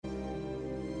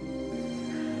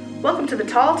Welcome to The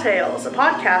Tall Tales, a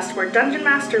podcast where Dungeon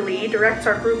Master Lee directs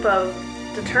our group of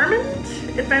determined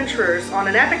adventurers on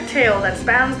an epic tale that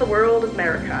spans the world of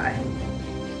Marikai.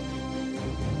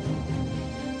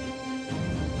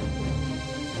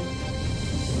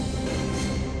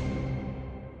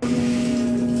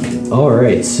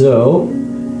 Alright, so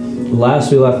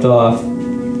last we left off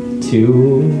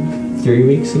 2-3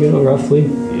 weeks ago, roughly.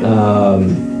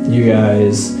 You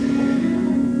guys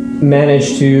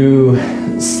managed to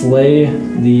slay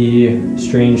the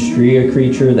strange Striga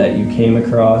creature that you came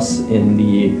across in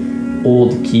the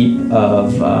old keep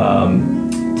of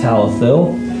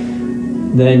Talathil.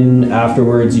 Then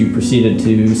afterwards you proceeded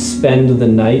to spend the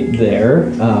night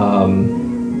there.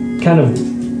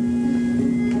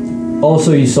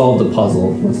 Also, you solved the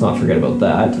puzzle. Let's not forget about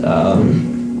that.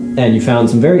 And you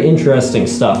found some very interesting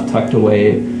stuff tucked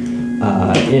away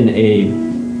in a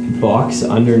box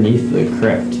underneath the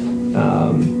crypt.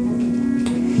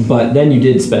 But then you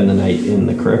did spend the night in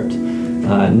the crypt.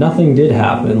 Nothing did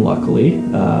happen, luckily.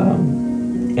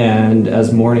 And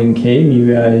as morning came, you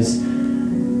guys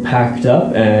packed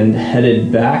up and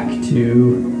headed back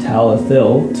to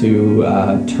Talathil to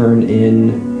turn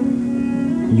in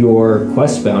your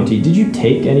quest bounty. Did you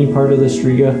take any part of the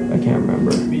Striga? I can't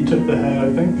remember. You took the head,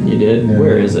 I think. You did? Yeah.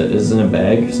 Where is it? Is it in a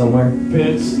bag somewhere?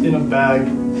 It's in a bag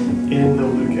in the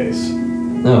loot case.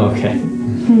 Oh, okay.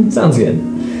 Sounds good.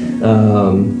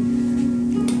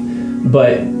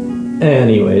 But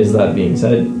anyways, that being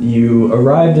said, you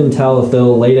arrived in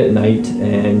Talathil late at night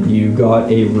and you got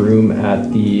a room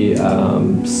at the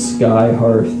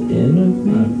Skyhearth Inn?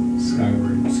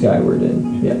 Skyward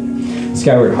Inn, yeah.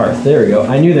 Skyward Hearth, there we go.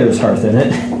 I knew there was hearth in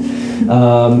it.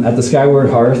 At the Skyward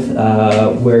Hearth,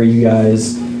 where you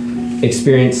guys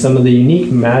experienced some of the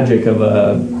unique magic of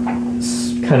a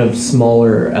kind of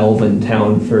smaller elven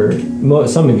town for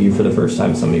some of you for the first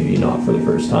time, some of you not for the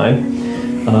first time.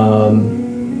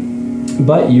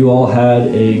 But you all had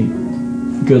a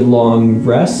good long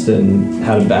rest and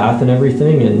had a bath and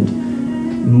everything,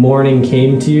 and morning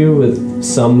came to you with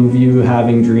some of you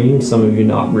having dreams, some of you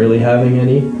not really having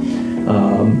any.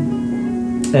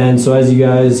 And so as you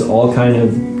guys all kind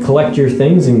of collect your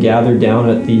things and gather down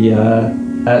at the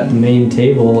main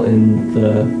table in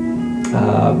the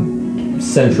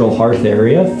central hearth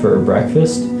area for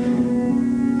breakfast,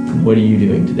 what are you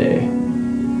doing today?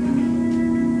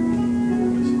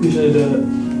 We should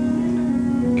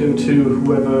go to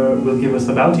whoever will give us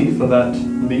the bounty for that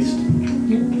beast.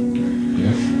 Yeah.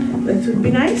 That would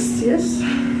be nice, yes.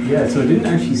 Yeah, so it didn't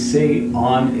actually say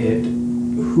on it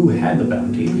who had the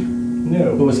bounty.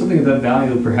 No. But was something of that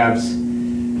value, perhaps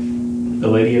the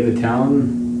lady of the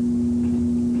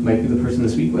town might be the person to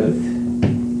speak with?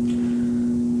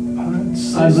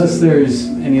 Unless there's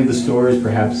any of the stores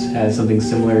perhaps has something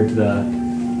similar to the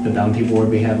bounty board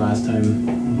we had last time.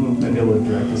 Mm-hmm. Might be able to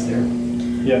direct us there.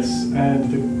 Yes, and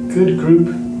the good group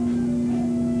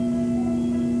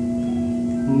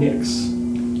Nyx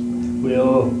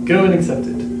will go and accept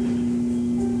it.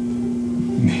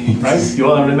 Right?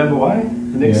 You all remember why?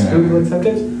 The Nyx group will accept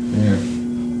it? Yeah.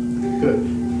 Good.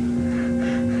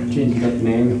 Changing up the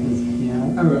name.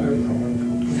 Yeah, I recall.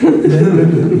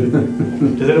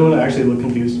 Does anyone actually look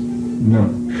confused? No.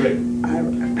 Great.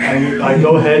 I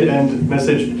go ahead and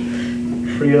message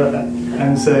Priya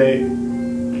and say,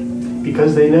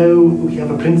 because they know we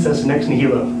have a princess next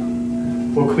nihilo,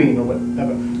 or queen, or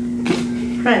whatever.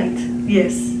 Right,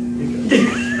 yes.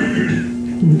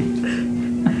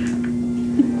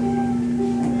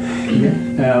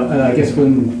 I guess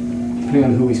depending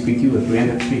on who we speak to, if we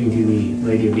end up speaking to the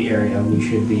lady of the area, we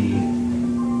should be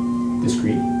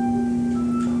discreet.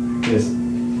 Because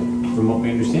from what we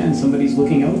understand, somebody's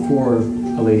looking out for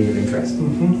a lady of interest.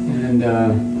 Mm-hmm. And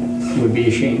it would be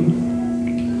a shame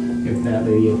if that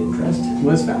lady of interest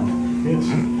was found. Yes.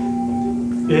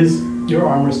 Is your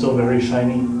armor still very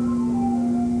shiny?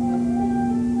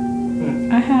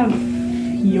 I have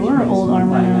your old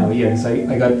armor now. Yes,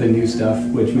 I got the new stuff,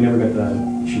 which we never got the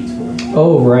sheets for.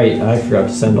 Oh, right. I forgot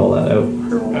to send all that out.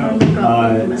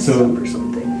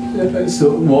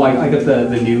 I got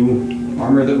the new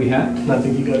armor that we had. I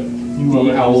think you got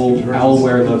the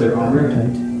owlbear leather armor,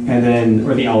 and then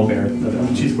the owlbear leather.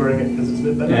 She's wearing it because it's a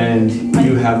bit better. And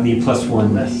you have the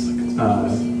 +1 less.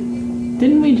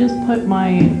 Didn't we just put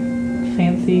my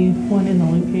fancy one in the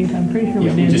loot case? I'm pretty sure we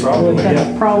did.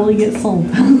 Probably get sold.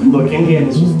 Look, in the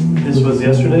end, this was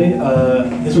yesterday.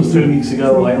 This was 3 weeks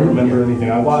ago. I don't remember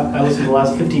anything. I listened to the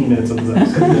last 15 minutes of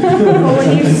this.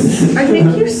 I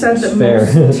think you said that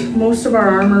most of our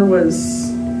armor was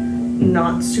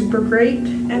not super great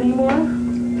anymore.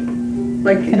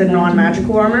 Like the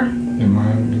non-magical armor. Yeah,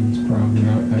 mine is probably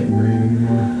not that great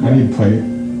anymore. I I need plate.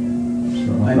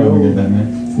 So I I'll probably know- get that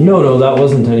next. No, that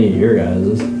wasn't any of your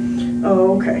guys'.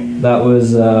 Oh, okay. That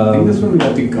was, I think that's when we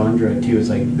got to Gondra too. It's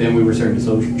like then we were starting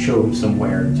to show some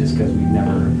wear just because we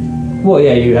never. well,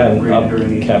 yeah, you hadn't Upgraded or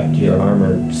anything. kept your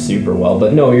armor super well,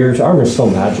 but no, your armor's still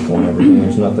magical and everything.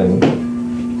 There's nothing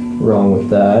wrong with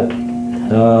that.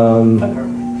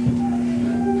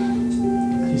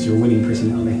 He's your winning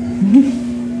personality.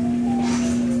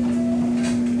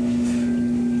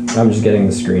 I'm just getting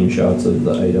the screenshots of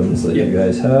the items that you Yep.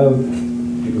 guys have.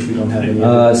 Because we don't have any.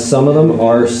 Other. Some of them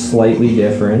are slightly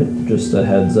different, just a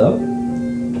heads up.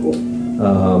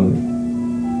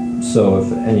 So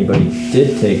if anybody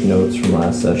did take notes from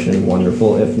last session,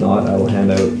 wonderful. If not, I will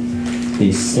hand out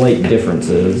the slight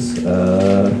differences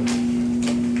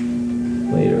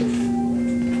later.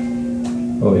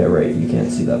 Oh yeah, right, you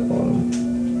can't see that bottom.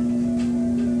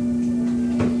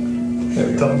 There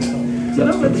we go. Don't tell me.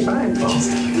 No, it's fine.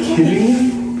 Kidding?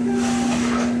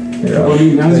 Here, Well,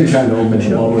 now's your time to open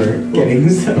it while we're getting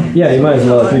so. yeah, you might as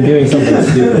well. If you're doing something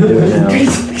stupid, do it now.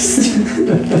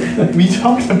 We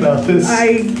talked about this.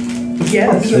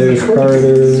 Yes. There's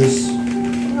Carter's.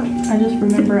 I just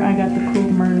remember I got the cool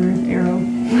murderous arrow.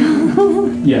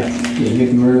 Yeah, you get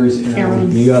the murderers.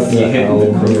 Arrows. You got You the hit owl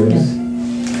the bears.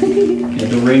 Yeah,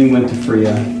 the ring went to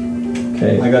Freya.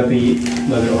 Okay. I got the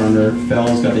leather armor.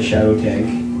 Fel's got the shadow tag.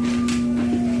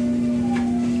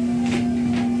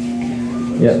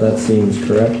 Yeah, that seems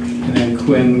correct. And then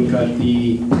Quinn got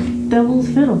the Devil's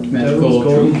fiddle. magical Gold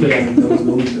trophy. Yeah, that was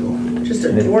gold fiddle. Just a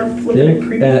dwarf flipping a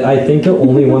creepy. I think the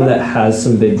only one that has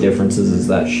some big differences is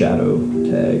that shadow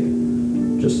tag.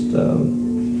 Just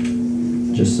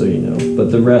so you know.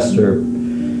 But the rest are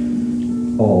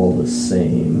all the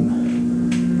same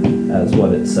as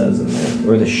what it says in there.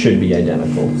 Or they should be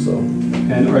identical, so.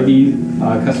 And are the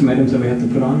custom items that we have to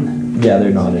put on? Yeah,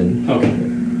 they're not in. Okay.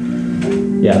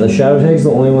 Yeah, the shadow tag's the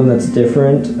only one that's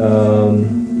different. And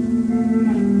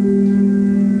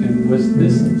was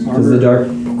this Because armor? the dark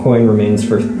coin remains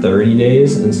for 30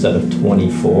 days instead of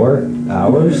 24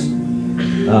 hours.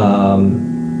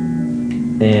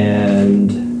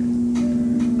 And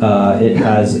it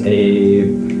has a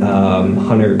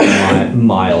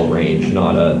 100-mile range,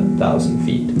 not 1,000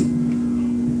 feet.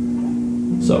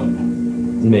 So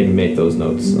maybe make those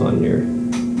notes on your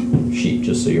sheet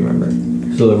just so you remember.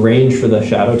 So the range for the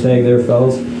shadow tag there,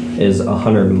 fellas, is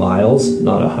 100 miles,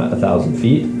 not 1,000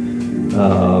 feet.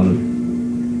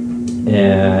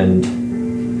 And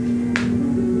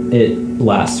it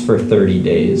lasts for 30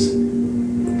 days.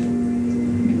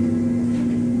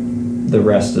 The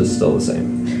rest is still the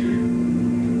same.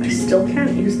 I still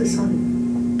can't use this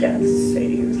on death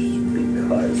saves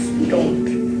because we don't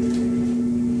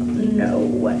know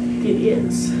what it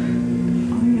is. Oh,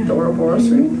 yeah. The Ouroboros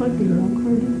ring. Put the roll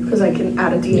card in. Because I can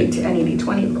add a d8 to any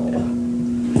d20 roll.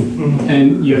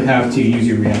 And you have to use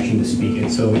your reaction to speak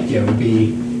it. So yeah, it would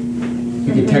be.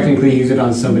 You could technically use it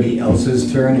on somebody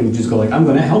else's turn and just go like, "I'm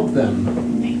going to help them."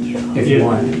 Thank you. If you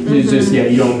want. It's just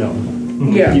you don't know.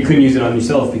 Yeah. You couldn't use it on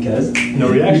yourself because No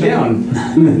you're reaction. down.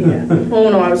 Yeah. Oh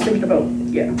no, I was thinking about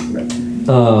but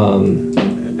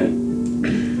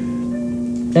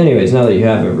Anyways, now that you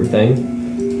have everything,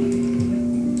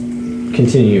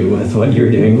 continue with what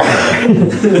you're doing.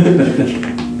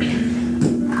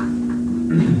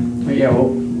 But yeah, well,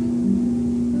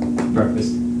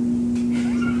 breakfast.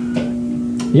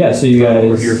 Yeah, so you That's what guys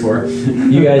we're here for.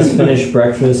 you guys finish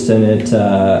breakfast, and it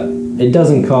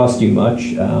doesn't cost you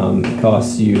much. It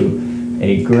costs you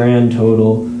a grand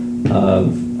total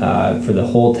of for the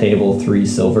whole table 3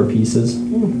 silver pieces.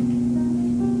 ooh,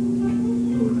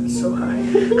 it's so high.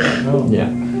 Oh, Yeah,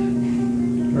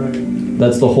 right.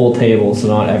 that's the whole table, so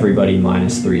not everybody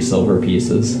minus 3 silver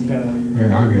pieces. Yeah.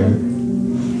 Yeah, I'll get it.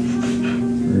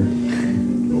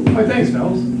 Oh, thanks,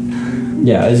 Fells.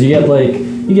 Yeah, as you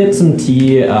get some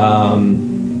tea and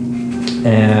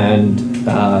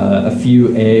a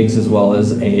few eggs as well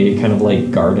as a kind of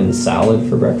like garden salad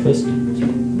for breakfast.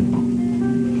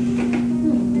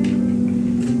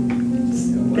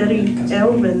 Very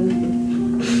elven.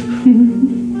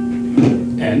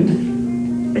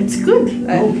 And It's good.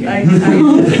 Okay. I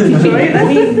enjoy it. I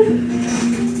mean,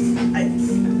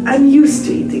 I'm used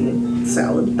to eating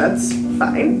salad. That's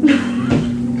fine.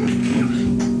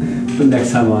 the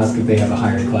next time I'll ask if they have a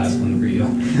higher class one for you.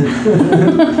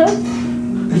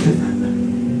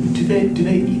 Do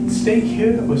they eat steak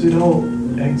here? Or was it all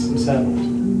eggs and salad?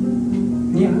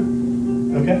 Yeah.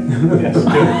 Okay. Yes.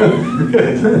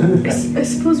 Good. Good. I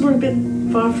suppose we're a bit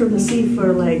far from the sea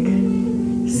for like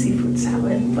seafood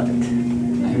salad, but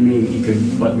I mean, you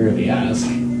could but merely ask.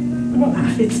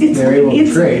 It's Very well,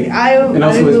 it's great. And I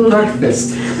also will- it's breakfast.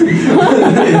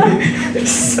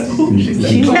 So she's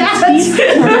She like, likes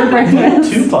pizza for her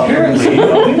breakfast. Too popularly,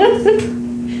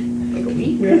 like a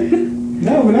week.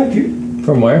 No, we're not too.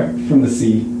 From where? From the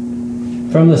sea.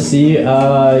 From the sea,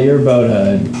 you're about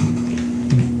a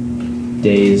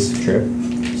day's trip,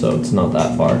 so it's not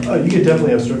that far. Oh, you could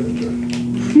definitely have surf and turf.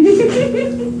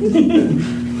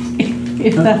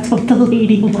 If that's what the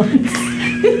lady wants.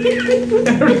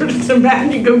 So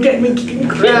man, you go get me king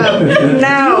crab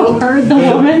now. Heard the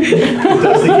woman.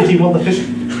 Does the kitty want the fish?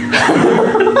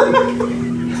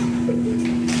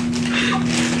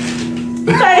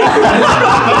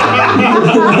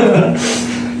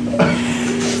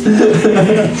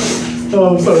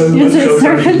 Oh, I'm sorry. Is it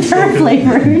surf and turf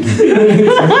flavored?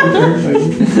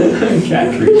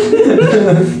 Cat treat.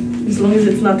 As long as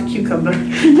it's not the cucumber.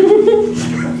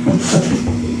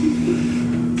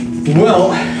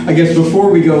 Well, I guess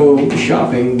before we go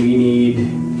shopping, we need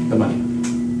the money.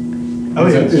 Oh,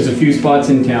 yes. There's a few spots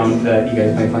in town that you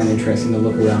guys might find interesting to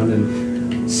look around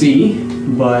and see,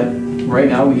 but right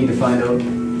now we need to find out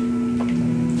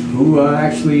who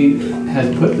actually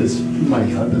has put this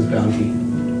money out, this bounty.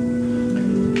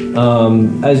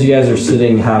 As you guys are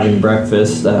sitting having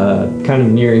breakfast, kind of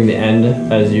nearing the end,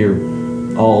 as you're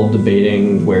all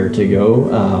debating where to go,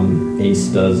 Ace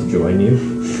does join you.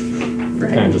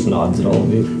 Kind of just nods at all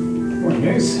of you. Morning,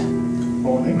 guys.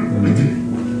 Morning.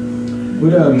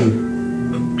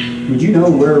 Would you know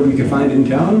where we could find in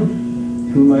town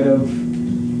who might have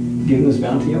given this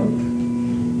bounty out?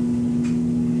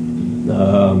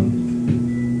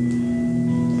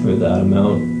 For that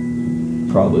amount,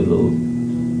 probably the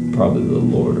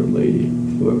lord or lady,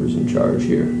 whoever's in charge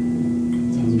here.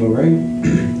 Sounds about right.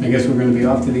 I guess we're going to be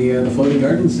off to the floating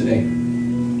gardens today.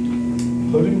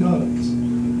 Floating gardens.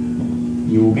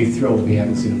 You will be thrilled if you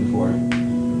haven't seen them before.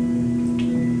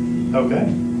 Okay.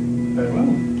 Very well.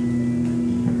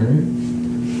 Alright.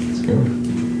 Let's go.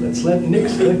 Let's let Nick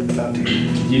select the bounty. Do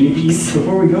you need to eat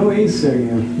before we go, Ace? Or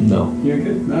No. you're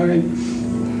good? All right.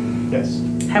 Yes.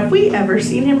 Have we ever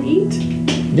seen him eat?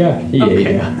 Yeah, he ate,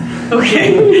 Okay. yeah.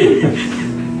 Okay.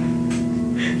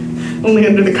 Only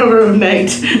under the cover of night.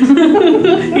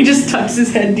 He just tucks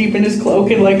his head deep in his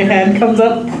cloak and like a hand comes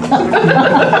up.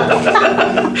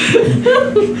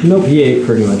 Nope, he ate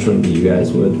pretty much what you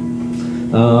guys would.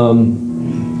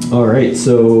 Alright,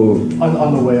 so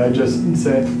On the way, I just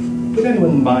say, would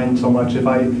anyone mind so much if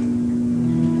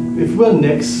we're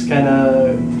Knicks, can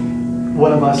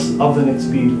one of us of the Knicks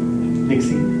be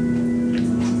Nixie?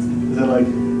 Is it like,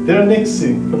 they're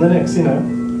Nixie from the Knicks, you know?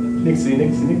 Nixie.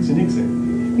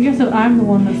 I guess if I'm the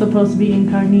one that's supposed to be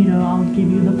incognito, I'll give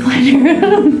you the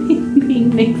pleasure of being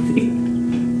Nixie.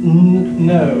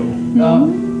 No.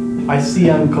 I see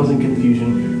I'm causing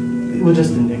confusion. We're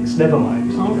just the Knicks, never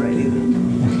mind. Alrighty then.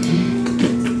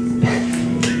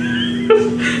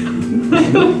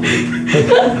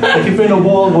 Like if you're in a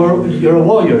war, you're a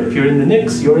warrior. If you're in the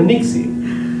Knicks, you're a Nixie.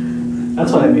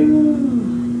 That's what I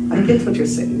mean. I get what you're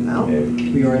saying now.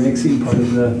 We are Nixie, part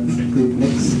of the group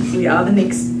Knicks. We are the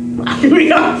Knicks.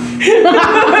 We are.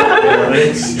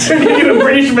 Knicks. Turning into a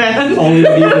British man.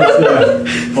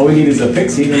 All we need is a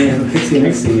pixie, then we have a pixie and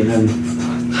Nixie, and then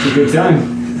it's a good time.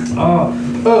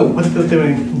 Oh, what's the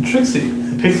thing? Trixie.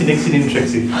 Pixie, Nixie, named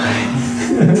Trixie.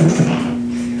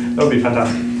 That would be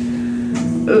fantastic.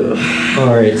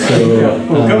 alright, so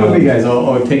Well, come with me, guys.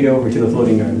 I'll take you over to the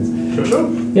floating gardens. Sure.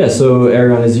 yeah, so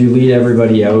Aragon, as you lead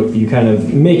everybody out, you kind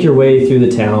of make your way through the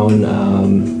town,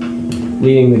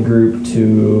 leading the group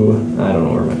to, I don't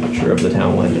know where my picture of the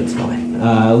town went, it's fine.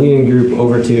 Leading the group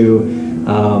over to,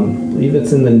 I believe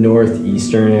it's in the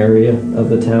northeastern area of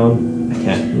the town. I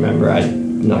can't remember,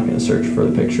 I'm not going to search for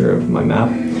the picture of my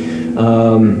map.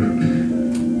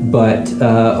 But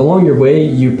along your way,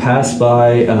 you pass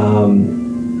by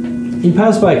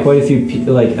quite a few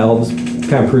like elves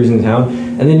kind of cruising the town,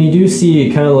 and then you do see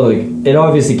kind of like, it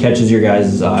obviously catches your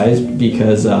guys' eyes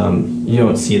because you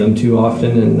don't see them too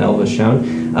often in Elvish town.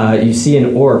 You see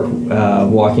an orc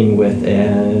walking with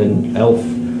an elf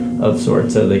of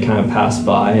sorts, so they kind of pass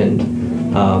by and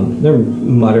they're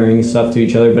muttering stuff to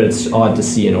each other, but it's odd to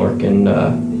see an orc in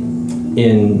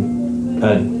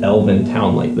an elven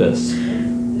town like this.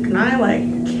 Can I like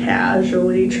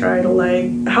casually try to like,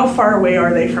 how far away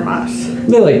are they from us?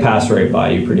 They like pass right by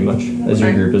you pretty much as your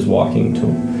Okay. group is walking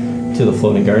to the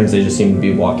floating gardens. They just seem to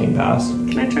be walking past.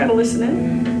 Can I try to listen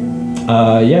in?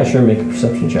 Yeah, sure. Make a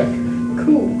perception check.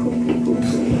 Cool.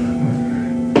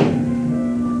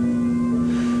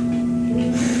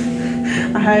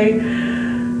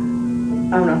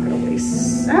 I'm not gonna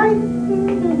waste.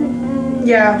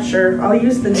 Yeah, sure. I'll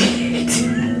use the D8.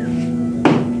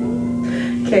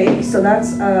 Okay, so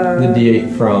that's The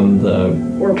D8 from the...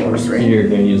 Ouroboros ring. You're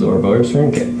going to use the Ouroboros ring?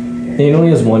 Okay. It only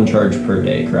has 1 charge per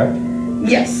day, correct?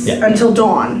 Yes, Yeah. until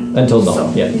dawn. Until dawn, So,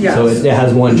 yeah. yeah. So it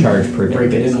has 1 charge per day.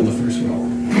 Break it in on the first roll.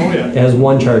 Oh yeah. It has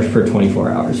 1 charge per 24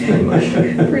 hours, pretty much.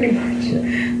 Pretty much.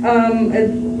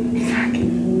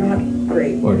 Fucking not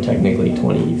great. Or technically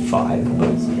 25.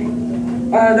 But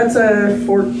That's a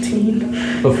 14.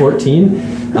 a 14?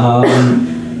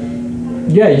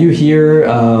 Yeah, you hear...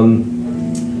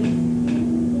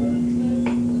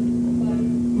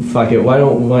 fuck it, why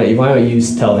don't you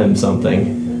tell him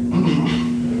something?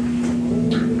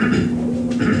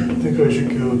 I think I should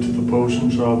go to the potion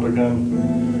shop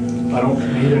again. I don't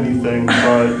need anything,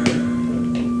 but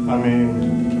I mean,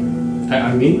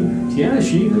 Yeah,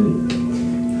 she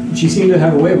seemed to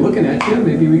have a way of looking at you.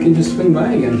 Maybe we can just swing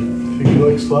by again. think he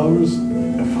likes flowers.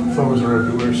 Flowers are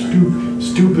everywhere.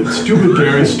 Stupid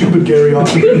Gary. Stupid Gary.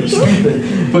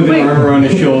 Stupid. Put the armor on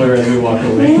his shoulder as we walk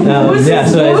away. Yeah,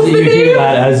 so as you hear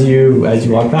that as you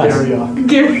walk past. Gary.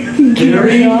 Gary.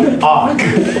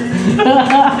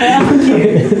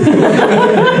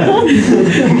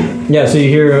 Yeah, so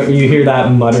you hear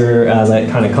that mutter, that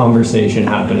kind of conversation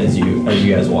happen as you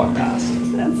guys walk past.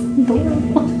 That's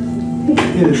adorable.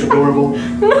 It is adorable.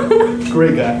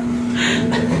 Great guy.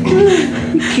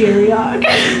 Kyriak.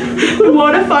 I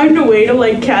want to find a way to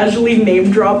like casually name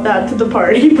drop that to the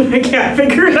party, but I can't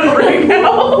figure it out right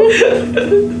now.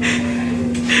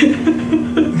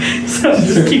 So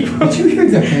just keep on. Did you hear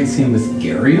that guy's name was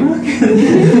Garyok?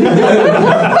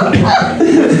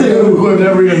 Who have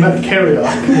never even met Carriok.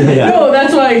 Yeah. No,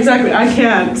 that's why exactly. I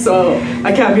can't, so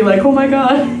I can't be like, oh my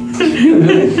god. You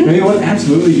know what?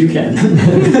 Absolutely, you can.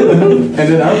 And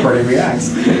then our party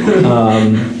reacts.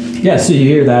 Yeah, so you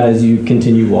hear that as you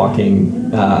continue walking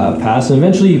past, and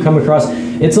eventually you come across,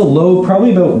 it's a low,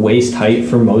 probably about waist height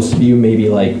for most of you, maybe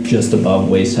like just above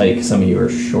waist height, because some of you are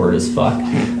short as fuck.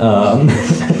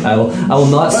 I will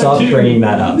not stop bringing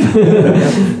that up.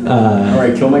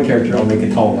 Alright, kill my character, I'll make a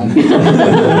tall one.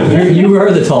 You are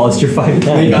the tallest, you're 5'10".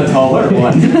 Make a taller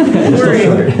one.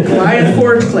 Goliath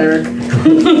Forge Cleric.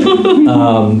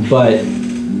 But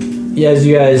yeah, as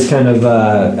you guys kind of,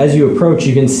 as you approach,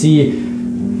 you can see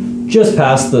just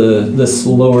past this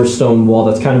lower stone wall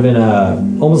that's kind of in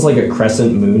almost like a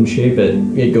crescent moon shape.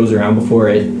 It goes around before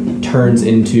it turns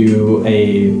into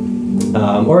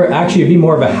or actually it'd be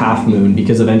more of a half moon,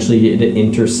 because eventually it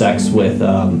intersects with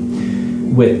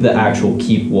the actual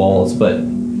keep walls. But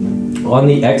on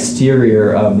the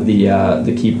exterior of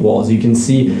the keep walls, you can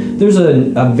see there's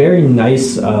a very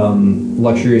nice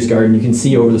luxurious garden. You can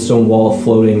see over the stone wall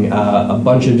floating a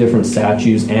bunch of different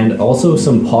statues, and also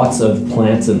some pots of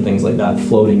plants and things like that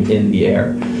floating in the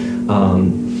air.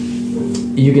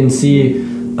 You can see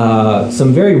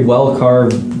some very well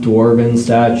carved dwarven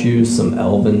statues, some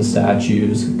elven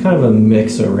statues, kind of a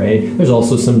mix array. There's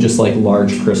also some just like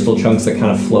large crystal chunks that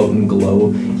kind of float and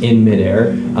glow in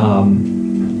midair.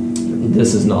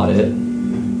 This is not it.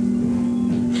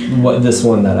 This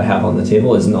one that I have on the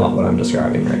table is not what I'm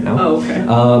describing right now. Oh, okay.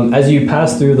 As you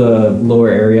pass through the lower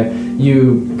area,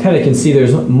 you kind of can see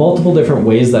there's multiple different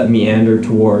ways that meander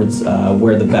towards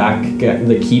where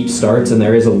the keep starts, and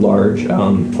there is a large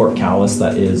portcullis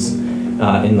that is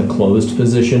in the closed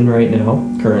position right now,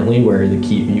 currently, where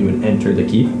you would enter the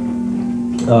keep.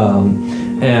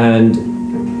 And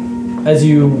as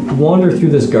you wander through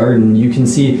this garden, you can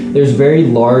see there's very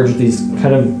large, these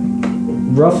kind of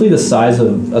roughly the size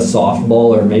of a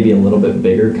softball, or maybe a little bit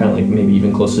bigger, kind of like maybe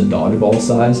even close to dodgeball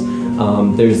size.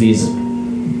 There's these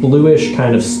bluish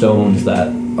kind of stones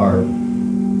that are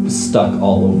stuck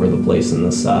all over the place in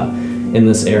this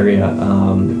area.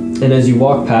 And as you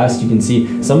walk past, you can see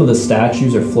some of the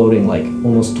statues are floating like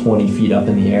almost 20 feet up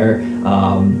in the air.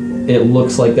 It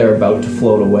looks like they're about to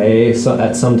float away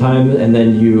at some time, and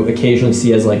then you occasionally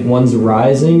see as like one's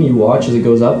rising, you watch as it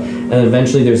goes up, and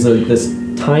eventually there's this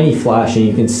tiny flash, and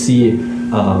you can see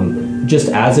just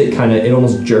as it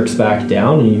almost jerks back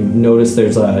down, and you notice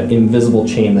there's an invisible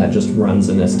chain that just runs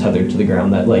and is tethered to the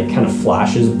ground that like kind of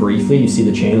flashes briefly. You see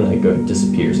the chain, and then it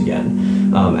disappears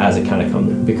again as it kind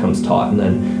of becomes taut, and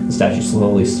then the statue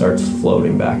slowly starts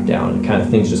floating back down, and kind of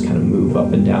things just kind of move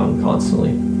up and down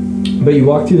constantly. But you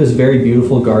walk through this very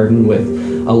beautiful garden with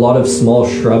a lot of small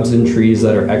shrubs and trees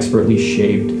that are expertly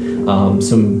shaped.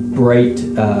 Some bright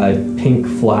pink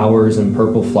flowers and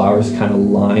purple flowers kind of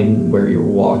line where you're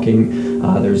walking.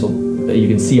 You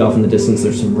can see off in the distance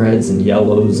there's some reds and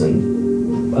yellows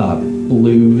and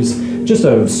blues, just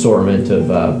an assortment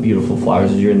of beautiful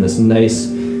flowers as you're in this nice,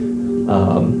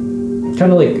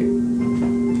 kind of like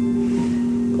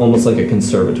almost like a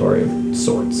conservatory of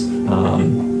sorts.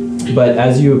 But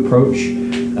as you approach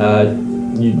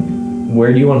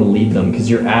Where do you want to lead them? Because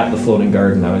you're at the floating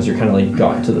garden now, as you're kind of like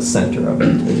got to the center of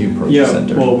it as you approach the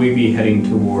center. Well, we'd be heading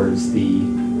towards the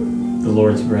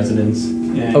Lord's residence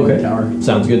and the tower.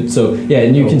 Sounds good. So yeah,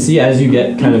 and you can see as you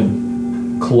get kind of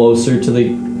closer to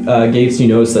the gates, you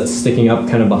notice that sticking up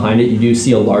kind of behind it, you do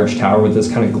see a large tower with this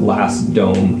kind of glass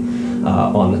dome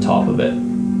on the top of it.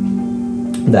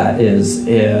 That is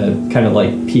kind of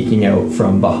like peeking out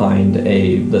from behind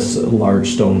this large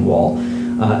stone wall.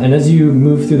 And as you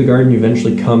move through the garden, you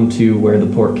eventually come to where the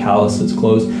portcullis is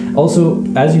closed. Also,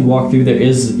 as you walk through,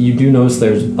 you do notice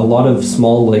there's a lot of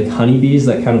small like honeybees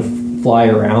that kind of fly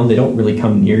around. They don't really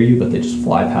come near you, but they just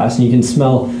fly past, and you can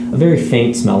smell a very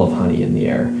faint smell of honey in the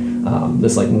air.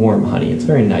 This like warm honey. It's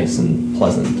very nice and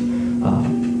pleasant.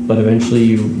 But eventually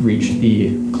you reach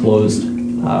the closed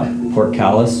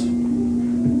portcullis,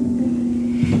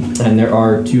 and there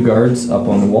are 2 guards up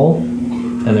on the wall,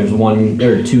 and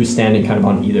there are 2 standing kind of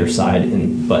on either side,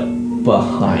 but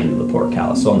behind the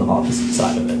portcullis, so on the opposite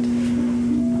side of it.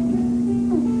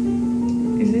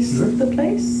 Is this the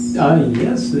place?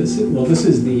 Yes. This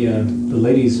is the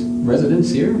lady's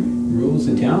residence here. Rules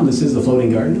in town. This is the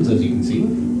floating gardens, as you can see.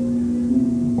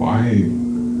 Why?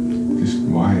 Just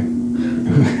why?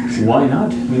 Why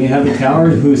not? When you have a tower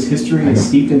whose history is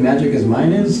steeped in magic as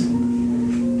mine is,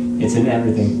 it's in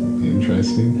everything.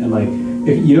 Interesting. And like,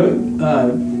 if you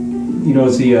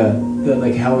it's the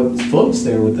like how it floats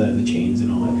there with the chains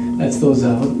and all that. That's those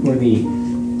where the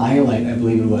iolite, I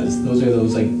believe it was. Those are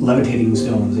those like levitating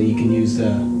stones that you can use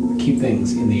to keep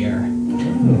things in the air.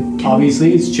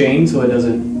 Obviously, it's chained so it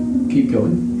doesn't keep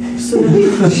going. So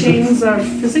the chains are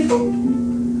physical?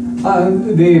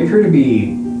 They appear to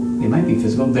be. They might be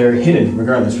physical. They're hidden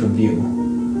regardless from view.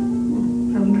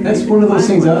 That's one of those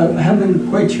things I haven't been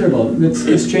quite sure about.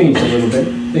 It's changed a little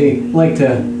bit. They like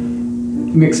to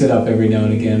mix it up every now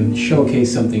and again,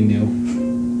 showcase something new.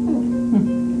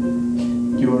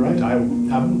 You were right. I am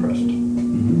impressed.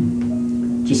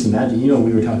 Mm-hmm. Just imagine,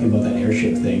 we were talking about that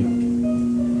airship thing.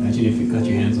 Imagine if you got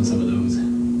your hands on some of those.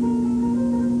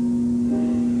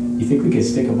 You think we could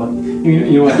stick a bunch?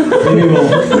 You know what? Maybe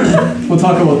we'll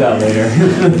talk about that later.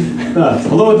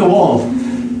 Hello at the wall.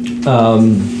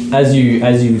 As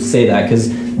you say that, because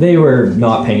they were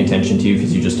not paying attention to you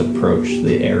because you just approached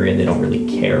the area, they don't really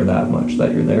care that much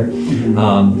that you're there.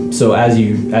 Mm-hmm. So as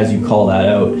you call that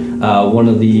out, one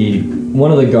of the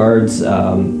guards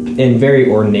in very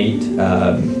ornate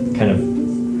kind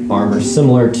of armor,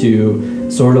 similar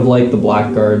to sort of like the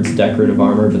Black Guard's decorative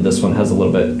armor, but this one has a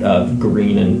little bit of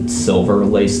green and silver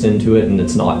laced into it, and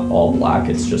it's not all black,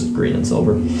 it's just green and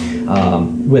silver,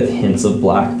 with hints of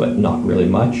black, but not really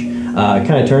much.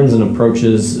 Kind of turns and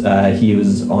approaches. He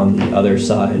was on the other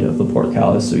side of the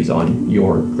portcullis, so he's on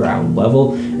your ground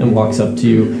level, and walks up to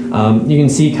you. You can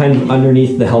see kind of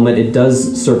underneath the helmet, it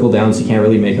does circle down, so you can't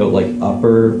really make out like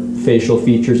upper facial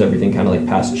features, everything kind of like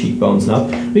past cheekbones and up.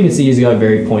 But you can see he's got a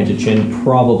very pointed chin,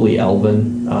 probably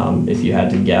elven, if you had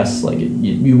to guess. Like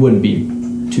you wouldn't be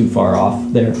too far off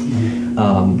there.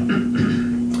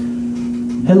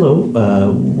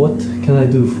 Hello, what can I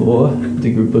do for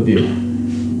the group of you?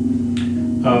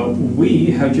 We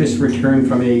have just returned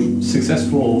from a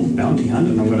successful bounty hunt,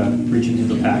 and I'm going to reach into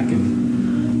the pack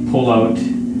and pull out.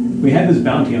 We had this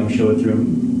bounty, I'll show it to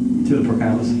the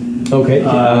portcullis. Okay.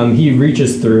 He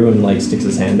reaches through and like sticks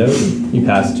his hand out, and you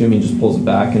pass it to him. He just pulls it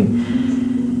back and.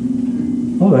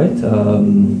 All right.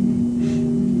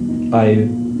 I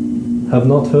have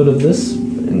not heard of this,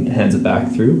 and hands it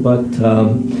back through. But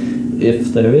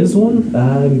if there is one,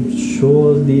 I'm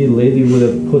sure the lady would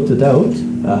have put it out.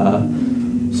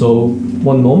 So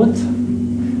one moment,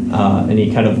 and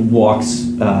he kind of walks.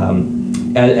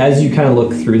 As you kind of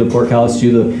look through the portcullis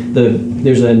too,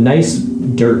 there's a nice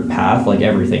dirt path. Like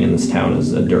everything in this town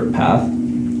is a dirt path,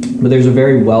 but there's a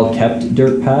very well kept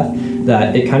dirt path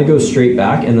that it kind of goes straight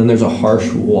back, and then there's a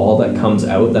harsh wall that comes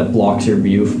out that blocks your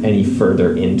view any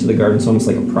further into the garden. It's almost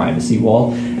like a privacy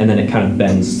wall, and then it kind of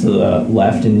bends to the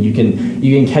left, and you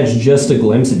can catch just a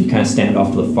glimpse if you kind of stand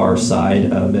off to the far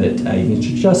side of it. You can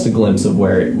catch just a glimpse of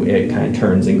where it kind of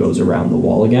turns and goes around the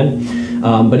wall again.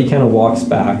 But he kind of walks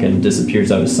back and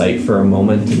disappears out of sight for a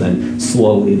moment, and then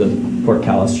slowly the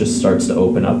portcullis just starts to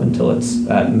open up until it's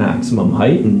at maximum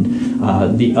height,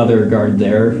 and the other guard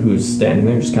there who's standing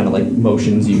there just kind of like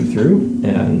motions you through,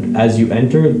 and as you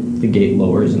enter, the gate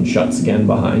lowers and shuts again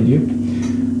behind you.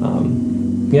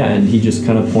 And he just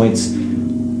kind of points,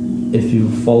 if you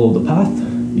follow the path,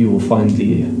 you will find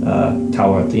the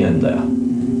tower at the end there.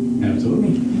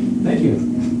 Absolutely. Thank you.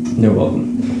 You're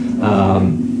welcome.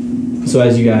 So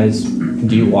as you guys,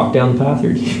 do you walk down the path,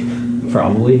 or do you,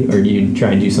 probably, or do you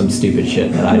try and do some stupid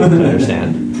shit that I don't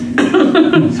understand?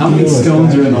 How many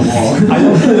stones are in the wall?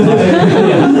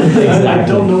 I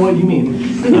don't know what you mean.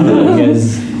 You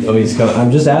guys always come.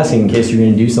 I'm just asking in case you're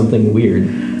going to do something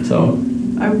weird. So.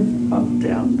 I'm up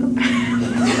down.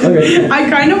 Okay. I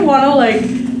kind of want to like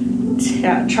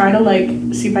try to like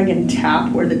see if I can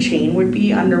tap where the chain would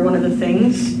be under one of the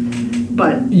things,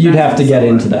 but You'd have to get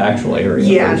into the actual area.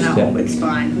 Yeah, first. no, it's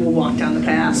fine. We'll walk down the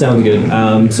path. Sounds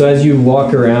good. So as you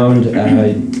walk around,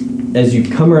 as you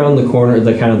come around the corner,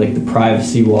 the kind of like the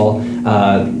privacy wall,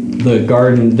 the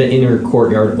garden, the inner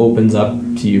courtyard opens up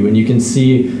to you, and you can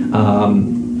see.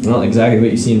 Not exactly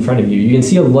what you see in front of you. You can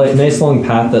see a nice long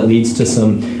path that leads to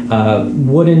some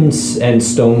wooden and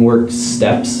stonework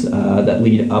steps that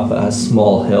lead up a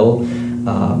small hill.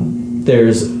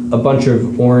 There's a bunch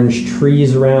of orange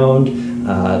trees around.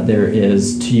 There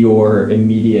is, to your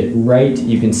immediate right,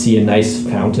 you can see a nice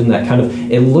fountain that kind of,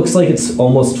 it looks like it's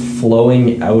almost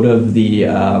flowing out of the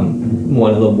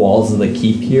one of the walls of the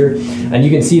keep here. And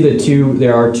you can see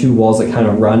there are two walls that kind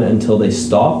of run until they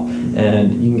stop.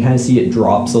 And you can kind of see it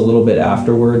drops a little bit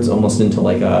afterwards, almost into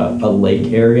like a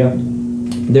lake area.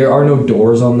 There are no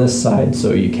doors on this side,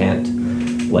 so you can't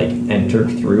like enter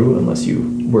through unless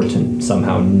you were to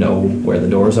somehow know where the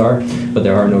doors are. But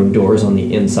there are no doors on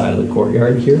the inside of the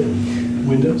courtyard here.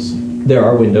 Windows? There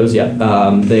are windows, yeah.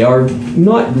 They are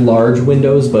not large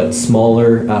windows, but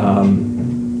smaller.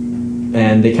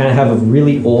 And they kind of have a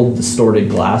really old distorted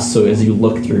glass, so as you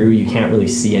look through you can't really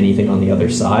see anything on the other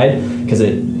side because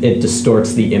it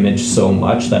distorts the image so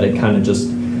much that it kind of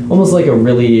just almost like a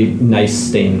really nice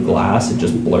stained glass, it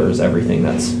just blurs everything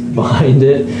that's behind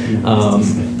it.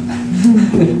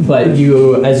 But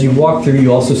as you walk through,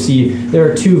 you also see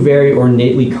there are two very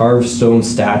ornately carved stone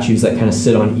statues that kind of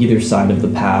sit on either side of the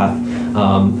path,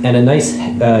 and a nice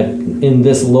in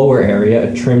this lower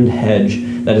area a trimmed hedge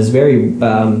that is very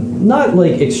not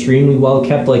like extremely well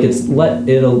kept. Like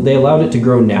they allowed it to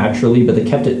grow naturally, but they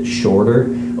kept it shorter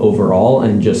overall,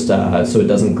 and just so it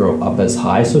doesn't grow up as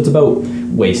high. So it's about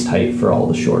waist height for all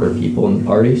the shorter people in the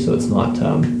party. So it's not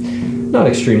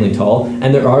extremely tall.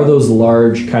 And there are those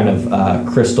large kind of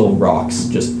crystal rocks,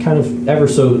 just kind of ever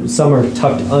so. Some are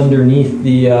tucked underneath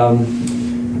the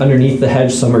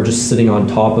hedge. Some are just sitting on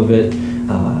top of it.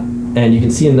 And you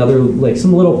can see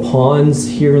some little ponds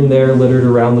here and there littered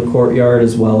around the courtyard,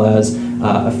 as well as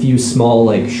a few small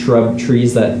like shrub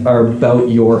trees that are about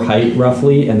your height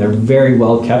roughly, and they're very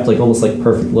well kept, like almost like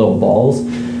perfect little balls.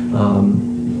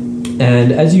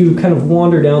 And as you kind of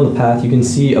wander down the path, you can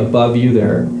see above you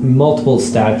there are multiple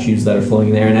statues that are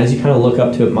floating there, and as you kind of look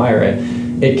up to admire it,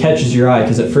 it catches your eye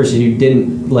because at first you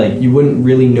wouldn't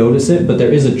really notice it, but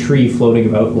there is a tree floating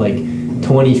about like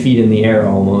 20 feet in the air,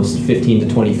 almost 15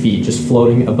 to 20 feet, just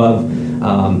floating above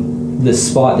this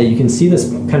spot that you can see this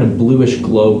kind of bluish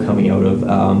glow coming out of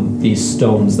these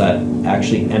stones that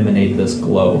actually emanate this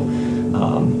glow,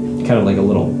 kind of like a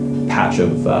little patch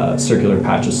of circular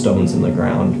patch of stones in the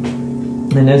ground.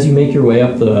 And as you make your way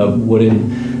up the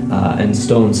wooden and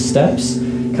stone steps,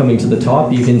 coming to the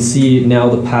top, you can see now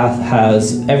the path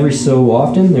has every so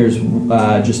often there's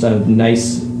just a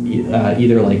nice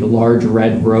either like a large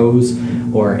red rose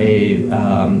or a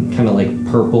kind of like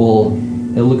purple,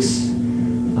 it looks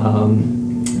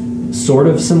sort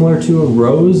of similar to a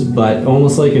rose, but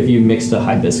almost like if you mixed a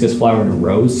hibiscus flower and a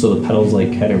rose, so the petals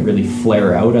like kind of really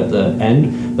flare out at the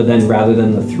end, but then rather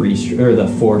than the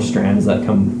 4 strands that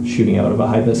come shooting out of a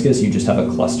hibiscus, you just have a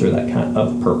cluster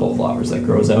of purple flowers that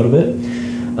grows out of it,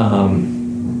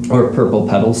 or purple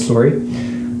petals, sorry.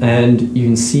 And you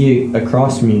can see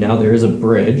across from you now there is a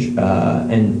bridge,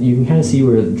 and you can kind of see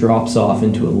where it drops off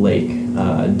into a lake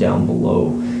down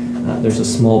below. There's a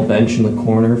small bench in the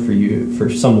corner for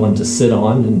someone to sit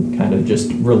on and kind of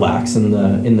just relax in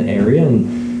the area.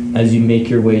 And as you make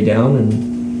your way down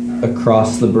and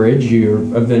across the bridge, you're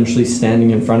eventually standing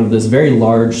in front of this very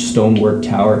large stonework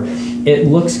tower. It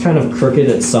looks kind of crooked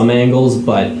at some angles,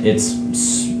 but it's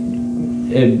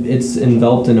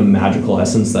enveloped in a magical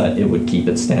essence that it would keep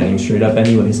it standing straight up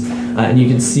anyways. And you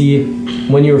can see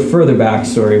when you were further back,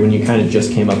 when you kind of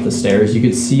just came up the stairs, you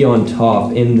could see on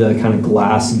top in the kind of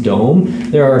glass dome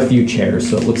there are a few chairs,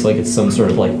 so it looks like it's some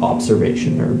sort of like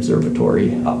observation or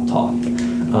observatory up top.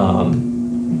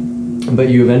 But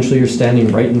you eventually are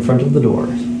standing right in front of the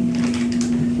doors.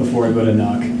 Before I go to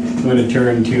knock, I'm going to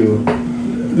turn to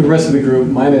the rest of the group,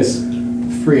 minus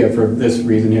Freya for this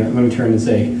reason here. I'm going to turn and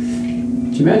say,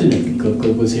 "Could you imagine if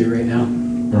Glip was here right now?"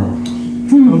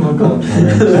 Oh my god.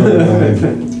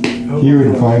 He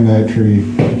would climb that tree.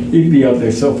 He'd be up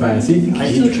there so fast.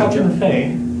 I still trapped in the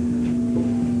Fae.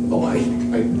 Oh,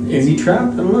 is he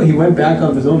trapped? I don't know. He went back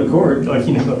of his own accord. Like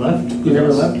he never left? He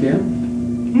never left, yeah.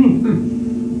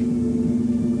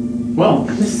 Well,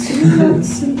 That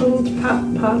simple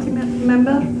party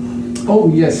member?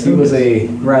 oh yes, he was a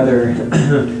rather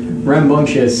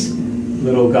rambunctious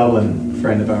little goblin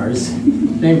friend of ours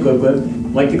named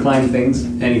Glib. Liked to climb things,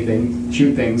 anything,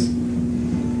 shoot things.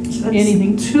 That's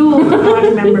Anything. Two old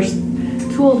party members.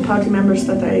 Two old party members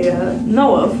that I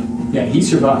know of. Yeah, he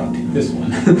survived this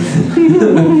one. I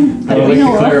would we like know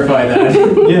to of. clarify that.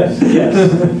 Yes, yes.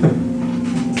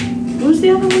 Who's the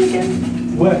other one again?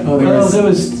 What? Oh, There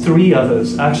was 3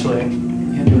 others, actually.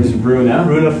 Yeah, there was Runa.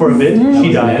 Runa for a bit, That she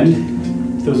was an died.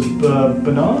 end. There was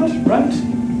Bernard, right?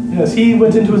 Yes, he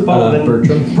went into his bottle and...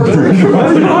 Bertram.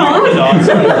 Bernard,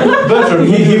 sorry. Bertram.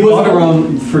 He wasn't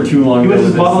around for too long. He went to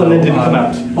his though, bottle and then so, didn't come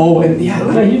out. Oh, and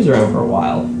Yeah, yeah, he was around for a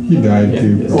while. He died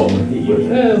too. Yeah. probably.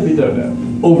 We don't know.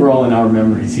 overall in our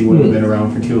memories, he wouldn't have been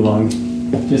around for too long.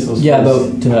 Just those Yeah,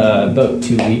 first- about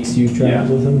 2 weeks you traveled Yeah.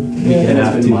 with him. Yeah, Week and a it's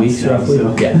half, been 2 months weeks now, roughly. so.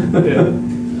 Yeah. Yeah.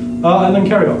 And then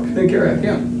Karaok. Then Garrett,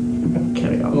 yeah.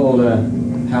 Carry Old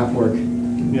half work.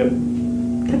 Yep.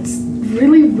 That's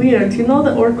really weird. You know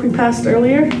the orc we passed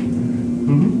earlier?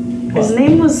 Mm-hmm. His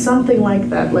name was something like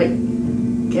that, like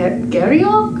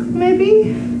Garyok,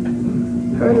 maybe?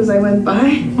 Heard as I went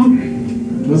by.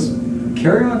 Was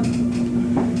Carrion?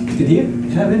 Did he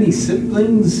have any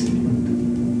siblings?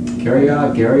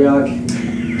 Garriok.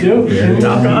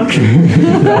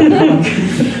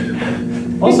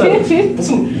 Also,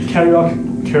 wasn't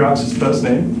Karaok's first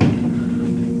name?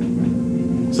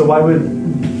 So why would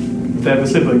they have a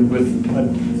sibling with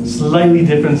a slightly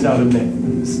different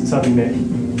sounding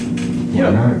name?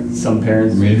 Yeah. Some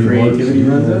parents' Maybe creativity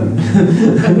works. runs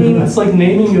out. I mean, That's like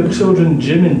naming your children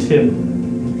Jim and Tim.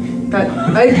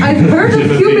 I've heard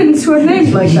of humans who are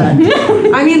named like that.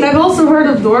 I mean, I've also heard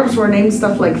of dwarves who are named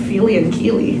stuff like Feely and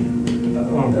Keely.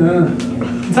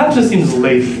 That just seems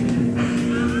lazy.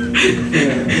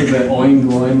 Was that Oing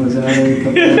Gloin? Was another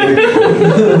couple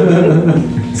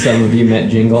Some of you met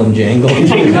Jingle and Jangle.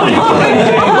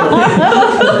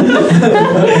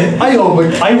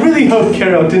 I really hope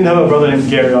Karaok didn't have a brother named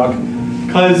Garyok,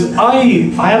 because I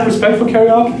have respect for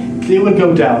Karaok. It would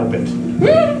go down a bit.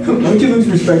 Why would you lose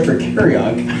respect for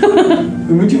Carriok?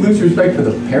 Would you lose respect for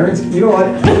the parents? You know what?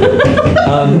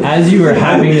 As you were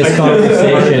having this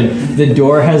conversation, the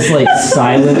door has like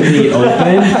silently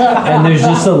opened, and there's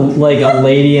just a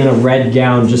lady in a red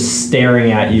gown just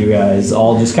staring at you guys.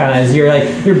 All just kind of as you're like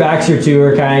your backs are to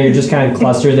her, you're just kind of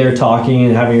clustered there talking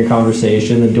and having your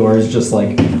conversation. The door is just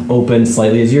like open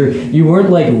slightly as you weren't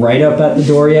like right up at the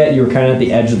door yet. You were kind of at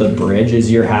the edge of the bridge as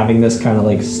you're having this kind of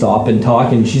like stop and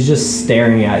talk, and she's just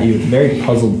staring at you with a very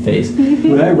puzzled face.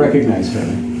 Would I recognize her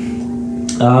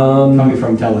coming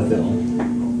from Telethil?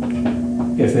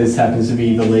 If this happens to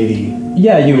be the lady.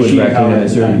 Yeah, you Was would she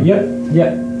recognize her. empowered at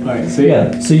Yep. Alright, so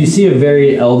Yeah, so you see a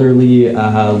very elderly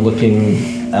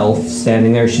looking elf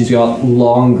standing there. She's got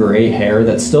long gray hair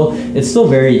it's still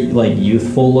very like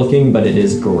youthful looking, but it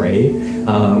is gray.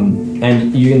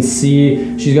 And you can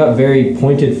see she's got very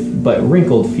pointed but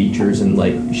wrinkled features, and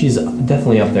like she's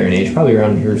definitely up there in age, probably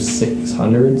around her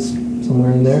 600s,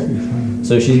 somewhere in there.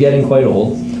 So she's getting quite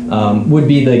old. Would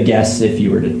be the guess if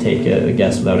you were to take a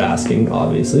guess without asking,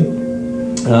 obviously.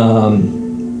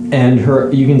 And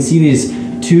you can see these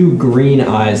 2 green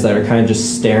eyes that are kind of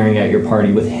just staring at your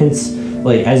party with hints,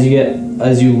 like as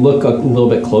you look a little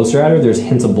bit closer at her, there's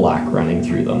hints of black running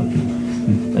through them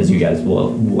as you guys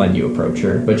will when you approach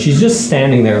her. But she's just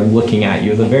standing there looking at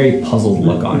you with a very puzzled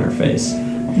look on her face.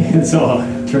 So I'll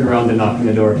turn around and knock on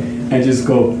the door and just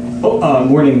go,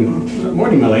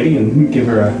 morning, my lady, and give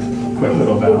her a quick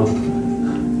little bow.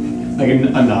 Like a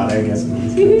nod, I guess.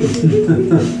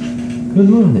 Good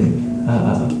morning.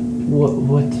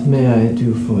 What may I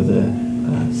do for the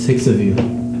 6 of you?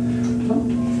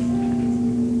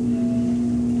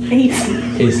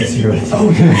 80. Ace is here with you.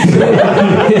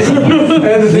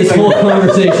 And This whole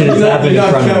conversation is happening in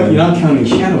front of You're you. not counting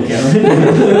Shadowcat,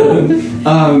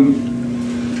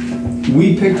 right?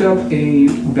 We picked up a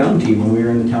bounty when we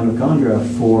were in the town of Gondra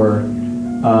for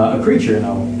a creature, and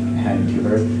I'll hand it to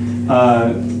her,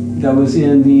 that was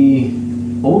in the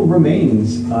old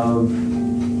remains of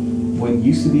what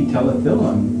used to be Telethil,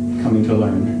 I'm coming to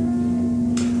learn.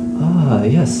 Ah,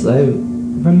 yes, I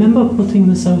remember putting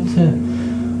this out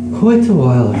quite a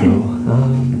while ago.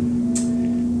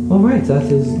 All right, that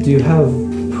is. Do you have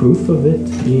proof of it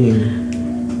being?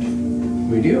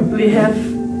 We do. We have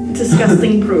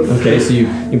disgusting proof. Okay, so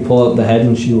you pull out the head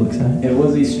and she looks at it. It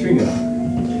was a striga.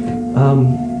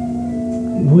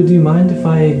 Would you mind if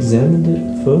I examined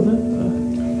it further?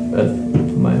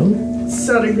 For my own?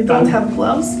 Sorry, we don't have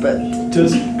gloves, but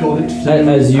Just got it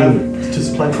As you- to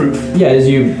supply proof. Yeah, as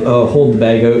you hold the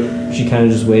bag out, she kind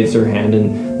of just waves her hand,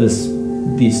 and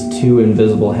these two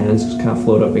invisible hands just kind of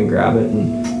float up and grab it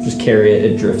and just carry it.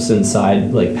 It drifts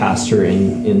inside, like past her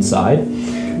inside.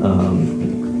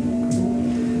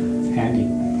 Handy.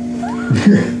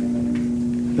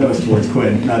 That was towards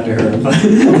Quinn, not to her.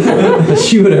 But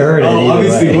She would have heard it. oh, either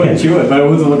obviously way. Quinn, she would, but I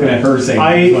wasn't looking at her saying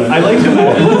I that. like to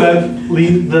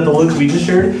imagine that the look we just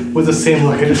shared was the same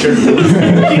look I just shared.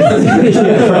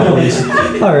 Yeah, probably.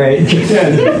 All right.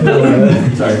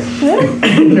 Sorry.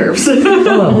 Nerves.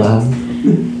 Well,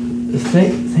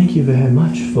 thank you very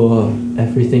much for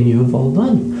everything you have all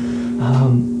done.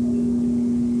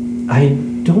 I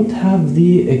don't have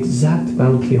the exact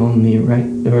bounty on me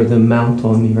or the amount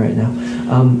on me right now.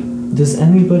 Does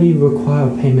anybody require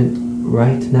payment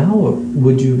right now, or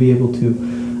would you be able to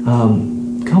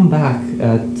come back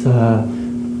at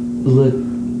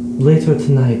later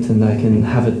tonight, and I can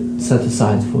have it set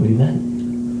aside for you then?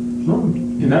 Well,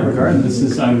 in that regard, this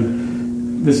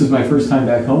is my first time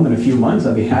back home in a few months.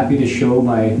 I'd be happy to show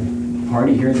my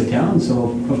party here in the town,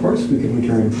 so of course we can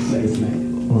return later tonight.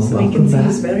 Well, So we can welcome see back.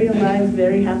 this very alive,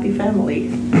 very happy family.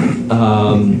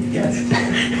 Yes.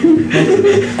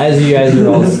 As you guys are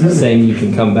all saying you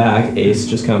can come back, Ace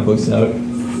just kind of looks out.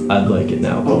 I'd like it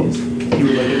now, Oh, please. You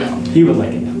would like it now. he would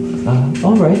like it now.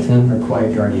 All right, Our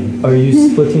quiet guardian. are you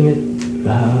splitting it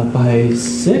by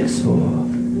 6 or?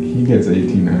 He gets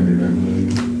 1,800, I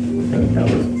believe. That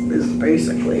was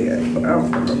basically it, but I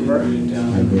don't remember. I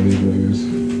believe it was.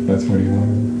 That's what he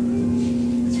wanted.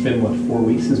 It's been, what, 4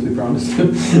 weeks since we promised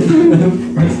him?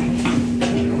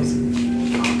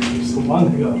 So long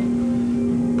ago.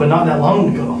 But not that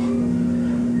long ago.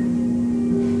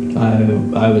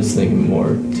 I was thinking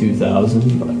more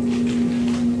 2,000, but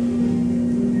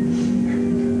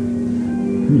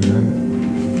Who's that?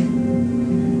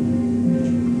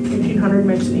 1,800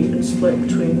 makes an even split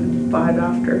between 5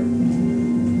 after,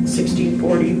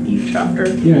 1640 each after.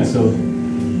 Yeah, so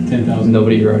 10,000.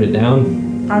 nobody wrote it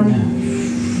down. I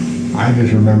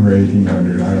just remember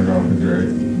 1,800. I don't know if it's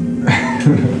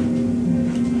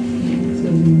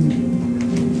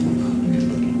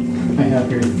I have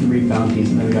here 3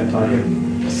 bounties that I got taught here.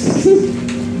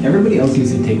 Everybody else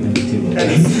needs to take them too.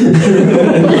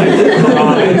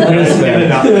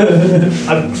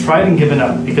 I've tried and given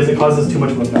up because it causes too much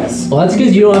of a mess. Well, that's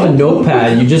because you don't have a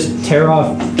notepad. You just tear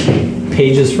off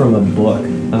pages from a book.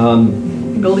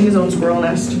 Building his own squirrel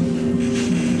nest.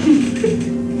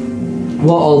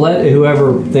 Well, I'll let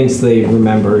whoever thinks they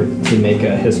remember to make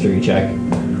a history check.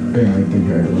 right. Yeah, I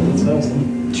think I will.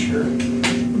 Sure.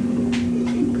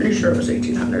 Pretty sure it was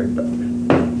 1,800, but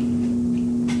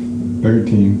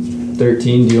 13.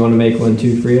 13. Do you want to make one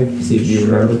too, Freya? See if you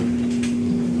Sure. remember.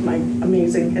 my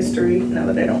amazing history, now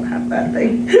that I don't have that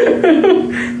thing.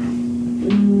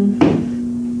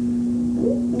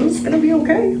 It's gonna be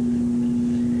okay.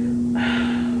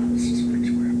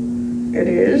 It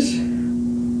is.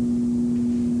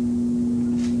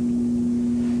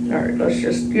 Alright, let's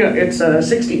just, it's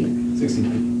 16.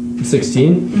 16.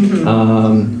 16.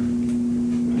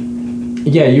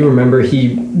 Yeah, you remember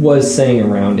he was saying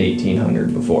around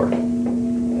 1,800 before.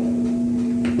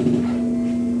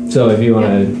 So if you want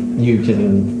to, you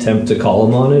can attempt to call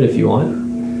him on it if you want.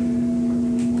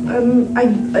 I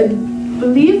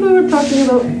believe we were talking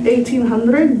about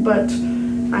 1,800, but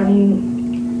I mean,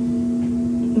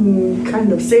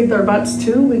 kind of saved our butts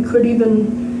too. We could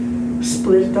even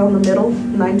split it down the middle,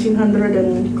 1,900,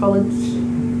 and call it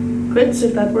quits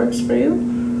if that works for you.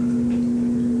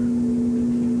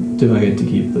 Do I get to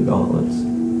keep the gauntlets?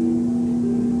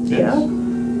 Yeah.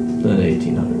 Then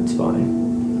 1,800 is fine.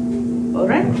 All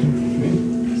right. Okay.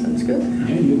 Sounds good.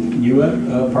 Yeah, you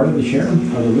are part of the share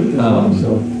of the loot as well,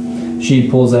 so. She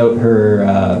pulls out her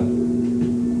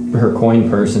coin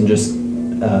purse and just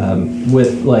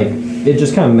with like it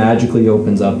just kind of magically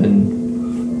opens up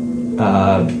and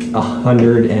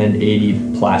 180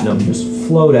 platinum just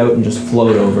float out and just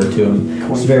float over to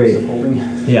him. It's very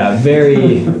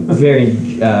very very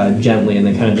gently, and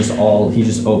then kind of just he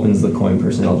just opens the coin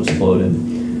purse and it'll just float in.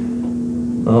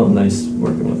 Oh, nice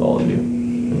working with all of you.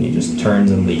 And he just turns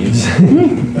and leaves.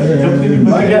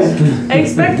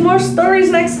 Expect more stories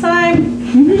next time.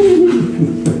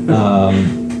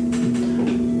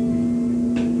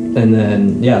 And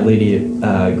then, yeah, Lady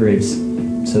Graves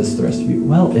says to the rest of you,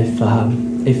 well,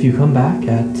 if you come back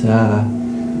at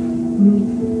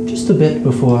just a bit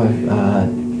before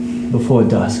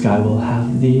dusk, I will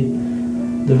have the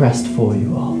rest for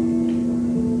you all.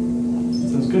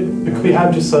 Sounds good. Could we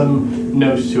have just some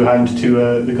notes to hand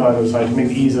to the guard outside to make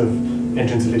the ease of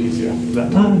entrance a bit easier? Is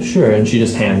that Sure, and she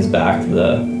just hands back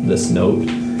this note.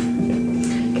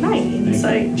 Can I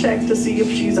insight check to see if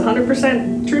she's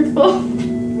 100% truthful?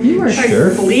 You are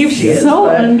Sure. I believe she is. so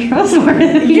but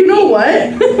untrustworthy. you know what?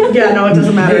 Yeah, no, it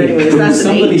doesn't matter anyways. That's an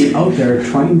somebody 8. out there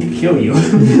trying to kill you.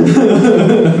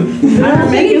 There are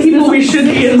many people we should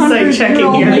be insight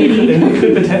checking here. Lady. And it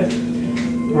could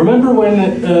remember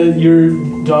when your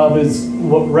job is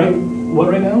what right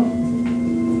now?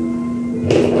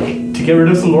 To get rid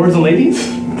of some lords and ladies?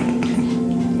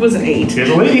 It was an 8. Here's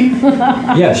a lady.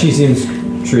 Yeah, she seems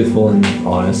truthful and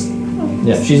honest.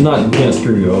 Yeah, she's not gonna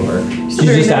screw you over. She's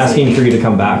very just nice. asking for you to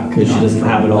come back because she doesn't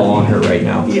have it all on her right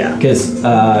now. Yeah. Because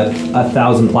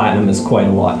 1,000 platinum is quite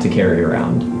a lot to carry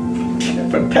around.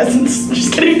 For peasants.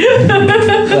 Just kidding.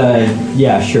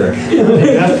 Yeah, sure.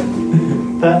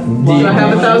 That Do I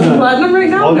have 1,000 platinum right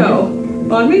now? On you. No.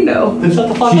 On me, no. Then shut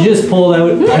the fuck She up. just pulled out.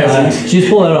 She just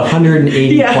pulled out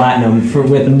 180 Yeah. platinum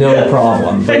with no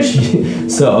problem. But she,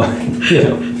 so, you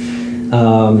know.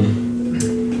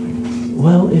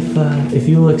 Well, if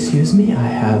you will excuse me, I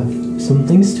have some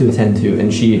things to attend to.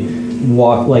 And she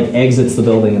exits the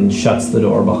building and shuts the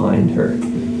door behind her.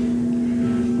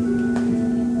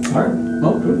 Alright,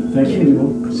 well, good. Thank you. We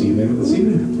will see you later this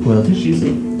evening. Well, She's a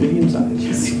medium size.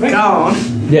 Gone.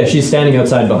 yeah, she's standing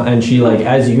outside behind, and she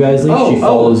as you guys leave, she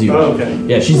follows you. Oh, okay.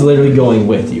 Yeah, she's literally going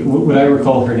with you. Would I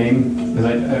recall her name? Because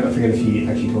I forget if he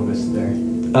actually told us there.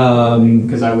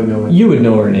 Because I would know it. You would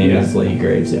know her name Yeah. as Lady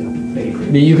Graves, yeah. Lady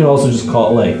Graves. But you can also just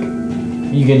call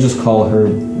you can just call her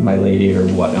my lady or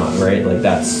whatnot, right? Like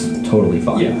that's totally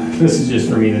fine. Yeah, this is just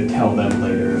for me to tell them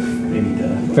later if they need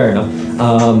to. Fair enough.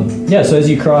 Yeah, so as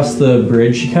you cross the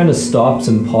bridge, she kind of stops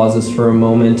and pauses for a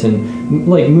moment and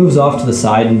moves off to the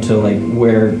side into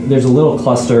where there's a little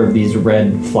cluster of these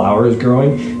red flowers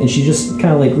growing, and she just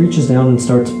kind of reaches down and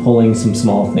starts pulling some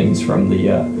small things from the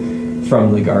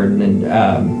garden. And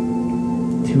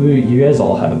you guys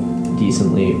all have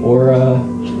decently. Aura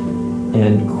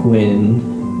and Quinn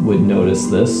would notice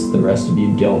this. The rest of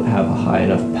you don't have a high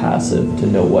enough passive to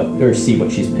know see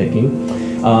what she's picking.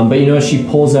 But she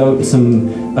pulls out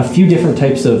a few different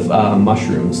types of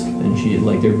mushrooms, and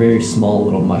they're very small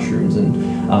little mushrooms,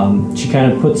 and she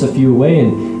kind of puts a few away,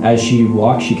 and as she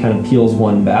walks, she kind of peels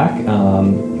one back,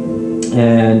 and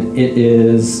it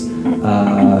is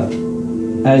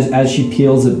as she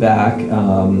peels it back,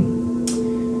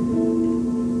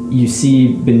 you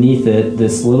see beneath it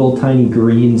this little tiny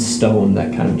green stone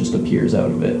that kind of just appears out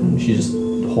of it, and she just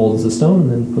holds the stone and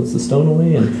then puts the stone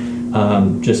away,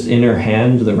 and just in her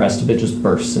hand, the rest of it just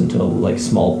bursts into a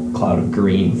small cloud of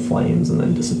green flames and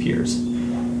then disappears.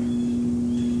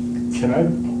 Can I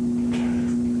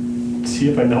see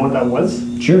if I know what that was?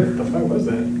 Sure. What the fuck was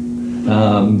that?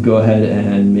 Go ahead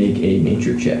and make a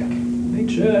nature check.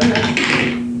 Nature.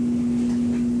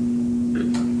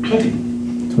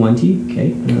 20,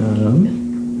 okay.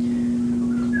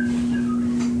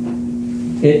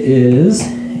 It is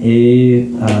a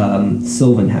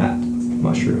sylvan hat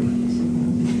mushroom.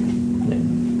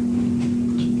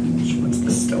 What's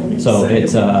the stone? So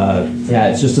it's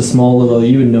it's just a small little.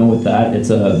 You would know with that. It's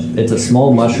a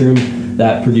small mushroom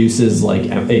that produces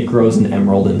it grows an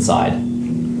emerald inside.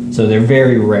 So they're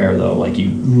very rare though. You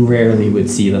rarely would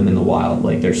see them in the wild.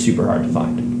 They're super hard to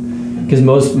find. Because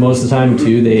most of the time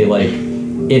too, they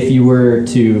if you were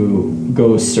to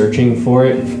go searching for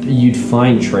it, you'd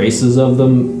find traces of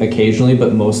them occasionally,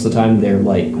 but most of the time they're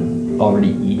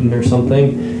already eaten or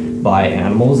something by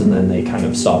animals, and then they kind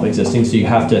of stop existing. So you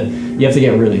have to get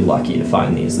really lucky to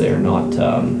find these. They're not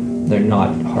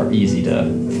easy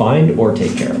to find or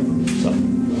take care of. So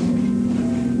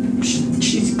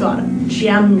She's got a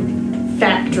gem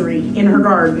factory in her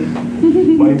garden.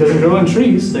 Money doesn't grow on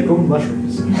trees, they grow on mushrooms.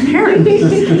 Apparently.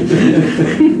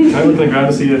 Can I look on the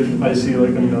ground to see if I see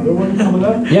another one coming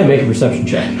up? yeah, make a perception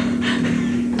check.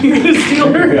 You're gonna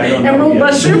steal her I don't know emerald yet.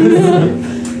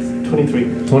 mushrooms?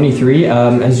 23. 23.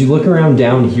 As you look around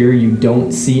down here, you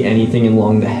don't see anything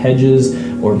along the hedges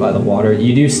or by the water.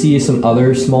 You do see some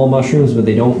other small mushrooms, but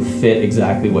they don't fit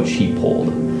exactly what she pulled.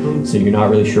 So you're not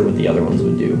really sure what the other ones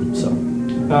would do. So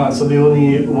So the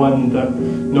only one that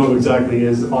know exactly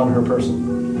is on her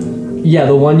person. yeah,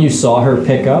 the one you saw her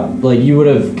pick up, you would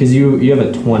have, because you have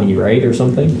a 20, right, or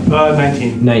something?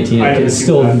 19. 19. I haven't It's seen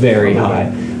still that. very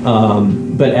high.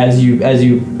 But as she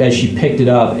picked it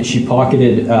up, she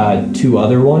pocketed 2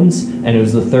 other ones, and it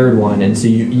was the third one. And so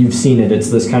you've seen it. It's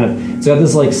this kind of, it's got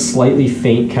this slightly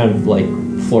faint kind of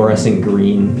fluorescent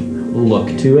green look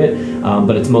to it,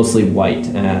 but it's mostly white,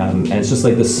 and it's just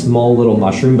this small little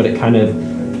mushroom. But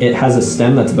it has a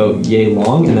stem that's about yay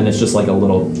long, and then it's just a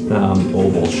little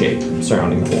oval shape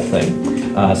surrounding the whole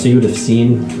thing. So you would have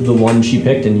seen the one she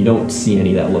picked, and you don't see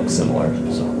any that look similar.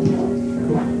 So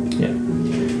yeah.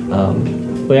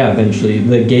 But yeah, eventually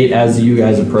the gate, as you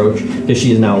guys approach, because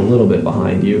she is now a little bit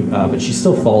behind you, but she's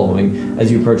still following. As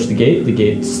you approach the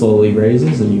gate slowly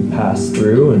raises and you pass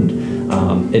through,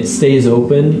 and it stays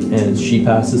open and she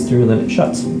passes through and then it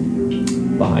shuts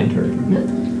behind her.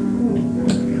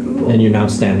 And you're now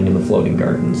standing in the floating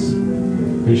gardens.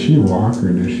 Does she walk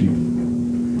or does she?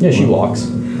 Yeah, she walks.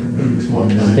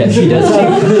 Yeah, Yeah, she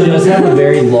does have a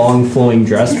very long flowing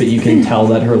dress, but you can tell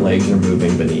that her legs are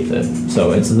moving beneath it.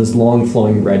 So it's this long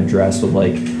flowing red dress with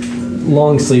like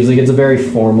long sleeves. Like it's a very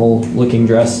formal looking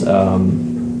dress.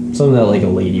 Something that like a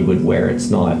lady would wear. It's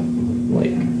not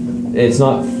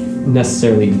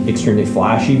necessarily extremely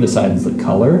flashy besides the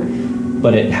color,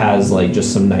 but it has like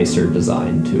just some nicer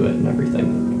design to it and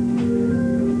everything.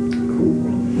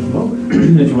 Well,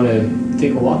 did you want to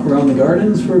take a walk around the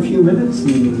gardens for a few minutes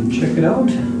and check it out?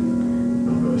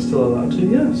 We're still allowed to,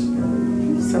 yes.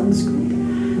 Sounds good.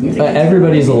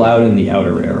 Everybody's allowed in the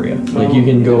outer area. Like you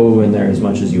can go in there as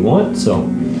much as you want. So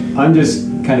I'm just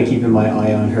kind of keeping my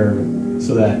eye on her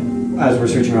so that as we're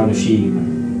searching around, if she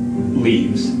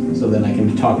leaves, so then I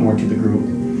can talk more to the group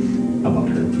about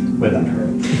her without her.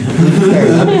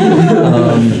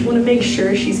 I want to make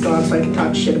sure she's gone so I can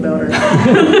talk shit about her.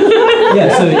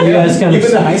 yeah, so you guys kind of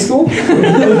Even in high school?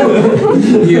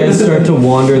 you guys start to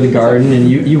wander the garden, and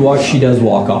you watch. She does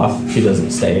walk off. She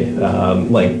doesn't stay.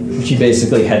 Like she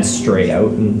basically heads straight out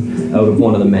of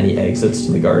one of the many exits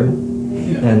to the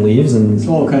garden, and leaves. And It's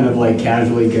all kind of like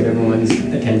casually get everyone's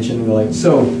attention. We're like,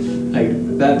 so,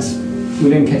 like that's we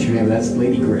didn't catch her name. But that's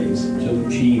Lady Graves. So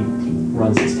she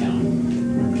runs this town.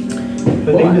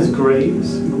 Her name is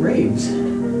Graves. Graves.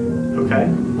 Okay.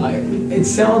 It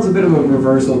sounds a bit of a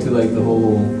reversal to like the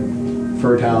whole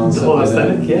fertile and The stuff whole like that.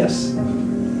 aesthetic, yes.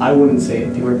 I wouldn't say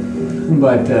it to her,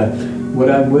 but what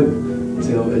I would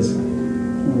say though is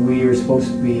we are supposed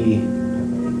to be.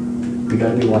 We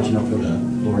got to be watching out for the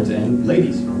lords and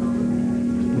ladies.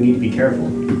 We need to be careful.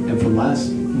 And from last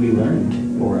we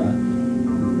learned, Aura,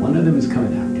 one of them is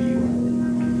coming after you,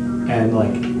 and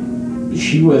like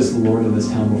she was the lord of this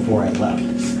town before I left.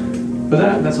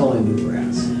 But that's all I knew her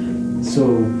as. So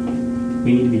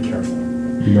we need to be careful.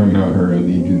 You don't know her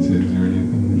allegiances or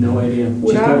anything? No idea.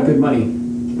 Would She's I- got good money.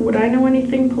 Would I know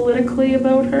anything politically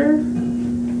about her?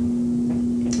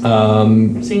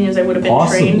 Seeing as I would have been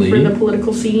Possibly. trained for the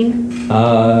political scene.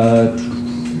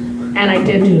 And I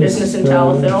did do business in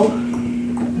Talathil.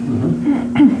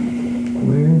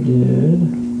 where did?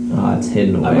 Ah, it's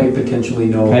hidden I away. might potentially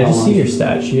know. Can I how just see long- your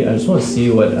stat sheet? I just want to see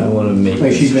what I want to make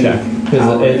Like this she's been check. Because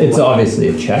power- it's obviously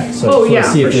a check, so I Oh, just want yeah, to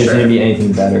see if for there's sure. maybe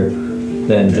anything better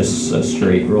than just a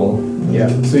straight roll. Yeah.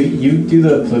 So you do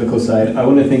the political side. I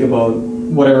want to think about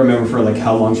what I remember for like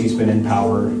how long she's been in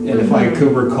power, and if I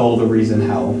could recall the reason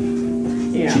how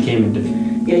Yeah. she came into.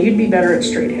 Yeah, you'd be better at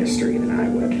straight history than I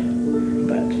would.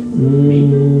 But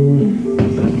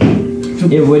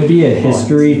It would be a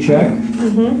history check,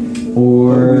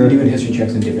 We're or doing history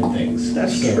checks and different things.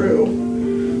 that's So- true.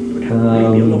 Would have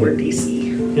maybe a lower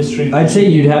DC. History. I'd say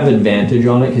you'd have advantage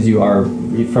on it because you are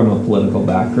from a political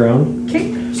background.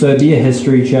 Okay. So it'd be a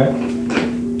history check.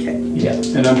 Okay. Yeah.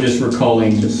 And I'm just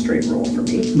recalling Just straight roll for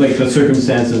me. like the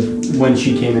circumstance of when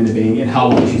she came into being and how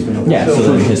long she's been over. Yeah, so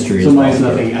then history So is mine's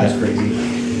possible. nothing as crazy.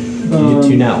 You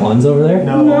two nat ones over there?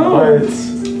 No, No. Arts.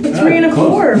 A 3 and a close.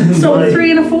 4. So a Right.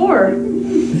 3 and a 4.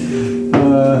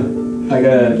 I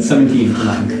got 17 for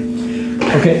mine.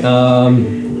 Okay.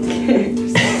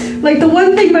 Like the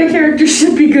one thing my character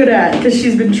should be good at because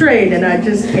she's been trained and I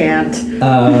just can't.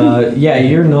 Yeah,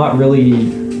 you're not really.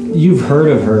 You've heard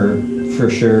of her for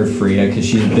sure, Frida, because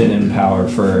she's been in power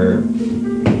for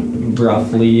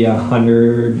roughly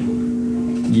 100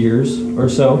 years or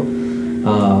so.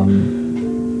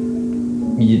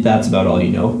 That's about all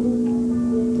you know.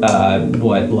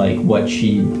 What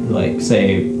she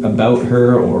say about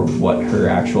her, or what her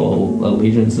actual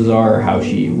allegiances are, or how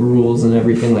she rules and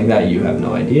everything like that, you have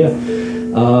no idea.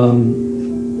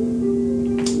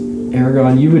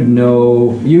 Aragon, you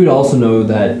would also know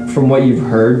that from what you've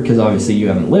heard, because obviously you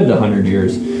haven't lived 100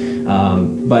 years,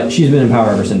 but she's been in power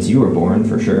ever since you were born,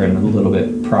 for sure, and a little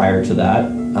bit prior to that.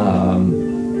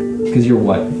 Because you're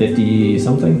what, 50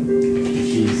 something?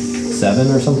 7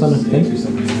 or something, I think? Or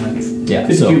something like that. Yeah,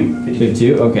 52. so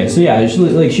 52. Okay, so yeah, she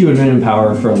would have been in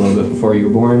power for a little bit before you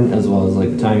were born, as well as like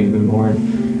the time you've been born.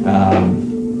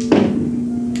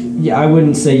 Yeah, I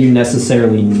wouldn't say you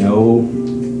necessarily know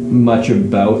much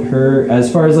about her. As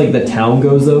far as like the town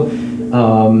goes, though,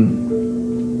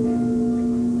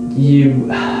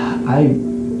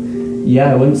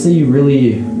 I wouldn't say you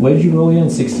really. What did you roll again?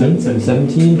 16,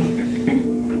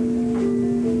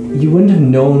 17. You wouldn't have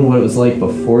known what it was like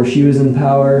before she was in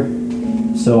power.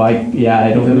 So I don't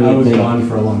I really was think. gone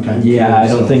for a long time. Yeah, I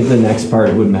too, don't so- think the next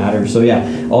part would matter. So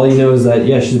yeah, all you know is that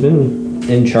she's been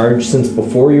in charge since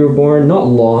before you were born. Not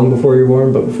long before you were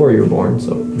born, but before you were born.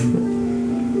 So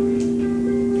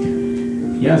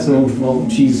Yeah, so well,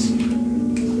 she's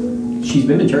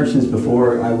been in charge since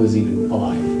before I was even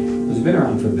alive. She's been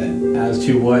around for a bit. As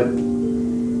to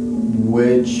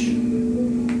which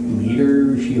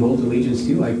leader she holds allegiance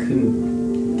to, I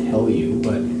couldn't tell you.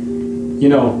 But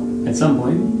at some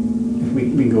point, if we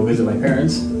can go visit my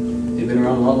parents. They've been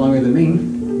around a lot longer than me.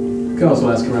 Could also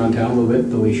ask around town a little bit,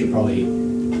 though we should probably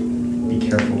be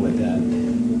careful with that.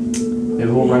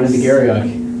 Maybe we'll run into Garriock.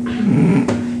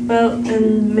 Well,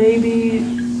 and maybe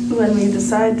when we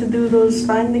decide to do those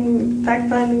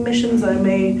fact-finding missions,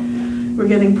 we're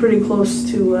getting pretty close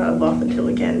to Bothantil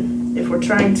again. If we're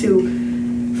trying to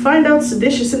find out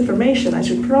seditious information, I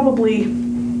should probably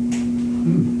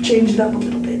change it up a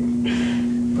little bit.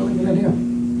 Probably a good idea.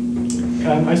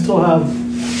 I still have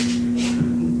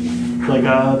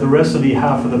the rest of the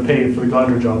half of the pay for the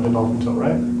Gondor job in Bothantil,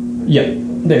 right? yeah,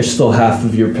 there's still half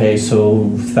of your pay. So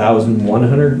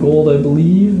 1,100 gold, I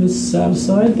believe, is set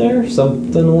aside there.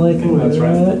 Something like I think that's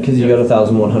right. Because you got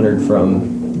 1,100 from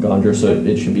Gondor, so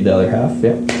it should be the other half.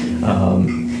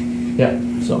 Yeah.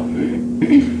 So.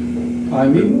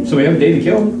 So we have a day to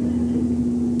kill.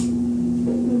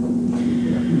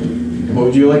 What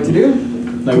would you like to do?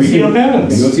 Like Go see your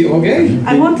parents. Go see. Okay.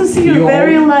 I want to see your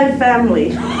very alive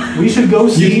family. We should go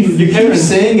see You keep parents.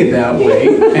 saying it that way,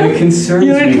 and it concerns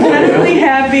You're me. incredibly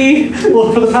happy,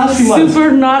 Well, for the past few months,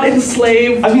 super not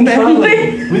enslaved I've been family.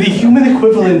 traveling with the human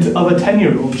equivalent of a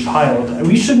 10-year-old child.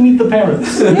 We should meet the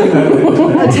parents. A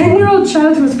 10-year-old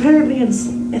child who was apparently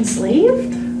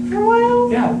enslaved for a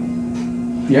while? Yeah.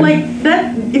 Yeah. Like,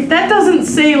 that, if that doesn't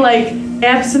say,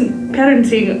 absent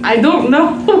parenting, I don't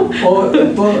know. Well,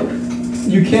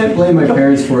 you can't blame my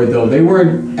parents for it though. They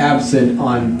weren't absent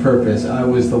on purpose. I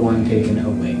was the one taken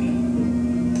away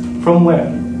From where?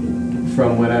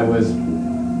 from when I was.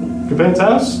 Your parents'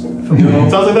 house? No.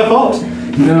 Sounds like their fault.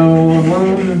 No,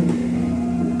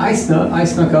 well, I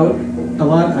snuck out a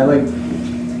lot.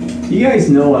 You guys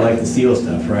know I like to steal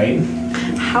stuff, right?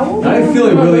 How old I'm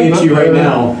feeling really itchy right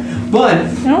now, but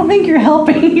I don't think you're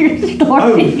helping your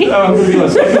story. I'm going to be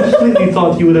honest. I completely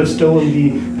thought you would have stolen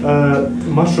the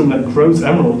mushroom that grows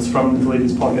emeralds from the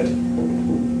lady's pocket.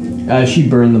 She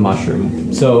burned the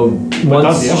mushroom. So not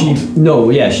once the she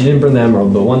she didn't burn the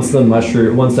emerald, but once the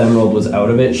emerald was out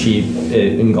of it,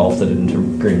 it engulfed it into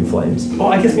green flames. Oh,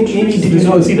 I guess maybe did you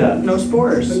not see that? No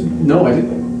spores. no, I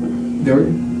didn't. There were.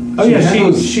 Oh, yeah, had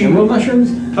those she- emerald mushrooms.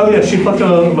 Oh yeah, she plucked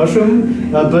a mushroom,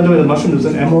 blended away the mushroom, there was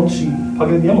an emerald, she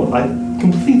pocketed the emerald. I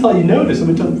completely thought you noticed, and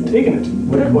we taken it.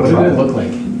 What did it look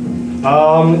like?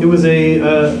 It was a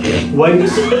white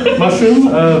mushroom,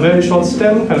 very short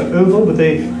stem, kind of oval, with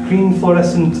a green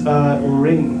fluorescent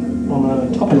ring on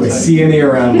the top of Do I it. see any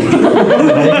around me?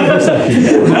 That's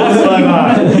what I'm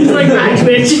at. He's like, right,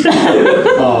 bitch.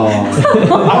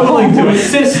 Oh. I would like to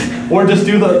assist, or just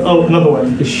do another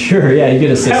one. Sure, yeah, you get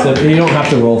assist. You don't have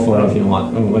to roll for it if you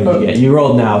want. What did you get? You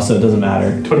rolled now, so it doesn't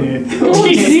matter. 28.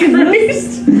 Jesus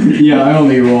Christ. Yeah, I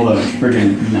only rolled a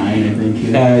friggin' 9, I think.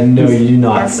 No, you do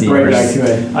not see Right it. back to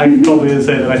it. I can probably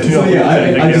say that I do So not yeah,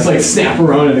 think I just snap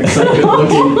around and excited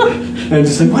looking, and I'm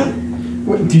just like,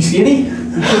 what? Do you see any?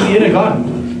 in a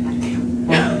garden.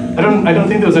 I don't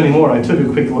think there was any more. I took a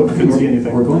quick look, couldn't see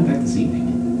anything. We're going back this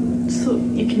evening. So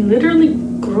you can literally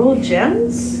grow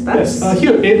gems? Yes,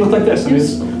 here, it looked like this. I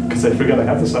mean, because I forget I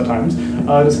have this at times.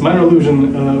 It's minor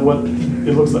illusion what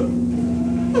it looks like.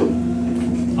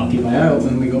 I'll keep my eye out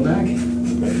when we go back.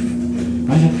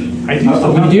 I do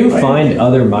We do find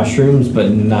other mushrooms, but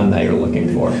none that you're looking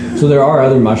for. So there are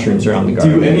other mushrooms around the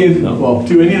garden. Do any of No.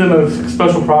 do any of them have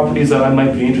special properties that I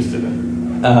might be interested in?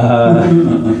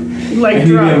 Like Any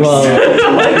drugs.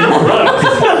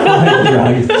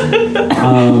 Drugs.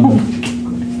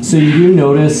 So you do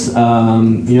notice, you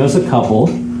notice a couple.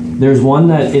 There's one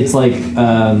that it's like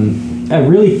a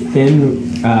really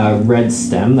thin red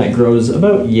stem that grows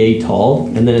about yay tall,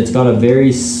 and then it's got a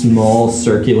very small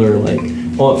circular,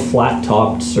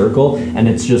 flat-topped circle, and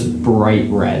it's just bright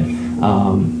red.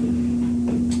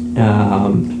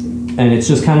 And it's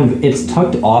just it's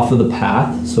tucked off of the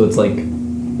path, so it's like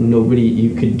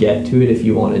you could get to it if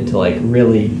you wanted to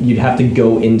really, you'd have to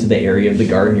go into the area of the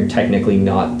garden you're technically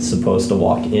not supposed to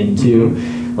walk into,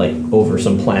 over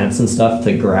some plants and stuff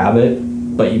to grab it,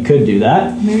 but you could do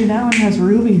that. Maybe that one has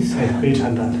rubies. Hey, page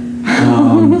hand that.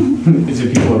 Is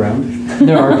there people around?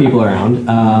 There are people around.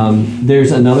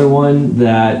 There's another one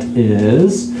that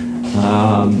is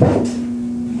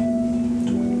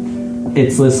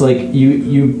it's this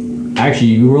you actually,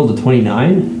 you rolled a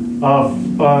 29.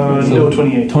 No,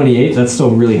 28. 28, that's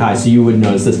still really high, so you would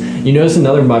notice this. You notice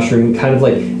another mushroom, kind of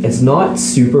like, it's not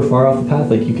super far off the path,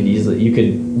 like you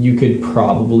could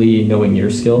probably, knowing your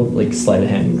skill, like sleight of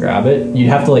hand and grab it. You'd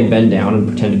have to like bend down and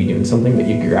pretend to be doing something, but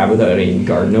you could grab it without any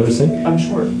guard noticing. I'm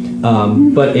short.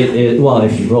 But well,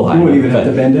 if you roll high. You wouldn't enough,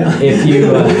 even have to bend down. If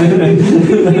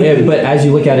you, but as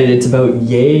you look at it, it's about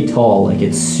yay tall, like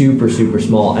it's super, super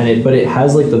small, but it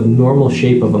has like the normal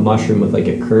shape of a mushroom with like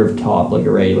a curved top, like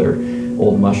a regular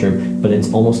old mushroom, but it's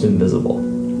almost invisible.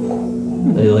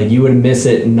 Like you would miss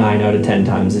it 9 out of 10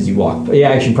 times as you walk. Yeah,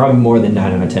 actually probably more than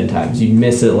 9 out of 10 times. You'd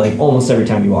miss it like almost every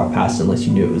time you walk past it unless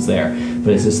you knew it was there.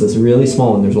 But it's just this really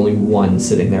small one. There's only one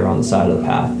sitting there on the side of the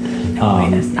path.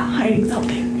 It's not hiding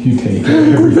something. You take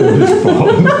everything is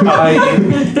falling.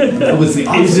 That was the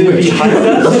Is it behind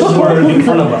us or in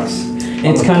front of us?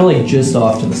 It's kind of like just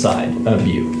off to the side of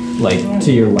you, like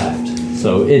to your left.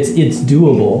 So it's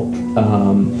doable.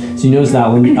 So you notice that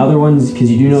one. The other ones,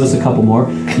 because you do notice a couple more.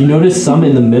 You notice some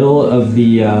in the middle of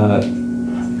the,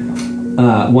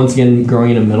 once again,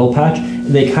 growing in a middle patch.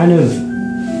 They kind of,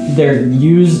 they're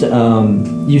used,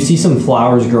 you see some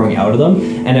flowers growing out of them.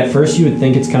 And at first you would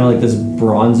think it's kind of like this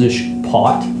bronzish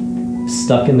pot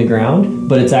stuck in the ground.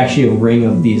 But it's actually a ring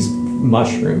of these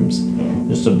mushrooms.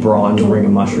 Just a bronze ring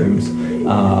of mushrooms.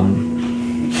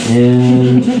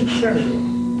 And... Sure.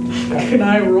 Can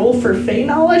I roll for Fey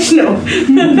knowledge? No. I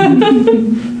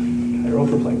roll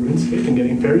for playing RuneScape and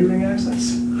getting fairy ring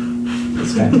access.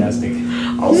 That's fantastic.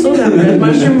 Also, that red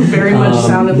mushroom very much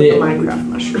sounded like a Minecraft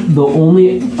mushroom. The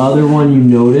only other one you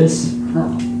notice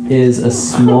is a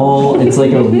small. It's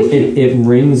like it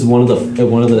rings one of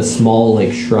the small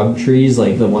like shrub trees,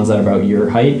 like the ones that are about your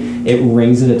height. It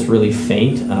rings it. It's really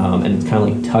faint, and it's kind of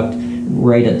like tucked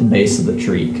right at the base of the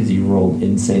tree because you rolled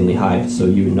insanely high. So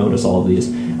you would notice all of these.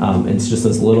 It's just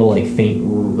this little like faint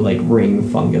like ring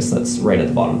fungus that's right at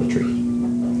the bottom of the tree.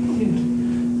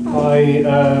 I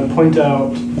point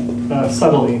out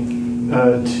subtly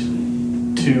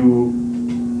to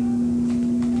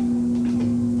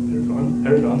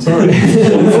Aragorn. Sorry,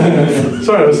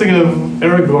 sorry. I was thinking of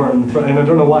Aragorn, and I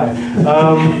don't know why.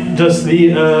 Just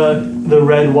the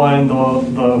red one,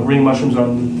 the ring mushrooms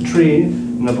on the tree,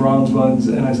 and the bronze ones.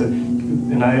 And I said,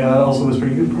 and I also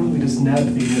whispered, you could probably just nab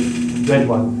the red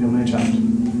one, the only child.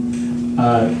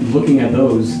 Looking at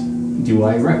those, do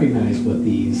I recognize what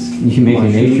these You can make a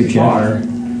nature mushrooms check. are?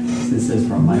 This is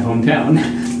from my hometown.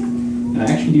 And I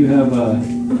actually do have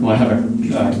I have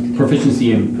a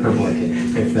proficiency in herbal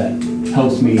if that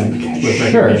helps me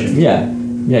with Sure. recognition. Yeah.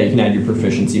 Yeah. You can add your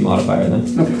proficiency modifier then,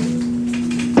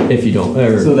 Okay. if you don't.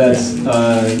 Or, So that's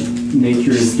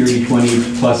nature is dirty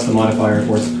 20 plus the modifier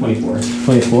force 24.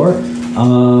 24.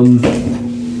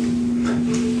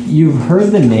 You've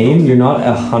heard the name. You're not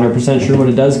 100% sure what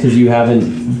it does because you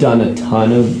haven't done a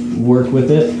ton of work with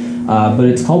it. But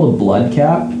it's called a blood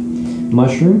cap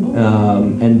mushroom.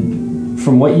 And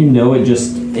from what you know,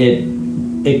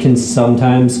 it can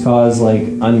sometimes cause like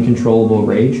uncontrollable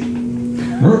rage.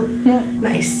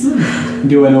 Nice.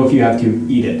 Do I know if you have to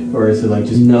eat it, or is it like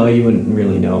just No, you wouldn't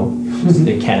really know.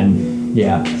 It can.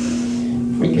 Yeah.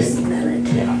 okay? Smell it.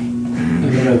 Yeah.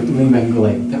 I'm gonna lean back and go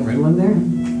like, that red one there?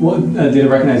 Well, did I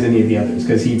recognize any of the others?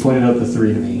 Because he pointed out the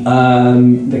 3 to me.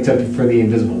 Except for the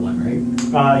invisible one, right?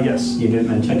 Yes. You didn't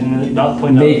I mention. did not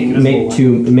point out the invisible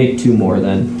one. Make two more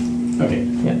then. Okay.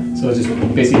 Yeah. So it's just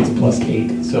basically it's a plus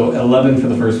 8. So 11 for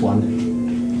the first one,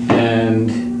 and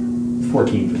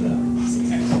 14 for the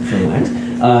For the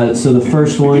next. So the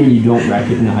first one you don't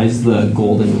recognize the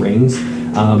golden rings.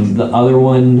 The other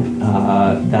one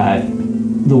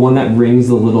the one that rings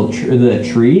the little the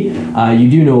tree, you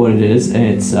do know what it is,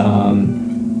 and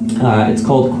it's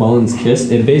called Quellen's Kiss.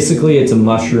 It's a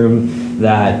mushroom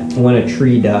that when a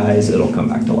tree dies, it'll come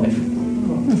back to life.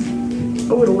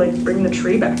 Oh, it'll like bring the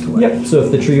tree back to life. Yep. So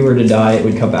if the tree were to die, it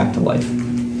would come back to life.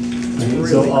 Okay,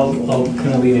 so I'll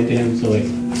kind of lean into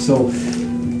him. So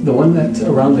the one that's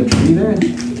around the tree there,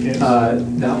 Yes.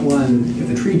 that one, if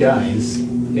the tree dies,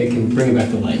 it can bring it back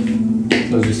to life.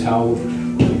 So it's just how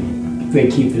they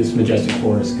keep this majestic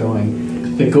forest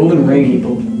going. The golden ring.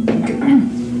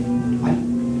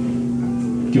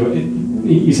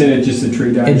 You said it just a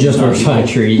tree dies. It just works on a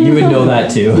tree. You would know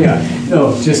that too. Yeah.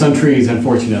 No, just on trees,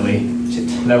 unfortunately.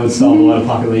 That would solve a lot of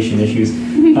population issues.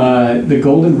 The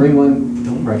golden ring one,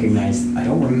 don't recognize. I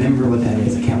don't remember what that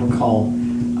is. I can't recall.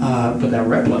 But that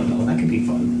red one, though, that could be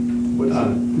fun.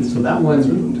 So that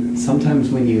one, sometimes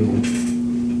when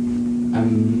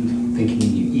I'm thinking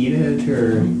you eat it,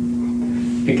 or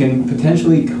it can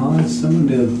potentially cause someone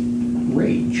to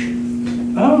rage.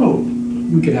 Oh,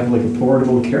 we could have like a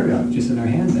portable carry-out just in our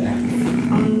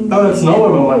handbag. Oh, that's not where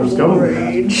my mind was going with that.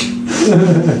 Rage.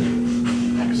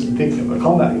 I was thinking of a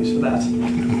combat use for that.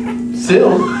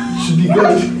 Still, should be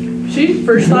good. She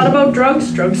first thought about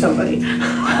drugs, drug somebody. You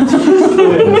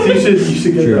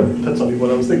should get True. that. That's not what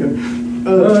I was thinking.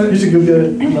 You should go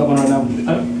get that one right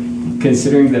now.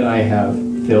 Considering that I have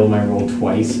failed my roll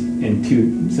twice in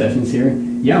 2 sessions here,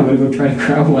 yeah, I'm gonna go try to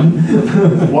grab one.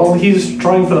 While he's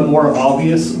trying for the more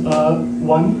obvious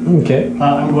one, Okay.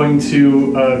 I'm going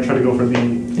to try to go for the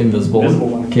Invisible. Invisible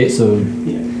one. Okay, so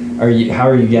how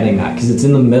are you getting that? Because it's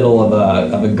in the middle of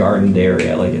a gardened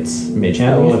area, like it's mage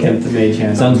hand. I will attempt the mage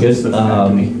hand. Sounds good. Slip it back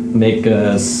to me. Make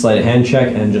a sleight of hand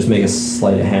check and just make a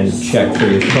sleight of hand check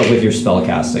but with your spell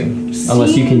casting.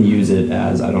 Unless you can use it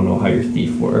as, I don't know how your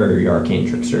thief or your arcane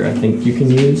trickster. I think you can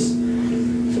use.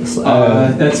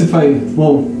 That's if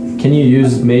Can you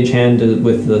use mage hand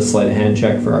with the sleight of hand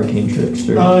check for arcane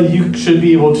trickster? You should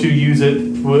be able to use it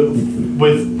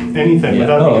with anything Yeah.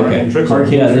 without Oh, being okay. arcane tricks.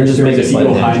 Arcane Yeah, then just trickster make is a if you sleight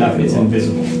go of hand high check enough, as it's well.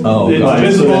 invisible. Oh, It's got it.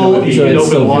 invisible, So you so can it's open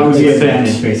still locks Lose the with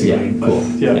advantage, it. basically. Yeah, but cool.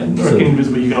 Yeah, Yeah, arcane so-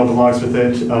 invisible, you can open locks with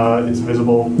it. It's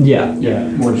invisible. Yeah. Yeah,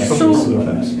 more dex. So-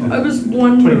 Yeah. I was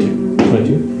wondering,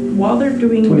 22. while they're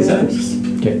doing 27. this,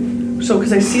 Okay. so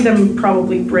because I see them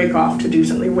probably break off to do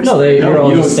something. No, they're No, all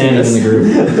you just don't standing see in the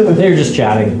group. They're just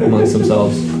chatting amongst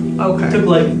themselves. Okay. Took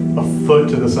like a foot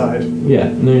to the side. Yeah,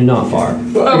 they're not far.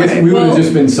 Well, I guess Okay, we would have well-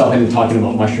 just been stopping and talking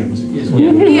about mushrooms. Is what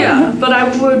Yeah. Yeah, but I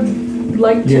would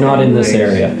like to. You're not in this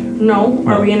area. No?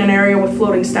 Are No. we in an area with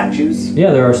floating statues?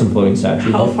 Yeah, there are some floating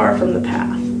statues. How far from the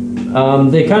path?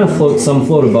 They kind of float. Some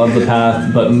float above the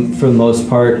path, but for the most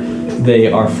part,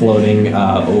 they are floating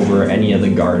over any of the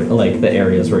like the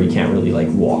areas where you can't really like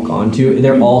walk onto.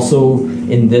 They're also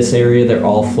in this area. They're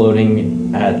all floating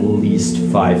at least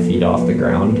 5 feet off the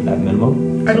ground at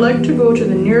minimum. I'd like to go to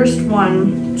the nearest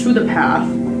one to the path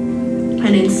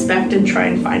and inspect and try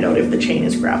and find out if the chain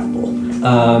is grabbable.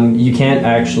 You can't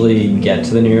actually get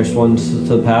to the nearest ones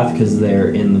to the path because they're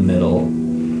in the middle,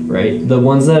 right? The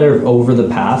ones that are over the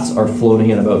paths are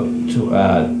floating at about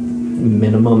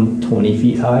minimum 20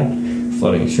 feet high,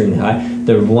 floating extremely high.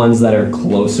 The ones that are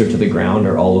closer to the ground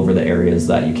are all over the areas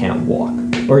that you can't walk.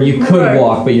 Or you could Right.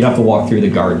 walk, but you'd have to walk through the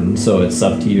garden, so it's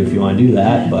up to you if you want to do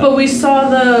that. But we saw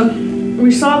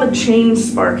the chain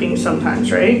sparking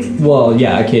sometimes, right? Well,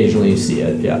 yeah, occasionally you see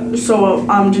it, yeah. So,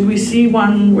 did we see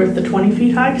one with the 20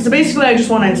 feet high? Because basically, I just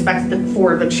want to inspect it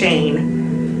for the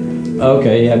chain.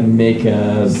 Okay, yeah, make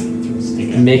an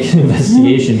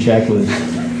investigation check with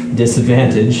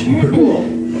disadvantage. Cool.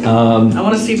 Um, I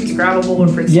want to see if it's grabbable or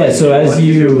if it's. Yeah, so as What do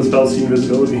you do with spell see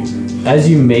invisibility? as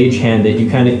you mage hand it, you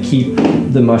kind of keep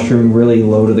the mushroom really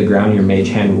low to the ground. Your mage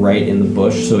hand right in the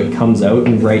bush, so it comes out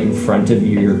and right in front of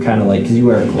you. You're kind of like, because you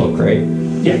wear a cloak, right?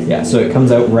 Yeah. Yeah. So it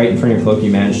comes out right in front of your cloak. You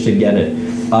manage to get it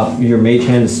up. Your mage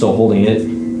hand is still holding it.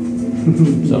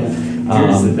 So.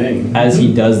 Here's the thing. As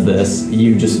he does this,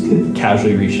 you just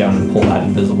casually reach down and pull that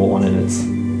invisible one, and it's,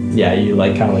 yeah, you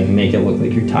like kind of like make it look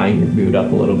like you're tying your boot up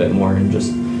a little bit more, and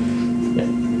just, yeah,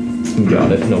 you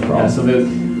got it, no Yeah, problem.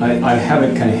 so I have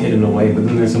it kind of hidden away, but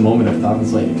then there's a moment of thought.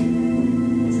 It's like,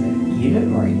 is that eat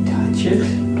it or I touch it?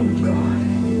 Oh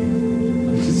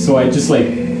god. So I just like,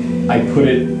 I put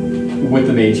it with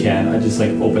the mage hand. I just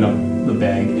like open up the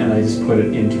bag and I just put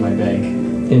it into my bag.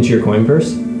 Into your coin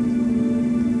purse.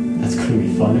 That's gonna be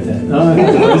fun if that.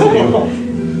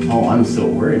 Oh, I'm so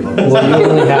worried about this. Well, you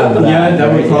only have that. Yeah,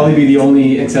 that would right? probably be the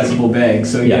only accessible bag.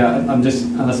 So Yeah. yeah, I'm just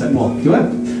unless I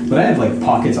but I have like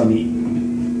pockets on the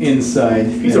inside.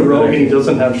 He's a rogue and he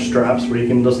doesn't have straps where he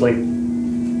can just like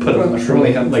put a I mushroom.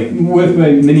 really have like with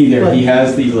my mini there. He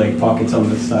has the like pockets on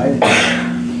the side.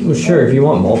 Well, sure. If you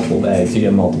want multiple bags, you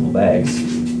get multiple bags.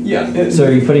 Yeah. So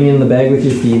are you putting it in the bag with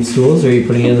your thieves' tools? Or are you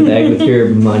putting it in the bag with your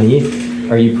money?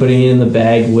 Are you putting it in the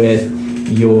bag with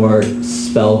your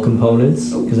spell components?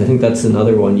 Because I think that's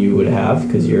another one you would have,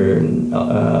 because you're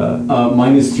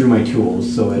Mine is through my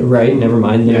tools, so it. right. Never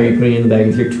mind. Then are Yeah. you putting it in the bag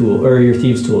with your tool or your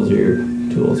thieves' tools or your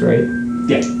tools, right?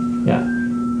 Yeah. Yeah.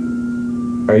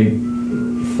 Are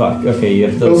you? Fuck. Okay, you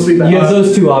have those. Those would be You have bad.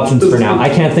 those two options for now. I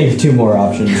can't think of two more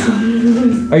options.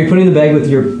 Are you putting the bag with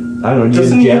your? I don't know.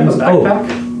 Doesn't your he have a gems? backpack?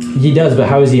 Oh, he does. But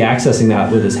how is he accessing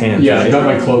that with his hands? Yeah, I right? got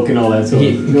my cloak and all that. So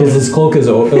Because his cloak is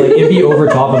like it'd be over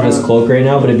top of his cloak right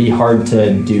now, but it'd be hard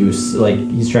to do. Like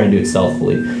he's trying to do it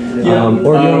stealthily. Yeah.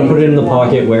 Or do you want to put it in the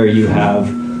pocket where you have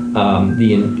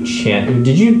the enchant?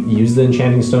 Did you use the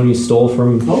enchanting stone you stole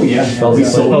from? Oh yeah, Spells we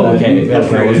and sold stuff? Oh, that. okay.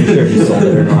 Okay, I wasn't sure if you sold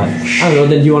it or not. I don't know.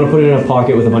 Then do you want to put it in a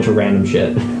pocket with a bunch of random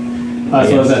shit?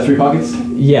 So is that 3 pockets?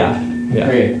 Yeah. Yeah.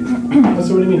 Okay.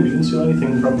 So what do you mean? We didn't steal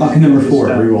anything from. Bucket number 4,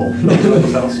 this, reroll.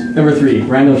 this house. Number 3,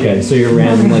 random. Okay, so you're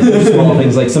random, like there's small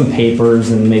things like some papers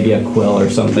and maybe a quill or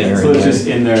something. Or So it's just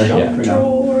in there Yeah. for now.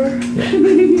 Drawer.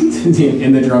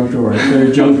 In the junk drawer.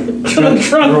 Their junk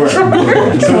drawer. So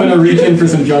I'm gonna reach in for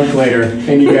some junk later,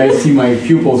 and you guys see my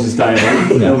pupils just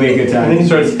dilating. That'll be a good And then he time.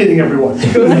 starts hitting everyone.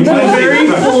 Very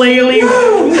flaily,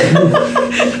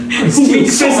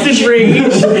 twisted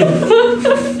rage.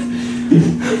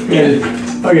 And-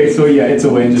 okay, so yeah, it's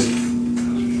away. Just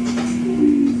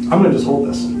I'm gonna just hold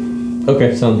this.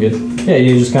 Okay, sounds good. Yeah,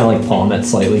 you just kind of like palm it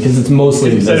slightly because it's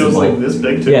mostly You said it was invisible. like this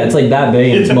big too. Yeah, it's like that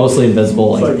big and it's Yeah. mostly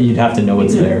invisible. Like It's like- you'd have to know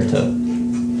it's there to.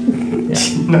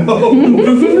 No.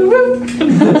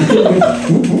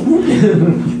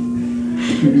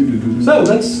 So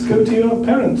let's go to your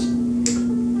parents.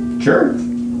 sure.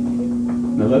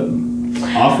 Now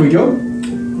off we go.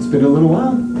 It's been a little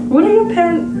while. What are your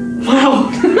parents? Wow.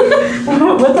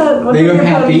 What They are are your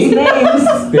happy. parents'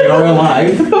 names? They are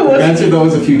alive. I've answered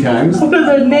those a few times. What are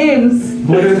their names?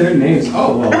 What are their names?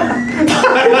 Oh well. I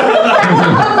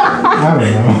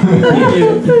don't know. You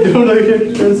don't know your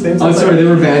parents' names? I'm sorry, they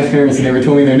were bad parents and never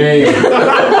told me their name.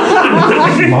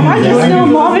 Mom and It's still Dad.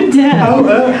 mom and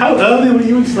dad. How early would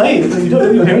you explain that you don't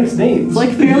know your parents' names? It's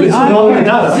like fairly It's not awkward.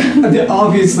 my data.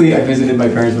 Obviously, I visited my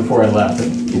parents before I left.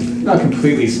 Not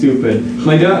completely stupid.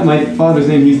 My father's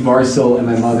name, he's Varsil, and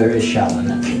my mother is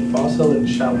Shalyn. Basil and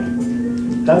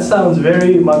shallot. That sounds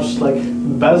very much like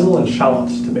basil and shallot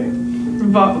to me.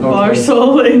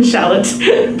 Varsol and shallot.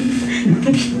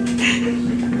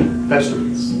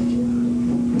 Vegetables.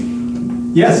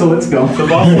 Yeah, so let's go. So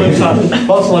basil and shallot.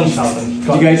 Basil and shallot.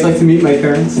 Would you guys like to meet my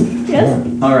parents? Yes.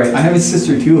 All right, I have a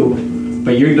sister too,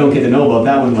 but you don't get to know about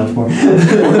that one much more.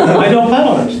 I don't plan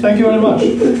on it. Thank you very much.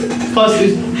 Plus,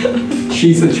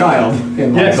 She's a child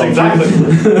in my yes, culture. exactly.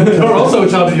 You're also a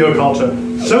child of your culture.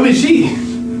 So is she.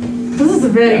 This is a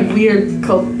very weird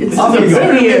cult. It's Oh, there you go.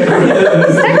 weird.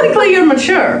 Technically, you're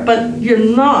mature, but you're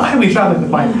Why not. are we traveling the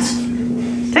finest?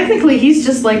 Technically, he's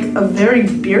just like a very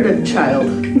bearded child.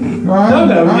 No,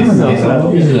 I'm he's an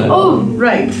adult. He's an Oh,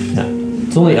 right.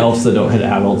 It's only elves that don't hit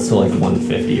adults till like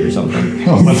 150 or something.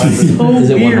 So Is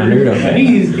it weird. 100? Okay.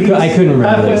 He's I couldn't remember the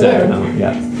halfway exact there. number.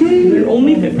 Yeah. You're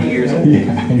only 50 years old.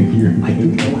 Yeah, you're I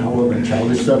didn't know how well my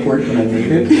childish stuff worked when I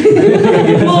made it.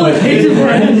 Well, it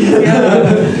depends.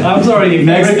 Yeah. I'm sorry.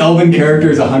 Next elven character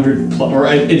is 100 plus, or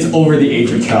it's over the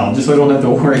age of child, just so I don't have to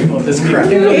worry about this crap.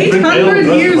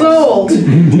 800 years old.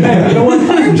 You know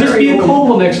what? Just be a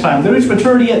kobold next time. They reach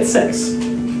maturity at 6.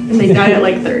 And they die at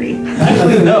like 30.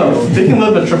 Actually, no. They can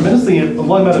live a tremendously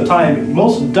long amount of time.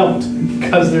 Most don't,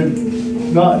 because they're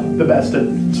not the best at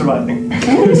surviving.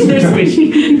 They're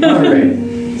squishy. All right.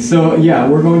 So yeah,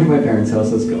 we're going to my parents'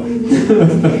 house. Let's go.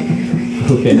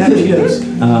 Okay. Have Cheetos.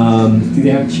 Do they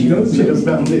have Cheetos? Cheetos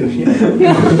Mountain Dew. Yeah.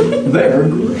 They're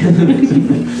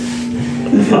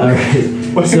All right.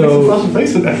 What's So- the frosted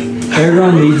face in there?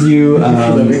 Aragon leads you.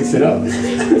 They mix it up.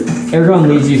 Aragon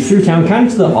leads you through town, kind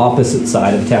of to the opposite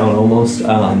side of town almost.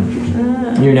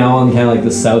 You're now on kind of like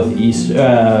the southeast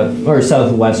or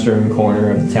southwestern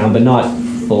corner of the town, but not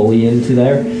fully into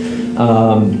there.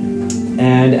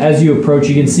 And as you approach,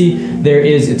 you can see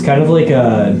it's kind of like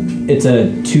it's a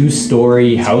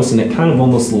 2-story house, and it kind of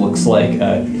almost looks like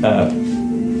a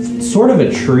sort of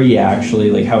a tree,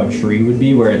 actually, like how a tree would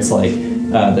be, where it's like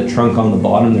the trunk on the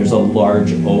bottom, there's a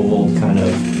large oval kind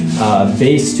of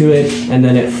base to it, and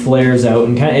then it flares out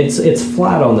and kind of it's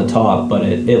flat on the top, but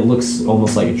it looks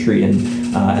almost like a tree, and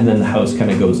then the house kind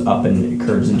of goes up and it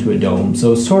curves into a dome.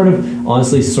 So sort of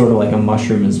like a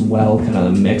mushroom as well, kind of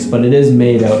a mix, but it is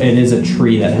made out. It is a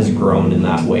tree that has grown in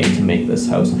that way to make this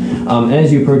house. And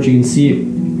as you approach, you can see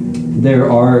there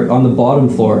are on the bottom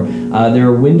floor there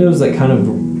are windows that kind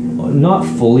of not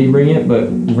fully ring it, but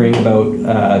ring about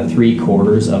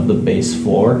 3/4 of the base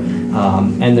floor,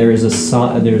 and there's a small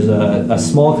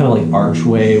kind of like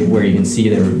archway where you can see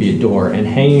there would be a door, and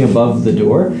hanging above the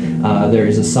door there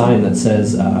is a sign that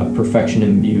says "Perfection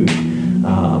Imbued."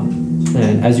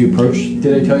 And as you approach,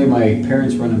 Did I tell you my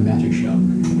parents run a magic shop?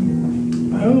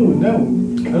 Oh, no.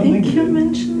 I don't think you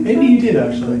mentioned Maybe you did,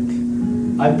 actually.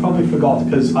 I probably forgot,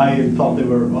 because I thought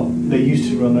they used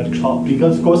to run that shop,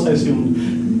 because of course I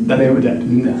assumed that they were dead.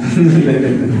 No.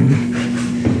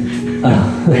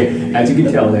 As you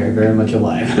can tell, they're very much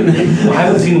alive. Well, I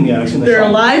haven't seen them yet, I've seen the They're shop.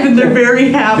 alive and they're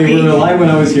very happy. They were alive when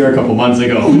I was here a couple months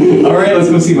ago. All right, let's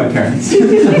go see my parents.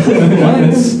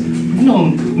 Months? I've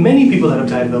known many people that have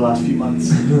died in the last few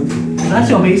months. That's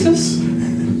your basis?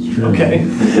 Okay.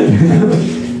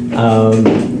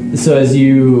 So as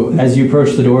you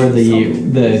approach the door,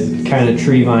 the kind of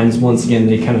tree vines once again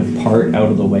they kind of part out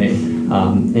of the way,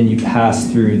 and you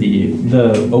pass through the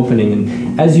opening.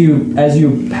 And as you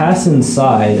pass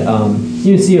inside,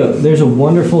 you can see there's a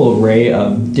wonderful array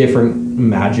of different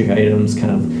magic items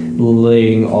kind of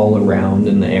laying all around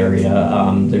in the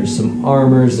area. There's some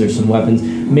armors, there's some weapons.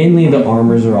 Mainly the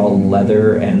armors are all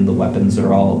leather and the weapons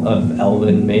are all of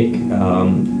elven make.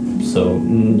 So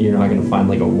you're not going to find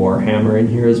like a warhammer in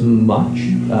here as much.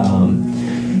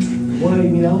 What do you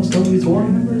mean elves don't use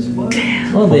warhammers? What?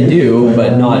 Well, they do,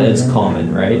 but not as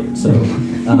common, right? So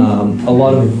a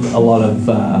lot of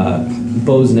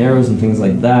bows and arrows and things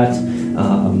like that.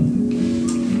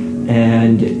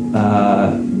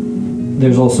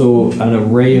 There's also an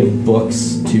array of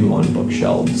books too on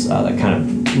bookshelves that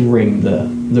kind of ring the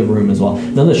room as well.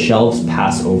 None of the shelves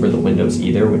pass over the windows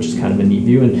either, which is kind of a neat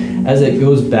view. And as it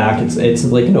goes back, it's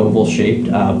like an oval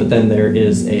shaped, but then there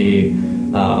is a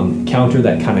counter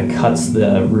that kind of cuts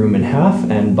the room in half,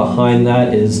 and behind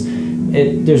that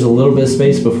there's a little bit of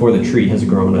space before the tree has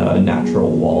grown a natural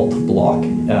wall to block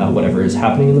whatever is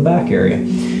happening in the back area.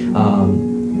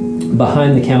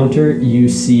 Behind the counter, you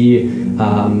see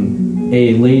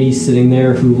a lady sitting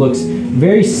there who looks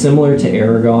very similar to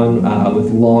Aragon,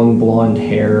 with long blonde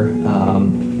hair.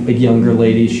 A younger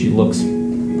lady. She looks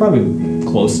probably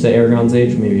close to Aragon's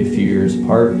age, maybe a few years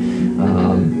apart.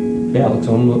 Looks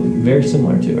almost very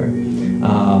similar to her.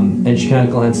 And she kind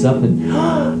of glances up and,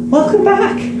 welcome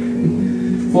back!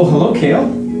 Well, hello, Kale.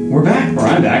 We're back. Or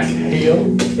I'm back.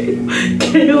 Kale?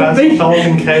 Kale, That's baby.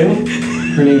 Falcon Kale?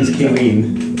 Her name is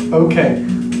Kayleen. Okay.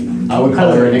 I would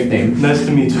call her a nickname. Nice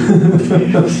to meet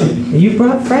you. You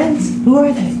brought friends. Who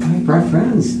are they? I brought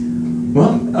friends.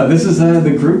 Well, this is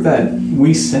the group that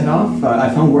we set off. I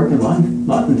found work in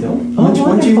Lothentil. Why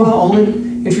don't you all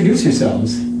introduce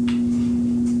yourselves?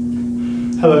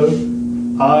 Hello.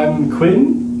 I'm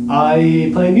Quinn. I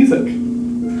play music.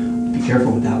 Be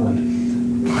careful with that one.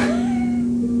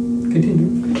 Continue.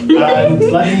 And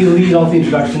let me lead off the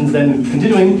introductions, then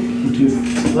continuing to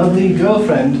lovely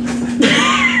girlfriend,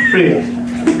 Priya.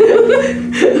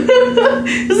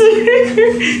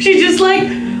 She just like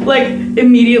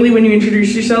immediately when you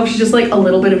introduced yourself, she's just like a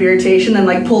little bit of irritation, then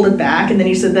like pulled it back, and then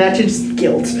you said that, just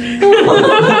guilt.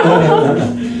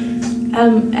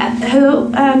 Hello,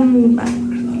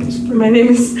 my name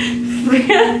is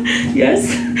Freya. Yes.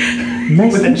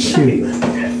 Nice to meet you.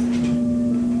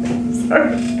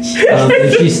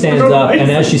 And she stands up, and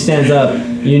as she stands up,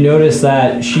 you notice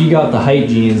that she got the height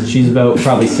genes. She's about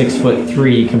probably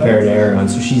 6'3" compared to Aragon,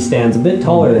 so she stands a bit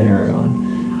taller than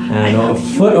Aragon, and a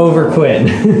foot over Quinn.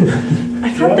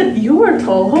 I thought that you were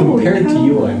tall. Holy Compared cow. to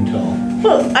you, I'm tall.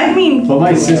 Well, I mean, Well,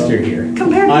 my sister here.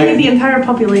 compared to me, the entire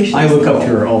population. I look up to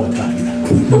her all the time.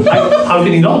 How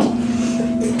can you not?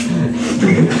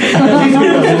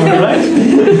 Right?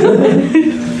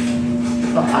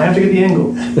 I have to get the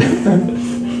angle.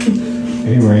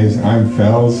 Anyways, I'm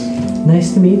Fells.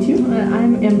 Nice to meet you.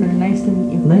 I'm Ember. Nice to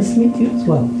meet you. Nice to meet you as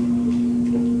well.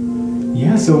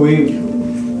 Yeah, so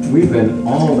we've been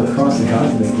all across the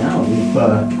continent now. We've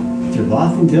through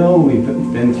Lothentil, we've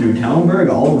been through Talmberg,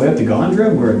 all the way up to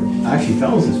Gondra, where actually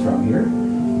Fells is from here.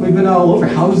 We've been all over.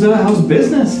 How's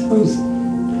business? How's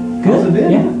it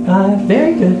been? Yeah,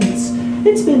 very good.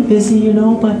 It's been busy,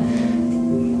 but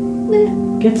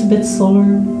gets a bit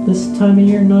slower this time of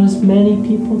year. Not as many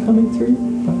people coming through,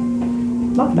 but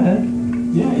not bad.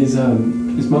 Yeah, is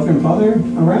mother and father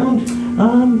around?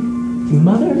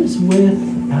 Mother's with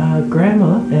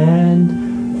grandma,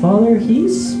 and father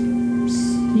he's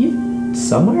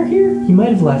somewhere here. He might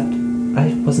have left.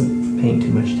 I wasn't paying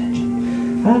too much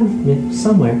attention.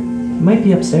 Somewhere. Might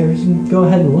be upstairs. You can go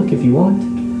ahead and look if you want.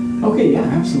 Okay, yeah,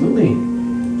 absolutely. If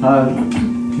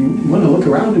you want to look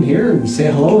around in here and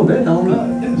say hello a bit, I'll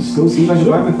just go see if I can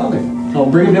find my father. I'll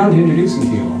bring him down to introduce him to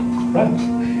you all. Right.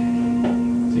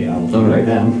 So yeah, I'll All right,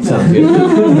 them. sounds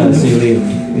good. So you leave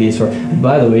these for.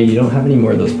 By the way, you don't have any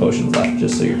more of those potions left,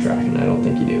 just so you're tracking. I don't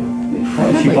think you do.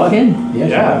 She like bought 10. Yeah,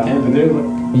 she bought 10. And they're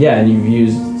like, Yeah, and you've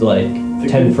used like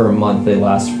 10 for a month. They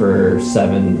last for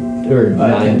 7 or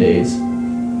 9 10. days. They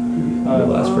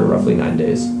last for roughly 9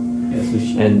 days. Yeah, so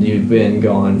she, And you've been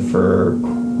gone for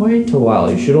quite a while.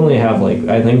 You should only have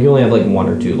I think you only have 1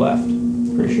 or 2 left.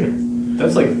 Pretty sure.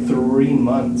 that's like 3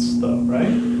 months though, right?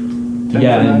 10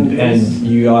 Yeah, for 9 and days.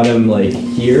 you got him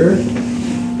here,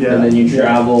 Yeah. and then you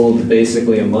traveled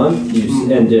basically a month.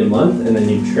 You ended a month, and then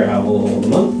you traveled a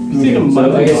month. You take a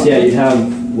month So I guess off. you'd have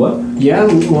what? yeah,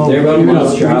 well, They're about a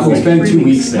month's travel. We spent 2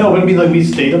 weeks there. No, wouldn't it be like we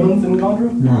stayed a month in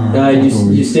Gondra? No,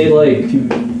 You stayed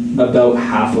about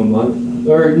half a month,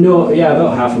 or no, yeah,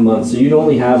 about half a month. So you'd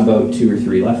only have about 2 or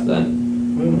 3 left then.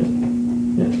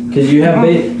 Because you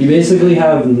basically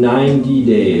have 90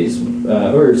 days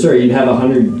you'd have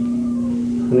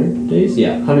 100 days?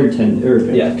 Yeah, 110,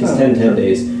 because 10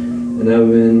 days. And that would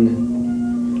have been,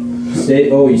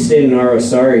 you stayed in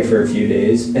Arosari for a few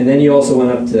days, and then you also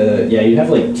went up to, you'd have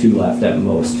like 2 left at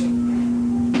most.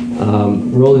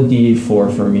 Roll a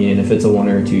d4 for me, and if it's a 1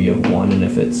 or a 2, you have 1, and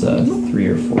if it's a 3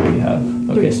 or 4, you have,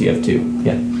 okay, so you have 2.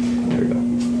 Yeah, there we go.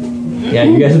 Yeah,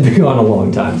 you guys have been gone a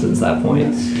long time since that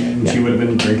point. She would have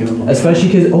been drinking a lot. Especially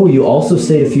because, you also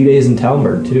stayed a few days in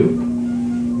Talmberg, too.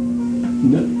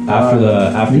 After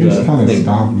We the just kind of thing.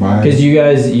 stopped by. Because you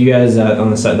guys on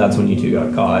the side, that's when you 2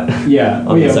 got caught. Yeah.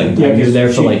 On the second time. You were there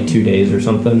for she- like 2 days or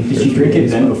something. Did or she 3 drink it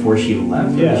days. then before she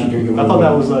left? Or Yeah. did she drink it I thought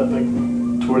that was like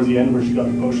towards the end where she got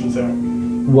the potions there.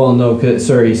 Well, no,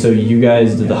 so you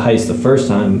guys did the heist the first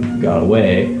time, got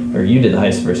away, or you did the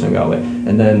heist the first time, got away,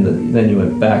 and then you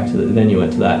went back to then you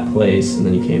went to that place, and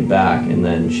then you came back, and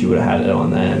then she would have had it on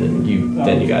then, and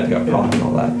then you guys got caught and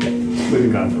all that. Yeah. We've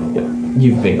been gone for a while.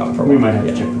 You've been gone for a while. We might have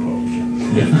to yeah. check the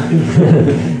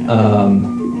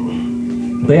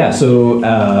potion. But yeah, so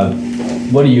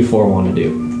what do you 4 want to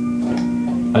do?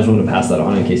 I just wanted to pass that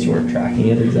on in case you weren't tracking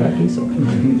it exactly. So,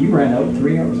 You ran out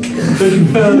 3 hours ago.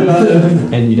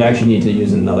 and you'd actually need to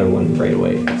use another one right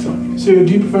away. So, So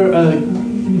do you prefer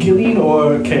Gillian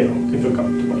or Kale, if you're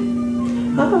comfortable?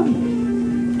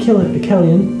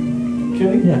 Kellyan.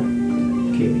 Gillian? Yeah,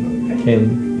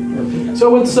 Kellyan. So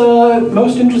what's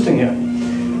most interesting here?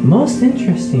 Most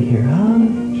interesting here.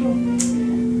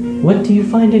 What do you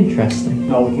find interesting?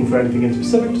 Not looking for anything in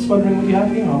specific, just wondering what you have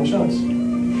here on the shelves.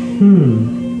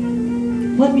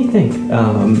 Let me think.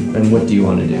 And what do you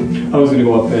want to do? I was gonna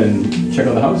go up and check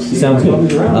out the house. See Sounds if my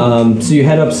mother's good. around. So you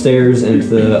head upstairs into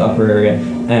the upper area,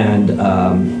 and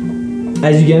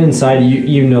as you get inside,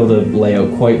 you know the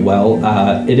layout quite well.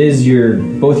 It is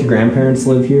both your grandparents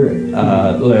live here,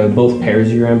 both pairs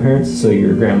of your grandparents, so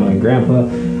your grandma and grandpa,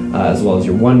 as well as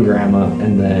your one grandma,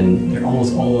 and then They're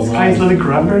almost all This guy's alive. living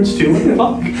grandparents too, what the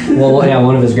fuck?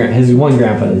 one of his one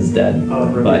grandpa is dead, Oh,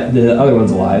 really? but the other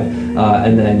one's alive.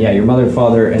 And then your mother,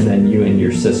 father, and then you and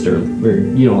your sister.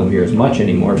 You don't live here as much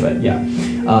anymore, but yeah.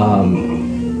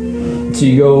 So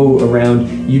you go around.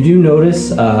 You do notice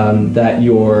that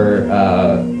your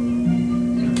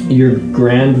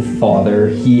grandfather,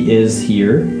 he is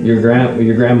here. Your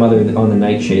grandmother on the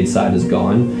Nightshade side is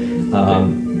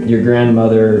gone. Your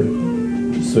grandmother,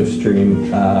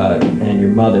 Swiftstream, and your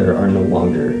mother are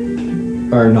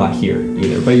not here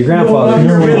either. But your grandfather,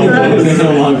 They're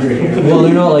no longer here. well,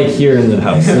 they're not like here in the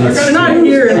house. It's- Not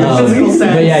here in the physical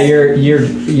sense. but yeah,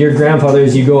 your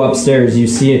grandfather's. You go upstairs, you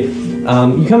see it.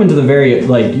 You come into the very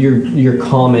your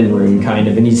common room kind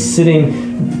of, and he's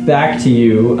sitting back to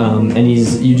you, and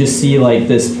you just see like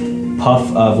this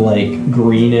puff of like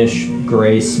greenish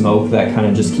gray smoke that kind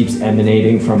of just keeps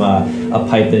emanating from a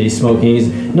pipe that he's smoking. He's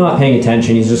not paying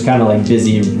attention. He's just kind of like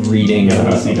busy reading Yeah,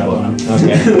 a sneak up book. on him.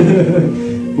 Okay,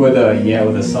 With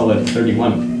a solid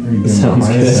 31. sounds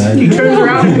good. He turns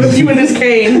around and whips you in his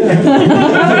cane.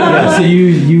 Yeah, so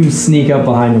you sneak up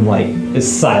behind him like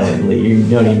silently. You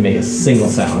don't even make a single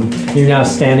sound. You're now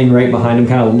standing right behind him,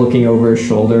 kind of looking over his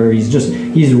shoulder.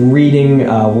 He's reading.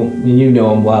 You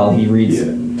know him well. He reads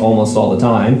almost all the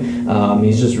time.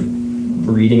 He's just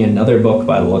reading another book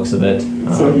by the looks of it.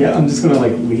 So yeah, I'm just gonna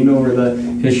like lean over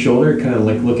his shoulder, kind of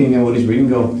like looking at what he's reading,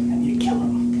 go, and you kill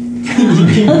him.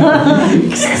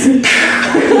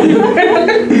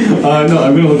 No,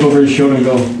 I'm gonna look over his shoulder and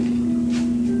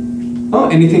go, oh,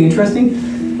 anything interesting?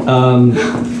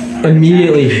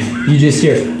 Immediately, you just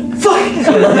hear "fuck,"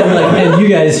 and you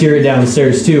guys hear it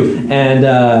downstairs too. And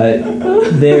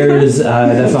there's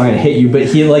that's not gonna hit you,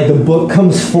 but the book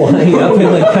comes flying up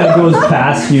and like kind of goes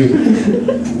past you.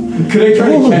 Could I try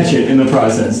to catch it in the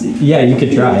process? Yeah, you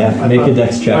could try. Yeah, make a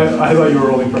dex check. I thought you were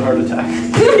rolling for heart attack.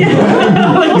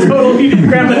 Like totally,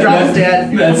 grandma drops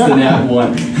dead. That's the nat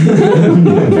one.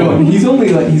 No, he's only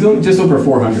just over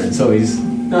 400, so he's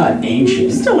not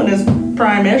ancient. Still in his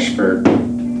prime-ish for.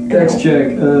 Dex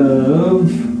check of.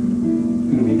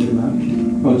 Gonna be a good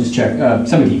amount. Well, just check.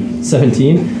 17.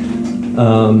 17.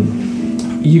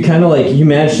 You kind of you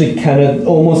manage to kind of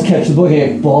almost catch the book and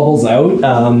it bobbles out.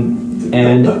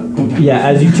 And yeah,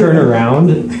 as you turn around,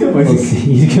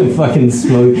 he's gonna fucking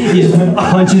smoke. He just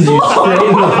punches you straight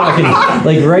in the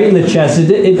fucking, right in the chest.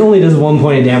 It only does 1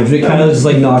 point of damage, but it kind of just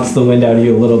knocks the wind out of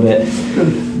you a little bit.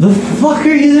 The fuck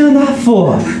are you doing that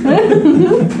for?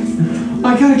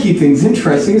 I gotta keep things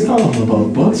interesting. It's not all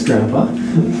about books, Grandpa.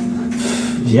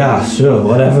 Yeah, sure,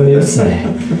 whatever you say.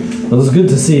 It was good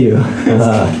to see you.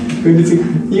 Good to see.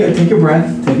 Yeah, take a breath.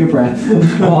 Take a breath.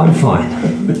 Oh, I'm fine.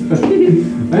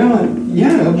 Well,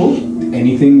 yeah. Well,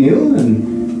 anything new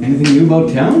and anything new about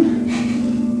town?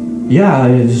 Yeah,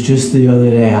 it was just the other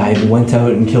day I went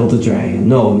out and killed a dragon.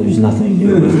 No, there's nothing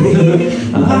new with me.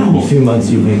 A few months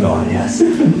you've been gone, yes.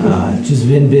 Just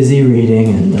been busy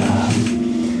reading, and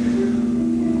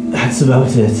that's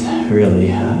about it, really.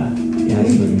 Yeah,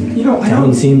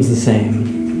 town seems the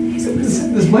same.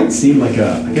 This might seem like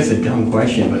a dumb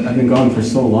question, but I've been gone for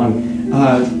so long.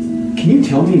 Can you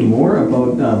tell me more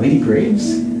about Lady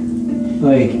Graves?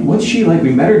 Like, what's she like?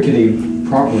 We met her today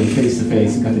properly, face to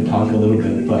face, and got to talk a little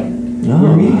bit, but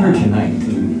we're meeting her tonight.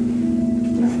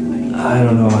 I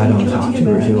don't know, I don't talk to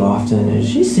her too often, and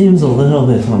she seems a little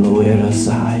bit on the weirder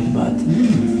side, but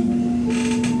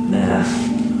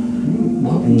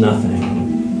nothing.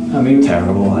 I mean,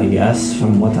 terrible, I guess,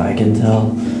 from what I can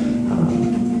tell.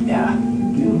 Yeah.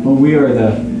 Well, we are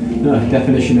the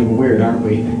definition of weird, aren't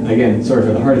we? Again, sorry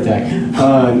for the heart attack.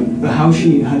 How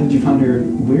did you find her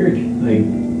weird? Like,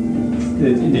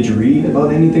 did you read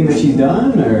about anything that she's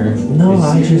done, or? No,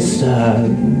 I just,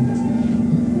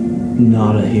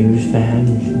 not a huge fan.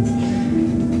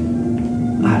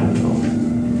 I don't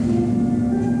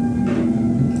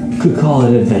know. Could call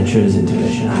it adventurous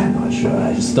intuition, I'm not sure.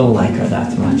 I just don't like her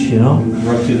that much, you know?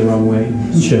 Rubbed you the wrong way?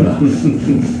 Sure.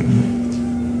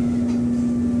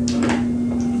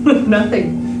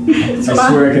 Nothing. It's I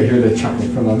fine. swear I could hear the chuckle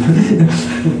from him.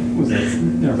 What was that?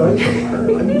 Never mind.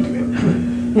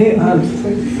 Hey,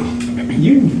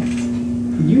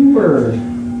 you were.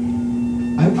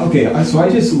 So I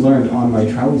just learned on my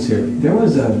travels here, there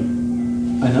was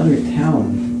another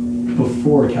town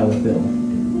before Calathil.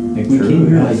 Like, we came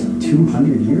here like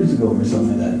 200 years ago or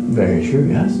something like that. Very true,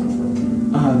 yes.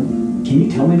 Can you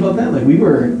tell me about that? Like,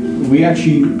 we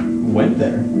actually went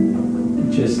there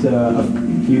just a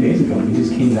few days ago. We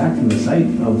just came back from the site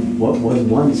of what was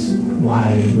once.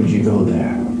 Why would you go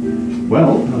there?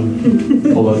 Well,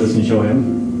 hold on, this and show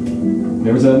him.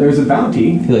 There was a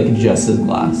bounty. I feel like adjusts his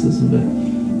glasses a bit.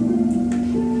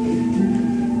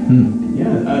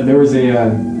 Yeah, there was a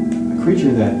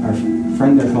creature that our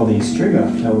friend there called the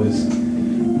Striga that was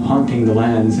haunting the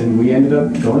lands, and we ended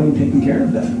up going and taking care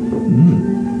of that.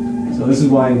 So this is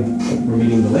why we're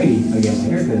meeting the lady again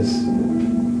here, because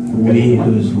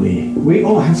Who's we?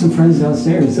 I have some friends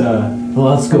downstairs.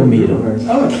 Well, let's go meet him.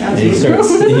 Oh, And he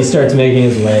absolutely. starts making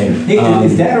his way. Hey,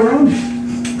 is Dad around?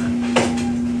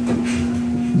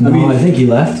 No, I think he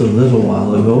left a little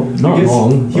while ago. Not Because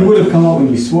long. He would have come out when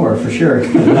you swore, for sure.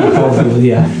 Probably,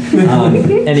 yeah.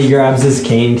 And he grabs his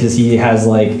cane because he has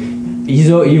like,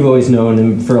 you've always known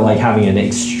him for like having an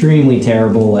extremely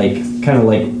terrible kind of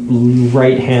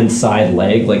right hand side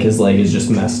leg. Like his leg is just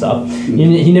messed up.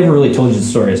 He never really told you the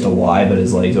story as to why, but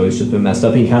his leg's always just been messed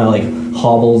up. He kind of like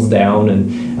hobbles down,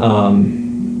 and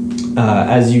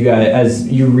as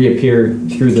you reappear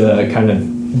through the kind of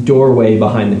doorway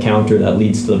behind the counter that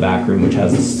leads to the back room, which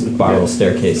has a spiral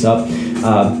staircase up.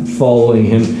 Following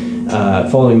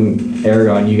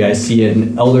Aragon, you guys see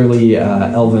an elderly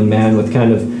elven man with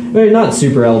kind of, not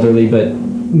super elderly, but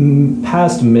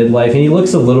past midlife, and he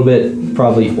looks a little bit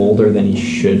probably older than he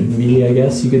should be, I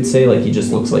guess you could say. Like, he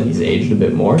just looks like he's aged a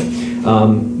bit more.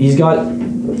 He's got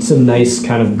some nice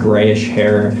kind of grayish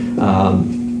hair.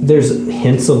 There's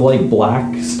hints of like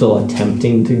black still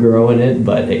attempting to grow in it,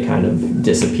 but it kind of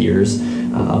disappears.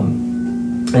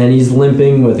 And he's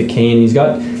limping with a cane. He's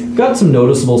got some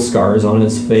noticeable scars on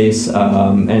his face,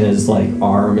 and his like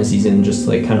arm, as he's in just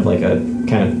like kind of a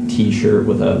t-shirt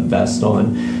with a vest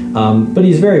on. But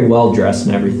he's very well dressed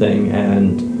and everything,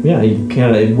 and yeah, he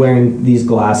kind of wearing these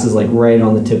glasses like right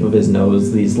on the tip of his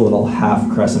nose, these little half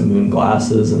crescent moon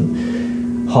glasses,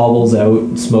 and hobbles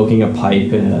out smoking a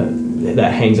pipe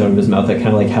that hangs out of his mouth that kind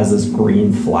of like has this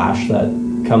green flash that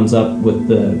comes up with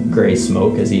the gray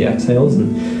smoke as he exhales,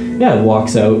 and yeah,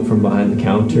 walks out from behind the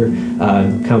counter,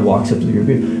 kind of walks up to the group.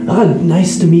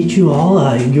 Nice to meet you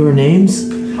all. Your names?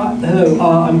 Hello,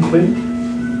 I'm Quinn.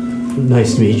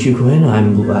 Nice to meet you, Quinn.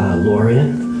 I'm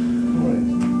Lorian.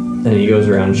 And he goes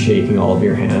around shaking all of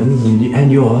your hands.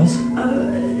 And yours?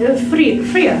 Freya.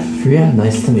 Freya,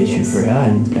 nice to meet you, Freya,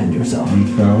 and yourself.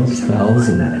 Fells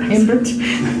and Amber.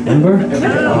 Ember?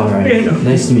 All right.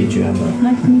 Nice to meet you, Ember.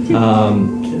 Nice to meet you.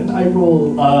 Can I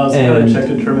roll some kind of check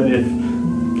to determine if,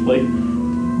 like,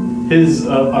 his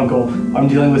uncle, I'm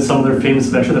dealing with some other famous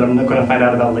adventure that I'm not going to find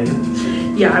out about later?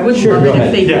 Yeah, I would Sure, love go it ahead.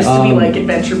 if they used to be Yeah. like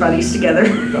adventure buddies together.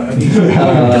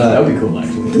 That would be cool,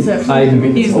 actually. Does that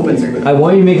He's open. I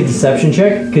want you to make a deception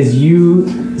check because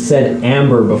you said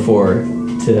Amber before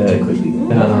to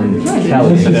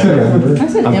Kelly. I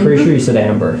said I'm Amber. pretty sure you said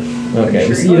Amber. Okay,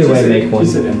 just either way, make one.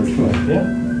 She said Ember. Yeah.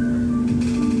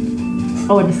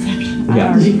 Oh, a deception. I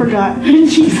Yeah. already forgot.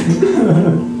 Jeez.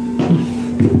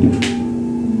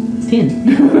 10.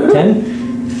 10?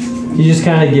 He just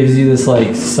kind of gives you this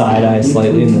like side eye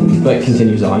slightly, and then, but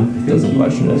continues on. Doesn't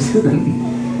question it.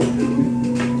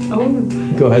 Oh,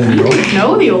 Go ahead and roll.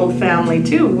 know the old family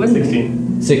too, wouldn't it?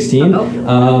 16. 16. Oh.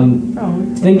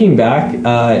 Probably. Thinking back,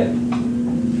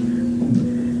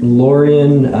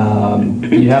 Lorian,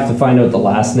 you have to find out the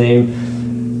last name.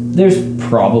 There's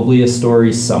probably a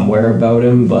story somewhere about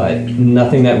him, but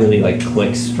nothing that really like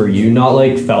clicks for you. Not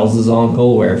like Fels'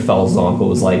 uncle, where Fels' uncle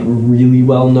was like really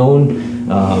well known.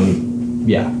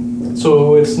 Yeah.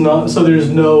 So it's not. So there's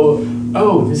no.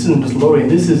 Oh, this isn't just Lorian.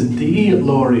 This is the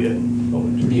Lorian. Oh,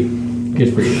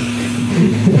 Good for you.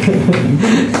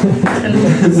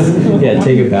 Yeah,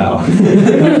 take a bow.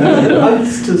 I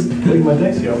was just putting my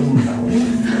dice here. I wasn't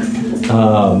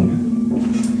bowing.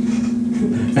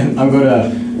 And I'm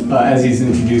gonna, as he's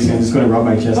introducing, I'm just gonna rub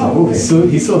my chest. Oh, okay. So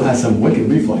he still has some wicked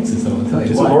reflexes, though. I'll tell you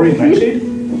Is it what. Lorian Nightshade?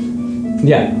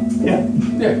 Yeah. Yeah.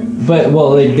 Yeah. But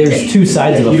well, like there's two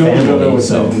sides of a You don't know family, what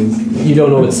so side it is. you don't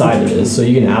know what side it is. So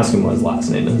you can ask him what his last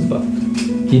name is, but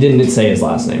he didn't say his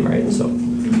last name, right? So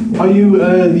Are you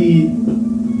the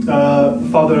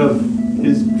father of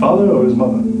his father or his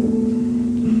mother?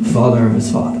 father of his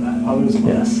father. Father of his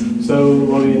mother. Yes. So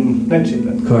Lorian Nightshade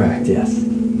then. Correct. Yes.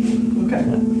 Okay.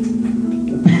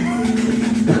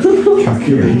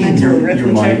 Your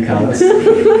mind counts.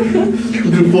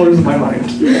 The floors of my mind.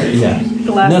 Yeah.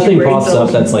 The last Nothing two pops grades, up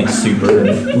though. that's like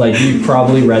super. Like you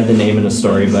probably read the name in a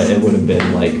story, but it would have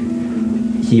been like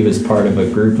he was part of a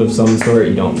group of some sort.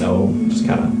 You don't know. Just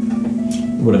kind of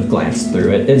would have glanced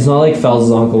through it. It's not like Fels'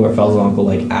 uncle, or Fels' uncle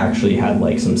like actually had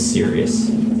like some serious.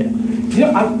 Yeah. You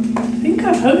know, I think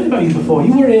I've heard about you before.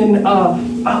 You were in,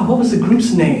 what was the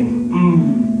group's name?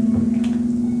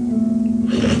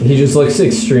 He just looks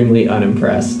extremely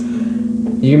unimpressed.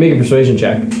 You can make a persuasion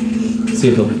check. See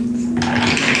if he'll.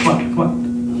 Come on.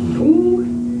 Ooh.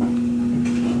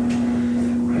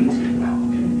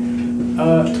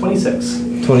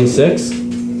 26. 26?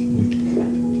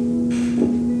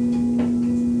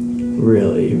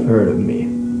 Really? You've heard of me.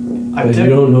 But you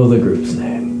don't know the group's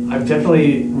name. I've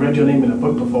definitely read your name in a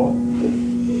book before.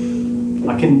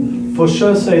 I can for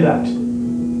sure say that.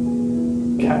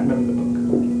 Can't remember the book.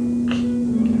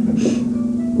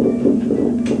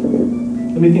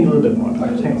 Let me think a little bit more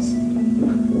about it. Hang on.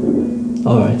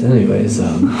 Alright, anyways,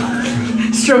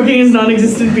 Stroking his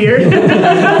non-existent beard. You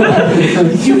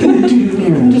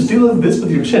can just do like this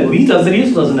with your chin. Lee does it. He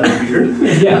just doesn't have a beard.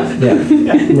 yeah. When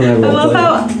I I love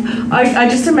how I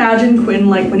just imagine Quinn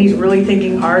like when he's really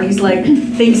thinking hard, he's like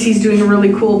thinks he's doing a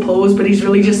really cool pose, but he's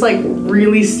really just like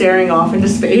really staring off into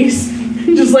space,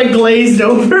 just like glazed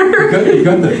over. You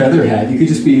got the feather hat. You could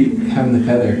just be having the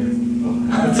feather.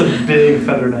 It's a big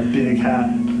feather and a big hat.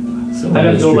 So I'd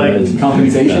have to go like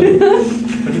compensation. I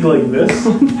have to go like this.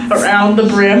 Around the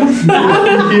brim.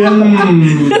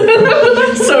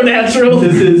 So natural.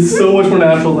 This is so much more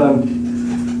natural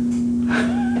than.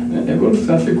 Everyone's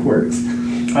got their quirks.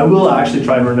 I will actually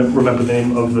try and remember the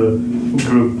name of the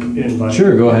group in my.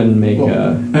 Sure, go ahead and make.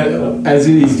 As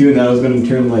he's doing that, I was going to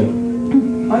turn like,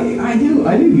 I knew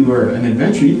you were an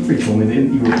adventurer. You never told me that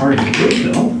you were part of the group,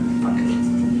 though.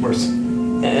 Worse.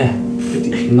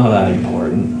 50. Not that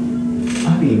important.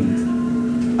 I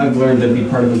mean, I've learned to be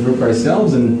part of a group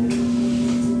ourselves, and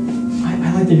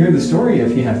I'd like to hear the story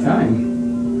if you have time.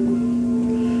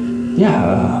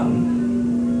 Yeah,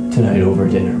 tonight over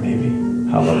dinner, maybe.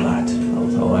 How about that? I'll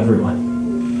tell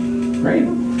everyone. Right?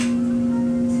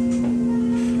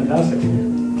 Fantastic.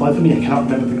 Glad for me, I cannot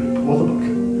remember the group or the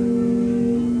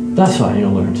book. That's fine,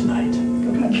 you'll learn tonight.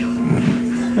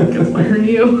 Good learn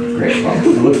you. Great. Well, I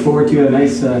look forward to a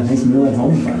nice meal at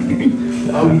home.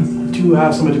 We do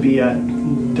have somewhere to be at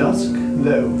dusk,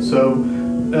 though, so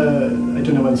I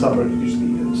don't know when supper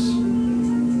usually is.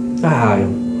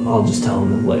 I'll just tell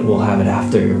them that we'll have it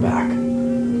after you're back.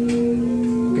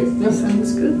 Okay. That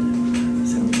sounds good.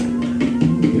 Sounds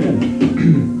Good.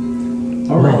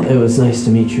 All Well, right. it was nice to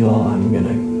meet you all. I'm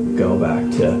gonna go back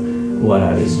to what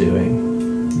I was doing.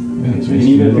 You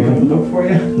need me to pick up the book for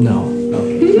you? No.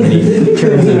 Okay. And he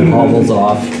turns and hobbles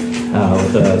off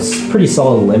with a pretty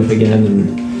solid limp again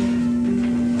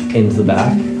and into the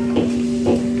back.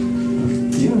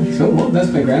 Yeah. So well,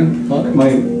 that's my grandfather.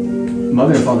 My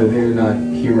mother and father, they're not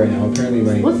here right now. Apparently,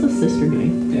 my What's the sister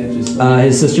doing? dad just.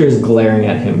 His sister is glaring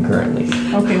at him currently.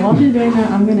 Okay, while she's doing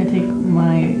that, I'm gonna take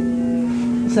my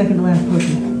second to last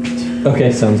potion.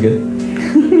 Okay, sounds good.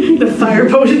 The fire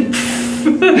potion.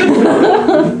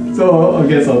 So I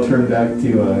guess I'll turn back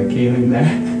to Kaylin there.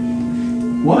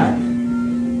 What?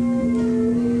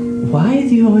 Why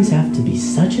do you always have to be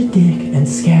such a dick and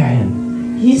scare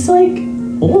him? He's like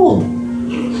old.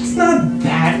 It's not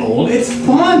that old. It's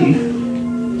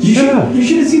fun. You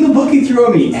should have seen the look he threw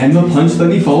at me and the punch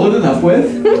that he followed it up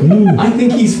with. I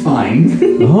think he's fine.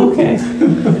 Okay.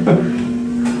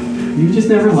 You just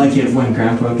never like it when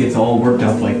Grandpa gets all worked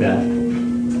up like that.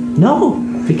 No,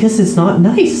 because it's not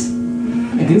nice.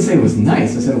 I didn't say it was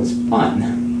nice, I said it was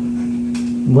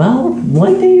fun. Well,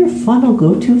 one day your fun will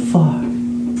go too far.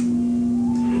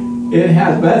 It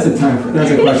has, but that's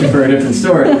a question for a different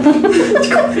story.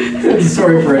 That's a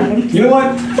story for it. You know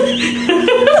what?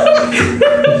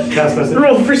 Cast message.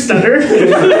 Roll for stutter.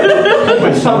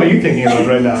 Which song are you thinking about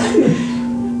right now?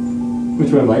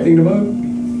 Which one am I thinking about?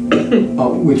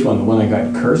 Oh, which one? The one I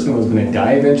got cursed and was going to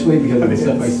die eventually because of the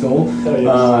stuff I stole? Oh,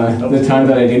 yes. The time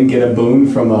that I didn't get a boon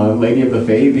from a Lady of the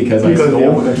Fae because I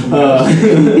stole.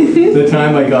 The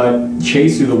time I got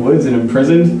chased through the woods and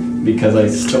imprisoned because I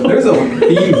stole. There's a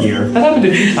theme here. That happened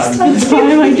a few times. The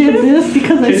time I did this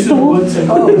because I Chased in the stole. woods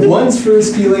and- Once for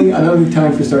stealing, another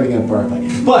time for starting at Barclay.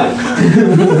 But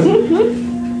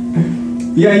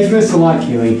yeah, you've missed a lot,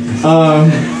 Keely.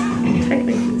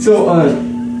 Technically. So,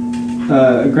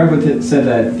 Grandpa said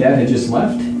that Dad had just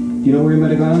left. Do you know where he might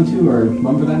have gone to, or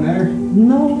Mom for that matter?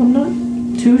 No, I'm not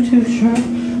too sure.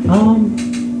 Mom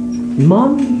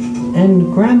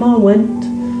and Grandma went.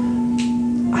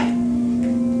 I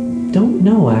don't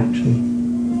know actually.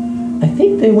 I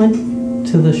think they went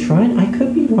to the shrine. I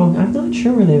could be wrong. I'm not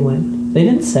sure where they went. They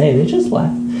didn't say. They just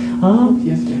left.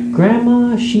 Yes, Dad.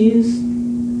 Grandma, she's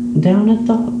down at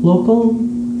the local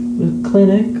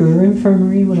clinic or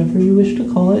infirmary, whatever you wish to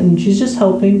call it, and she's just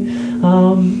helping.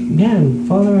 Yeah, and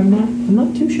Father, I'm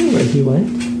not too sure where he went.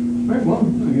 All right, well,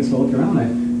 I guess we'll look around.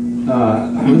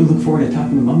 I really look forward to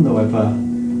talking to Mom, though. I've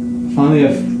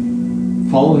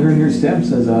followed her in her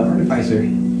steps as an artificer.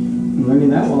 I'm learning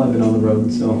that while I've been on the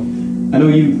road. So I know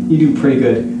you do pretty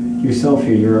good yourself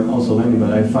here. You're also learning,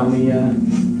 but I finally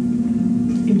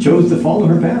chose to follow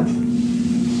her path.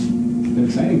 It's been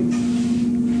exciting.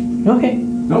 Okay.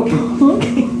 Okay.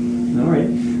 Okay. All right.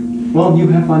 Well, you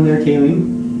have fun there,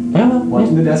 Kayleen. Yeah, well,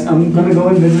 Watching the desk. I'm gonna go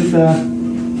and visit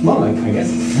Mom, I guess.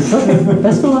 okay.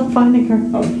 Best of luck finding her.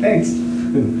 Oh, thanks.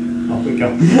 Off we go.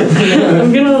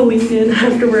 I'm gonna lean in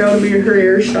after we're out of her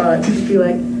earshot and just be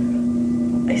like,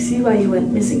 I see why you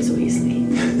went missing so easily.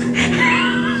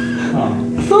 Oh.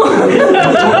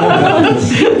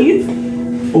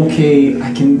 Jeez. Okay,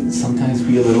 I can sometimes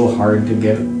be a little hard to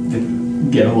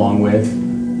get along with.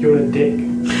 You're a dick.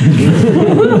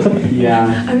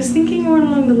 Yeah. I was thinking more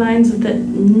along the lines of that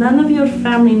none of your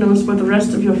family knows where the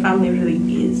rest of your family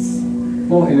really is.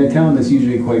 Well, in a town that's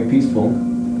usually quite peaceful,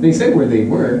 they said where they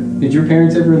were. Did your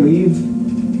parents ever leave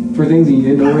for things and you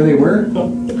didn't know where they were?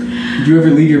 Did you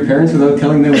ever leave your parents without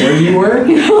telling them where you were?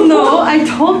 No, I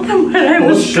told them where I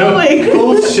was going.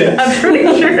 Bullshit. I'm pretty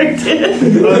sure I did.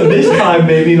 This time,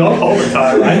 maybe, not all the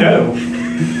time. I know.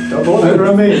 Don't hold it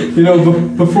around me. You know,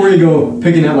 before you go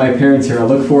picking out my parents here, I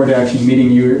look forward to actually meeting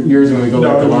yours when we go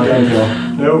back to Long Hill.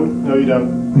 No, you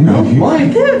don't. No, Why?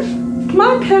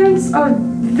 My parents are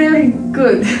very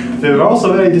good. They're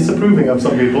also very disapproving of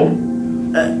some people,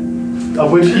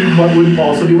 of which he would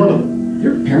also be one of them.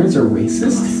 Your parents are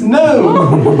racist?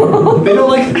 No! They don't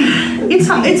like... It's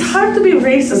hard to be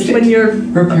racist when you're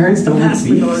Her parents don't like vast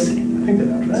thieves? minority. I think they're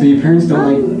not, So right? your parents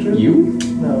don't like you?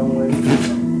 No,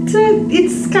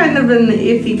 It's kind of an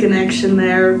iffy connection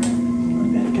there.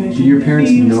 Do your parents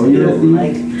know you're a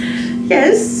thief?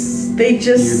 Yes, they Do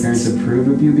your just parents approve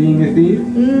of you being a thief?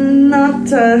 not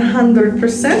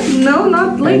 100%. No,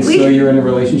 not And lately. so you're in a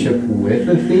relationship with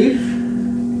a thief?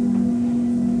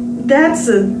 That's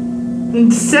a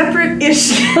separate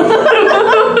issue.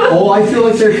 Oh, I feel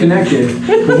like they're connected,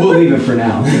 but we'll leave it for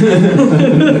now.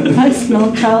 I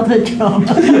smell childhood trauma.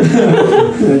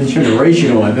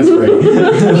 Generational at this rate.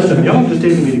 Listen, y'all just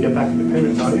dating me to get back to my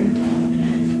parents, are you?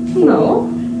 No.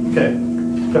 Okay.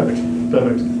 Perfect.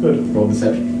 Good. Roll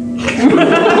deception.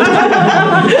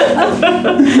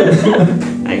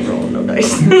 I ain't rolling no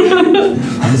dice.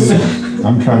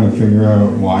 I'm trying to figure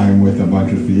out why I'm with a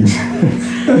bunch of thieves.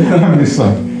 I'm just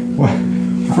like, what?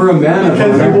 For a man of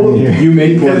Because honor, you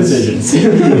make poor because- decisions.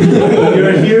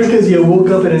 You're here because you woke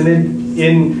up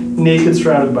in naked,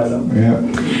 surrounded by them. Yeah.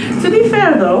 To be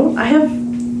fair though, I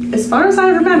have, as far as I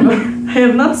remember, I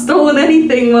have not stolen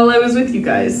anything while I was with you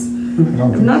guys. I don't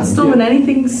I've think not so. stolen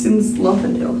anything since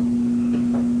Lothendale.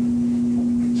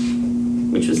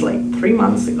 Which was like 3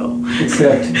 months ago.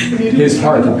 Except his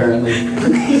heart, apparently.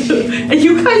 And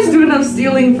you guys do enough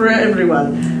stealing for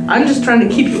everyone. I'm just trying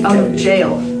to keep you out of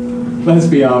jail. Let's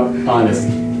be honest.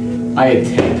 I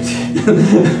attempt.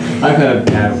 I've had a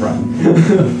bad run.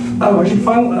 Oh, I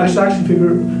should actually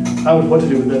figure out what to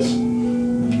do with this.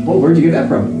 Well, where'd you get that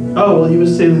from? Oh, well, he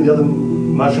was stealing the other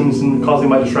mushrooms and causing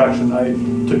my distraction, I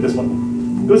took this one.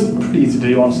 It was pretty easy to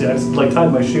do, honestly. I just like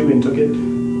tied my shoe and took it.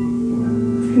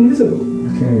 Invisible. I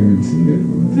can't even see it.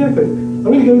 Exactly. I'm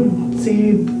gonna go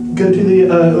to the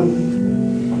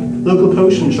local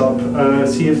potion shop,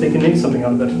 see if they can make something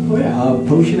out of it. Oh yeah,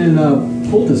 potion and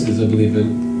poultices, I believe it.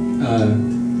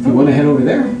 If you want to head over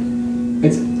there,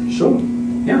 it's Sure.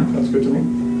 yeah. That's good to me.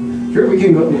 Sure, we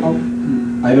can go.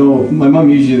 I know my mom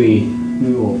usually.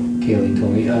 Well, Kaylee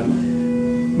told me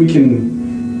we can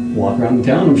walk around the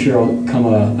town. I'm sure I'll come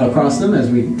across them as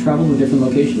we travel to different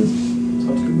locations.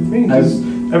 Sounds good with me. Does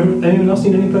anyone else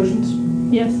need any potions?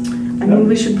 Yes. I mean,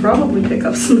 we should probably pick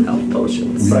up some health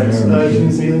potions. Yeah. Right. Do you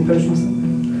need some healing potions then?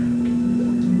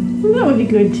 That would be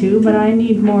good too, but I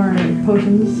need more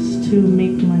potions to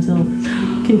make myself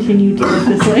continue to look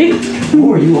this way.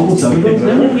 Oh, are you almost done with those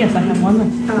now? Yes, I have one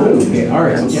left. Okay, all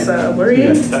right. That's Yeah.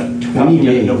 worrying. That 20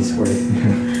 days worth.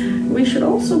 We should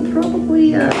also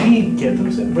probably, Can we get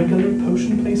those at regular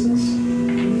potion places?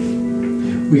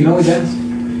 We can always ask.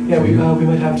 Yeah, we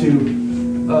might have to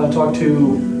talk to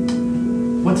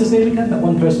what's his name again? That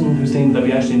one person whose name that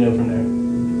we actually know from there.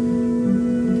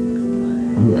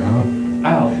 Wow.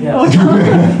 Al. Yes. Oh,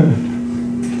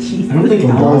 I don't think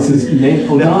Alice is name.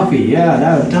 Oh, Daffy. Yeah,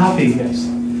 that. Daffy. Yes.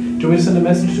 Do you want me to send a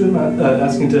message to him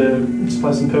asking to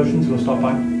supply some potions? We'll stop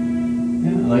by.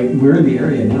 Yeah, like we're in the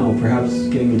area now. Perhaps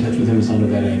getting in touch with him is not a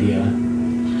bad idea.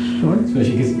 Sure.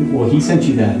 Especially because, well, he sent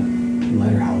you that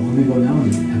letter how long ago now?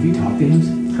 And have you talked to him?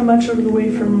 how much of the way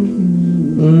from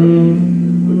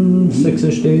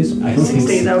 6-ish days. I don't 6 think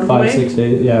days so. out of the 5, way? 6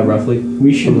 days. Yeah, roughly.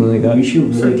 We should. Something like that. We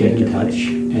should really get in Circular. touch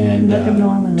and Let him know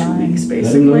I'm alive. Weeks, let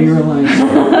him know basically. you're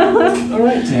alive. All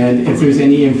right. And if there's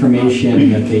any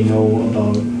information that they know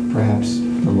about, perhaps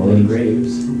Lady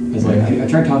Graves, it's like I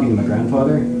tried talking to my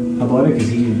grandfather about it because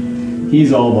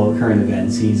he's all about current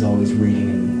events. He's always reading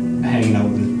and hanging out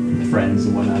with friends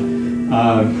and whatnot.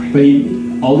 But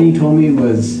all he told me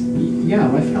was, yeah,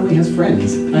 my family has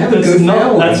friends. I have a good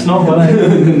family. That's not what I.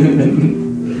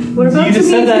 What about You just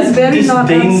to me said that is very not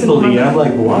disdainfully. I'm absent-minded.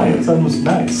 like, why? It sounds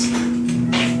nice.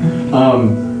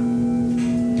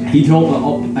 He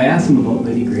told. I asked him about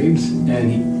Lady Graves,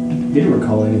 and he didn't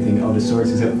recall anything of the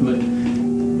sorts except,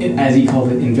 as he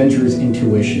called it, adventurer's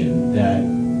intuition that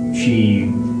she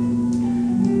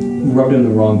rubbed him the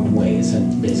wrong way,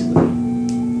 basically.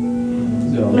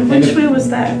 So, Like, and which if- way was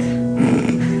that?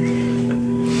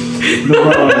 the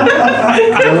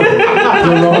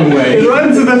wrong way. It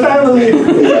runs in the family.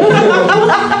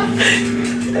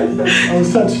 I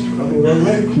was touched. Probably the wrong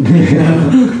way.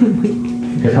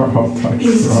 They're all touched.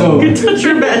 So, Good touch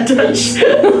or bad touch?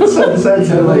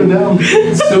 Sad, like- down.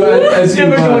 so as you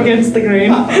Never go against the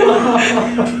grain.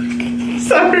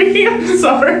 Sorry, I'm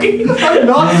sorry. I'm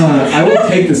not. I will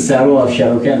take the saddle off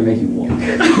Shadowcat and make you walk.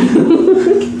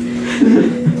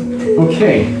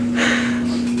 Okay.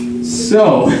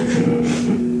 So,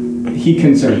 he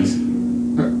is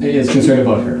concerned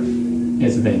about her.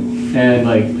 Is the thing. And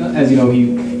like, as you know, he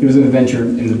was an adventurer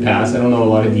in the past. I don't know a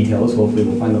lot of details. Hopefully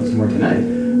we'll find out some more tonight.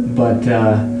 But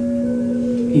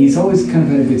he's always kind of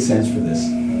had a good sense for this.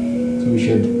 So we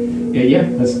should,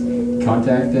 let's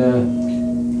contact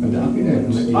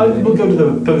I will go to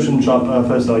the potion shop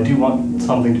first, though. I do want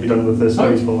something to be done with this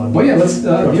useful one. Well, yeah, let's,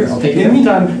 here, I'll take In it. the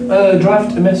meantime,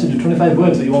 draft a message of 25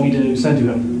 words that you want me to send to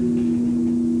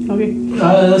him. Okay.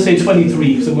 Let's say 23,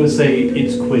 because I'm going to say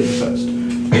it's quid first.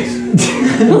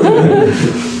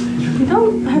 You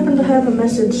don't happen to have a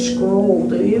message scroll,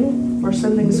 do you? Or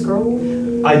sending scroll?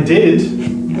 I did.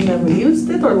 And never used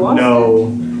it or lost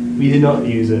No, we did not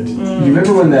use it. Do you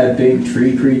remember when that big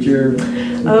tree creature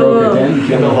broke it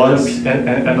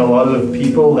down? And a lot of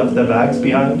people left their bags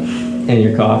behind. And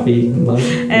your coffee mug.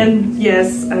 it? And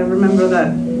yes, I remember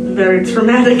that. Very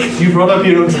traumatic. You brought up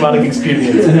your own traumatic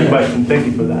experience in the question. Thank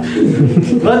you for that.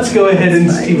 Let's go ahead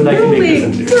and see what I can make this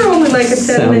into. We're only like a 10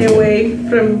 Sounds minute good. away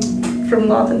from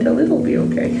Lothentil. It'll be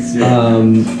okay.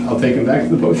 I'll take him back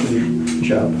to the potion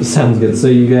shop. Sounds good. So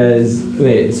you guys,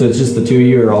 wait, so it's just the 2 of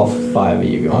you or all 5 of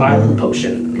you going? I'm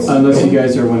Potion. Unless you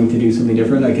guys are wanting to do something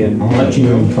different, I can I want let you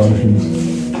healing know. potions.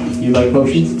 You like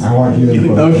potions? I want healing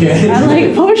potions. Okay. I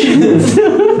like potions.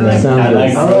 Sounds I good.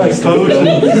 like potion.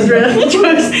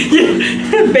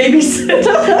 Babysit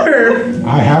her.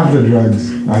 I have the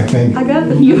drugs, I think. I got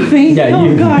the You think? Yeah,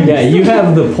 Oh God. you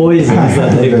have the poisons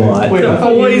that they bought. Wait, I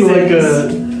thought you like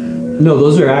No,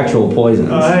 those are actual poisons.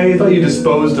 I thought you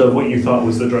disposed of what you thought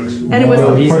was the drugs. And it was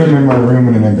No, I he's- put them in my room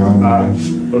and in a gun.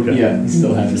 Okay. Yeah, you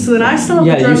still have it. So then I still have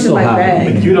Yeah, the you drugs in still my have them.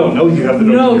 bag. But you don't know you have the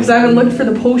drugs. No, because I haven't looked for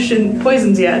the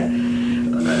poisons yet.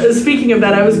 Speaking of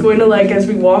that, I was going to as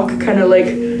we walk, kind of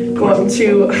go up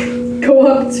to go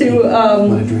up to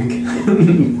Want a drink?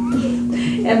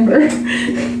 Ember,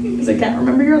 because I can't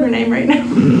remember your other name right now.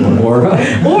 Aura.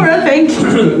 Aura, thank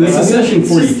you. This is session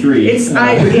 43.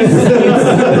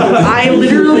 I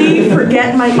literally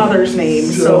forget my mother's name,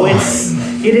 so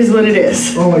it is what it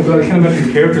is. Oh my god, I can't imagine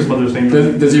the character's mother's name.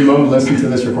 Does your mom listen to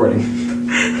this recording?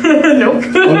 Nope.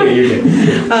 Okay, you're good.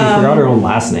 She forgot her own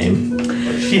last name.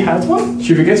 She has one?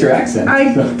 She forgets her accent.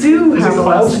 I do Is have it a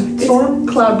last name. It's Cloudstorm?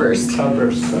 Cloudburst.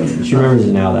 Cloudburst. She remembers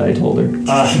it now that I told her.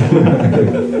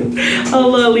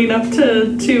 I'll lean up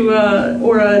to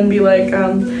Aura and be like,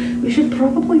 we should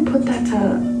probably put that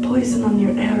poison on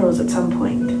your arrows at some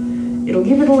point. It'll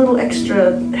give it a little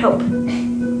extra help.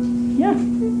 Yeah,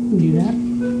 do that.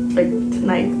 Like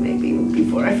tonight, maybe,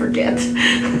 before I forget.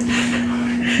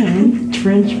 And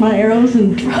drench my arrows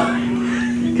and dry.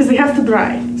 Because they have to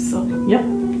dry, so. Yep.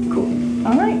 Cool.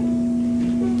 All right.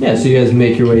 Yeah, so you guys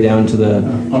make your way down to the.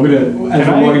 I'm gonna, as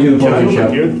we're walking to the potion shop.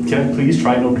 Can I please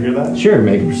try and overhear that? Sure,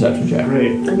 make a perception check.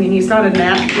 Great. I mean, he's got a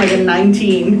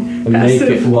 19.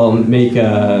 And make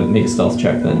a stealth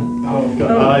check then. Oh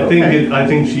god. Oh, I okay.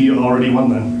 think she already won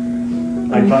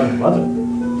then. I thought it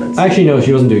wasn't. Actually, no,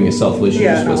 she wasn't doing it stealthily. She was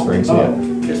Yeah, just no. whispering. So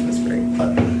Oh. Just whispering.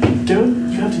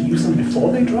 Don't you have to use them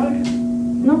before they dry?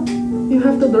 No, you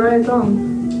have to dry it on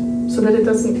so that it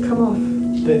doesn't come off.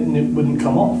 Then it wouldn't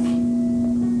come off.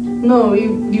 No,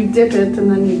 you dip it and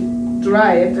then you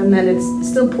dry it and then it's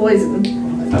still poison.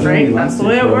 That Right, only that's the lasted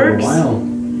way it for a works. while.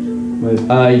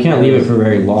 you can't leave it for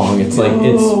very long. It's like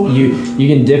Oh. you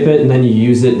can dip it and then you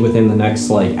use it within the next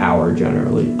like hour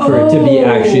generally for it to be Oh,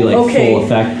 actually like okay. full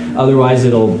effect. Otherwise,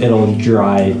 it'll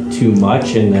dry too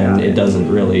much and then Got it it.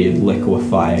 doesn't really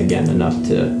liquefy again enough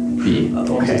to be.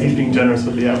 Okay. He's being generous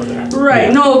with the hour there. Right,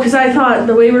 Yeah. no, because I thought,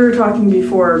 the way we were talking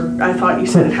before, I thought you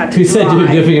said it had to Who said you were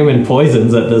dry. dipping him in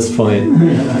poisons at this point?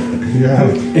 Yeah.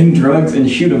 In drugs and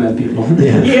shoot them at people.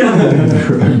 Yeah. Yeah.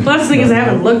 Well, that's the thing is I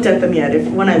haven't looked at them yet.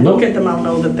 When I look at them, I'll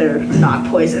know that they're not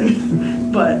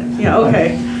poison. But, yeah,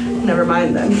 okay. Never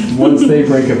mind then. Once they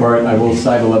break apart, I will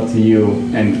sidle up to you,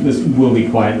 and this will be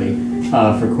quietly,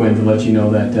 for Quinn to let you know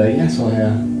that, yes,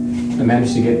 I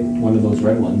managed to get one of those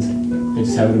red ones. I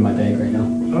just have it in my bag right now.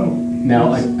 Oh.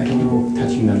 Now, I don't know if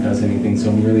touching them does anything, so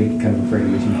I'm really kind of afraid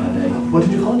of using my bag. What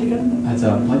did you call it again? That's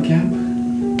a blood cap.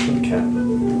 The cat.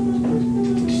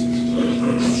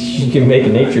 You can make a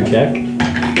nature check. Reaching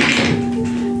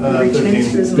into 13.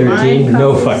 his 13. mind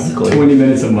No puzzles. fucking clue. 20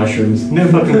 minutes of mushrooms. No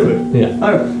fucking clue.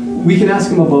 Yeah. We can ask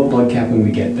him about blood cap when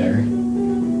we get there.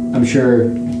 I'm sure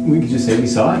we could just say we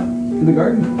saw it in the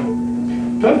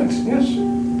garden. Perfect, yes.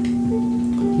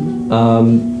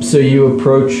 So you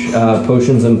approach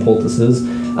Potions and Poultices.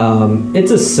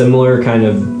 It's a similar kind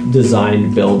of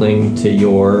designed building to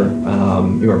your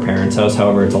parents' house.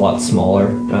 However, it's a lot smaller.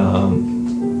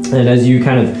 And as you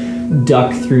kind of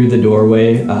duck through the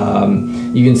doorway,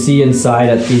 you can see inside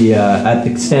at the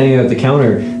standing at the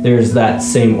counter. There's that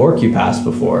same orc you passed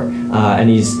before, and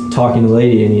he's talking to the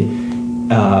lady, and he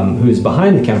who's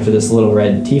behind the counter, this little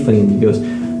red tiefling, and he goes,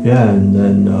 "Yeah, and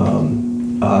then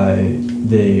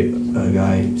a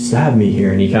guy stabbed me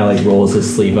here," and he kind of like rolls his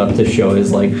sleeve up to show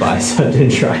his like bicep and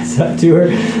tricep to her,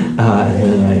 and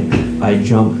then I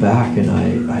jumped back and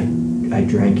I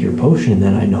drank your potion, and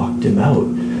then I knocked him out.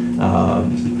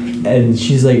 And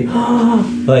she's like,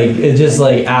 like it's just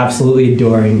like absolutely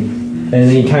adoring. And then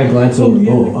he kind of glances over.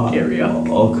 Carry on.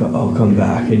 I'll come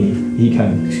back. And he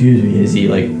kind of, excuse me, as he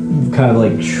like kind of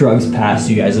like shrugs past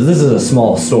you guys. This is a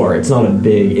small store. It's not a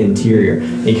big interior.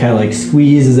 He kind of like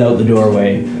squeezes out the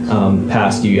doorway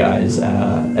past you guys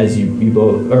as you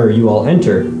all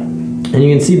enter. And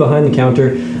you can see behind the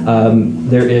counter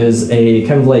there is a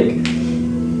kind of like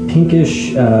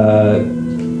pinkish.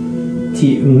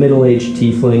 Middle-aged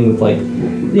tiefling with like,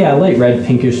 light red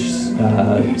pinkish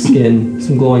skin,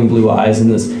 some glowing blue eyes, and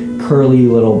this curly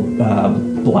little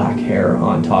black hair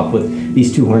on top with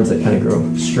these two horns that kind of grow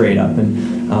straight up. And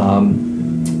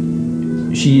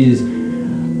she's,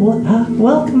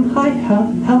 welcome. Hi.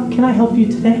 How can I help you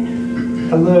today?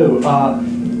 Hello,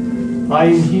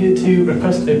 I'm here to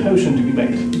request a potion to be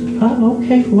made. Oh,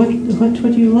 okay. What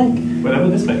would you like? Whatever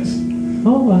this makes.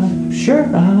 Oh, sure.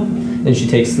 And she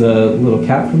takes the little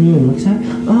cap from you and looks at it.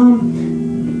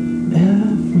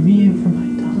 For me and for my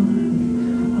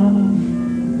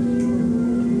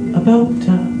time, about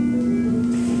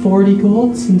 40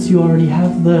 gold, since you already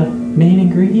have the main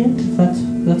ingredient, if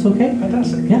that's okay?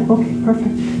 Fantastic. Yeah, okay, perfect.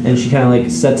 And she kind of like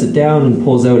sets it down and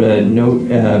pulls out a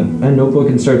notebook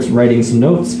and starts writing some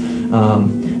notes.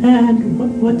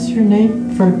 And what's your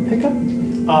name for pickup?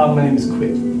 My name is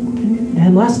Quinn.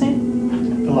 And last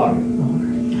name? Alarm.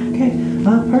 Okay,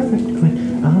 perfect,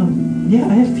 Quinn. Yeah,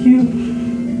 if you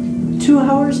 2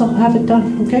 hours, I'll have it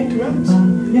done. Okay. 2 hours?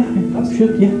 Yeah, I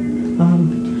should. Yeah.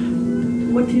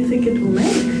 What do you think it will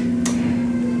make?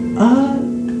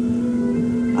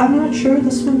 I'm not sure.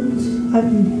 This one's.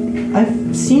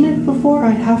 I've seen it before.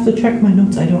 I'd have to check my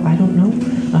notes. I don't know.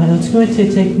 It's going to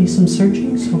take me some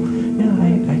searching. So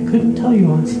yeah, I couldn't tell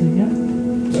you honestly. Yeah.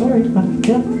 Sorry.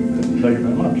 Yeah. Thank you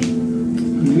very much.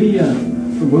 We,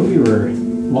 when we were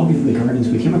walking through the gardens,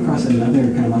 we came across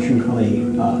another kind of mushroom called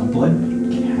a blood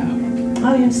cap.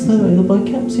 Ah, yes, the blood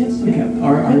caps. Yes. Okay.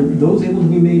 Are those able to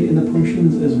be made into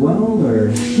potions as well,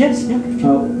 or? Yes. Yeah.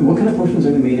 What kind of potions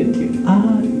are they made into?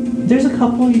 There's a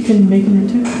couple you can make them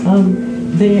into.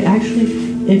 They actually,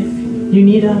 if you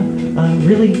need a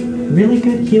really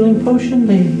good healing potion,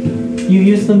 you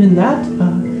use them in that,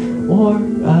 or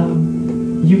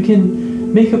you can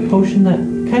make a potion that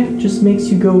kind of just makes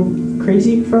you go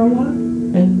crazy for a while,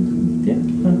 and yeah.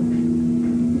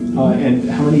 And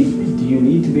how many do you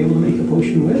need to be able to make a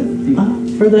potion with?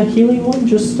 For the healing one,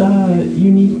 just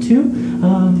you need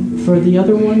 2. For the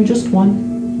other one, just 1.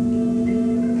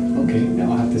 Okay,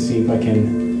 now I'll have to see if I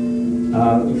can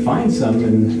find some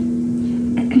and.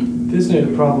 There's no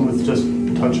problem with just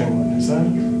touching one, is that?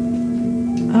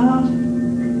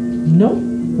 No,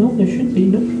 there should be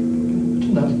no.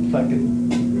 No, like it.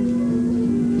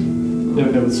 No,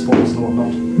 with spores and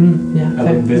whatnot. Yeah. I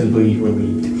look visibly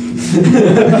relieved.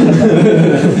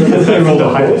 I rolled a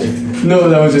high. No,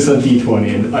 that was just a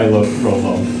D20 and I roll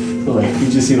low. So like, you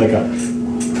just see like a.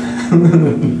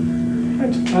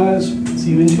 Right,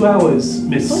 see you in 2 hours,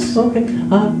 Miss Oh, okay.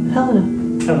 Helena.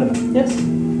 Helena. Yes.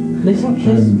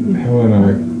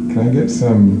 Helena, can I get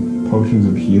some potions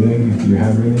of healing if you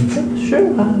have any?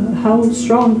 Sure. How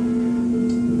strong?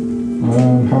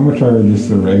 How much are just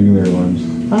the regular ones?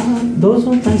 Those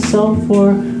ones I sell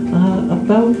for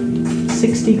about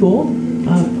 60 gold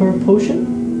per potion.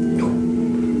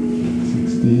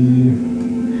 60.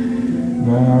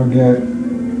 I'll get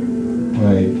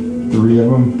like 3 of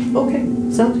them. Okay,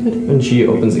 sounds good. And she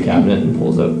opens the cabinet and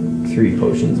pulls out 3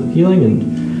 potions of healing and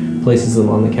places them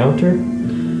on the counter.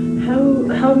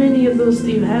 How many of those do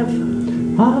you have?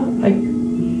 I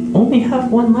only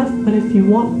have 1 left, but if you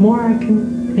want more, I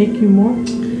can make you more.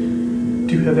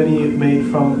 Do you have any made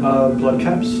from blood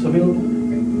caps available?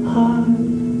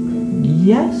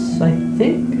 Yes, I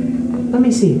think. Let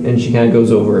me see. And she kind of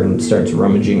goes over and starts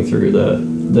rummaging through the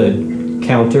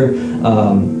counter.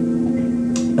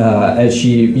 As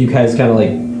you guys kind of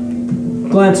like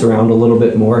glance around a little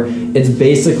bit more, it's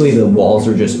basically the walls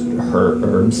are just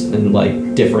herbs and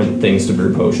like different things to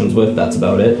brew potions with. That's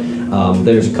about it.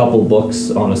 There's a couple books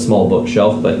on a small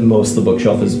bookshelf, but most of the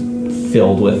bookshelf is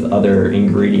filled with other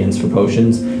ingredients for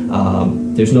potions.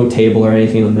 There's no table or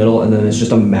anything in the middle, and then it's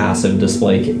just a massive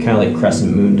display, kind of like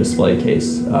crescent moon display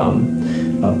case of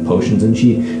potions. And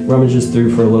she rummages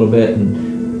through for a little bit,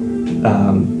 and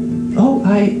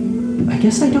I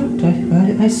guess I don't.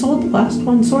 I sold the last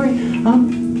one. Sorry.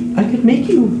 I could make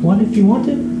you one if you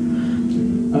wanted.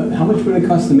 How much would it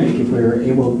cost to make if we were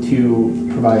able to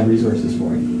provide resources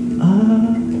for it?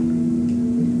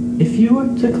 If you were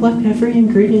to collect every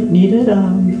ingredient needed,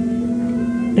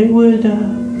 it would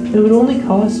only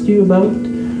cost you about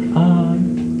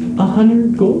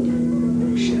 100 gold.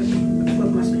 Shit. That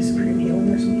must be supreme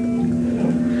healing or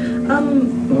something.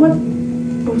 What?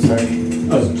 Oh, sorry.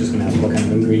 I was just gonna ask what kind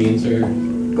of ingredients are.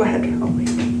 Go ahead. I'll wait.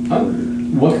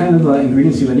 What kind of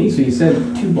ingredients do you need? So you said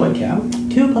 2 blood cap.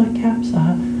 2 blood caps,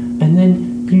 and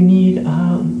then you need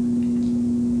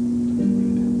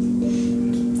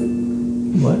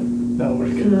what? No, we're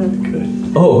good. Good.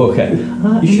 oh, okay.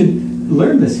 You should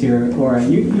learn this here, or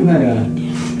you had a.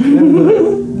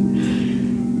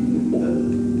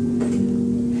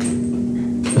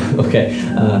 Okay.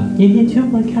 You need 2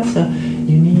 blood caps.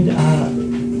 You need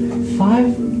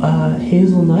 5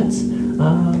 hazelnuts.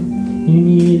 You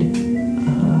need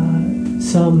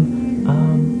some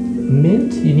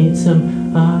mint. You need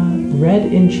some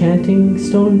red enchanting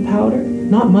stone powder.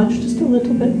 Not much, just a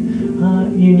little bit.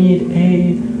 You need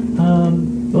a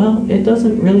well, it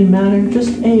doesn't really matter.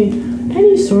 Just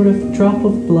any sort of drop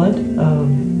of blood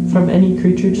from any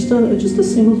creature. Just a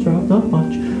single drop, not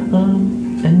much.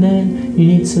 And then you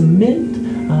need some mint.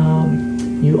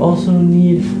 You also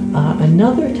need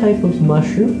another type of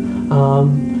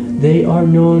mushroom. They are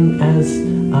known as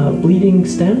bleeding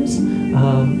stems.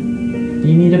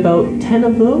 You need about 10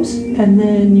 of those, and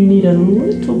then you need a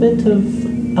little bit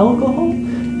of alcohol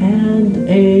and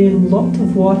a lot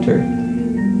of water.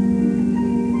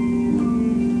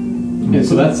 And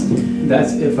so that's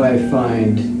if I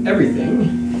find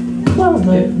everything. Well,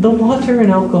 the water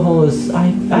and alcohol is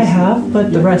I have,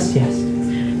 but the rest, yes.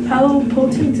 How How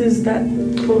potent is that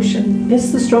potion?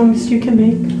 It's the strongest you can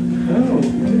make. Oh,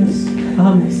 yes.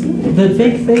 The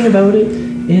big thing about it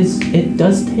is it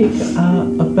does take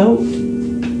about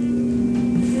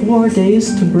 4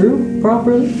 days to brew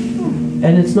properly.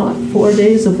 And it's not 4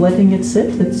 days of letting it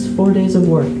sit, it's 4 days of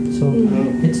work. So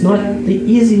it's not the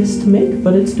easiest to make,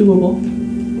 but it's doable.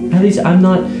 At least I'm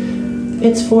not,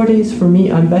 it's 4 days for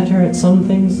me. I'm better at some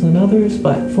things than others,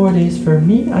 but 4 days for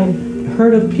me. I've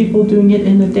heard of people doing it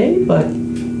in a day, but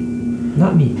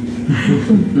not me.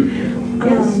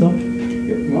 So.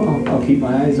 Well, I'll keep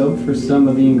my eyes out for some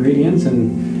of the ingredients,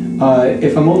 and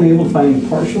if I'm only able to find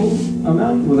partial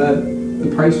amount, will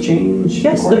the price change?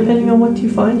 Yes, accordingly? depending on what you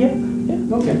find, yeah.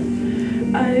 Okay.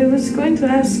 I was going to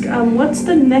ask, what's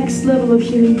the next level of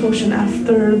healing potion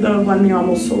after the one you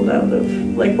almost sold out of?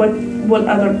 Like, what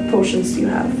other potions do you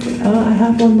have? I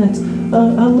have one that's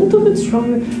a little bit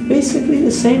stronger. Basically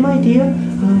the same idea,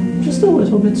 just a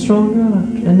little bit stronger.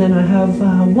 And then I have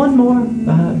one more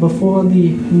before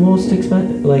the most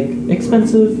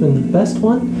expensive and best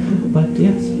one. But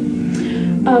yes.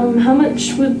 How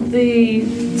much would the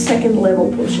second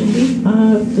level potion be?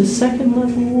 The second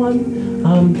level one,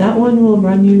 that one will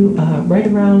run you right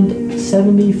around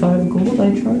 75 gold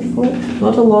I charge for it.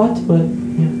 Not a lot, but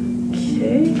yeah.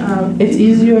 Okay. It's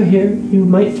easier here. You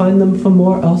might find them for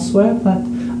more elsewhere, but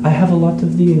I have a lot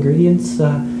of the ingredients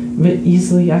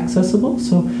easily accessible,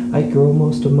 so I grow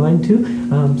most of mine too.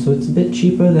 So it's a bit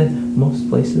cheaper than most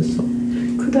places. So.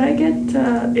 Could I get,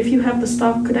 if you have the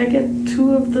stock, could I get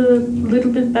 2 of the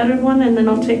little bit better one, and then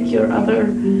I'll take your other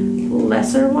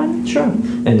lesser one? Sure.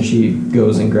 And she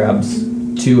goes and grabs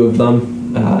 2 of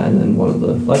them, and then one of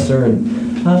the lesser, and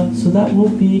So that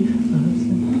will be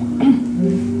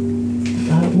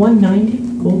 190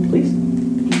 gold, please.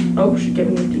 Oh, she gave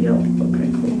me a deal. Okay,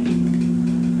 cool.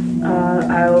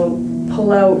 I'll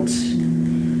pull out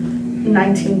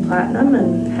 19 platinum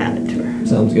and hand it to her.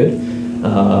 sounds good.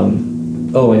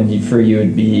 And for you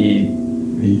it'd be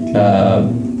 18.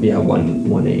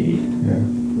 180. Yeah.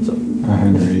 So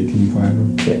 118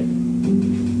 platinum.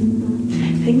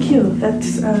 Thank you.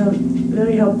 That's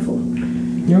very helpful.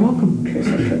 You're welcome. Here's a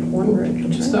quick one right here.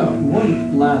 Just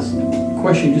one last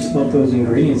question, just about those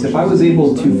ingredients. If I was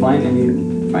able to find any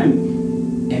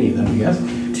of them, I guess,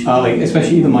 like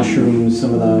especially the mushrooms,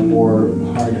 some of the more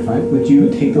hard to find, would you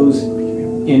take those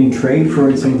in trade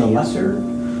for some of the lesser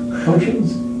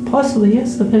potions? Possibly,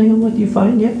 yes, depending on what you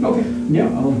find, yeah. Okay. Yeah.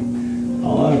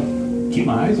 I'll keep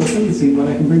my eyes open and see what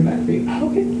I can bring back for you.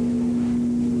 Okay.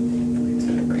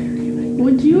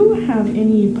 Would you have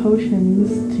any potions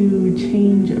to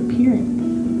change appearance?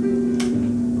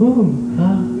 Ooh,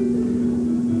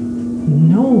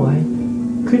 no, I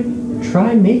could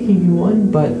try making you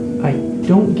one, but I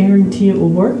don't guarantee it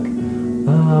will work.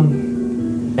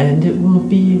 And it will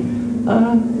be,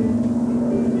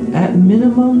 at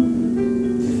minimum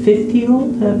 50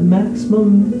 gold, at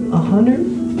maximum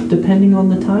 100, depending on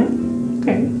the time.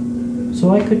 Okay. So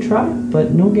I could try,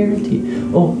 but no guarantee.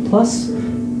 Oh, plus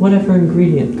whatever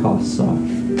ingredient costs are.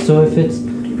 So if it's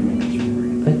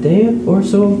a day or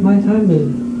so of my time,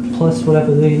 then plus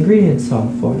whatever the ingredients are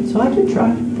for it. So I could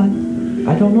try, but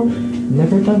I don't know.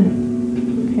 Never done it.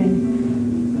 Okay.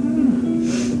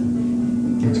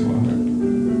 That's wild.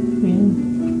 Yeah.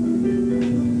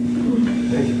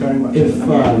 Thank you very much.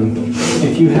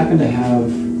 If you happen to have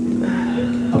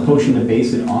a potion to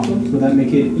base it off of, would that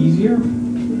make it easier?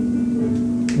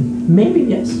 Maybe,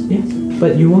 yes.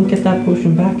 But you won't get that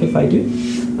potion back if I do.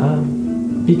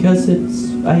 Because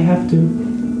I have to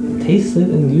taste it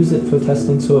and use it for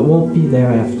testing, so it won't be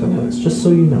there afterwards, just so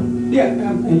you know. Yeah,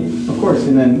 of course.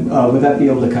 And then would that be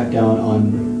able to cut down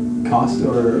on cost,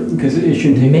 or because it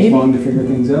shouldn't take Maybe. as long to figure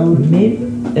things out? Maybe.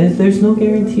 There's no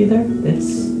guarantee there.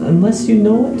 It's unless you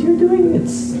know what you're doing,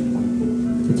 it's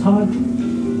hard.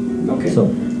 Okay. So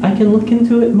I can look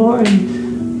into it more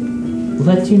and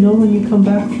let you know when you come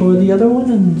back for the other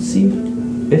one and see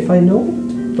if I know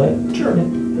it. But Sure. yeah,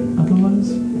 otherwise,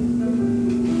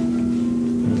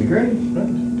 That'd be great.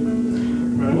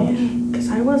 Very much. Because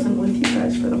I wasn't with you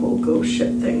guys for the whole ghost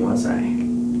ship thing, was I?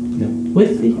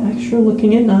 with the extra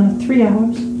looking in 3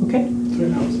 hours. Okay.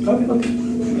 3 hours. Okay. No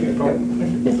problem.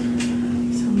 Thank you.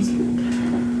 Sounds good.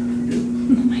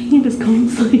 My hand is going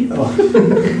to sleep.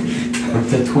 Up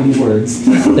to 20 words.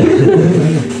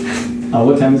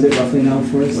 What time is it roughly now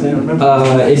for us then?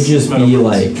 It'd just be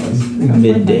like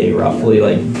midday roughly,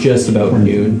 like just about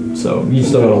noon. So you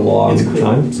still got a long It's clear.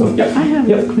 time. So I have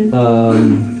Yep. a quiz.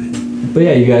 but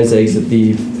yeah, you guys exit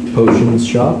the potions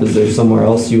shop. Is there somewhere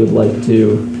else you would like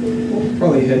to? We'll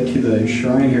probably head to the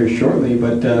shrine here shortly,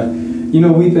 but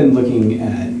we've been looking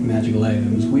at magical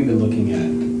items. We've been looking at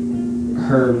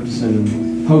herbs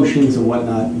and potions and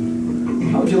whatnot.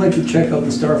 How would you like to check out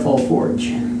the Starfall Forge?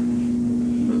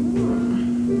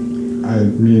 I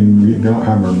mean, we don't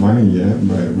have our money yet,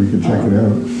 but we could check it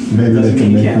out. Maybe they Doesn't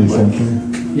can mean you make me can't, but-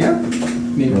 something. Yeah.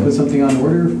 Maybe put something on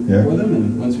order Yeah. for them,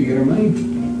 and once we get our money,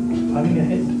 Planning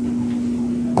ahead.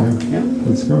 yeah.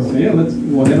 Let's go. So yeah,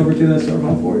 we'll head over to the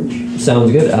Starfall Forge.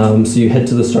 Sounds good. So you head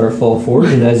to the Starfall Forge,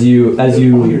 and as All you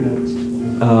your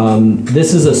notes.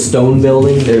 this is a stone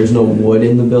building. There's no wood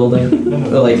in the building.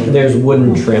 No. Like there's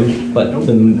wooden trim, but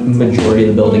the majority of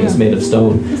the building is made of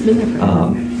stone. It's been there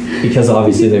forever. Because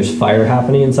obviously there's fire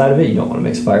happening inside of it. You don't want to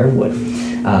mix fire and wood.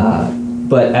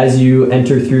 But as you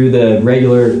enter through, the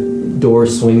regular door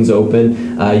swings open.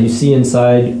 You see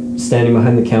inside, standing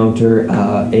behind the counter,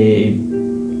 a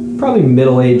probably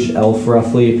middle-aged elf,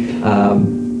 roughly.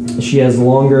 She has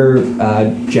longer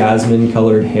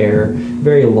jasmine-colored hair,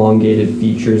 very elongated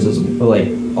features, as like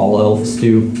all elves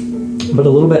do, but a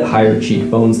little bit higher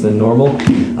cheekbones than normal.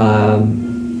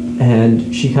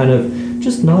 And she kind of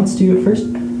just nods to you at first.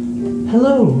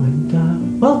 Hello,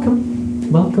 and welcome.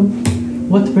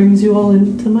 What brings you all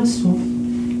into my store?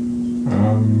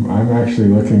 I'm actually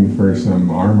looking for some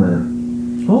armor,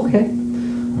 Okay.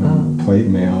 plate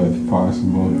mail if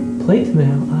possible. Plate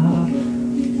mail.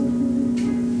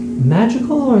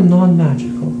 Magical or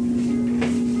non-magical?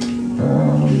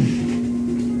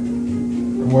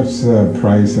 What's the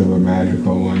price of a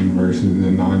magical one versus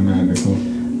a non-magical?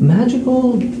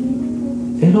 Magical,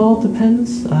 it all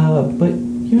depends, but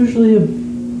usually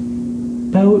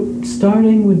about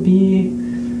starting would be,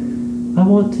 I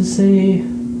want to say,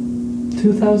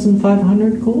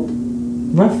 2,500 gold?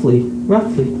 Roughly.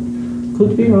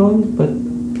 Could be wrong, but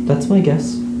that's my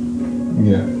guess.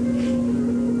 Yeah.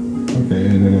 Okay,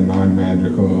 and then a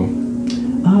non-magical.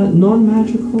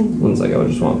 Non-magical? One second, I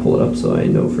just want to pull it up so I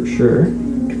know for sure.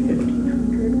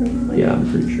 1,500 roughly. Yeah, I'm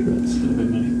pretty sure that's...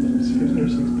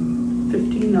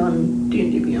 15 on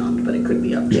D&D Beyond, but it could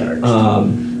be upcharged.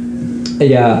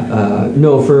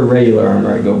 No, for regular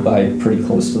armor I go by pretty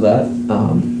close to that.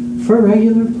 For a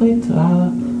regular plate,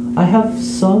 I have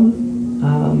some.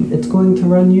 It's going to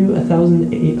run you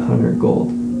 1,800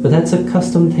 gold, but that's a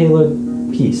custom tailored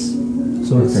piece.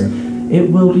 So it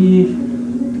will be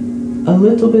a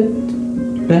little bit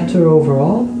better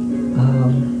overall.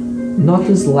 Not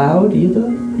as loud either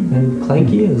and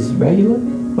clanky as regular,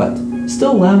 but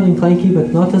still loud and clanky, but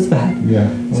not as bad. Yeah.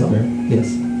 So, Okay. yes.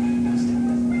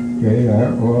 Okay.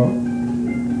 Well,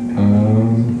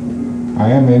 I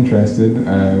am interested.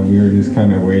 We were just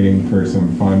kind of waiting for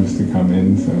some funds to come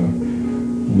in, so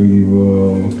we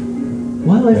will.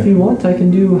 Well, if you want, I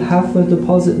can do half the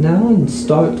deposit now and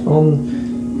start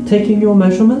on taking your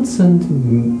measurements and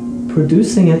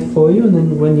producing it for you, and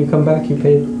then when you come back, you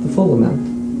pay the full amount.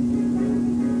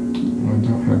 I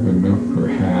don't have enough for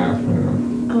half. I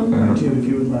don't. Two, if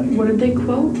you would like. What did they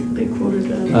quote? They quoted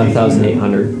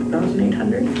 1,800.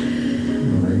 1,800.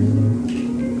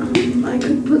 I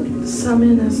could put some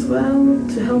in as well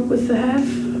to help with the half.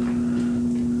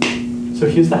 So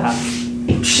here's the half.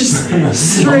 Just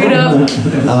straight up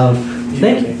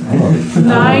Thank you.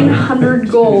 900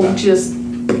 gold. Just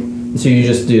So you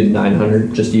just do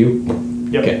 900, just you?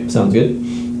 Yep. Okay, sounds good.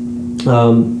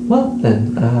 Well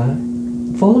then,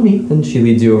 follow me. And she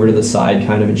leads you over to the side,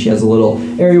 kind of, and she has a little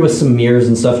area with some mirrors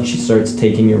and stuff, and she starts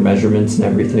taking your measurements and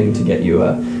everything to get you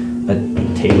a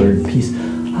tailored piece.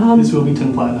 This will be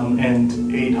 10 platinum and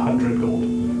 800 gold.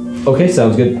 Okay,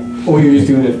 sounds good. Oh, you're just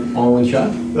doing it all in one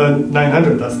shot?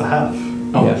 900, that's the half.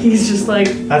 Oh. Yeah. he's just like,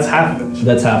 That's half of it.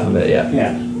 That's half of it, yeah.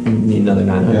 Yeah. You need another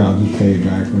 900. Yeah, I'll just pay you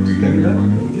back when we get your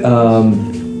money.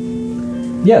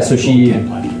 Yeah, so she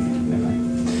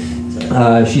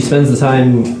spends the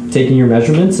time taking your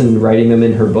measurements and writing them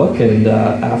in her book, and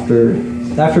after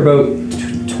about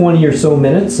 20 or so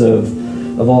minutes of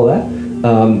all that,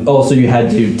 also you had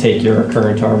to take your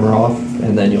current armor off,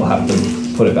 and then you'll have to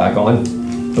put it back on,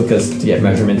 because to get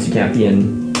measurements you can't be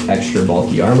in extra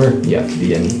bulky armor, you have to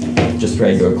be in just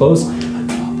regular clothes.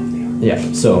 Yeah,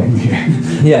 so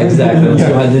yeah, exactly.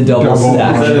 So I had to double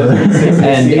stack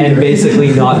and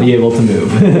basically not be able to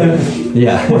move.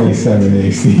 Yeah. 27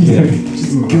 AC.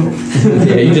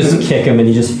 Yeah, you just kick him and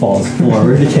he just falls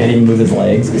forward. He can't even move his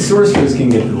legs. The sorcerers can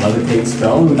get the levitate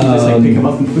spell, and we can just like pick him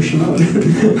up and push him out.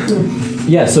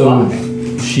 Yeah, so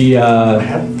she I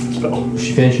have spell.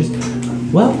 she finishes.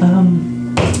 Well,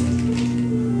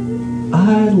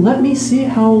 let me see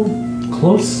how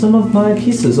close some of my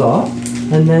pieces are,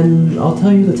 and then I'll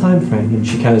tell you the time frame. And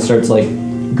she kind of starts like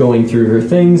going through her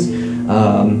things.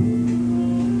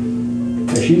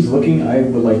 As she's looking, I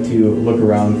would like to look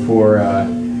around for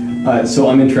So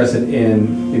I'm interested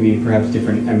in maybe perhaps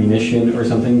different ammunition or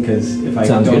something, because if I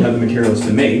Sounds don't good. have the materials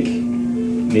to make,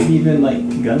 maybe even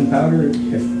like gunpowder,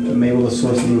 if I'm able to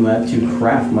source something like that to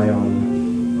craft my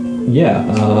own. Yeah.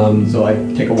 So I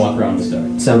take a walk around and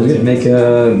stuff. Sounds good.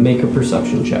 Make a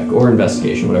perception check or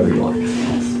investigation, whatever you want.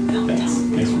 Thanks.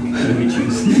 Let me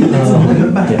choose.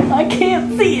 Yeah. I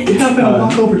can't see it. Get up and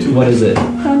walk over to What is it?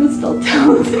 How to spell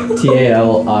talent?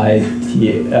 Talithil.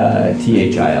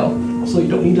 So you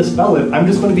don't need to spell it. I'm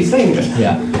just going to be saying it.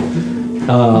 Yeah.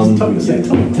 Just tell me to say it.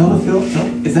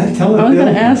 Telephil? Is that Telephil? I was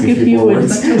gonna ask if you would What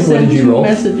send did you two roll?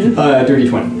 messages. Dirty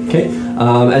 20. Okay.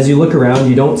 As you look around,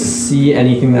 you don't see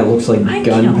anything that looks like I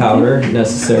gunpowder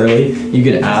necessarily. You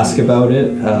could ask about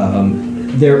it.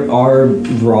 There are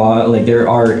there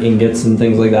are ingots and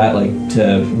things like that,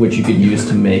 which you could use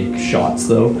to make shots,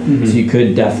 though. So you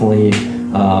could definitely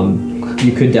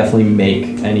make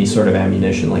any sort of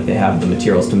ammunition. Like they have the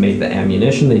materials to make the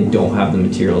ammunition. They don't have the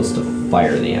materials to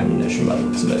fire the ammunition by the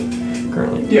looks of it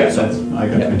currently. Yeah, So, I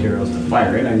got yeah. the materials to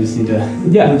fire it. I just need to.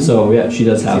 Yeah. So yeah, she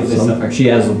does have See if there's some. stuff I She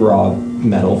has raw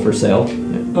metal for sale.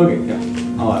 Yeah. Okay, yeah.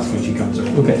 I'll ask when she comes over.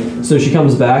 Okay, so she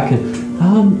comes back and,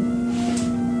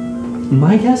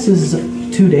 my guess is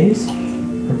 2 days,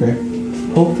 Okay.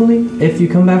 hopefully. If you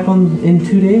come back in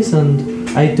 2 days and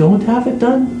I don't have it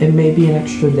done, it may be an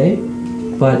extra day,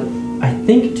 but I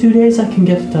think 2 days I can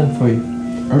get it done for you,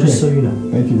 Okay. just so you know.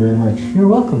 Thank you very much. You're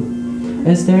welcome.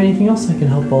 Is there anything else I can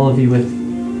help all of you with?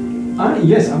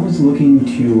 Yes, I was looking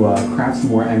to craft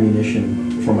some more ammunition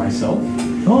for myself.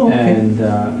 Oh, okay. And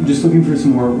just looking for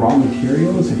some more raw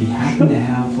materials. If you happen to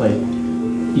have like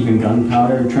even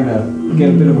gunpowder, trying to get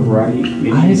a bit of a variety.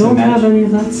 Maybe I some don't have match- any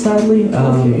of that, sadly. Okay. I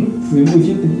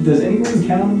mean, does anyone in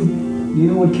town, you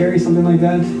know, would carry something like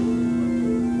that?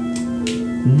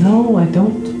 No, I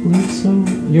don't believe so.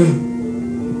 Your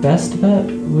best bet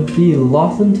would be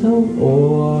Lothentil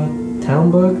or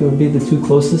Talmberg. It would be the two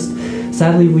closest.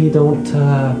 Sadly, we don't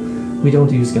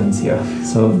use guns here,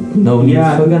 so no need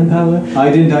Yeah. for gunpowder.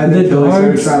 I didn't either The until I started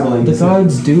guards, traveling. the so-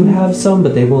 guards do have some,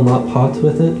 but they will not part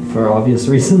with it for obvious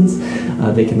reasons.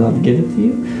 They cannot give it to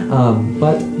you.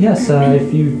 But yes,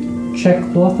 if you check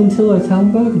Lothentil or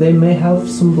Talmberg, they may have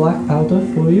some black powder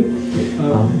for you.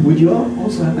 Would you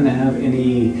also happen to have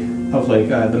any of like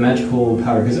the magical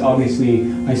powder? Because obviously,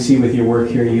 I see with your work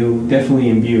here, you definitely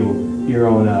imbue your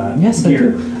own Yes,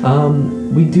 gear. I do.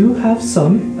 We do have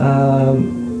some.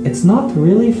 It's not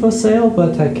really for sale,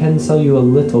 but I can sell you a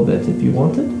little bit if you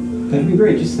want it. That'd be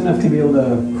great, just enough to be able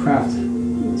to craft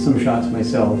some shots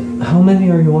myself. How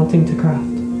many are you wanting to craft?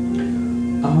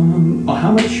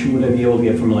 How much would I be able to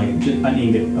get from like just an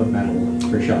ingot of metal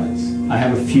for shots? I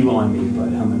have a few on me, but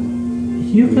how many?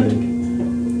 You could,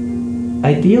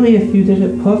 ideally, if you did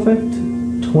it perfect,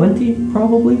 20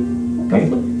 probably, Okay.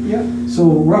 roughly. Yeah. So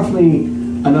roughly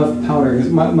enough powder,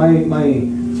 because my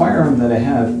firearm that I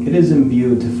have, it is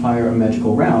imbued to fire a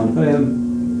magical round, but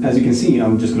as you can see,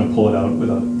 I'm just going to pull it out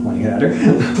without pointing it at her.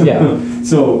 Yeah.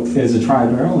 So it's a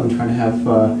tri-barrel. I'm trying to have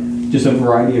just a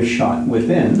variety of shot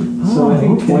within. So I Oh,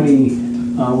 think okay. 20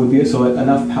 would be so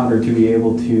enough powder to be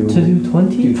able to. To do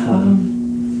 20? Do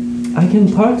 20. I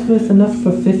can part with enough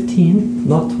for 15,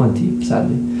 not 20,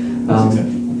 sadly. That's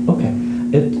acceptable. Okay.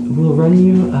 It will run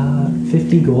you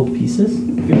 50 gold pieces.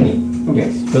 50. Okay.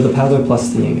 Yes, for the powder plus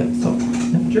the ingot. So,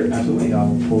 Sure. Absolutely.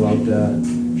 I'll pull out.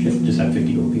 Just have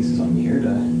 50 gold pieces on me here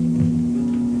to.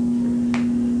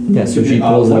 yeah, so she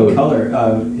pulls what out. color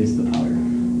is the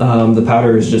powder? The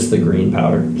powder is just the green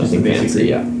powder, Just nothing the basic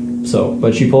fancy. green. Yeah. So,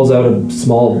 but she pulls out a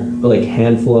small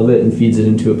handful of it and feeds it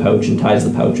into a pouch and ties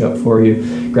the pouch up for you.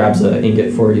 Grabs an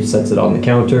ingot for you, sets it on the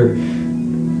counter.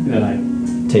 Then I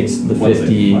Takes the What's it?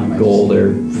 50 Why am I gold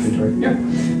or inventory. Yeah.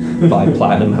 5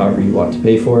 platinum, however you want to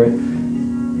pay for it.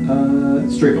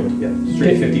 Straight gold. Yeah.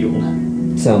 Straight Okay. 50 gold.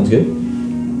 Sounds good.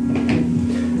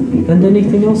 And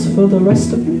anything else for the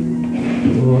rest of you?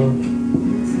 Or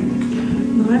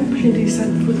No, I'm pretty set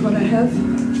with what I have.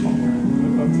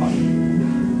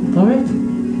 all right.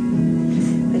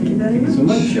 Thank you very Thank you much. so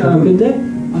much. Have a good day.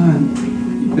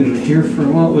 You've been here for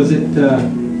a while. Was it? Oh,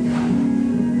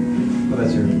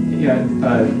 that's her. Yeah.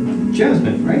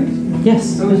 Jasmine, right?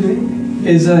 Yes. That was your name?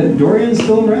 Is Dorian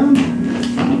still around?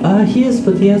 He is,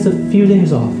 but he has a few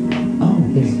days off. Oh,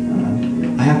 okay.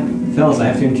 Fellas, I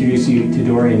have to introduce you to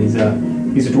Dorian. He's a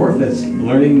dwarf that's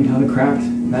learning how to craft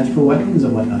magical weapons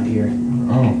and whatnot here.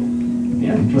 Oh,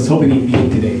 Yeah, I was hoping he'd be in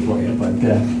today for you, but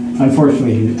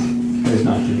unfortunately, there's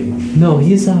not today. No,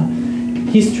 he's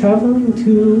traveling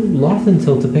to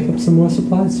Lothentil to pick up some more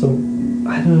supplies. So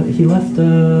I don't. He left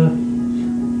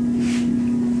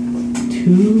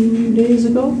 2 days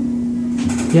ago.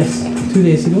 Yes, 2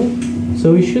 days ago.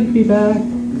 So we should be back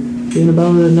in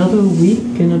about another week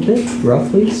and a bit,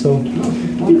 roughly. So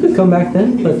you could come back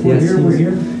then. But If we're here, we're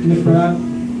here. And if we're not,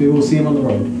 we will see him on the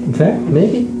road. In fact,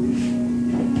 maybe.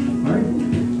 All right.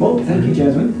 Well, thank you,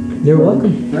 Jasmine, You're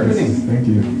welcome. for everything. Thank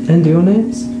you. And your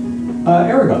names?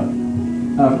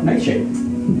 Aragon. Nightshade.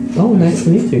 Oh, nice to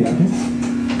meet you.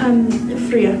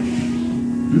 Freya.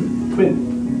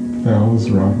 Quinn. Bells,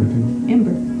 Robert.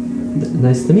 Amber.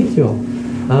 Nice to meet you all.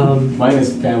 Mine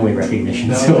is family recognition,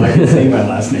 No. so I can say my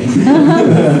last name.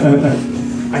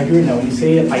 I hear it now. When you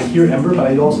say it, I hear Ember, but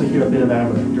I also hear a bit of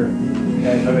Amber.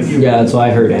 Yeah, that's why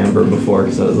I heard Amber before,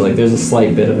 because I was like, there's a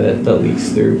slight bit of it that leaks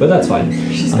through, but that's fine.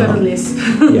 She's got a lisp.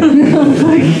 Yeah.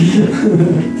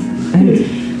 And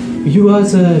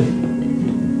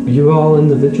you all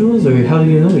individuals, or how do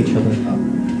you know each other?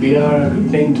 We are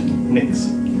named Nix.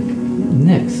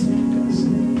 Nix.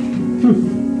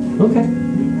 Okay.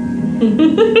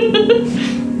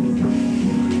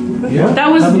 Yeah. That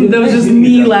was just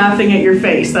me laughing at your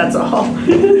face. That's all.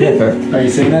 Yeah, fair. Are you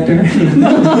saying that to her?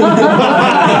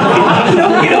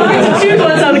 No, you don't get to choose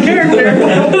what's out of character.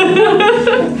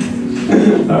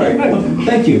 All right.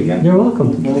 Thank you. Yeah. You're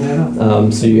welcome. We'll head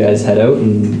up. So you guys head out,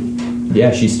 and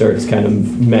yeah, she starts kind of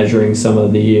measuring some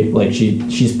of the, like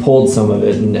she's pulled some of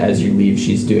it, and as you leave,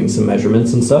 she's doing some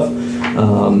measurements and stuff.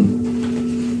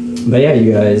 But yeah,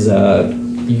 you guys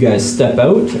step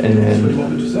out, So and what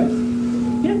would you say?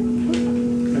 Yeah.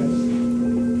 Okay.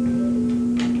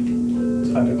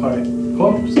 Let's find a quiet.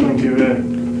 Cool. Just going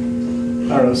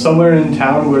to, I don't know, somewhere in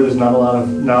town where there's not a lot of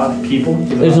people.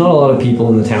 there's not a lot of people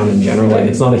in the town in general. Like,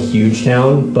 it's not a huge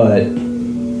town, but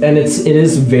and it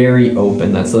is very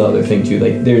open. That's the other thing too.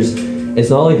 Like, it's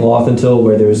not like Lothentil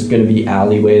where there's going to be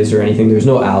alleyways or anything. There's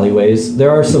no alleyways. There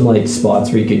are some like spots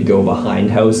where you could go behind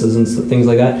houses and things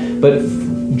like that. But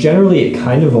generally, it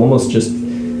kind of almost just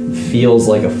feels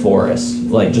like a forest,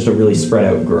 like just a really spread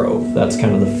out grove. That's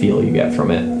kind of the feel you get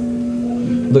from it.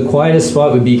 The quietest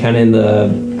spot would be kind of in the,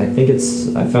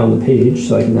 I found the page,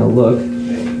 so I can now look.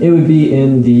 It would be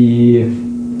in the,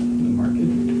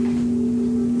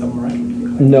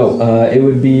 it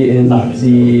would be in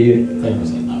the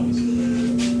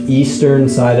eastern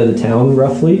side of the town,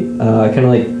 roughly. Kind of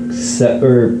like,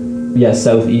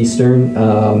 southeastern.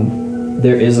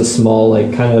 There is a small,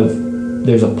 like,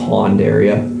 there's a pond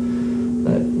area.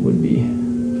 That would be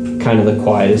kind of the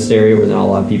quietest area where not a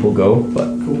lot of people go, but.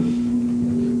 Cool.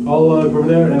 I'll go over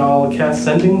there and I'll cast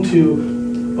Sending to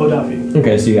Odafi.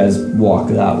 Okay, so you guys walk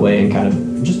that way and kind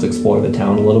of just explore the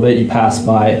town a little bit. You pass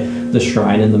by the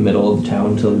shrine in the middle of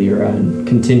town to Lyra and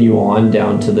continue on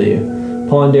down to the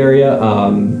pond area.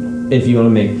 If you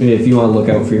want to look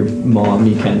out for your mom,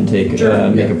 you can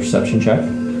make a perception check.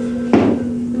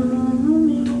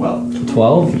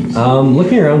 12.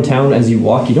 Looking around town as you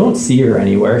walk, you don't see her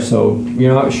anywhere, so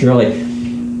you're not sure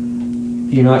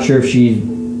if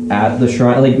she's at the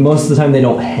shrine. Like, most of the time they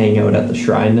don't hang out at the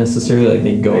shrine necessarily. Like,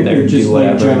 they go there and just do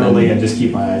whatever. generally, I just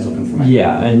keep my eyes open for my.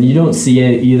 Yeah, and you don't see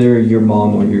it, either your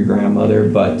mom or your grandmother,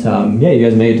 but yeah, you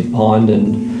guys made it to the pond,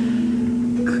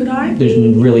 and Could I? there's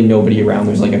really nobody around.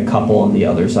 There's like a couple on the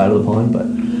other side of the pond, but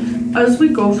As we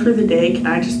go through the day, can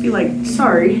I just be like,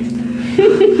 sorry?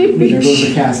 There goes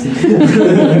the casting.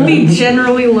 Be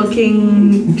generally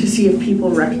looking to see if people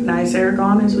recognize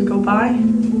Aragon as we go by.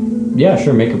 yeah,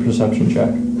 sure, make a perception check.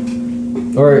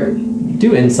 Or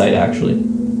do insight, actually.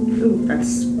 Ooh,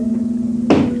 that's...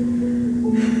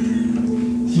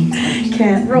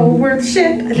 Can't roll worth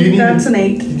shit. I think that's an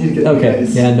 8. You need to get Okay,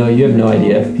 guys. yeah, no, you have no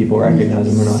idea if people recognize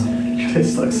him or not. You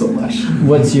guys suck so much.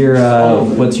 What's your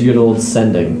good old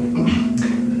Sending?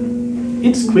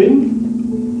 It's Quinn.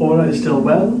 Aura is still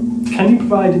well. Can you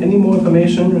provide any more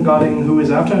information regarding who is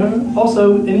after her?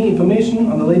 Also, any information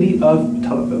on the Lady of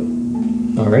Telefil?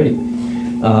 Alrighty.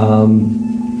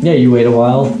 Yeah, you wait a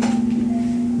while.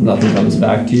 Nothing comes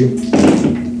back to you.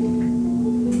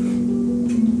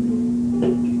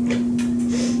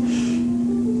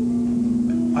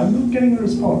 I'm not getting a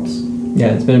response. Yeah,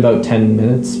 it's been about 10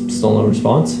 minutes. Still no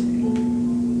response.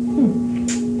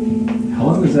 How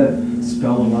long does that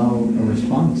spell allow a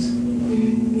response?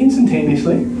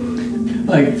 Instantaneously.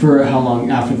 Like, for how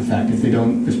long after the fact, if they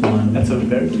don't respond? That's a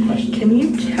very good question. Can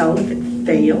you tell if it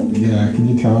failed? Yeah, can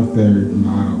you tell if they're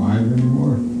not alive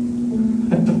anymore?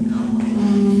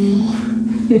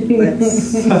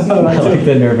 Let's... I like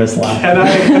the nervous laugh. Can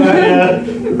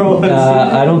I roll and see?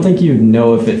 I don't think you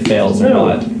know if it fails or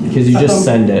Really? not, because you just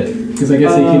send it. Because I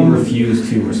guess they can refuse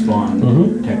to respond,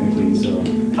 Mhm. technically, so.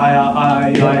 I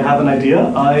have an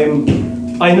idea. I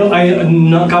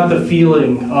not got the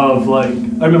feeling of, like,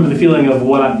 I remember the feeling of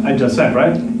what I just said,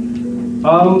 right?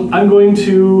 I'm going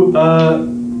to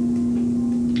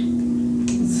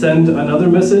send another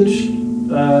message to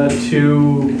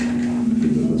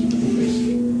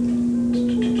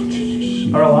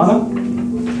Arlana.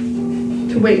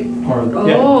 To wait.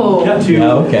 Oh. Yeah, to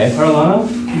Oh, okay. Arlana.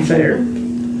 Fair.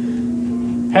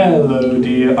 Hello,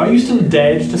 dear. Are you still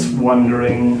dead? Just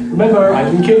wondering. Remember, I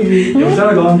didn't kill you. It was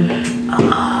Aragon.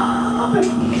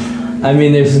 I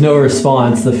mean, there's no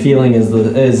response. The feeling is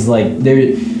like there.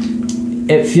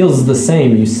 It feels the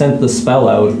same. You sent the spell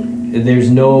out.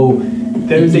 There's no.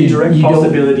 There's a direct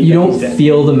possibility. You don't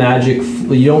feel the magic.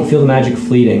 You don't feel the magic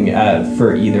fleeting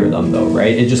for either of them, though,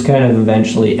 right? It just kind of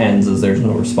eventually ends as there's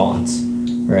no response,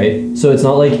 right? So it's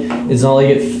not like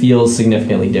it feels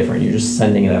significantly different. You're just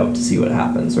sending it out to see what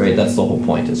happens, right? That's the whole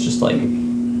point. It's just like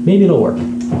maybe it'll work.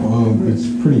 Well, it's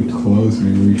pretty close.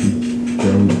 Maybe we should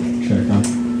go check out.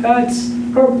 That's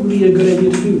probably a good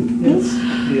idea to do. Yes.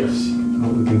 Yes.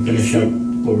 Well, we can finish up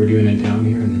what we're doing in town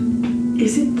here and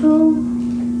Is it though?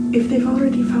 If they've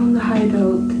already found the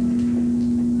hideout,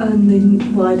 and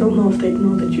then, well, I don't know if they'd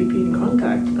know that you'd be in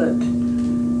contact, but,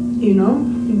 you know,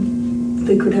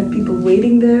 they could have people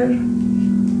waiting there.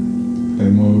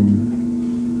 Then we'll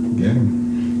get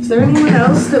him. Is there anyone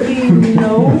else that we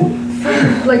know?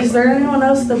 Like, is there anyone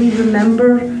else that we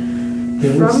remember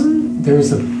from? there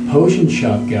was a potion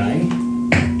shop guy,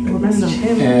 We'll message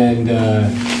him. and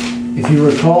if you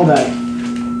recall that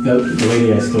the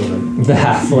lady I stole them. The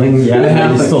halfling, yeah, The you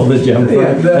halfling. stole the gem from.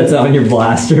 Yeah, That's on your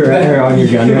blaster, right? Or on your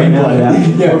gun right now.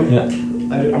 Yeah.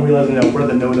 I'm realizing now we're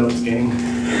the no-notes gang.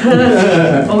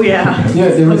 Oh, yeah. Yeah,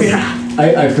 there was. Oh, yeah.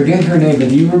 I forget her name, but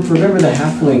do you remember the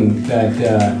halfling that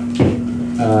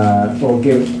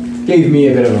gave me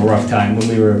a bit of a rough time when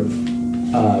we were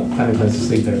planning a place to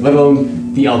sleep there? Let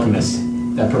alone the alchemist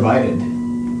that provided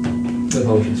the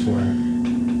potions for her.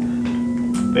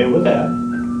 They were there.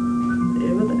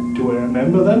 Do I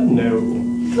remember them? No.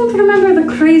 Don't remember the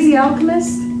crazy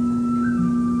alchemist?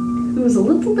 Who was a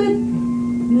little bit...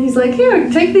 And he's like, here,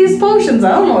 take these potions.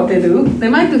 I don't know what they do. They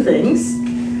might do things.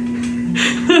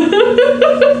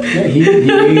 Yeah, he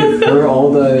gave her all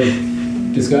the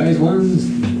disguise ones.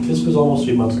 This was almost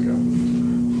 3 months ago.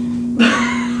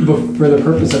 But for the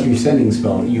purpose of your sending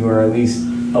spell, you are at least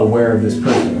aware of this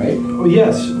person, right? Oh,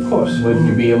 yes, of course. Would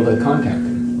you be able to contact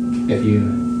him if you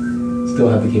still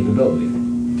have the capability?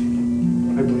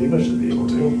 I believe I should be able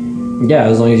to. Yeah,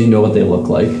 as long as you know what they look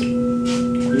like.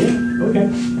 Yeah, okay.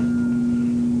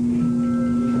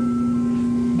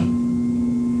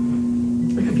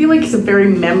 I feel like he's a very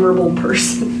memorable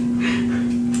person.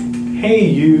 Hey,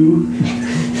 you.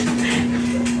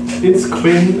 It's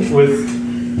Quinn with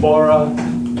Bora.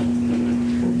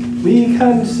 We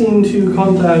can't seem to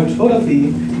contact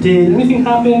Olafie. Did anything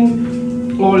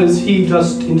happen? Or is he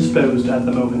just indisposed at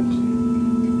the moment?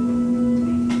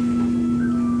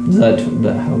 Is that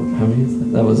how many is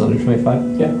that? That was under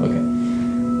 25? Yeah. Okay. I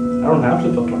don't have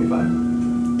to fill 25.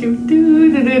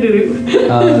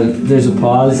 There's a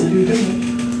pause,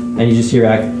 and you just hear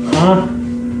back, huh?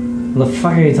 What the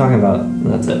fuck are you talking about? And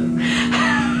that's it.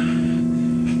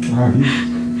 Wow,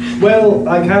 Well,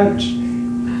 I can't.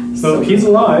 So he's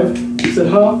alive. He said,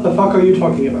 huh? The fuck are you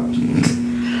talking about?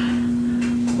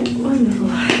 Wonderful.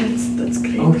 That's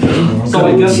great. Okay. So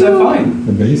I guess they're fine.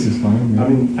 the base is fine. I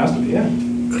mean, has to be, yeah.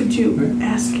 Could you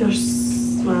ask your...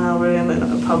 Well, we're in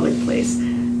a public place.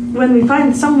 When we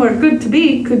find somewhere good to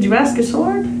be, could you ask your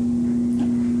sword?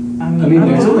 I mean,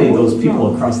 there's only those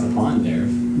people across the pond there.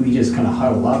 We just kind of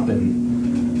huddle up and.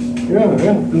 Yeah.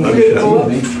 Okay, well,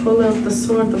 Pull out the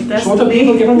sword of short of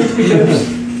people, destiny. get on with the tips.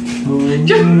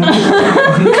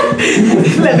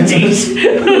 Levitate.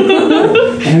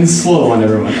 And slow on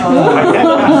everyone.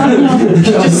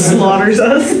 Just slaughters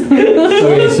us.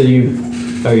 Okay, so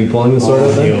are you pulling the sword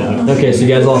out then? Okay, so you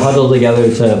guys all huddle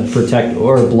together to protect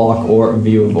or block or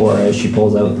view of Aura as she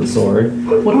pulls out the sword.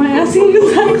 What am I asking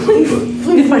exactly?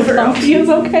 If my bounty is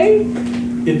okay?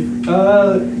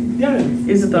 Yeah.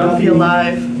 Is it Odafi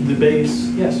alive? The base,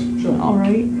 yes, sure.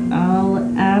 Alright, I'll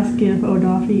ask if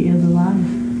Odafi is alive.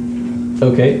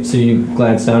 Okay, so you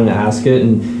glance down and ask it,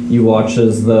 and you watch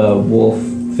as the wolf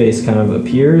face kind of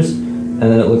appears, and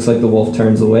then it looks like the wolf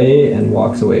turns away and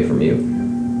walks away from you.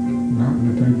 Not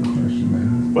the type of question,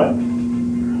 man. What?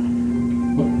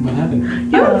 What happened?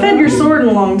 You haven't fed your sword in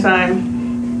a long time.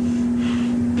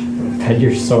 Fed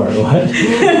your sword, what?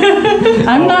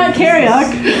 I'm not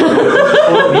Karyuk.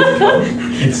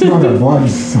 It's not a blood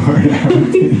sword. I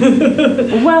don't think.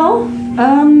 Well,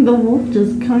 the wolf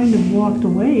just kind of walked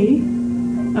away.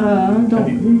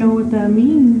 Don't know what that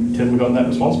means. You haven't gotten that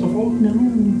response before? No.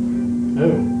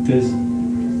 No. Does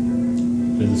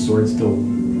the sword still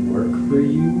work for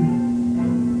you?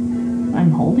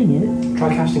 I'm holding it.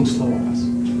 Try casting slow on us.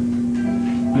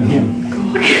 On him.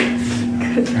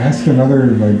 Ask another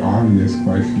like obvious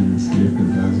question to see if it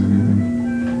does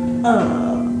anything.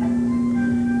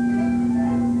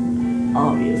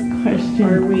 Obvious Are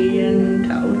question. we in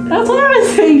town? That's what I was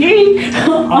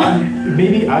thinking.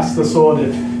 Maybe ask the sword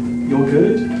if you're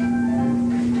good.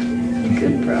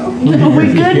 Good, bro.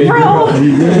 We good, bro? Also,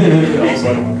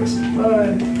 I don't want this.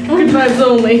 Bye. Good vibes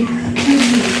only.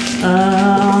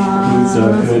 He's a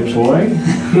good boy.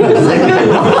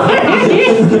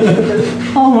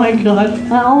 Oh my god,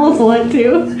 I almost went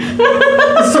to.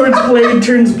 The sword's blade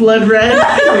turns blood red.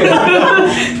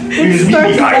 It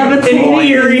starts levitating. An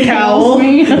eerie howl.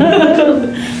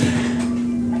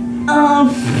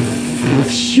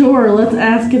 Sure, let's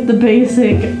ask it the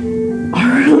basic.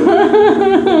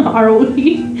 Are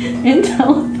we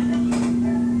intel?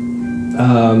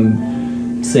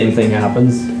 Same thing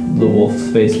happens. The wolf's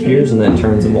face appears and then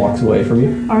turns and walks away from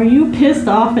you. Are you pissed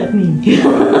off at me?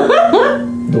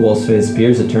 The wolf's face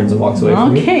appears, it turns and walks away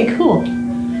from you. Okay, cool.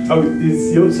 Oh,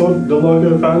 is your sword no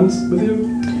longer found with you?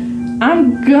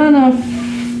 I'm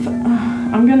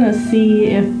gonna see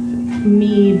if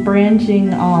me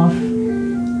branching off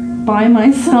by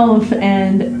myself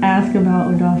and ask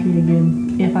about Odafi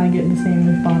again if I get the same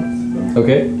response.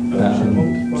 Okay.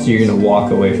 So you're gonna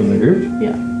walk away from the group?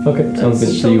 Yeah. Okay, sounds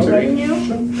good.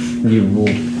 So you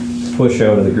will push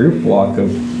out of the group, walk a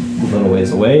little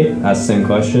ways away, ask the same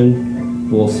question.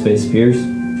 Wolf's face appears,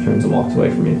 turns and walks away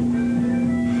from you.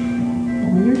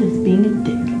 Well, you're just being a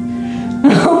dick.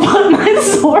 I'll put my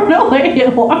sword away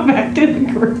and walk back to the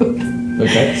group.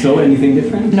 Okay. So anything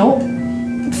different? Nope.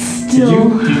 Did Still.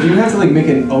 you have to like make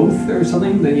an oath or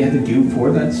something that you had to do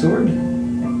for that sword?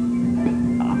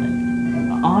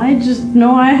 I just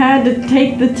know I had to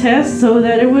take the test so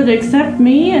that it would accept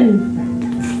me, and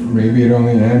Maybe it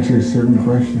only answers certain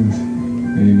questions.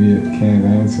 Maybe it can't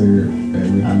answer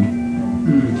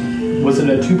everything. Was it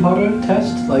a two-parter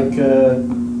test, like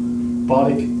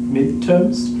Bardic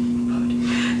midterms?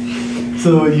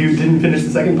 So you didn't finish the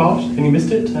second part and you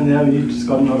missed it, and now you just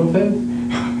got an auto fail?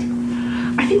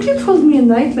 I think you told me a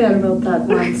nightmare about that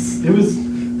once. It was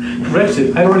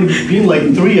wretched. I'd already been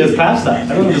like 3 years past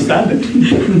that. I don't understand it.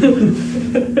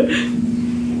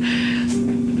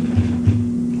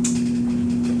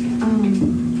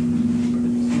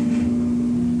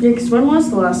 Yeah, because when was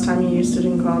the last time you used it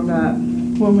in combat?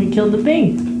 when we killed the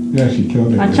thing, Yeah, she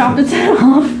killed it. I chopped its head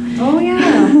off. Oh, yeah.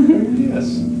 Yes.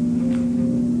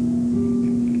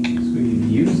 So you've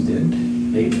used it.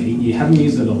 You haven't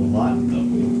used it a lot though.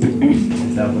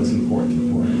 If that was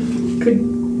important for it.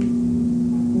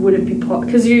 Would it be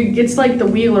because it's like the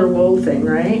wheel or woe thing,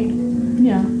 right?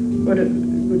 Yeah.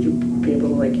 Would you be able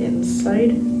to like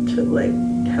insight to like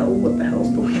tell what the hell's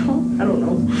going on? I don't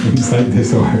know. Insight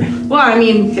disorder. Well, I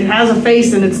mean, it has a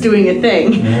face and it's doing a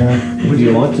thing. Yeah. Would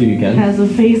you want to, you It can. has a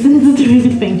face and it's doing a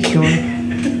thing. Sure.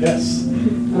 Yes.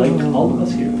 Like all of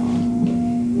us here.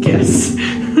 Yes.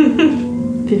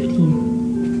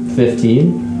 15.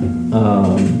 15.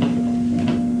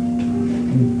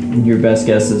 Your best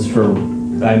guess is for,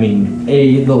 I mean,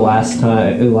 the last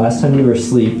time you were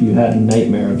asleep, you had a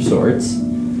nightmare of sorts,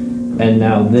 and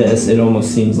now this, it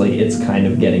almost seems like it's kind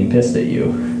of getting pissed at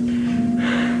you.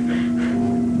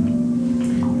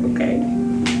 Okay.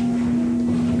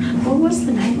 What was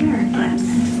the nightmare again?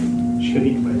 She got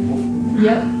eaten by a wolf.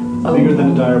 Yep. Bigger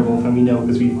than a dire wolf, and we know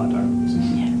because we fought dire wolves.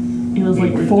 It was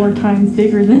like 4 times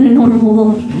bigger than a normal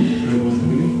wolf. The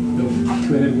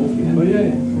two-headed wolf you had? Oh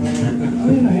yeah.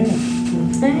 Oh yeah.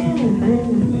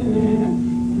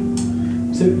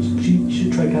 So she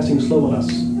should try casting slow on us.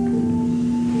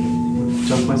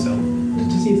 Just myself. Just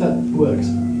to see if that works.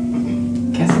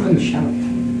 Cast it on the shadow.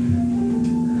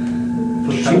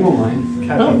 For She won't mind.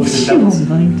 Cat Oh, with the she devils. won't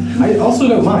mind. I also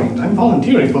don't mind. I'm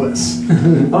volunteering for this.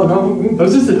 Oh no. That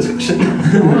was just a discussion.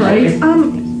 Alright.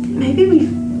 Maybe we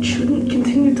shouldn't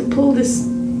continue to pull this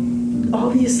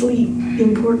obviously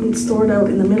important sword out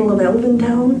in the middle of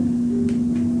Elventown.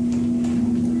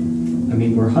 I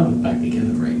mean, we're huddled back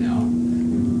together right now.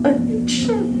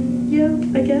 Sure. Yeah,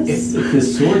 I guess. If the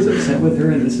sword's upset with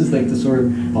her and this is like the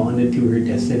sword bonded to her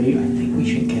destiny, I think we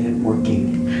should get it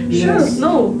working. Sure,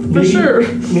 no, for Maybe- sure.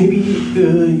 Maybe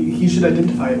he should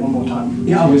identify it one more time.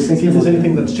 Yeah, I was See thinking if there's about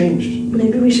anything that's changed.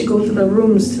 Maybe we should go to the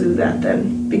rooms to do that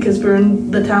then. Because we're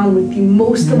in the town with the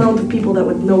most amount of people that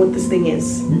would know what this thing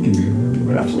is, We can do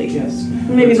that. roughly. Yes.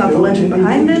 Maybe Let's not the go legend and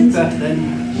behind do it, that then.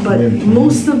 but Yeah.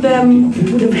 most of them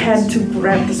would have had to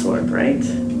grab the sword, right?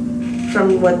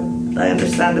 From what I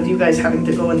understand of you guys having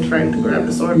to go and trying to grab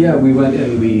the sword. Yeah, we went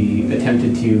and we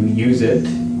attempted to use it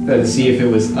to see if it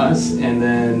was us, and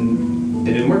then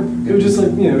it didn't work. It was just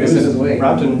like, It it was was his way.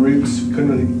 wrapped in roots. Couldn't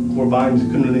really or binds, you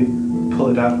couldn't really pull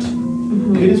it out.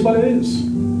 It is what it is.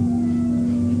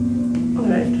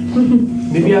 Alright.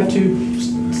 Maybe you have to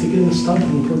stick it in the stump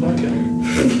and pull it out again.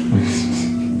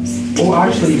 Or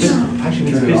actually, it's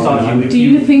pissed off you. Do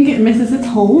you think it misses its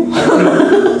hole?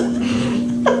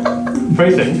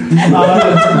 Phrasing.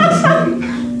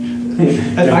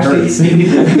 Actually,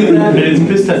 if it is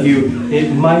pissed at you,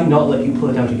 it might not let you pull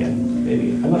it out again.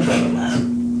 Maybe. I'm not sure about that.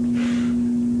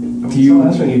 Do you- I'm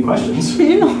answering any questions? Do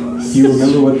you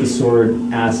remember what the sword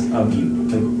asked of you,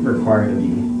 like required of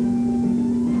you?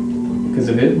 Because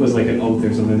if it was like an oath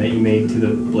or something that you made to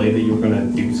the blade that you were going to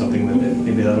do something with it,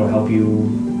 maybe that'll help you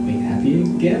make it happy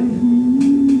again?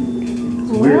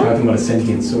 'Cause we were talking about a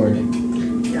sentient sword.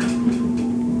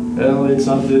 Well, it's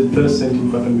not the first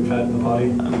sentient weapon we've had in the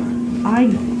party.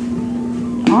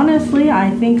 Honestly, I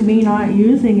think me not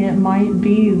using it might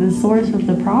be the source of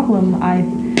the problem.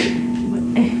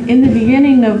 In the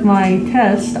beginning of my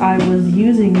test, I was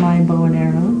using my bow and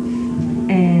arrow,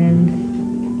 and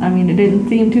I mean, it didn't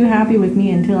seem too happy with me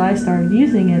until I started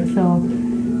using it, so.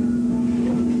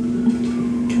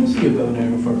 Can I see your bow and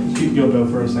arrow for your bow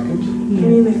for a second? I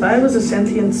mean, if I was a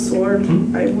sentient sword,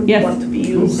 I would Yes. want to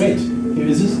be Oh, used. great.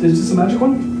 Is this a magic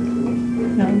one?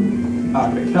 Ah,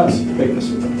 great. Yes, break this.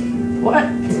 What?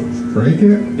 Break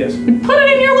it? Yes. Put it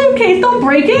in your loot case, don't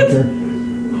break it! Okay.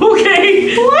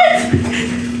 Okay, what?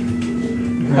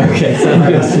 Okay, so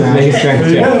make a strength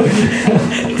check.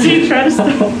 Do you try to stop? I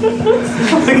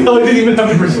think I didn't even have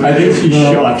to persuade. I think she's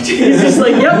shocked. He's just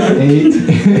like, yep. 8.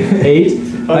 8.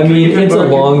 I Okay, mean, good it's a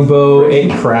bargain. longbow.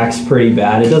 It cracks pretty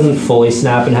bad. It doesn't fully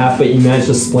snap in half, but you manage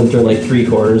to splinter like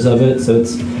 3/4 of it, so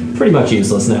it's pretty much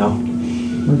useless now.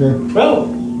 Okay. Well,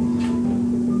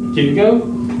 here you go.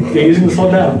 You're using the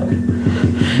sword now.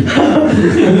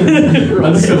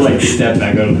 Runs to like step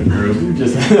back out of the group,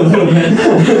 just a little bit.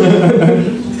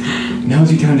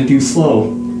 Now's your time to do slow.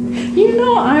 You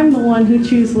know I'm the one who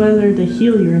chooses whether to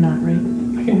heal you or not, right?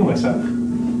 I can heal myself.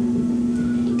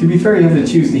 To be fair, you have to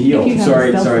choose to heal. If you have Sorry,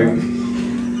 a stealth sorry. roll.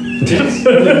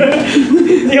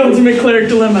 The ultimate cleric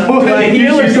dilemma. Do I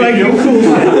heal or do I get cool?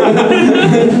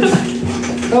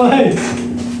 Oh, hey.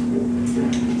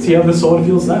 See how the sword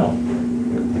feels now.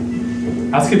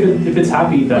 Ask if it's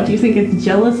happy What, that do you think it's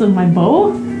jealous of my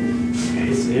bow?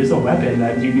 it's a weapon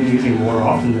that you've been using more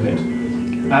often than it.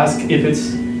 Ask if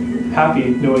it's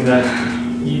happy knowing that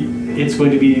it's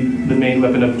going to be the main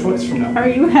weapon of choice from now. Are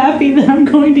you happy that I'm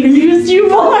going to use you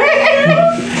more?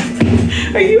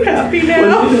 Are you happy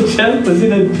now? Was it a gem? Was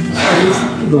it a...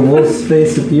 The wolf's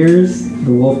face appears,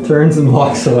 the wolf turns and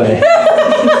walks away. Oh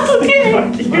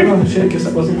shit, I guess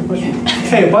that wasn't the question.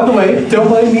 Hey, by the way, don't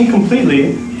blame me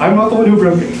completely. I'm not the one who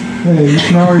broke it. Hey, you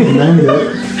can always mend it.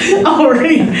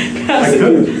 Alright. I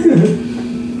could.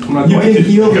 I'm not You going can to.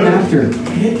 heal Go. after.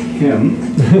 Hit him.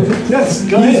 Yes,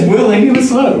 go He's ahead. willing, he was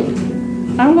slow.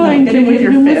 I'm going hit to him with hit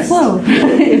your him with fist. slow,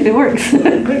 if it works. I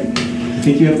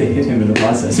think you have to hit him in the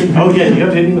process. Oh yeah, you have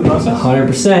to hit me with the process.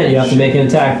 100%, you have to make an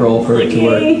attack roll for it to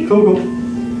work. Cool, cool.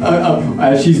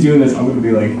 As she's doing this, I'm going to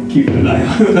be like, keeping an eye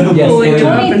on it. Yes, Pulling and- it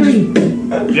up.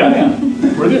 23. Yeah.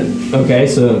 We're good. Okay,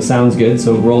 so sounds good.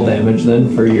 So roll damage then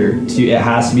for your two. It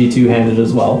has to be two-handed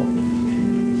as well.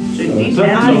 I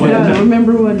gotta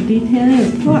remember what D10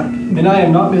 is. Fuck. And I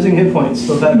am not missing hit points,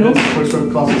 so that Nope. means we're sort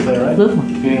of closest there, right? This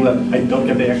one. Meaning that I don't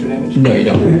get the extra damage. No, you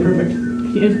don't. Perfect.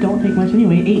 It don't take much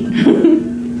anyway. 8.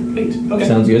 8. Okay.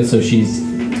 Sounds good. So she's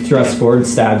thrusts forward,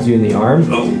 stabs you in the arm,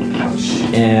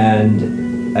 and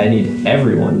I need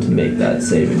everyone to make that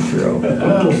saving throw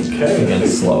Okay.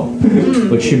 against slow,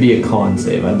 which should be a con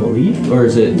save, I believe, or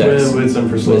is it dex? Wisdom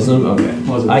for slow. Wisdom. Okay.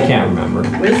 I can't remember.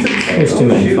 Wisdom. There's too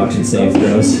many fucking save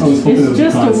throws. I was hoping it It's was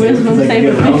just a con save, wisdom 'cause I could save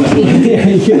get of around that. 15. Yeah,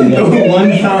 you can get it.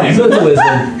 One time. So it's a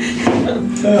wisdom.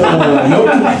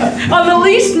 Nope. On the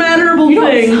least matterable You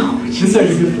don't thing. This is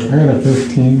actually good for I got a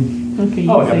 15. Okay,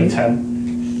 Oh, I got a you 10.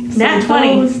 Nat 20.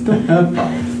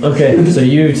 Okay, so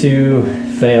you two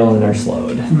fail and are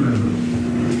slowed.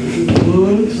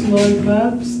 Looks like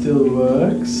that still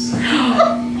works.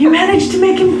 You managed to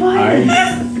make him quiet.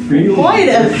 I feel Quite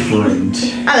a- different.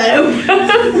 Hello.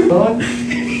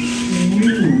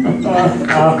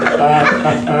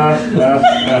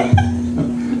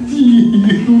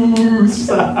 You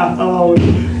sound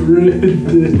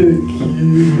ridiculous.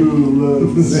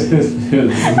 This is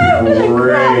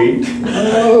great.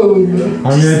 I'm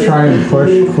gonna try and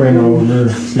push Quinn over,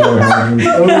 see what happens.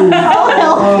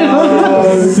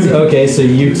 Okay, so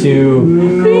you two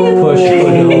push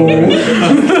Quinn over.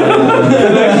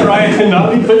 Can I try and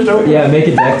not be pushed over? Yeah, make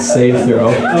a dex save throw.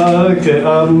 Okay.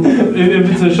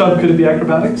 If it's a shove, could it be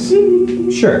acrobatics?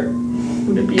 Sure.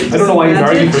 Would it be a I don't know why he's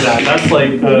arguing for that. That's like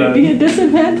Would it be a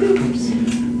disadvantage?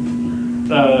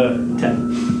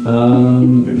 10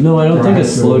 No, I don't think a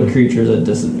slowed creature is a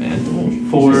disadvantage.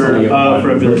 for Just only a one.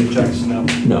 for ability checks. No.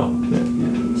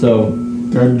 No. So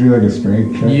Do I have to do like a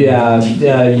strength check? yeah,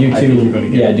 you I think you're two, gonna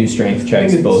get yeah, it. do strength I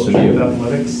checks, think it's both of strength you.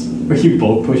 athletics. Were you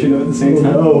both pushing them at the same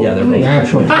time? No. Yeah, they're both.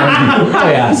 Natural 20. Oh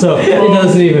yeah, so it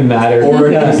doesn't even matter.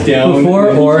 Aura Yeah, goes down. Before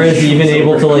Aura is even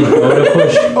able to like go to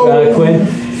push Quinn,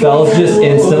 Fells just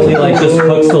instantly like just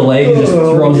hooks the leg and just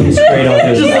throws him straight onto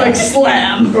his Just back. like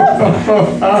slam.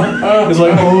 It's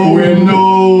like, oh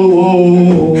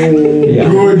no! Yeah.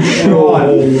 Good shot.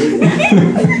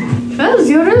 Fellas,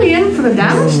 you're really in for the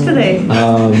damage today.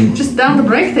 Just Down to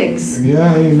break things.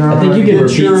 Yeah, you know. I think you can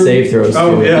repeat save throws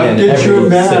Oh, too yeah, again get every your 6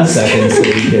 mask. seconds so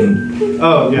you can.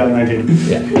 Oh yeah, 19.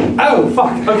 Yeah. Oh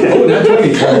fuck. Okay. Oh, not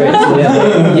 20. Alright, so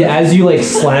yeah, as you like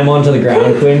slam onto the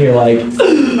ground, Quinn, you're like,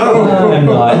 I'm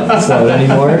not slowed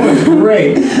anymore.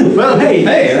 Great. Well, hey,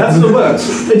 that's what works.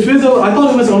 It's weird though. I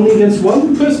thought it was only against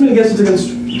one person. I guess it's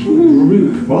against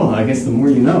Rook. Well, I guess the more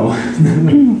you know.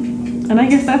 And I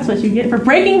guess that's what you get for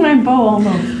breaking my bow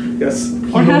almost. Yes.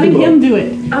 Or having him do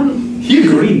it. He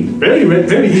agreed.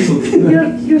 Very easily. You're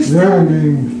Yeah, still I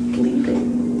mean,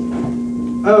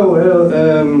 bleeding. Oh well.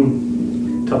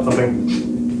 Top something.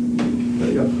 There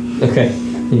you go. Okay,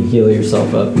 you heal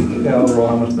yourself up. Yeah, I'll roll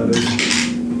how much that is.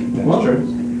 Yeah, Well, sure.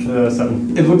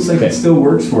 7. It looks like Okay. it still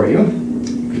works for you.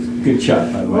 Good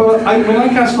shot, by the way. Well, when I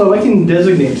cast slow, I can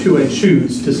designate who I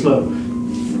choose to slow.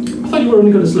 I thought you were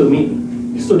only going to slow me.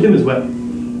 You slowed him as well.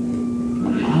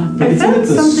 But isn't found it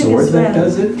the something sword as that well.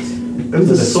 does it? It was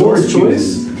the sword's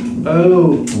choice.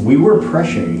 Oh. We were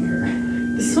pressuring her.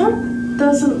 The sword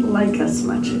doesn't like us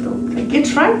much, I don't think. It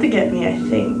tried to get me, I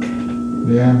think.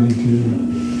 yeah, me too.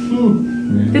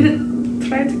 Yeah. It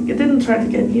didn't try to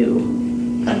get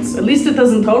you. That's at least it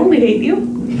doesn't totally hate you.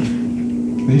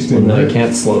 At least it Well, no, it worked.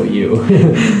 can't slow you.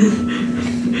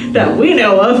 That we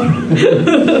know of.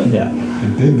 Yeah.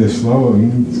 It did the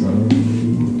slowing, so.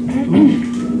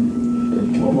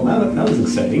 Well, that was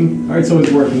exciting. All right, so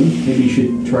it's working. Maybe you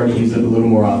should try to use it a little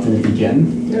more often if you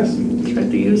can. Yes. Try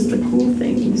to use the cool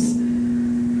things.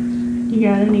 You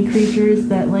got any creatures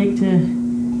that like to...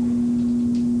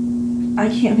 I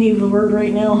can't think of the word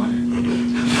right now.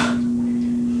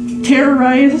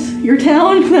 Terrorize your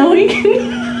town that we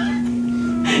can...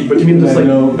 But you mean just I like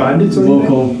know bandits or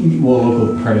anything?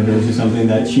 local predators or something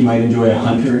that she might enjoy a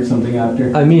hunter or something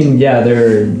after. I mean, yeah,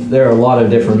 there are a lot of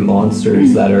different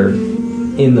monsters that are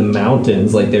in the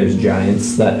mountains. Like there's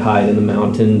giants that hide in the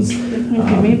mountains.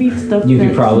 Okay, maybe it's stuff You could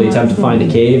that's probably not attempt to find a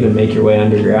from- cave and make your way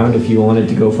underground if you wanted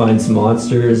to go find some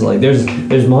monsters. Like there's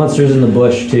monsters in the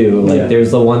bush too. Like Yeah.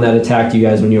 there's the one that attacked you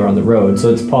guys when you were on the road. So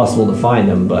it's possible to find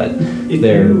them, but If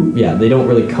they don't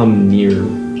really come near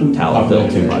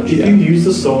Talafil too much. If Yeah. you use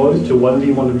the sword to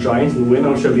 1v1 a giant and win,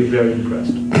 I'm sure I'd be very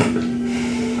impressed.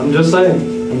 I'm just saying.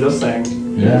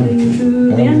 Yeah. To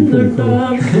the That'd be pretty cool.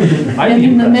 underdog. I'd And be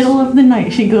in the impressed. middle of the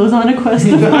night, she goes on a quest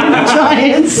to find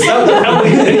giants.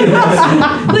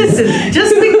 Listen,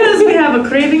 just because we have a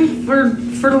craving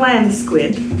for land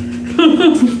squid, we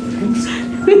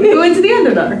go into the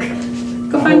Underdark.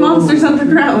 Go find monsters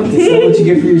underground. Is that what you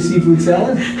get for your seafood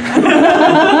salad?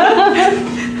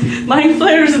 Mind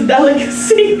flayers of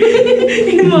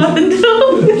delicacy in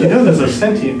Mondo. You know there's a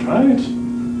sentient, right?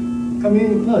 I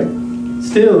mean, look,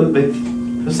 still, they're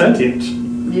sentient.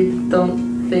 You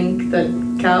don't think that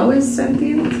cow is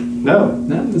sentient? No,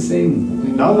 Not in the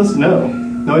same. not this. No,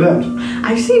 I don't.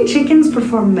 I've seen chickens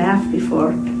perform math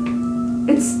before.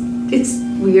 It's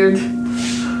weird.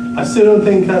 I still don't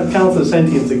think that counts as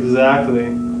sentience exactly.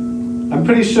 I'm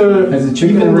pretty sure. Has the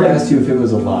chicken even ever like- asked you if it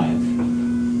was alive?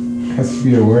 Has to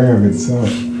be aware of itself.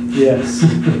 Yes.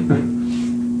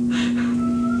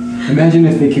 Imagine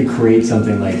if they could create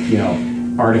something like,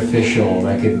 artificial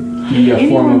that could be a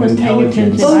form Anyone of was paying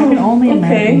intelligence. attention. I can only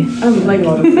imagine. Like,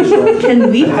 Artificial.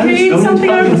 can we How does create stone something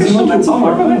intelligence artificial not that's a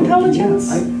power? form of Oh, intelligence?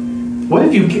 What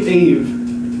if you gave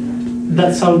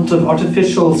that sort of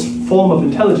artificial form of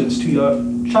intelligence to your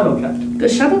shadow cat?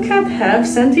 Does Shadowcat have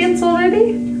sentience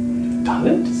already? Does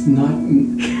it? It's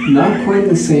not quite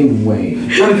the same way.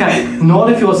 Shadow cat,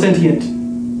 not if you're sentient.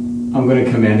 I'm going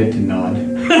to command it to nod.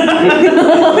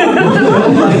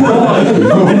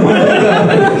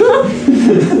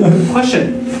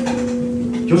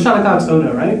 Question. You're shadow cat's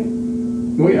owner, right?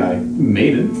 Oh yeah, I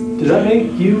made it. Does that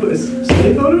make you a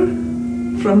slave owner?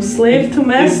 From slave to Is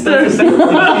master. that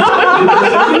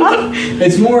sentient?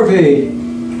 It's more of a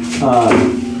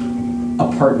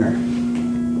partner.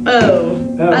 Oh.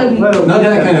 Oh, well, Not yeah.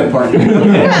 that kind of partner.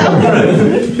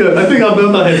 Good. I think I'll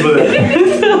build my head with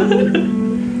it.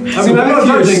 I mean, I'm not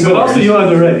judging, but also you're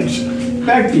underage.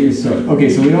 Back to your sword. Okay,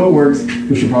 so we know it works.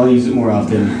 We should probably use it more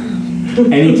often.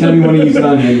 Anytime you want to use it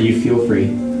on him, you feel free.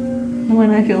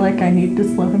 When I feel like I need to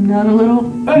slow him down a little.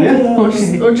 Yeah.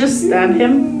 Okay. Or just stab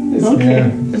him. It's-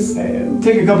 Okay. Just-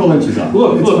 Take a couple inches off.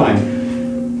 It's Look. fine.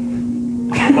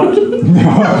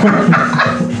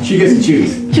 She gets to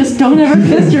choose. Just don't ever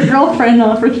piss your girlfriend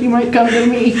off or she might come to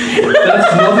me.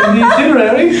 That's not in the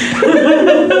itinerary.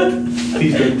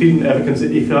 Please don't ever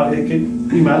consider, if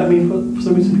you're mad at me for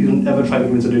some reason, please don't ever try to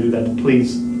consider to do that,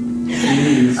 please.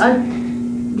 Please.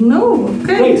 No,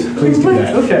 okay. Please Please do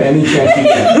that. Okay. Any chance you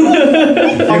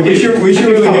get. we should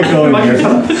really get going here.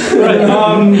 Right,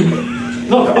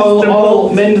 look, I'll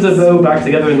mend the bow back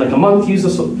together in like a month, use the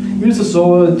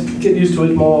sword, get used to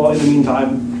it more in the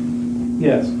meantime.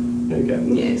 Yes, okay.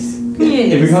 Yes.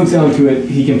 If it comes down to it,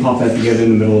 he can pop that together in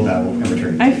the middle of battle and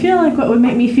return. I feel like what would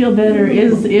make me feel better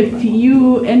is if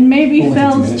you and maybe Only 15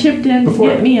 Fells minutes. chipped in to Before.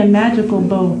 get me a magical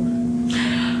bow.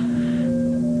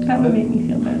 That would make me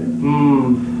feel better.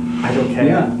 I don't care.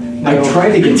 Yeah. I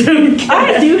tried to get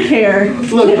I do care.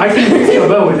 Look, I can use your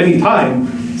bow at any time,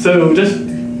 so just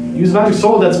use a magic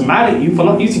sword that's mad at you for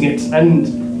not using it, and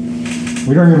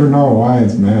We don't even know why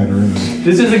it's mad or anything.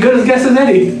 this is as good a guess as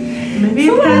any. Maybe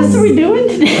So it what else has. are we doing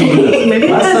today? Maybe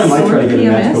it Last has time I tried sword to get a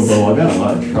magical PMS. bow, I got in a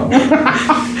lot of trouble.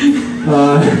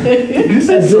 You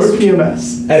said sword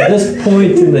PMS. At this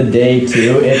point in the day,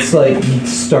 too, it's like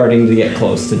starting to get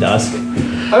close to dusk. You've been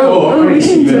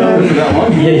out there for that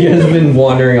long? Yeah, you guys have been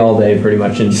wandering all day pretty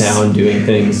much in town doing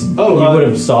things. Oh, you would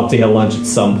have stopped to get lunch at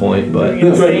some point, but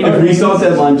That's right. If we stopped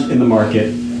at lunch in the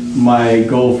market, my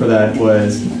goal for that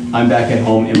was I'm back at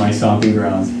home in my stomping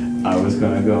grounds. I was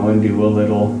gonna go and do a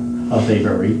little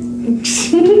thievery.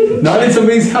 Not in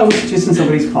somebody's house, just in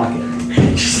somebody's pocket.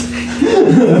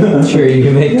 sure, you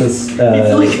can make a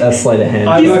sleight of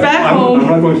hand. He's back home. I'm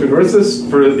not going to endorse this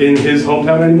for in his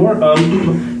hometown anymore.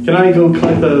 Can I go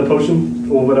collect the potion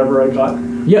or whatever I got?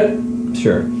 Yep,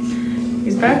 sure.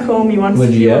 He's back home. He wants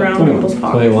What'd to you feel get? around 21. people's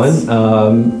pockets.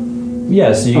 21.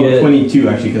 Yeah, so you get. 22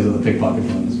 actually because of the pickpocket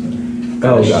bonus.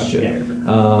 Oh, gotcha. Yeah.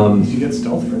 Did you get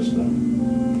stealth first though?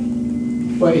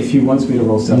 But if he wants me to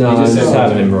roll stuff, No, he I'm just just says,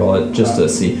 having him roll it just to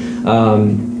see.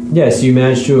 Yeah, so you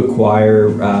managed to acquire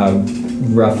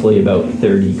roughly about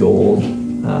 30 gold,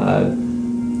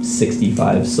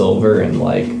 65 silver, and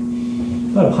like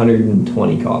about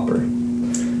 120 copper.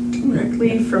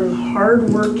 Directly from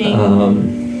hardworking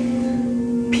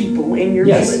people in your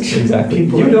Yes, village. exactly.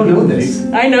 You don't know this.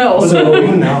 I know. So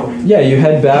now. Yeah, you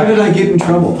head How back. did I get in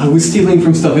trouble? I was stealing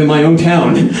from stuff in my own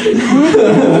town.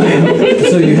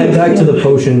 So you head back to the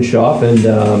potion shop, and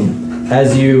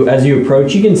as you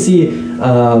approach, you can see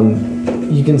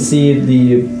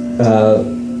the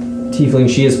tiefling.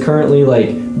 She is currently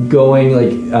like going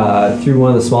through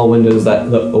one of the small windows that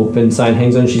the open sign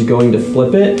hangs on. She's going to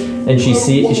flip it, and she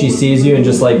sees you and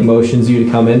just like motions you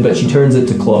to come in, but she turns it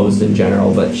to closed in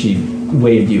general. But she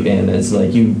waved you in as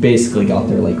like you basically got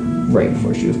there like right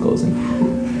before she was closing.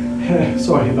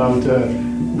 Sorry about the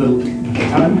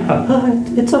time.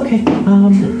 It's okay.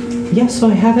 Yeah, so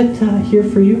I have it here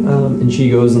for you. And she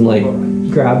goes and like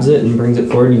grabs it and brings it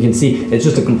forward. And you can see it's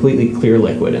just a completely clear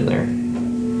liquid in there.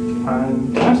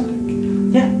 Fantastic.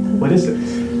 Yeah. What is it?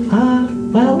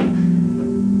 Well,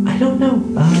 I don't know.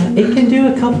 It can do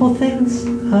a couple things.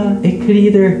 It could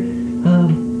either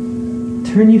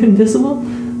turn you invisible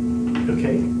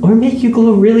Okay. or make you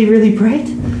glow really, really bright.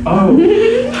 Oh.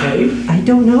 Okay. I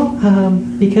don't know,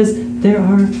 because there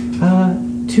are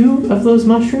 2 of those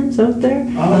mushrooms out there.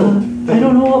 Oh. I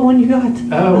don't know what one you got.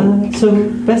 Oh. So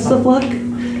best of luck.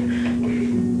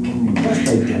 Must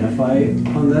identify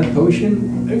on that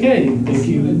potion. Okay. Thank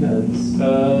you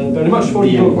very much for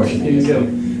The your end question. Here you go.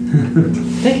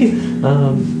 Thank you.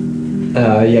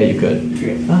 Yeah, you could.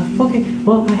 Okay. Okay.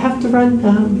 Well, I have to run.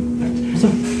 So.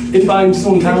 If I'm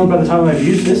still in town by the time I've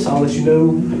used this, I'll let you know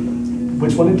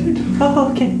which one it did. Oh,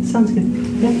 okay. Sounds good.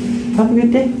 Yeah. Have a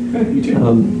good day. You too.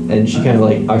 And she kind of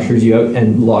like ushers you out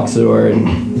and locks the door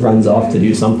and runs off to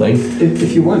do something.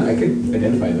 If you want, I could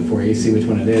identify it for you, see which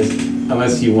one it is.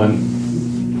 Unless you want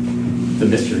the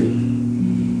mystery.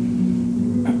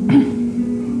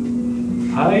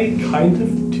 I kind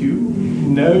of do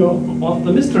know what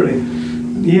the mystery.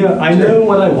 Yeah, I know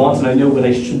what I want and I know what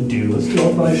I should do. Let's do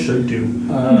what I should do.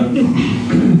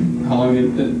 How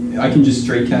long? I can just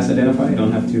straight cast identify. I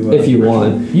don't have to. If you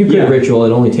want. You could Yeah. ritual.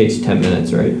 It only takes you 10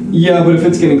 minutes, right? Yeah, but if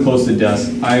it's getting close to dusk,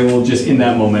 I will just in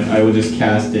that moment I will just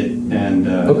cast it and.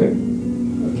 Okay.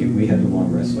 Okay, we had a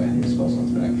long rest, so I think the spell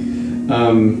slots back.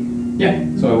 Yeah,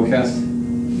 so I will cast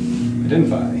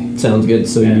identify. Sounds good.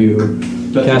 So Yeah. you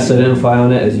Cast Identify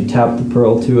on it. As you tap the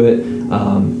pearl to it,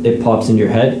 it pops into your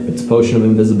head. It's a potion of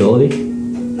invisibility,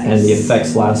 and the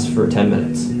effects last for 10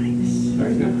 minutes.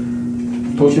 Very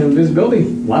good. Potion of invisibility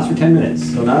lasts for 10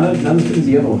 minutes, so not as good as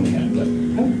the other one we had, but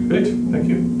Great, thank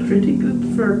you. Pretty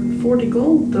good for 40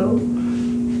 gold, though.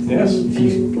 Yes.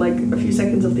 And like a few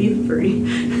seconds of thievery.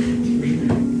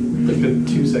 Like the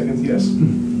 2 seconds, yes.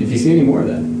 if you see any more of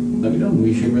that, let me know.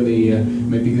 We should really,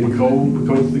 might be good to We're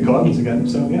going to the gardens again,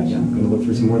 so yes. Yeah, I'm going to look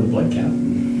for some more of the blood cap.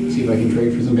 See if I can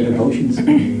trade for some better potions.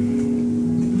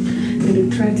 Maybe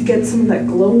try to get some of that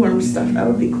glowworm stuff. That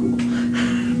would be cool.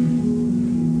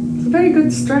 It's a very good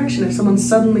distraction if someone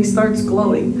suddenly starts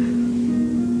glowing.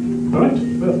 Alright,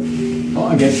 well, Well,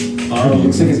 I guess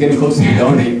looks like it's getting close to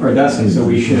dawn or dusk, so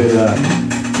we should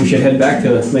head back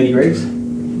to Lady Graves.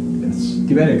 yes.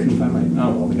 Too bad I couldn't find my.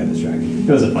 Oh well, we got distracted.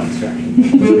 It was a fun distraction.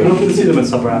 We hope to see them at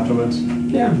supper afterwards.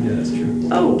 Yeah, that's true.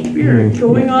 Oh, we're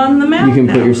going on the map You can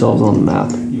now. put yourselves on the map.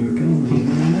 You're going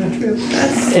on that trip.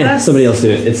 That's Somebody else do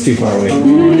it. It's too far away.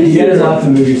 You guys have to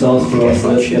move yourselves across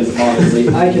this because honestly,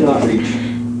 I cannot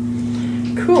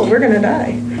reach. cool. We're gonna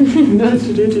die. I'm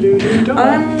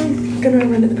gonna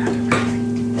run to the bathroom.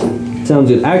 Sounds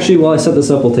good. Actually, while I set this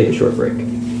up, we'll take a short break.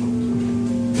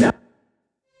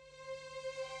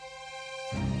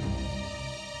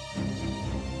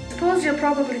 Suppose you're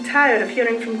probably tired of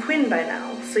hearing from Quinn by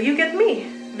now, so you get me,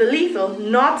 the lethal,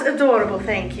 not adorable,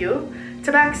 thank you,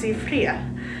 Tabaxi Freya.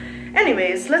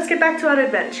 Anyways, let's get back to our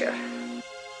adventure.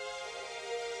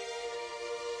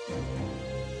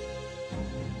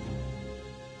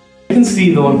 I can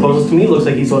see the one closest to me. Looks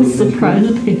like he's holding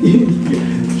Surprise me.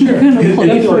 Sure. Gonna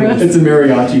play for us. It's a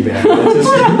mariachi band.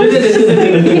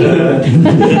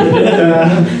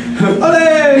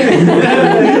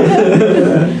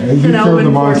 And you An killed the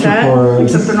elven monster quartet, for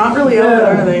except us. they're not really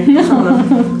elven, are they?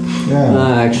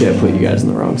 Yeah. Actually, I put you guys in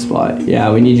the wrong spot.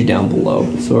 Yeah, we need you down below.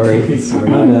 Sorry. Sorry.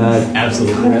 My bad.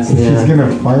 Absolutely. That's He's Yeah.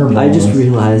 gonna fireball I just us.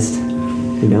 realized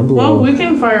you're down below. Well, we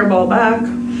can fireball back.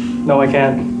 No, I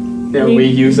can't. Yeah, we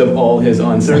use up all his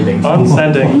on-sending.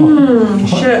 Unsending.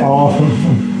 Shit. Oh,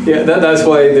 Yeah, that's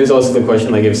why there's also the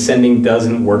question, like, if sending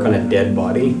doesn't work on a dead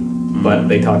body, but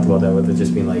they talked about that with it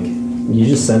just being like, You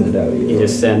just send it out. you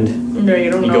just send, No, you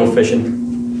don't you know. go fishing.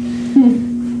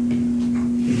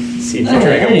 See if you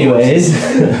drag a Anyways.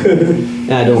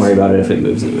 Don't worry about it. If it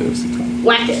moves, it moves.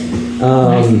 Whack it.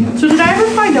 Um, So did I ever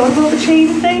find out about the chain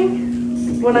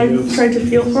thing? When I tried to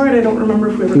feel for it, I don't remember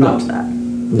if we ever got to that.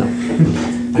 no.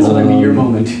 This might be your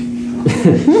moment.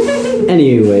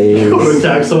 Anyways. Go to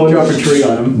attack someone. Drop a tree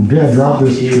on him. yeah, drop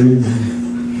this tree.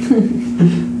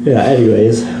 Yeah,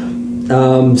 anyways.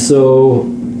 So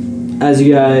as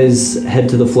you guys head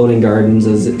to the floating gardens,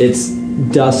 as it's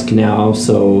dusk now,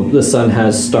 so the sun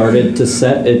has started to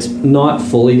set. It's not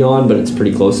fully gone, but it's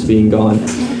pretty close to being gone.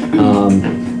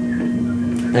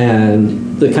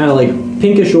 And the kind of like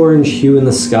pinkish orange hue in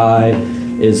the sky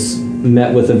is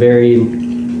met with a very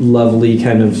lovely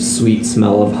kind of sweet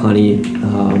smell of honey.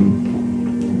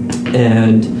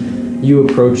 And you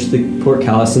approach the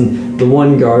portcullis, and the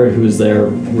one guard who's there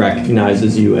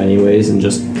recognizes you anyways and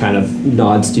just kind of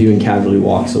nods to you and casually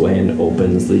walks away and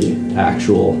opens the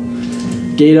actual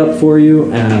gate up for you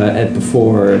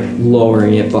before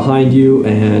lowering it behind you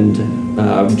and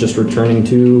just returning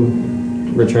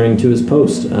to his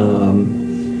post.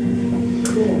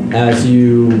 As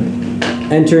you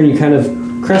enter and you kind of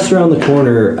crest around the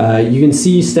corner, you can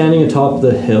see standing atop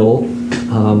the hill,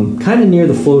 kind of near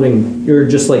the floating, or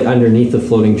just like underneath the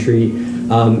floating tree,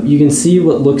 you can see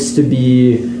what looks to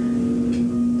be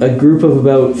a group of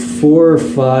about 4 or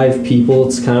 5 people.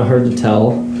 It's kind of hard to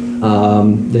tell.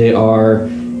 They are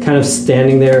kind of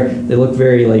standing there. They look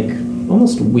very like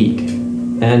almost weak,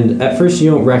 and at first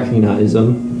you don't recognize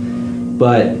them,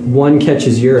 but one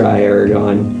catches your eye,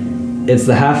 Aragon. It's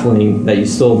the halfling that you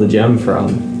stole the gem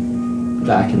from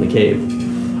back in the cave.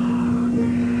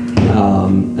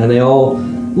 And they all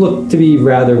look to be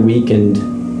rather weak and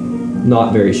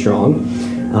not very strong.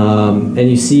 And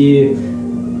you see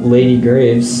Lady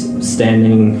Graves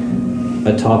standing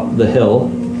atop the hill,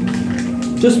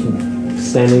 just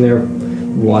standing there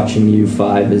watching you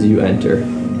 5 as you enter.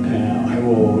 I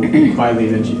will quietly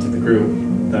mention to the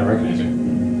group that I recognize her.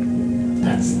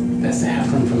 That's the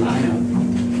halfling from the hideout.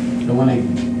 The one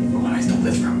I stole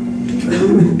this from.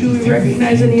 Do we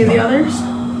recognize any of the others?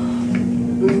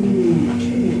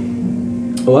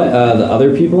 What? The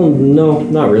other people? No,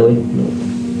 not really. No.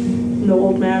 No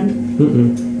old man.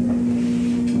 Mm-mm.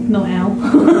 No Al.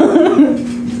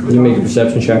 You make a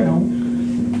perception check. No.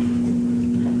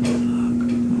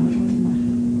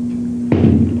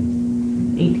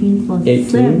 18 plus 18.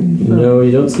 sin. So. No,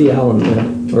 you don't see Alan there.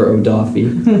 Or O'Doffy.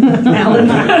 Alan.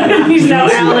 He's now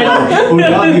Alan.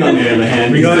 O'Donoghue, on the other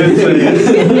hand. We got it.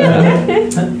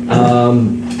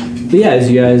 But yeah, as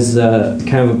you guys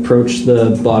kind of approach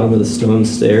the bottom of the stone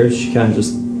stairs, she kind of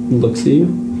just looks at you.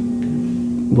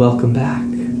 Welcome back.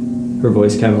 Her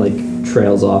voice kind of like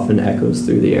trails off and echoes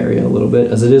through the area a little bit,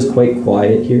 as it is quite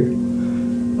quiet here.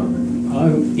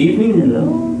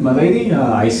 Evening, my lady.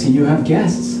 I see you have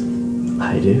guests.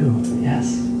 I do,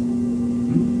 yes.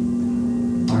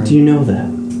 Do you know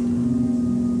them?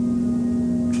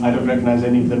 I don't recognize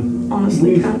any of them.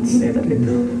 Honestly, can't say that I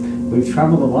do. We've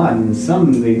traveled a lot, and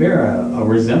some they bear a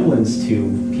resemblance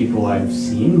to people I've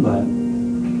seen, but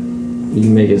You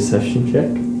can make a deception check.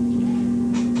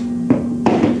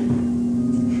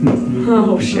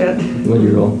 Oh shit. What do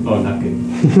you roll? oh, not good.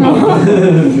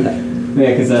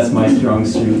 Yeah, because that's my strong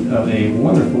suit of a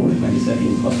wonderful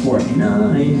 27 plus 4,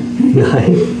 9.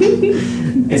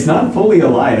 9. It's not fully a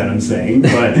lie that I'm saying,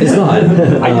 but It's not.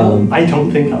 I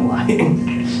don't think I'm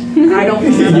lying. I don't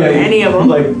remember any of them.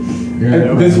 Like,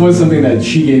 this was something that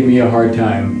she gave me a hard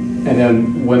time, and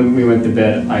then when we went to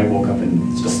bed, I woke up and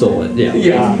Stole it, yeah.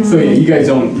 Yeah, so yeah, you guys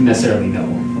don't necessarily know.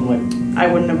 I'm like, I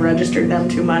wouldn't have registered them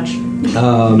too much.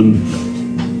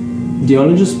 Do you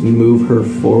want to just move her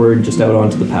forward, just out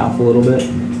onto the path a little bit?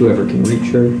 Whoever can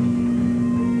reach her.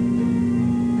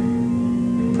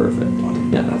 Perfect.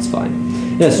 Yeah, that's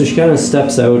fine. Yeah, so she kind of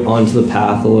steps out onto the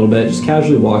path a little bit, just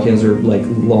casually walking as her like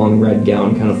long red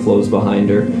gown kind of flows behind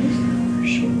her.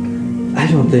 I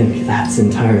don't think that's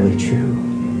entirely true,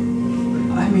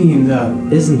 I mean,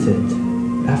 isn't it?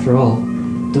 After all,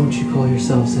 don't you call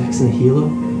yourselves Ex Nihilo?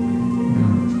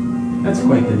 that's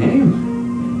quite the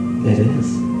name. It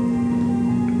is.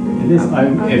 It is.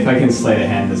 If I can sleight of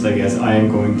hand this, I guess I am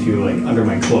going to, like, under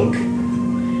my cloak,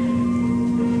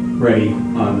 ready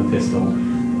on the pistol.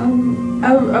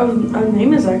 Our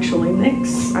name is actually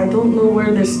Nyx. I don't know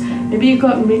where this. Maybe you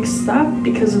got mixed up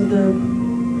because of the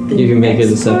You can make a Nyx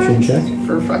deception part? check.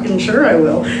 For fucking sure, I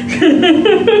will.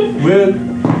 we're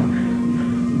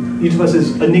each of us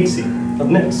is a Nixie of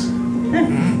Nyx.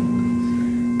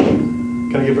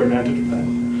 Can I give her advantage of that?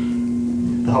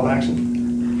 The help action.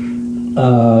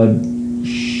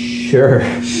 Sure.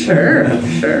 Sure.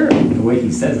 The way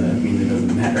he says that means it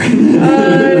doesn't matter.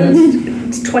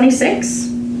 It's 26.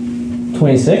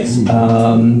 26.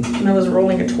 And I was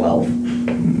rolling a 12.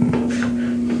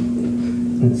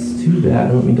 It's too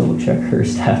bad. Let me double check her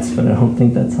stats, but I don't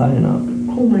think that's high enough.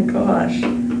 Oh my gosh.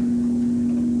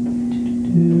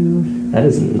 That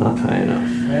is not high enough.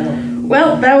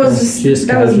 Well, that was Just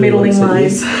that was casually middling looks at you.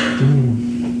 lies.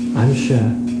 I'm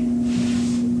sure.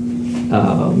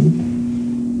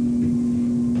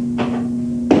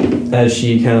 As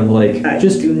she kind of like I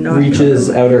just do not reaches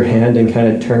remember. out her hand and kind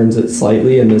of turns it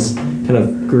slightly, and this kind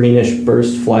of greenish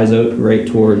burst flies out right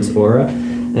towards Aura.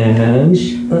 And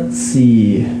let's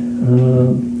see.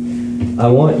 I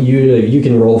want you to. You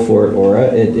can roll for it, Aura.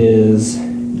 It is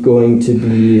going to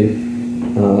be.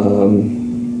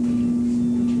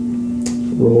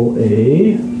 Roll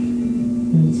a.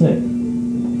 What did it say?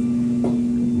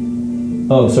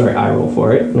 Oh, sorry, I roll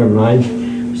for it. Never mind.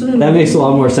 That makes a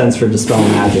lot more sense for Dispel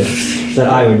Magic, that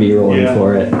I would be rolling Yeah.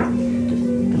 for it.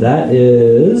 That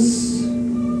is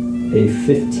a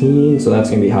 15, so that's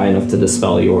going to be high enough to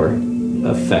dispel your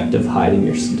effect of hiding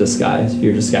your disguise.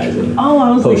 You're disguising. Oh, I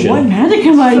was Potion. like, what magic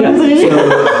am I using?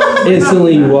 So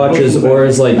instantly you watch as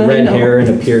Aura's like red hair and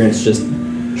appearance just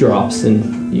drops,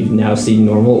 and you now see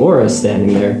normal Aura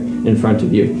standing there in front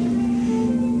of you.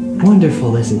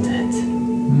 Wonderful, isn't it?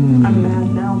 I'm mad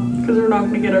now because we're not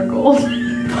gonna get our gold.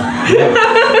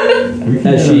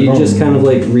 As she just kind of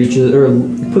like reaches or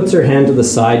puts her hand to the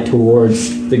side towards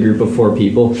the group of 4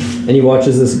 people, and you watch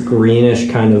as this greenish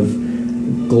kind of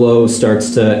glow starts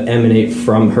to emanate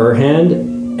from her hand,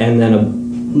 and then a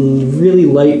really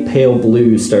light pale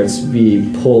blue starts to be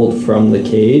pulled from the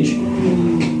cage,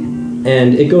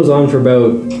 and it goes on for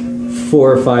about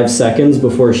 4 or 5 seconds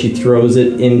before she throws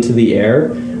it into the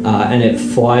air, and it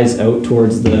flies out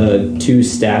towards the 2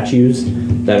 statues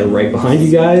that are right behind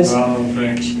you guys.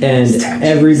 And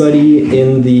everybody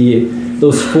in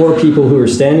those 4 people who are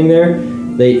standing there,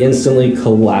 they instantly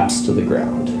collapse to the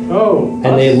ground. Oh.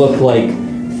 And they look like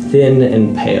thin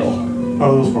and pale.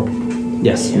 Oh, those 4 people.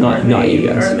 Yes, not you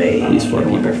guys. Are they? These 4 I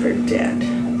wonder people. if they're dead.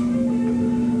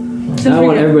 Now I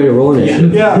want everybody to roll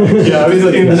initiative. Yeah. I was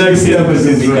in the next step is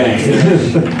Gonna be right.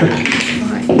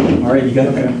 All right, you got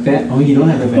a bet. Oh, you don't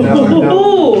have a bet.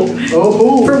 Oh,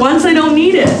 Oh. for once I don't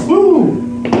need it. Woo.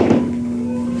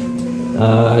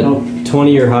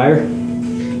 20 or higher.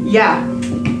 Yeah,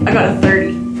 I got a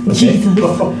 30. Jesus. I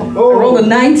rolled a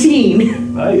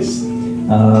 19. Nice.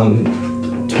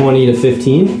 20 to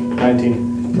 15.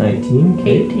 19. 19.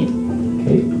 Okay. 18.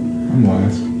 Okay. I'm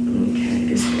last.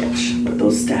 Okay, sketch. But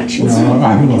those statues. No,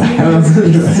 I'm last.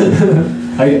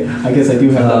 I guess I do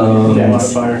have that. Yeah.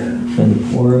 Modifier.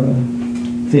 And Aura.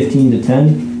 15 to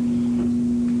 10.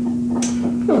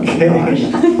 Okay.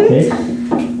 Okay.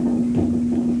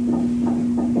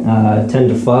 10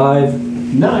 to 5.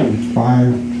 9.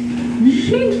 5.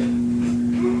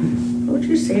 What would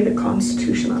you say the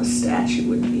constitution on a statue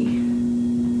would be?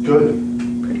 Good.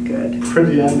 Pretty good.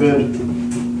 Pretty damn good.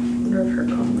 Wonder if her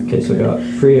con. Okay, so we got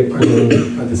Freya, Queen,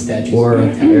 Are the statues? Aura,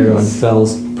 Aaron,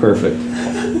 Fells. Perfect.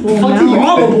 Well, Fuck you, now,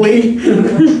 probably.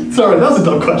 Sorry, that was a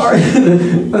dumb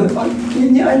question.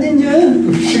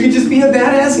 She could just be a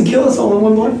badass and kill us all in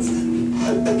one month.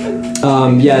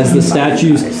 Yeah, as the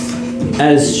statues,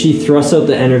 as she thrusts out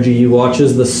the energy, you watch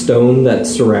as the stone that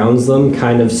surrounds them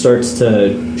kind of starts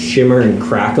to shimmer and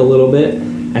crack a little bit,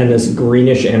 and this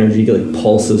greenish energy like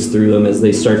pulses through them as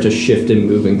they start to shift and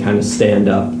move and kind of stand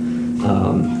up.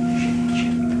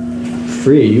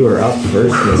 Freya, you are up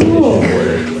first in this initiative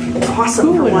order.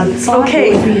 Awesome for once. thought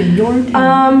it would be Okay. in your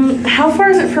turn. How far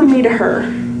is it from me to her?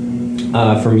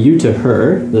 From you to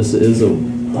her, this is a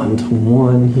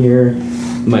 1-to-1 here.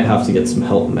 Might have to get some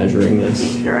help measuring this,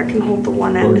 Here, I can hold the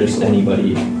one or end. just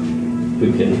anybody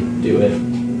who can do it.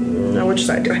 No, which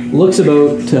side do I? Looks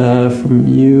about from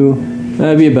you.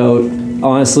 That'd be about.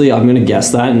 Honestly, I'm gonna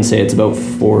guess that and say it's about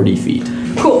 40 feet.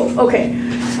 Cool. Okay.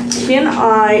 Can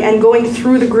I? And going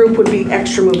through the group would be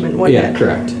extra movement, wouldn't Yeah, it?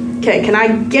 correct. Okay. Can I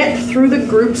get through the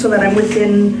group so that I'm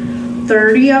within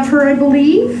 30 of her? I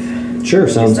believe. Sure,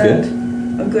 sounds Is that good.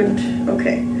 a good?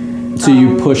 Okay. So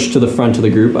you push to the front of the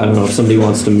group. I don't know if somebody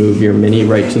wants to move your mini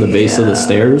right to the base of the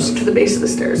stairs. To the base of the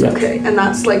stairs. Yeah. Okay. And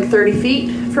that's like 30 feet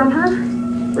from her.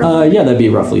 Yeah, that'd be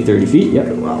roughly 30 feet.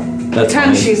 Yep. Well, That's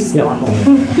pretend fine. she's Yep. normal.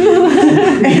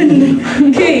 And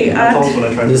okay. That's what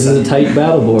I tried This to is a tight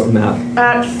battle board map.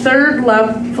 At third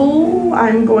level,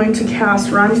 I'm going to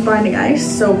cast Rhymes Binding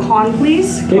Ice. So con,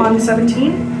 please. Okay. Con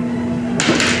 17.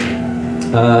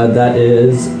 That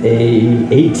is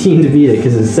a 18 to beat it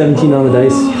because it's 17 on the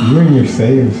dice. You and your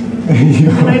saves.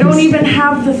 And I don't even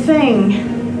have the thing.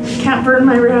 Can't burn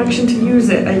my reaction to use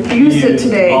it. I used it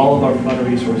today. All of our fun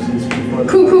resources before.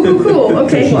 Cool.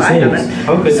 Okay, She well, I saves. haven't.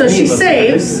 How could So any she of us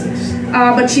saves. predict this?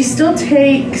 But she still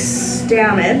takes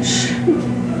damage.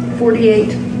 48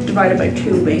 divided by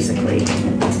 2, basically.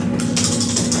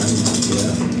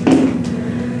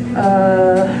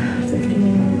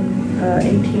 15,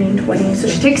 18, 20. So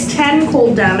she takes 10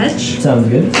 cold damage. Sounds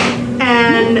good.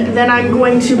 And then I'm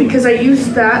going to, because I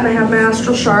used that and I have my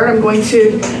Astral Shard, I'm going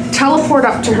to teleport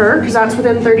up to her, because that's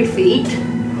within 30 feet.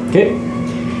 Okay.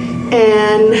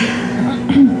 And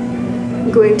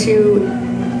I'm going to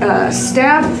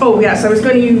stab. Oh, yes, I was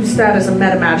going to use that as a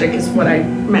meta magic, is what I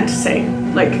meant to say.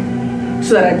 Like,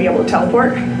 so that I'd be able to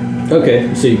teleport.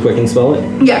 Okay, so you quick and spell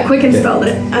it. Yeah, quick and Okay. spelled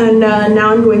it. And now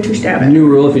I'm going to stab it. New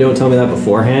rule: if you don't tell me that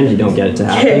beforehand, you don't get it to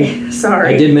happen. Okay,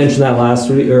 sorry. I did mention that last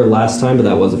week or last time, but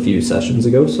that was a few sessions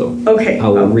ago, so Okay, I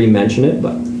will re-mention it.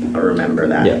 But I'll remember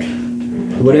that. yeah,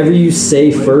 whatever you say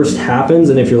first happens,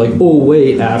 and if you're like, oh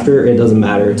wait, after, it doesn't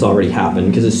matter. It's already happened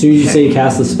because as soon as you say you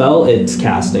cast the spell, it's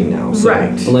casting now. So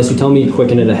Right. unless you tell me you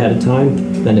quicken it ahead of time,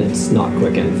 then it's not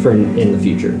quicken for in the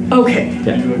future. Okay.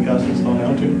 Yeah. You would cast a spell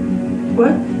now too?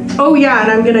 What? Oh, yeah,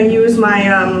 and I'm going to use my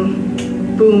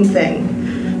boom thing.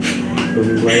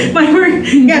 My word.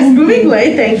 Yes, moving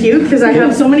blade, thank you, because I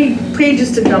have so many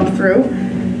pages to jump through.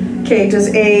 Okay, does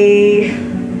a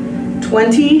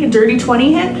 20, a dirty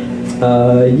 20 hit?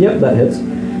 Yep, that hits.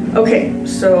 Okay,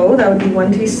 so that would be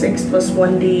 1d6 plus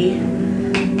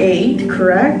 1d8,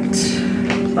 correct?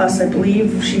 Plus, I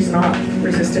believe she's not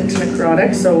resistant to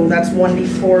necrotic, so that's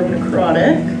 1d4 of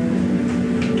necrotic.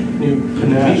 You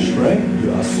panache, right?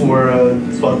 Yes. Or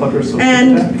spellfucker, so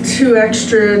And 2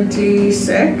 extra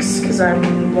d6, because I'm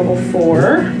level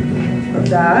 4 of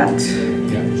that.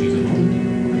 Yeah, she's at home.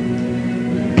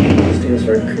 Let's do this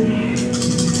work.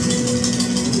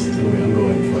 I'm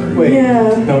going for. Wait.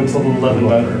 Yeah. No, it's level 11,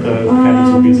 but the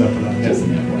canvas will be up for that. Just an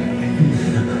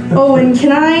FYI. Oh, and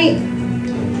can I...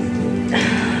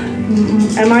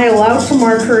 Am I allowed to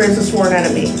mark her as a sworn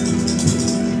enemy?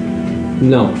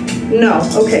 No, No.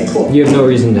 Okay, cool. you have no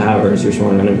reason to have her as your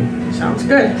sworn enemy. Sounds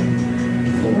good. 4, 8,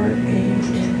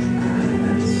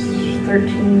 that's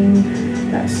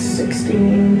 13, that's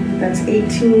 16, that's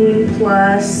 18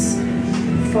 plus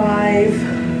 5,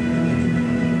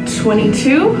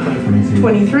 22,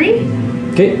 23.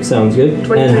 Okay, sounds good.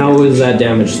 23. And how is that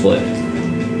damage split?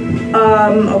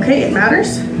 Okay, it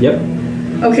matters. Yep.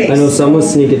 Okay. I know some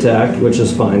was sneak attack, which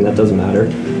is fine. That doesn't matter.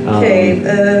 Okay,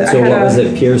 I So had what was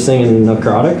it? Piercing and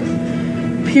necrotic.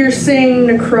 Piercing,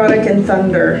 necrotic, and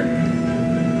thunder.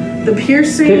 The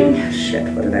piercing. Shit,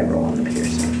 what did I roll on the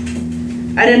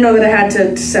piercing? I didn't know that I had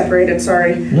to separate it,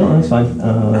 sorry. No, that's fine.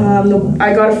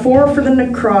 I got a 4 for the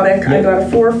necrotic, I Yep. got a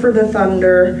 4 for the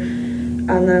thunder,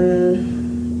 and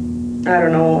then, I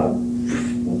don't know,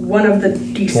 one of the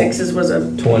d6s was a.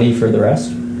 20 for the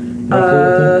rest.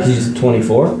 He's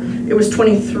 24. It was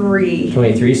 23.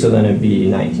 23. So then it'd be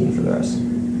 19 for the rest.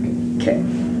 Okay.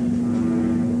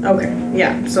 Okay,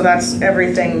 yeah, so that's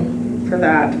everything for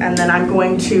that. And then I'm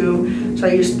going to, so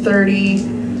I used 30,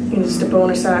 used a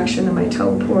bonus action and my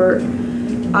teleport.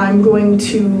 I'm going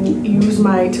to use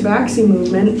my tabaxi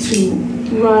movement to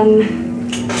run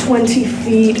 20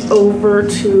 feet over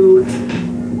to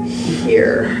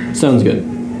here. Sounds good.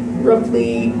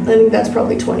 Roughly, I think that's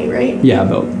probably 20, right? Yeah,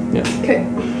 about. Yeah. Okay.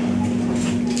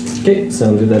 Okay,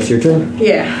 sounds good. That's your turn.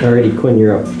 Yeah. Alrighty, Quinn,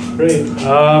 you're up. Great.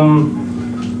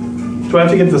 Do I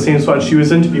have to get to the same spot she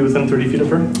was in to be within 30 feet of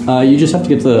her? You just have to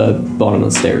get to the bottom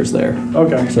of the stairs there.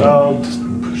 Okay. So- I'll just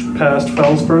push past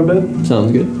Fells for a bit.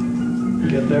 Sounds good.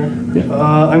 Get there. Yeah.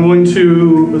 I'm going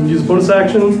to use bonus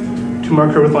action to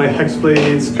mark her with my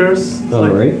Hexblade's Curse.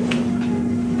 Alright.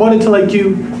 Wanted to like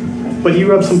you, but you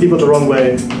rub some people the wrong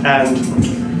way, and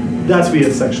that's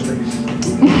weird sexually.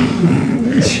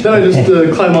 Then I just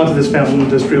climb onto this fountain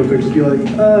just real quick, just be like,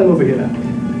 I'm over here now.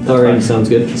 Alright, sounds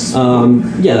good.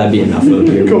 Yeah, that'd be enough of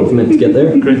your Cool. movement to get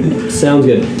there. Great. Sounds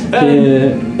good.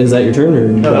 Is that your turn or?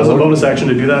 No, that was a bonus action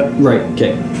to do that. Right.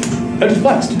 Okay. I just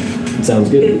blast. Sounds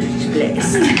good. Okay.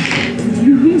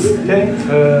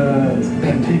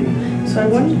 So I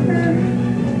wonder,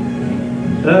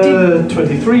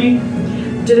 23.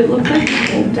 did it look like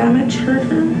cold damage hurt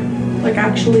her? Like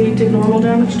actually did normal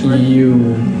damage to her? You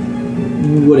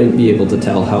wouldn't be able to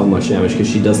tell how much damage because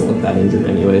she doesn't look that injured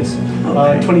anyways.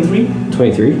 23.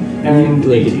 23. And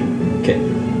Like, 18. okay.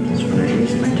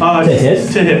 To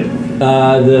hit? To hit.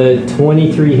 The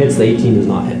 23 hits. The 18 does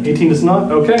not hit. 18 does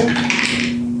not? Okay.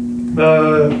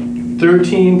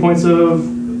 13 points of...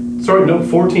 Sorry, no,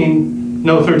 14...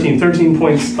 No, 13. 13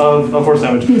 points of force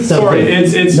damage. Sorry,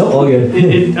 good. it's... No, all good.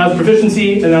 It has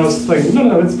proficiency, and I was like,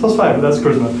 no, it's +5, but that's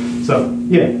charisma. So,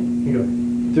 yeah, here you go.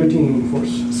 13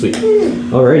 force. Sweet.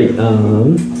 Alrighty.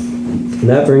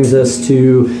 That brings us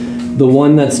to the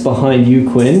one that's behind you,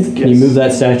 Quinn. Can you Yes. move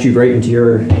that statue right into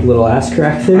your little ass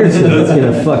crack there? So it's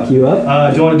gonna fuck you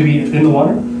up. Do you want it to be in the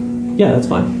water? Yeah, that's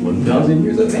fine. 1,000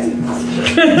 years advantage.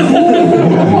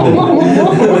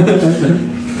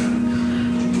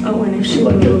 Oh, and if she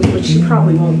moves, which she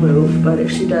probably won't move, but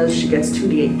if she does, she gets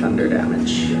 2d8 thunder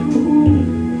damage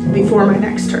before my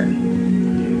next turn.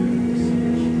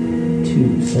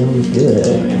 2 sounds good.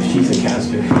 If she's a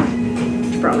caster.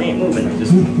 She probably ain't moving.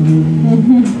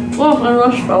 Well, my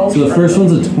rush spells. So the first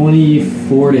one's a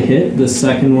 24 to hit. The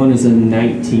second one is a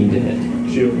 19 to hit.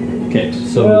 Shield. Okay,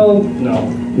 so Well, no. I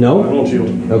no. won't shield.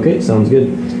 Okay, sounds good.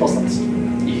 Spell slots.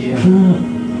 Yeah.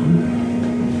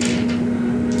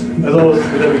 As always,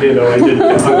 with every day though, I did.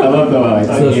 I love though.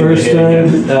 So the first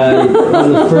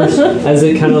time, as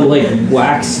it kind of like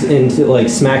whacks into, like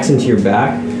smacks into your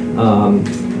back,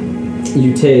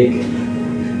 you take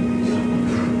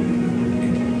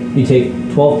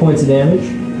 12 points of damage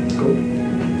Cool.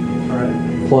 Alright.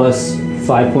 plus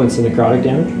 5 points of necrotic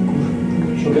damage.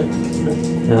 Okay.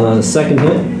 The second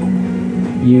hit,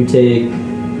 you take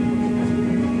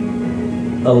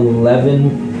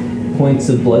 11 points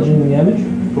of bludgeoning damage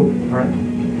Cool. Alright.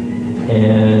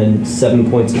 and 7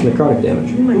 points of necrotic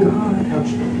damage. Oh my god.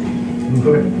 Ouch.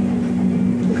 Okay.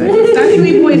 Okay.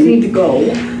 Actually, boys need to go.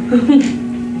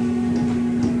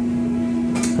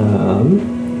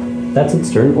 That's its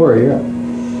turn. Or you're up.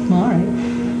 Alright.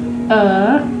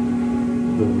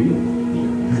 The real.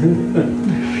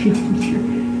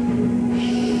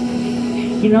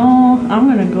 You know, I'm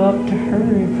gonna go up to her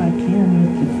if I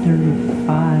can with the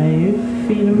 35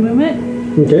 feet of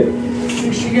movement. Okay.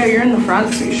 Yeah, you're in the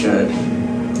front, so you should.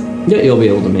 Yeah, you'll be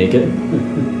able to make it.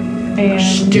 And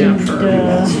Stab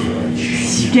her.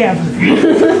 stab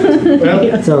her.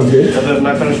 Well, Sounds good. and then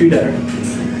I found a tree dagger.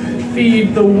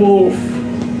 Feed the wolf.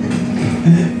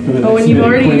 Oh, and you've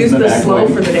already used the slow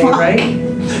for the day, right?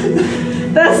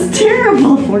 That's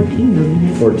terrible. 14 doesn't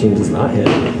hit. 14 does not hit.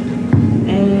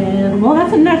 And well,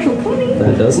 that's a natural 20.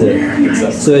 That does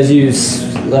hit. So as you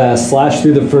slash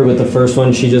through the fur with the first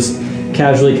one, she just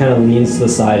casually kind of leans to the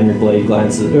side, and your blade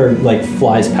glances or like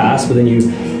flies past. But then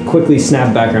you quickly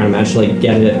snap back around and manage to like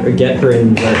get her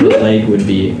in where her leg would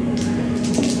be.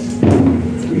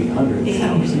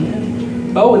 300,000.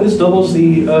 Oh, and this doubles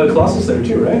the Colossus there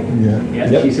too, right? Yeah. Yeah,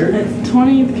 Yep. she's hurt. That's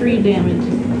 23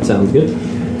 damage. Sounds good.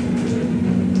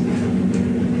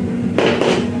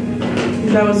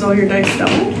 That was all your dice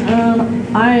double?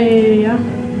 I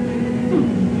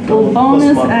will Plus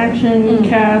bonus one. action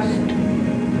cast.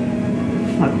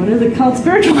 Fuck, what is it called?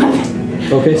 Spiritual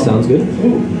weapon. Okay, sounds good.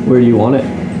 Where do you want it?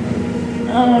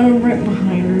 Right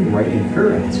behind Right in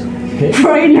her ass. Okay. her.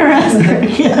 Right in her ass.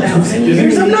 Yeah.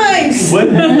 Here's some knives! What?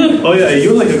 Oh yeah, you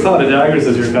have like a cloud of daggers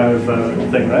as your kind of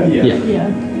thing, right? Yeah. Yeah.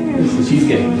 Yeah. So she's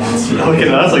getting mastered. Okay,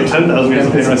 now that's like 10,000 or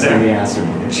something right in the there. ass.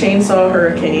 Chainsaw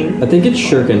hurricane. I think it's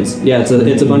shurikens. Yeah, it's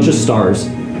a bunch of stars.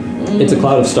 It's a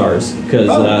cloud of stars because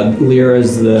Lyra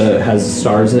has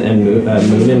stars and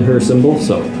moon in her symbol.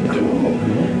 So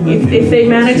If they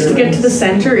manage to get to the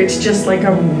center, it's just like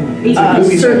a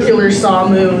movie circular saw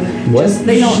moon. what?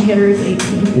 They don't hit her, it's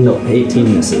 18. No,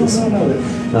 18 misses. It's a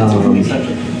movie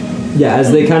section. Yeah,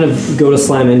 as they kind of go to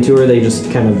slam into her, they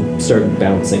just kind of start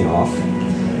bouncing off.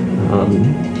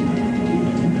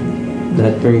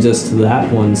 That brings us to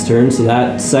that one's turn. So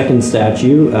that second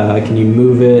statue, can you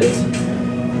move it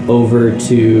over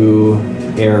to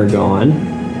Aragon?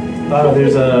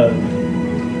 There's a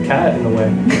cat in the way.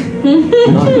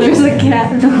 There's a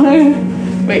cat in the way.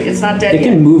 Wait, it's not dead It yet.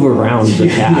 can move around the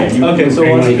cat. Okay, so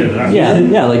Like, what?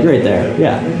 yeah, like right there.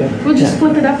 Yeah. We'll just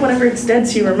flip it up whenever it's dead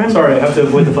so you remember. Sorry, I have to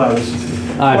avoid the flowers.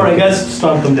 Or I guess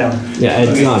stomp them down. Yeah,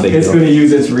 it's not a big It's deal. going to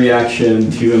use its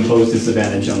reaction to impose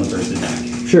disadvantage on the first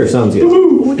attack. Sure, sounds good.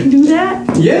 We can do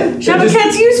that? Yeah. Shadow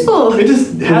Cat's useful! It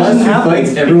just The hasn't last two happened.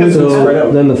 fights, everyone's because been spread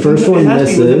out. Then the first one it has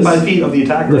to be within misses. 5 feet of the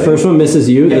attacker. The right? first one misses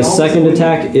you. Yeah, The second almost.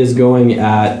 attack is going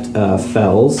at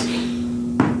Fells.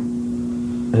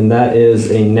 And that is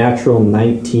a natural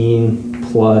 19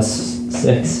 plus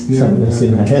 6. So I'm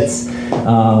assuming that hits.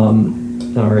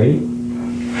 Alright.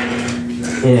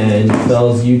 And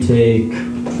Fells, you take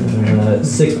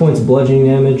 6 points of bludgeoning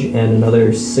damage and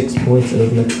another 6 points of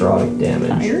necrotic damage.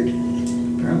 Tired?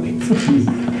 Apparently.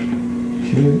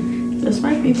 This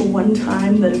might be the one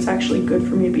time that it's actually good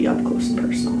for me to be up close and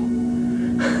personal.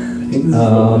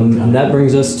 And that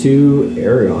brings us to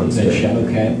Aragon's The turn. Shadow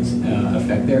Cat's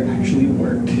effect there actually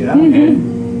worked. Yeah.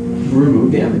 And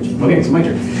remove damage. Okay, it's my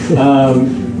turn.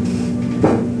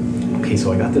 Okay,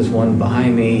 so I got this one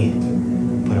behind me,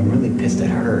 but I'm really pissed at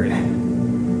her.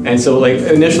 And so, like,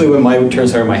 initially when my turn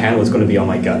started, my hand was going to be on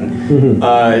my gun.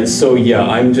 Mhm. So yeah,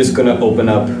 I'm just going to open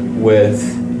up with,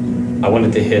 I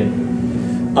wanted to hit.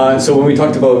 So when we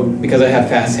talked about, because I have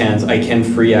fast hands, I can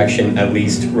free action at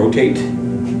least rotate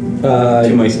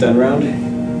to my stun round.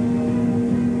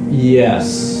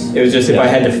 Yes. It was just if I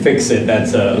had to fix it,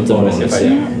 that's a It's a bonus.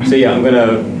 bonus, So yeah, I'm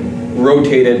gonna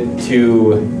rotate it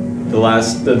to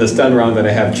the stun round that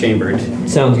I have chambered,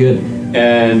 Sounds good.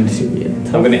 and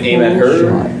I'm gonna aim at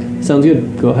her. Sounds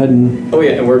good. Go ahead and. Oh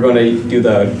yeah, and we're gonna do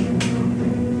the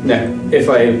neck. If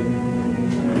I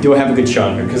do, I have a good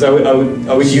shot on her because I would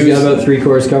You use got about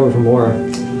 3/4 cover for more.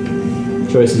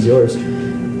 Choice is yours.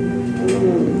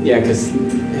 yeah, because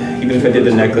even if I did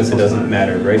the necklace, it doesn't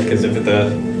matter, right? Because if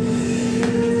the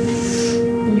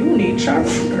You need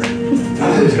sharpshooter.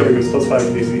 It's got to go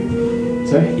 +5 DC.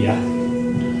 sorry, yeah.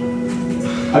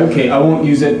 Okay, I won't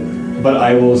use it, but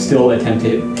I will still attempt to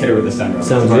hit her with the stun round.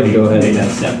 Sounds I've good. Go already ahead. made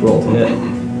that step. Roll to hit.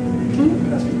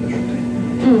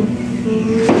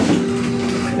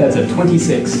 That's a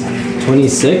 26.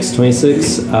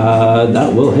 26.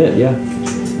 That will hit. Yeah.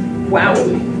 Wow.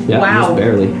 Yeah. Wow. Just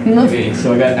barely. Okay,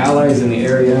 so I got allies in the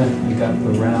area. I got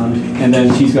around, and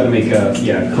then she's got to make a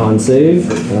Con save.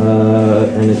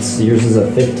 And yours is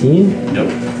a 15,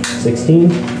 nope. 16,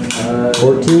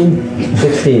 14,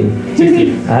 16.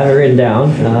 16. I have it written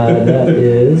down. That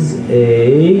is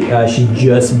a. She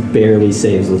just barely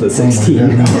saves with a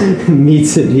 16.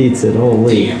 meets it.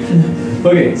 Holy.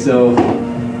 Okay, so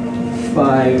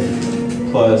 5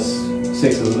 plus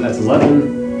 6, so that's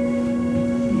 11.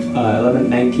 11,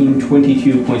 19,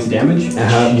 22 points of damage.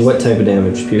 What type of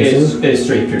damage? Piercing? It's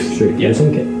straight piercing. Straight Yeah. piercing.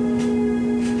 Okay.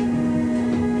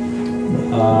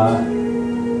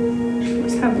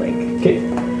 Must have like Okay.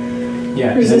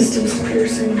 Yeah. resistance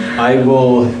piercing. I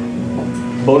will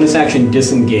bonus action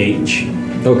disengage,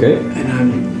 Okay.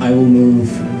 and I will move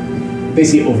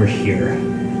basically over here,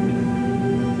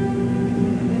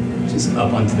 just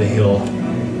up onto the hill.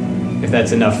 If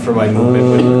that's enough for my movement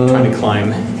when trying to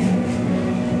climb.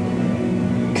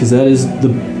 Because that is the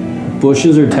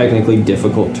bushes are technically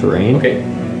difficult terrain. Okay.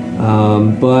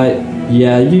 But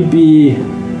yeah, you'd be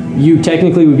You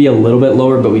technically would be a little bit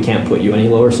lower, but we can't put you any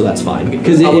lower, so that's fine.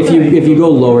 Because Oh, if you go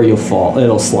lower, you'll fall.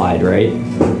 It'll slide, right?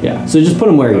 Yeah. So just put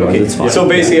them where you are. It's fine. So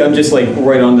basically, I'm just like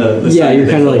right on the yeah, side you're of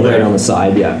the kind of like hill right there. on the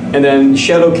side. Yeah. And then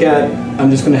Shadowcat,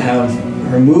 I'm just gonna have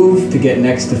her move to get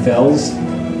next to Fells,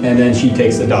 and then she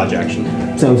takes the dodge action.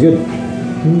 Sounds good.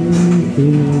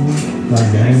 Not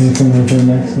get anything with her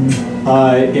next one?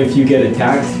 If you get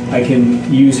attacked, I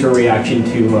can use her reaction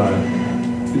to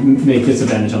make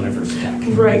disadvantage on their first attack.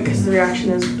 Right, because the reaction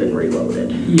has been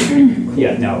reloaded.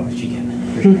 Yeah, no, she can.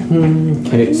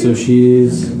 Okay, so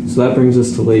so that brings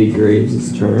us to Lady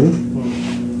Graves' turn.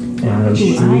 And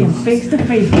she's I am face to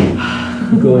face.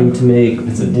 going to make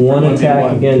one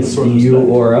attack 1v1, against sword you, spell.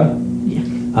 Aura.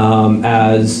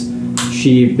 As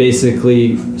she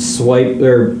basically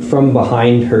from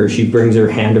behind her, she brings her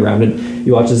hand around and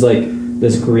you watch as like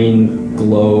this green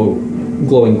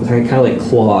glowing kind of like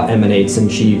claw emanates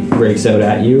and she breaks out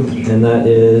at you, and that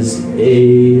is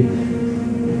a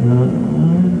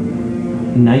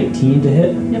 19 to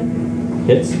hit. Yep.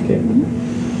 Hits. Okay.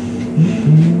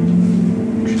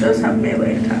 She does have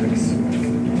melee attacks.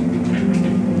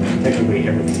 Technically,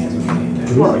 everything has a melee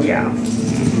attack. Well, yeah,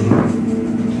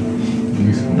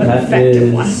 but That effective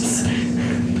is ones.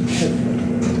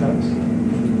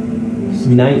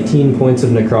 19 points of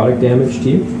necrotic damage to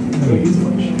you.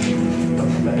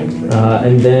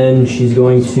 And then she's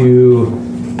going to,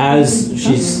 as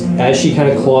she kind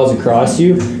of claws across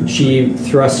you, she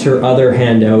thrusts her other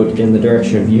hand out in the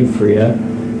direction of you, Freya.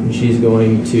 And she's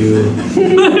going to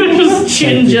Just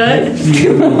chin jut.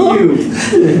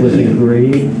 with a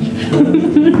grave.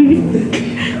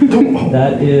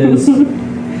 That is,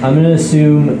 I'm gonna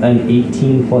assume an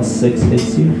 18 plus 6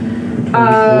 hits you.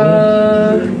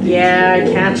 Yeah,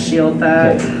 I can't shield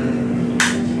that.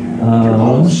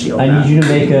 Um, shield I that. need you to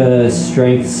make a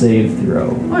strength save throw.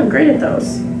 Oh, I'm great at those.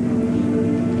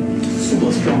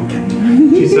 Super strong.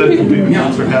 She said completely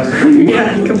sarcastic.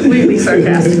 Yeah, completely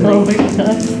sarcastic. Oh my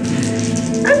god.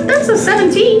 That's a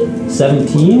 17.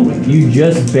 17? You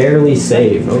just barely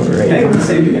save. Alright.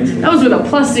 Save against That was with a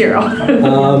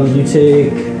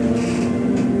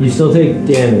 +0. You still take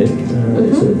damage. So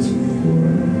it's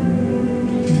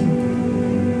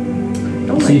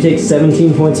So you take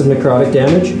 17 points of necrotic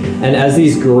damage, and as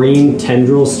these green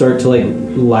tendrils start to like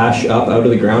lash up out of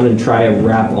the ground and try to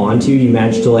wrap onto you, you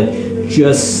manage to like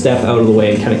just step out of the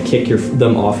way and kind of kick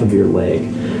them off of your leg.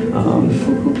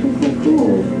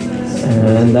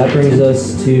 And that brings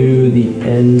us to the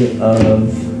end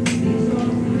of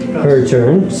her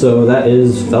turn. So that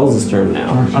is Fells' turn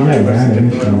now. Oh, she got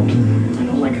advantage, so. I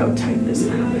don't like how tight this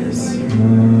map is.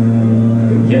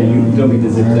 Yeah, you don't need to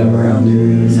zip that around.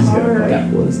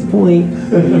 That was the point.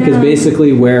 Because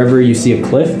basically, wherever you see a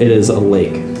cliff, it is a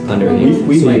lake underneath.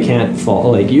 We so might- you can't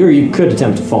fall. Like you could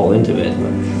attempt to fall into it.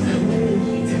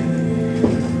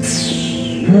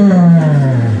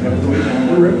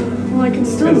 Well, I can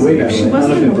still Good way see that she way.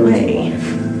 wasn't in the way.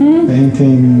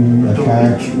 Fainting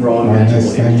attack Raw on magical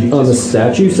this energy. thing. Oh, the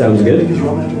statue sounds good.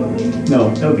 No,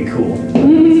 that would be cool.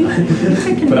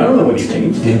 But I don't know what you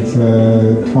changed. It's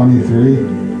 23.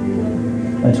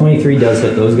 A 23 does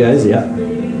hit those guys. Yeah.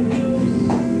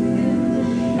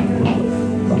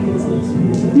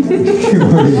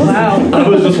 Wow. I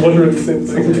was just wondering the same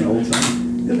thing.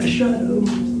 In the shadow.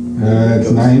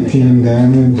 It's 19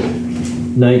 damage.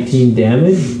 19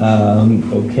 damage.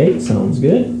 Okay, sounds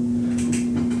good.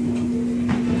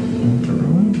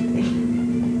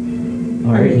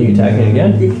 All right, you attacking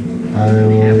again? I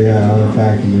will, yeah, I'll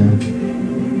attack again.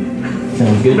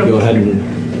 Sounds good. Go ahead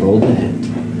and roll the hit.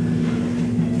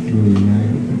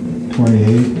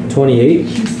 28.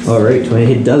 28. All right,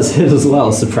 28 does hit as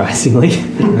well, surprisingly.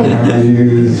 And I'll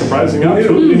use Surprising,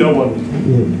 absolutely no one.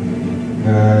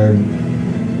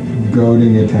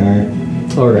 goading attack.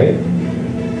 All right.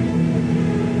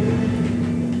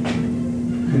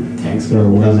 Tank's So gonna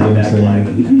hold down that wisdom back save. line.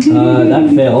 That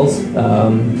fails.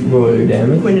 Roll your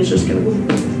damage. Quinn is just gonna go.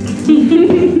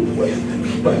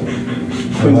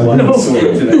 Quinn's No. one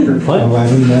sword to that. What?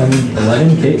 11 damage.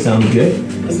 11. Okay, sounds good.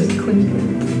 This is Quinn.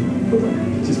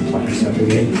 Just punch stuff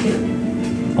again.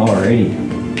 Alrighty.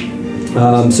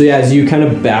 So yeah, as you kind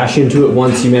of bash into it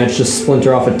once, you manage to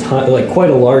splinter off a ton, like quite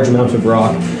a large amount of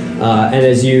rock. And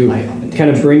as you kind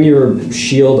of bring your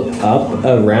shield up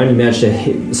around, you manage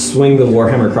to swing the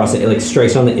warhammer across it. It like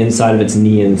strikes on the inside of its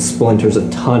knee and splinters a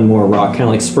ton more rock, kind of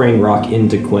like spraying rock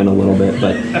into Quinn a little bit.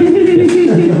 But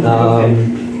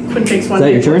Quinn takes one. Is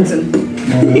that your turn?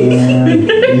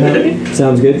 Yeah.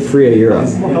 sounds good. Freya, you're up.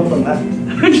 More help on that.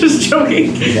 I'm just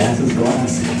joking. His ass is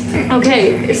glass.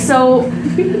 Okay, so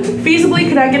feasibly,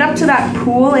 could I get up to that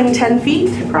pool in 10 feet,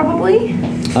 probably?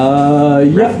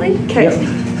 Yeah. roughly? Okay.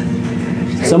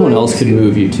 Yep. Someone else could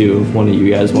move you too. If one of you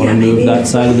guys want to Yeah, move maybe. that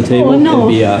side of the table, Oh, no.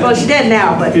 it'd be Well, she's dead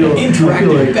now, but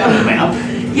Interactive battle map.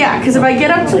 yeah, because if I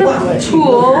get up to the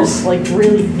pool, like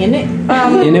really in it.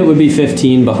 in it would be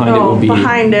 15. Behind it oh, would be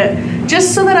behind it,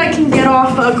 just so that I can get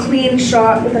off a clean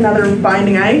shot with another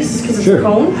binding ice, because it's Sure. a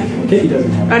cone. He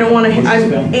doesn't have. I don't want to. What's his I'm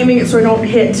spell? aiming it so I don't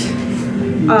hit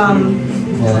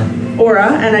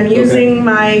aura, and I'm using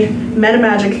my meta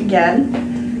magic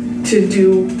again to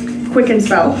do quicken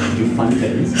spell. Do fun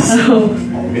things. So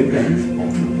All good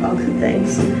things. all good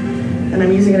things, and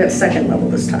I'm using it at second level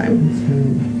this time.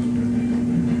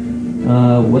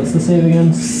 What's the save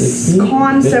again? 16?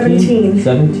 Con 15? 17.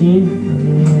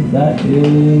 17? That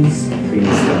is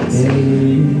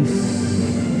 3d6.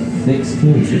 a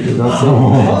 16. She did not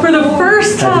save. For the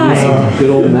first Had to do time. some good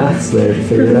old maths there to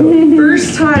figure it out.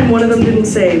 First time one of them didn't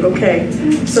save. Okay,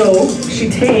 so she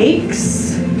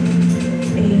takes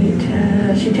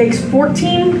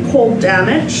 14 cold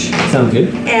damage, Sounds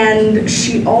good. and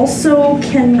she also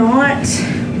cannot.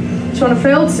 So on a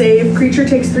failed save, creature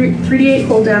takes 3d8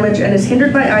 cold damage and is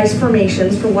hindered by ice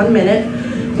formations for 1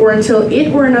 minute, or until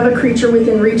it or another creature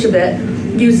within reach of it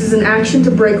uses an action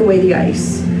to break away the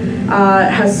ice.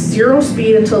 It has 0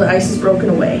 speed until the ice is broken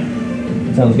away.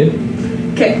 Sounds good.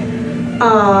 Okay.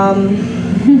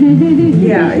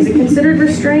 Yeah, is it considered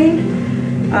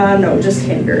restrained? No, just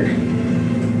hindered.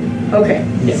 Okay.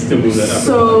 Still move that up.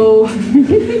 So,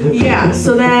 yeah,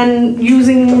 so then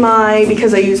using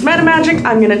because I use meta magic,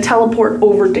 I'm gonna teleport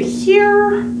over to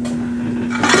here.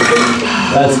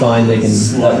 That's fine. They can.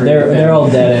 They're all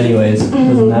dead anyways.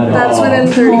 Doesn't matter. That's within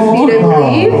 30 feet, I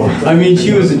believe. I mean,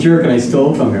 she was a jerk and I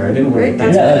stole from her. I didn't Right, want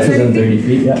that's Yeah, that's within 30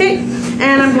 feet. Yeah. Okay,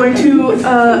 and I'm going to,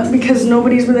 because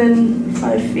nobody's within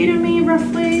 5 feet of me,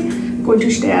 roughly, going to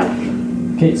stab.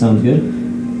 Okay, sounds good.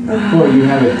 Well, you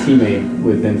have a teammate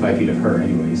within 5 feet of her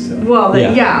anyway, so. Well,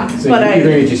 then, Yeah. yeah, So but you're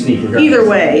going to get your sneak regardless. either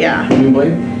way, yeah, Booming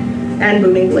blade? and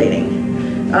booming blading.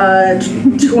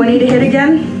 20 to hit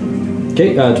again.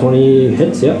 Okay, 20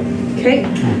 hits. Yep. Okay,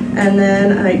 and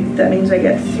then that means I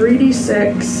get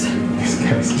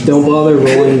 3d6. Don't bother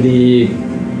rolling the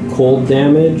cold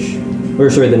damage, or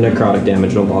sorry, the necrotic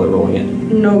damage. Don't bother rolling it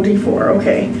No d4,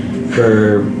 okay.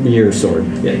 for your sword.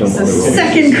 Yeah, don't It's the bother rolling.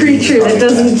 second creature that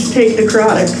doesn't take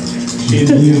necrotic.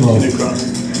 She's Evil. necrotic.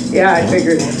 Yeah, I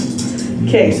figured.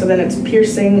 Okay, so then it's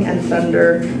piercing and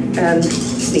thunder and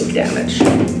sneak damage.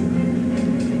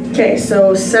 Okay,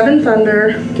 so 7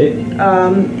 thunder, Okay.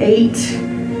 8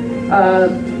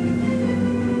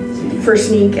 for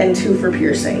sneak and 2 for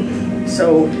piercing.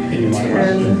 So And you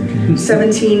modifier. 10,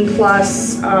 17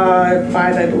 plus 5,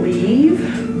 I believe.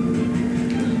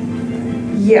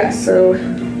 Yeah, so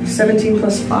 17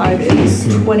 plus 5 is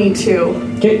 22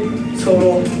 Okay.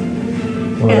 total.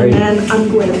 And Alright. then I'm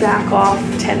going to back off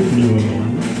 10 feet.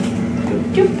 Doop,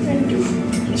 doop, and doop.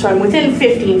 So I'm within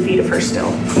 15 feet of her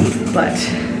still, but.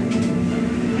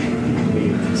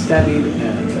 Stab you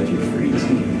and but you're free to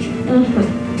engage.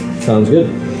 Sounds good.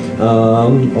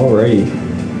 Alrighty.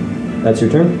 That's your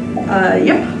turn.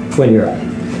 Yep. Quinn, you're up.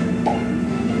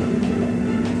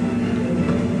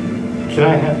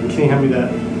 Can you hand me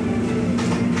that?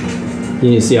 You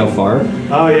need to see how far.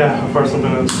 Oh yeah, how far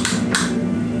something is.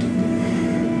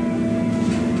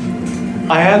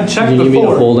 I had Do checked you need me to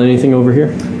before. hold anything over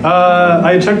here?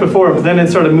 I had checked before, but then it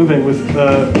started moving with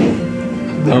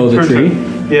Oh, the cursor. tree?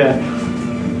 Yeah.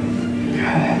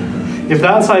 If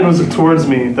that side was towards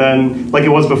me, then like it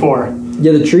was before.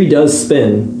 Yeah, the tree does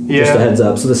spin. Just a Yeah. heads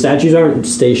up. So the statues aren't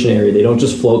stationary. They don't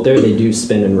just float there. They do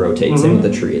spin and rotate. Same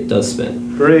with the tree. It does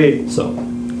spin. Great, So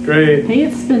great. Hey,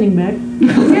 it's spinning back.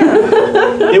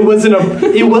 It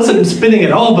wasn't spinning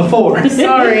at all before.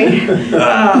 Sorry.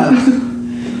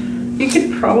 You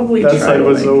could probably That try. side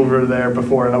was like- over there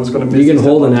before, and I was going to. you can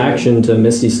hold an action to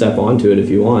Misty Step onto it if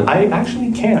you want. I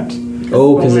actually can't.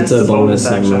 Oh, because it's a Bonus bonus.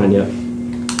 Never action. mind. Yeah.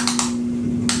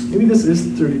 Maybe this is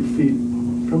 30 feet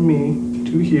from me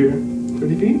to here.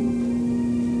 30 feet?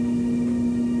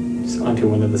 Just onto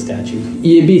one of the statues.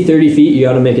 You'd be 30 feet. You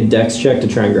got to make a dex check to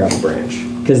try and grab a branch.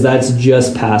 Because that's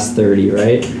just past 30,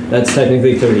 right? That's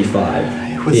technically 35.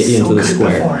 It was into so the good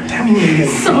square. before. Damn you.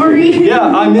 Sorry. Yeah,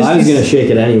 I missed. I was gonna shake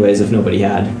it anyways if nobody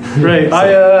had. Right.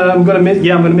 I'm gonna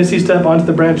misty step onto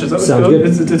the branches. Sounds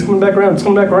It's good. It's coming back around. It's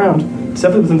coming back around. It's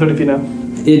definitely within 30 feet now.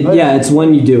 Yeah, it's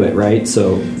when you do it, right?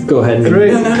 So go ahead and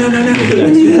Great. make a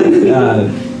dex check.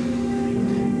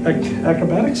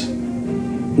 Acrobatics?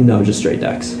 No, just straight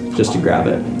dex, just to grab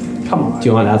it. Come on. Do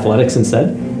you want athletics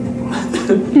instead?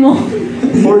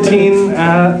 14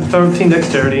 at 13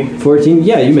 dexterity. 14.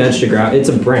 Yeah, you managed to grab. It's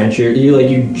a branch.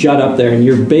 You jut up there, and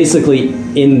you're basically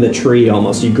in the tree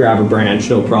almost. You grab a branch,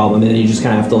 no problem, and then you just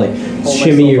kind of have to like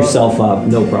shimmy myself yourself up,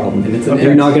 no problem. And it's Okay.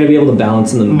 You're not going to be able to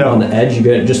balance on No. the edge. You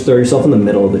got to just throw yourself in the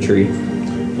middle of the tree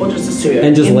We'll just assume.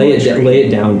 and just in lay the tree. it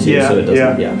down too, Yeah, so it doesn't.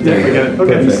 yeah, Yeah, yeah, I get it.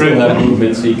 Okay, Perfect. great. Still have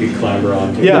movement so you could clamber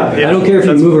onto it. Yeah, yeah. I don't care if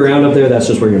you That's- move around up there. That's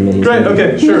just where your minis. Great,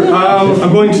 okay, sure.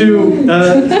 I'm going to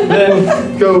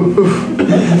then go. Oof.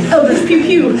 Oh, there's pew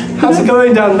pew. How's it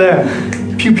going down there?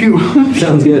 Pew pew.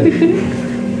 Sounds good.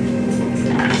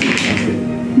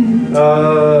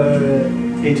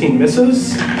 18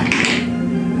 misses.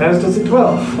 As does a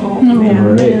 12. Oh, All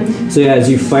man. right. So yeah, as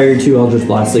you fire two Eldritch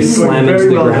Blasts, they It's going slam into very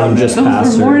the well ground down just Go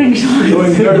past for her. morning shot.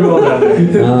 Going very well down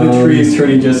there. The tree is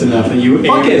turning just enough that you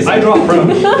Fuck aim it, I drop prone.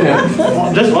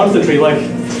 Yeah. Just onto the tree, like,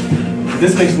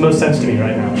 this makes the most sense to me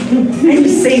right now. I'm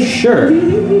safe. Sure.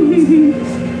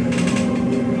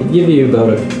 I'll give you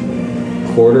about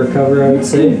a quarter cover, I would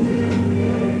say.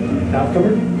 Half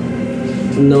covered?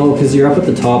 No, because you're up at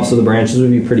the top, so the branches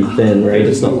would be pretty thin, right?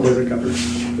 It's not. quarter covered.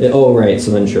 Oh, right.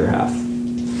 So then, sure, half.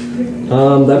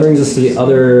 That brings us to the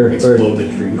other. explode the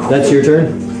tree. That's your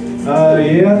turn.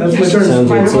 Yeah, that's my turn. Sounds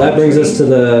good. So that brings us to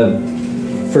the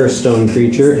first stone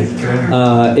creature.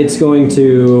 It's going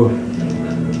to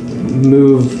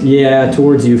move,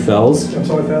 towards you, Fells, I'm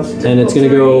sorry, fast. and it's going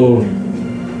to go.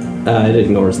 It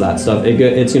ignores that stuff.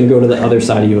 It's going to go to the other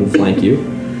side of you and flank you.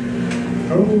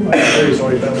 Oh, I'm very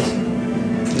sorry, fast.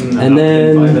 And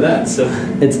then- Fine with that, so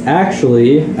It's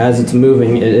actually, as it's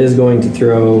moving, it is going to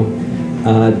throw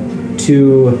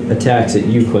 2 attacks at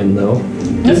you, Quinn, though.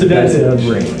 That's out of Disadvantage.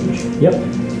 range. Yep.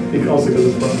 Also because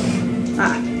it's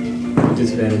front.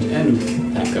 disadvantage and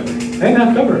half cover. And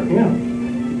half cover, yeah.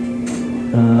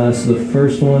 So the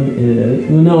first one is...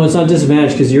 Well, no, it's not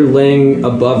disadvantage because you're laying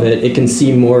above it. It can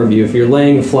see more of you. If you're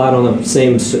laying flat on the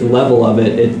same level of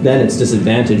it, then it's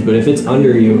disadvantage. But if it's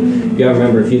under you, you gotta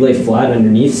remember, if you lay flat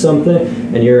underneath something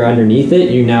and you're underneath it,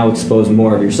 you now expose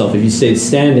more of yourself. If you stay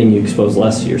standing, you expose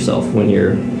less of yourself when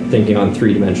you're thinking on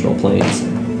 3-dimensional planes.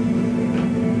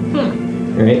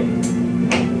 Right?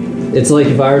 It's like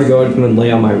if I were to go out and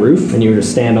lay on my roof and you were to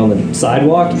stand on the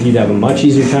sidewalk, you'd have a much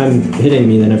easier time hitting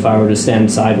me than if I were to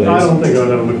stand sideways. I don't think I would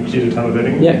have a much easier time of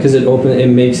hitting. Yeah, because it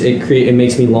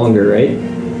makes me longer, right?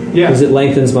 Yeah. Because it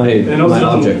lengthens my And also my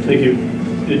doesn't object. make you.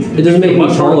 It doesn't make me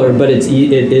taller, but it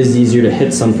is easier to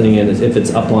hit something, and if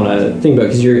it's up on a thing, but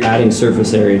because you're adding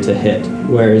surface area to hit.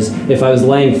 Whereas if I was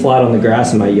laying flat on the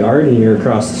grass in my yard and you're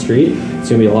across the street, it's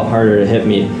gonna be a lot harder to hit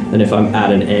me than if I'm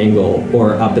at an angle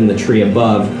or up in the tree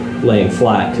above, laying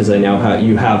flat, because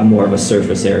you have more of a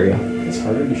surface area. It's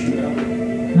harder to shoot out.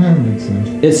 That makes sense.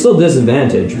 It's still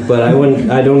disadvantage, but I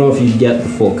don't know if you'd get the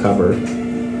full cover.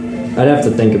 I'd have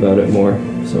to think about it more.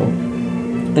 So,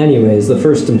 anyways, the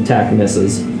first attack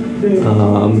misses,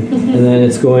 and then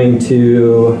it's going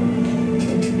to.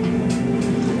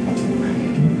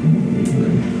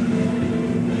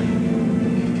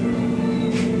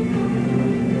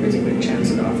 There's a good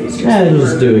chance it off. He's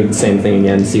Just doing the same thing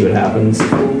again, see what happens.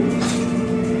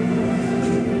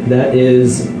 That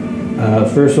is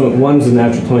first one's a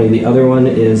natural 20. The other one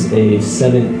is a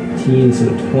 17, so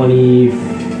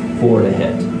 24 to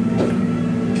hit.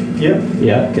 Yep.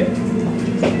 Yeah. Okay.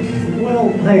 Well,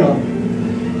 hang on.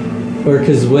 Or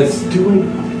because with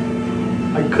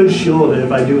I could shield it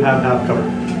if I do have half cover.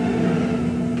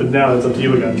 But now it's up to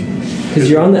you again. because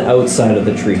you're on the outside of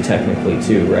the tree technically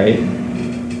too, right?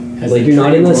 Has Like the you're not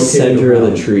tree in the rotated center of the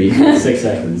around? tree. 6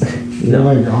 seconds. You're No.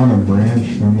 like on a branch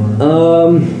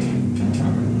somewhere.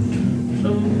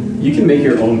 You can make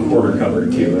your own quarter cover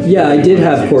too. if Yeah, I you did wanted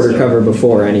have to, quarter so- cover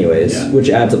before, anyways, Yeah. which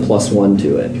adds a +1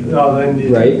 to it, Oh, then you-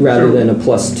 right? Rather sure. than a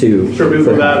 +2. Sure, move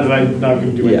for for that, half. and I'm not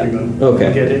going to do Yeah. anything then.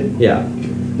 Okay. Get it? Yeah.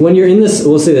 When you're in this,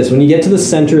 we'll say this, when you get to the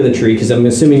center of the tree, because I'm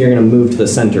assuming you're going to move to the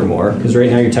center more, because right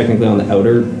now you're technically on the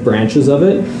outer branches of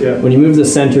it. Yeah. When you move to the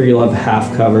center, you'll have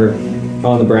half cover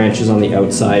on the branches on the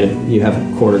outside. You have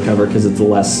quarter cover because it's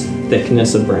less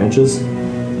thickness of branches.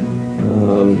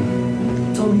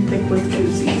 It's only thick with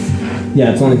juices.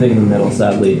 Yeah, it's only thick in the middle,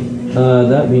 sadly.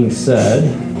 That being said,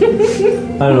 I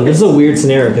don't know, this is a weird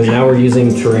scenario because now we're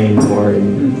using terrain more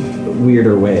in a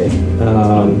weirder way.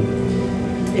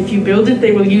 If you build it,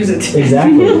 they will use it.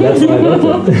 Exactly, that's why I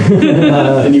built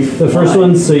it. The first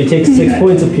one, so you take 6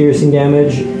 points of piercing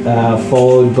damage,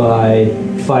 followed by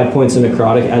 5 points of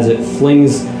necrotic as it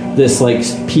flings this like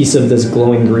piece of this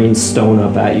glowing green stone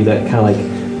up at you that kind of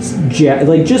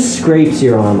like just scrapes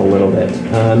your arm a little bit.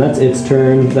 And that's its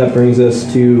turn. That brings us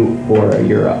to Aura.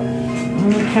 You're up.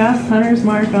 I'm gonna cast Hunter's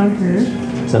Mark on her.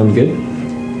 Sound good?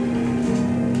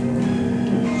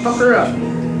 fuck her up.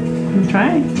 I'm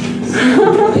trying.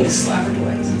 Slap her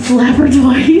twice. Slap her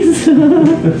twice.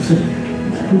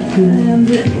 And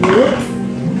whoops.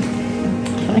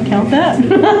 Can I count that?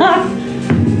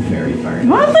 Very far.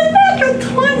 What was a natural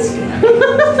 20?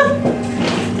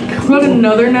 Got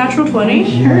another natural 20.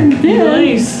 Sure did.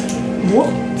 Nice.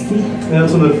 Whoopsie. And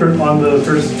that's on the first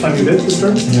time you hit the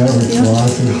turn? Yeah, with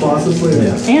Colossus. Colossus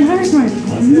later. And Hunter's Mark.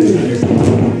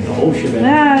 The whole shebang.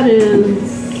 That is.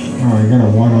 Oh, I got a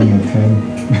 1 on the 10.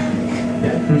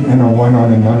 And a 1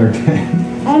 on another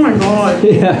 10. Oh my god.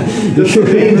 Yeah. That's the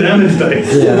main damage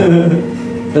dice. Yeah.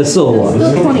 That's still a lot.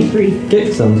 Still 23.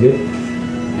 Okay, sounds good.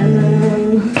 And then.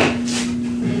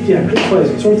 Yeah, good place.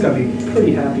 Sword's gotta be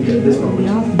pretty happy at this moment.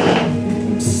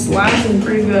 Yeah. Slashing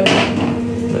pretty good.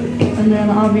 And then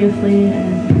obviously.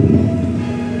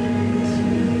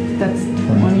 That's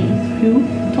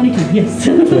 22. 22, yes.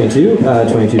 22?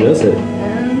 22 does hit.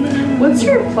 And What's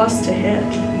your plus to hit?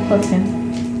 plus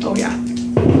 10. Oh yeah.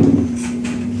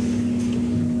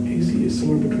 AC is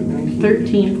somewhere between 19.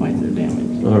 13 points of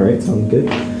damage. Alright, sounds good.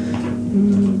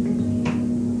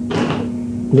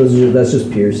 That's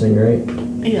just piercing, right?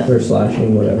 Yeah. Or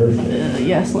slashing, whatever.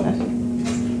 Yeah, slash.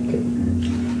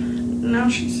 Now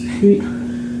she's. Sweet.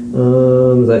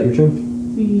 Is that your turn?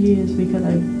 Yes, because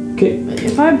I. Okay.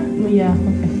 If I. Yeah,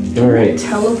 okay. Alright.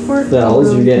 Teleport. Fells,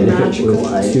 out you're of getting hit magical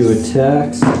with ice. 2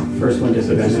 attacks. First one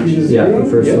disadvantage. Yeah, the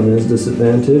first one is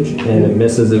disadvantage, and it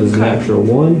misses. It was a natural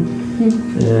 1.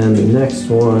 And the next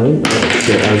one. Oh,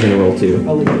 shit, I was gonna roll 2.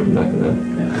 I'm not gonna.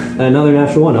 Another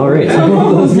natural 1. Alright, so one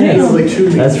of those damn. hits. Like 2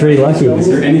 That's pretty lucky. Is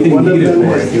there anything One of needed them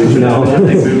for is- it? No. One of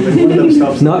them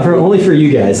stops. Not for only for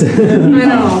you guys. I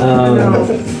know.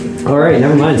 All right,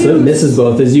 never mind. So it misses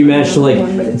both. As you manage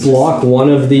to block one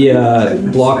of the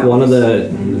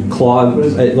claw,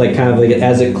 like kind of like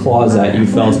as it claws at you,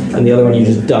 Fells, and the other one you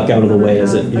just duck out of the way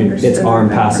as its arm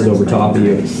passes over top of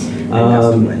you.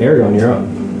 Aragon, you're up.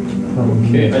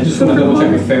 Okay, I just want to double check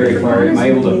with Fairy Fire. Am I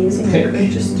able to pick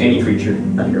any creature?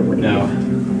 No.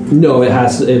 No, it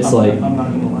has. It's like I'm not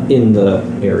gonna lie. in the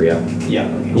area. Yeah.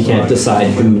 Okay. You can't decide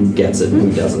who gets it and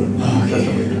who doesn't.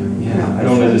 Yeah, I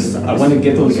don't want to just. I want to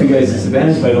get those two guys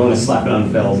disadvantage, but I don't want to slap it on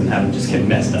Fells and have them just get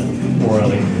messed up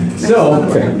morally. So, I'm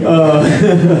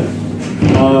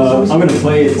going to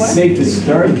play it safe to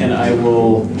start, and I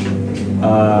will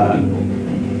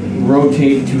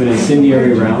rotate to an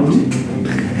incendiary round,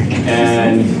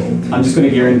 and I'm just going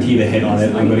to guarantee the hit on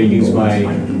it. I'm going to use my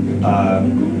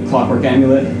clockwork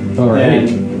amulet Alright.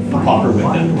 and pop her with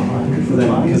it.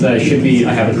 Because I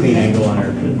have a clean angle on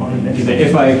her.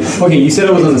 Okay, you said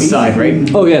it was on the side,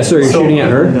 right? Oh yeah, so you're shooting at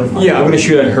her. Yeah, I'm gonna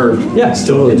shoot at her. Yeah,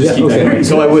 Still, totally. just Yeah, keep that in okay. mind.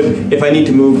 So I would, if I need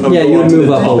to move, Yeah, you would to move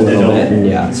the up a top of the little dome. bit, and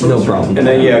yeah, it's no problem. And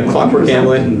then clockwork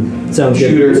amulet and Sounds good.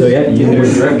 shooter. So yeah, you hit her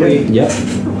hit directly. Yep,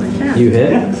 you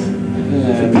hit.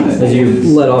 As you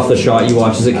let off the shot, you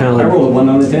watch as it kind of I like rolled a 1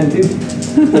 on the 10 too.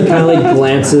 it kind of like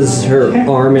glances her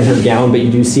arm and her gown, but you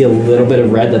do see a little bit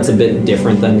of red that's a bit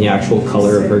different than the actual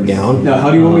color of her gown. Now, how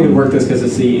do you want me to work this? Because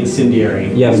it's the incendiary.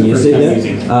 You haven't It's used the it first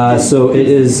time yet? using So it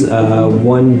is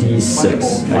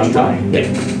 1d6 on top.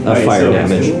 of fire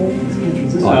damage.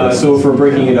 So for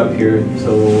breaking it up here,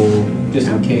 so just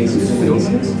in case,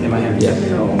 in my hand. Yeah.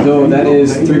 So that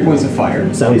is 3 points of fire.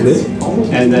 Sounds good.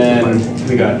 And then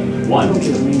we got 1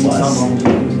 plus.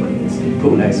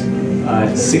 Oh, nice.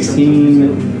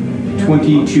 16,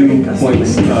 22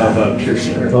 points of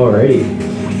piercing. Alrighty.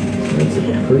 That's a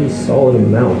pretty solid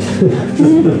amount.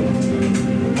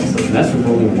 And that's for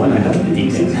rolling 1. I have a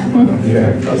D6.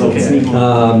 Yeah. That's okay.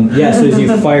 Yeah, so as you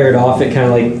fire it off, it kind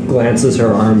of like glances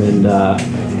her arm and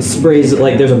sprays,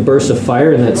 like there's a burst of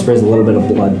fire and then it sprays a little bit of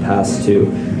blood past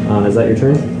too. Is that your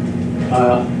turn?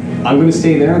 I'm going to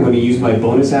stay there. I'm going to use my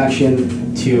bonus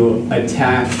action to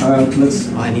attack.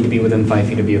 I need to be within 5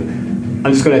 feet of you.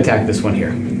 I'm just going to attack this one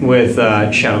here with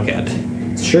Shadowcat.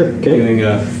 Sure, okay. Doing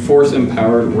a force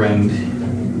empowered rend.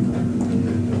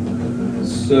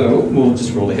 So we'll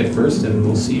just roll a hit first and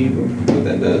we'll see what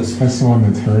that does. That's the one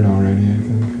that's hurt already, I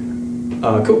think.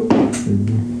 Cool.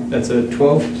 That's a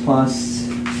 12 plus.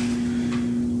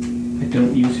 I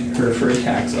don't use her for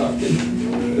attacks often.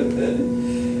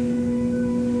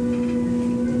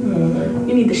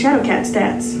 You need the Shadowcat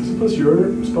stats. Is it plus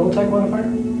your spell attack modifier?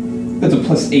 That's a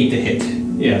plus 8 to hit.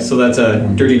 Yeah, so that's a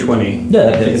dirty 20. Yeah,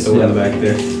 that Hit hits. the one in Yeah. the back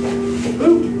there.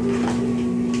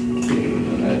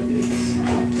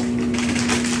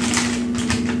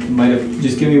 Might have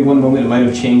just give me one moment. It might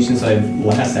have changed since I've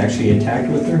last actually attacked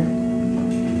with her.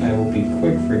 I will be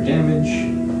quick for damage.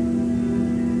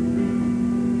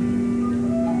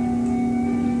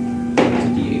 It's a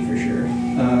D8 for sure.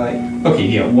 Okay,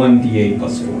 yeah, 1 D8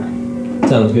 plus 4.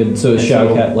 Sounds good. So And Shao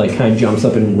so- Cat like kind of jumps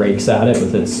up and rakes at it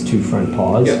with its two front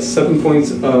paws. Yeah, 7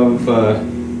 points of,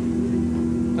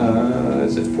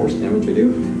 is it force damage I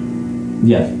do?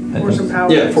 Yeah. I Force think. of power.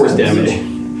 Yeah, force damage.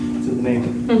 It's the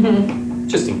name.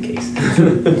 Just in case.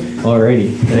 Alrighty.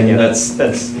 And yeah, And that's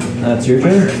that's your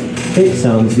turn. Okay,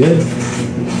 sounds good.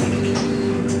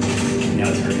 now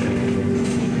it's her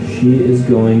turn. She is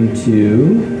going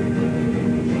to.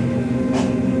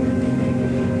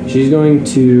 She's going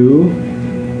to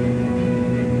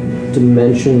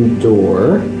dimension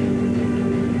door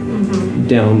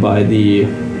down by the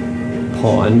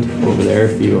pond over there.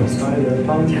 If you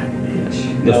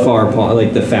the far pond,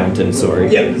 like the fountain. Sorry.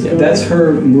 Yeah, that's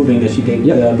her moving that she gave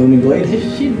Yep. the booming blade.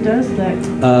 If she does that,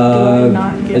 Uh,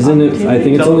 not get isn't it? I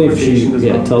think it's only if she. Teleportation does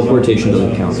Yeah, not- teleportation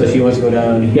doesn't count. So she wants to go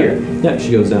down Yeah, here. yeah.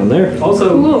 She goes down there. Also,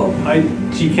 Cool.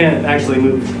 she can't actually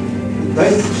move.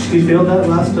 Right? She failed that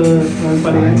last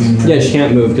fighting axe? Yeah, she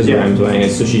can't move because Yeah. Rhyme's weighing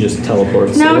it, so she just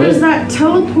teleports. Now, away. does that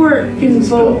teleport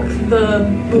invoke the?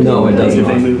 No, it does If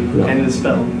they not. move No. and the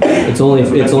spell. It's only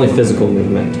physical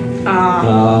movement.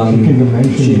 Ah. You can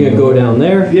dimension She's gonna go down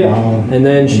there. Yeah. And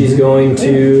then she's going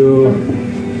to.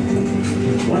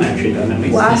 One actually done at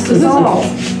least. Blast us all.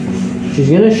 She's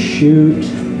gonna shoot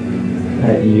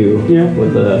at you. Yeah.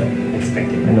 With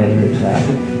Expected. another attack.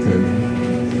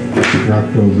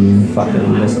 Draco beam.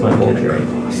 Fucking missed my whole turn.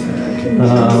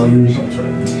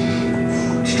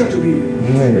 Structure beam.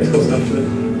 Where It's is close it? enough to it.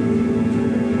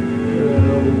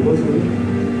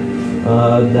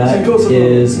 That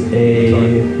is a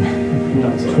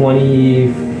No, sorry.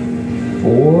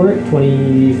 24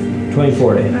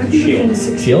 to hit. I'd be within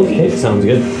 60 Shield? feet. Okay, sounds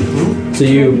good. Hmm? So I'd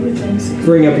be you within 60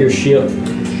 bring up your shield.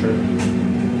 Sure.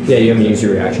 Yeah, you haven't used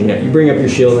your reaction yet. You bring up your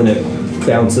shield and it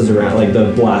bounces around, like the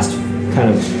blast kind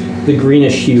of, the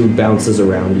greenish hue bounces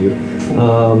around you.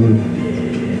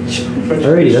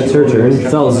 Alrighty, that's her turn.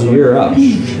 Fells, you're up.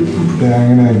 Yeah,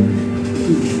 I'm gonna.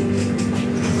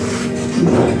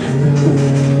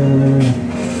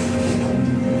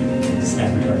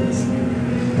 Snap regardless.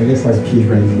 I guess I'll keep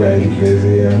you guys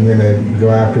busy. I'm gonna go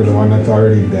after the one that's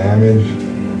already damaged.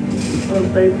 Well,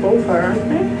 they both are, aren't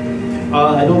they?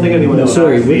 I don't think anyone else.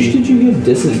 Sorry, which did you give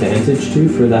disadvantage to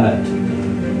for that?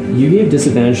 You gave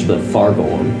disadvantage to the far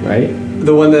golem, right?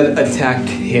 The one that attacked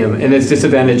him, and it's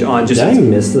disadvantage on just. Did I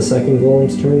miss the second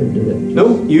golem's turn, or did it?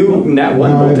 No, you nat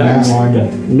one both that times.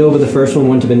 one. No, but the first one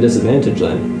wouldn't have been disadvantage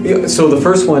then. Yeah, so the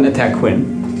first one attacked Quinn,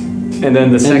 and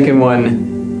then the second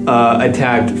one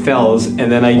attacked Fells,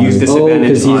 and then I used Oh, disadvantage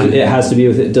because on. it has to be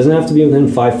it doesn't have to be within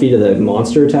 5 feet of the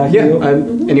monster attacking Yeah, you?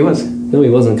 and he was. No, he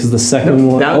wasn't, because the second No,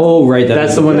 one. that- Oh, right.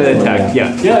 That's the one that attacked.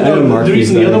 Yeah. Yeah, I haven't no, marked the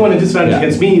reason these the other down. one at disadvantage Yeah.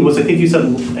 against me was I think you said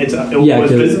it Yeah,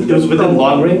 was 'cause- it was within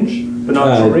long range, but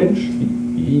not short range.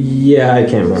 Yeah, I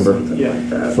can't remember. Yeah.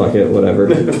 Fuck it, whatever.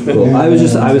 Cool. I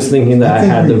was thinking that I I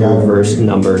think had we the got it reversed right.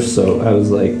 numbers, so I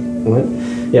was like, what?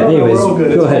 Yeah, No, no, anyways, we're all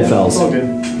good. go It's ahead, all- Fells. It's all good.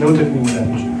 No one took any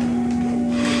damage.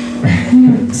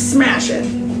 Smash it.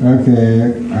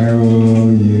 Okay, I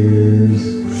will use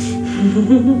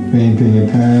fainting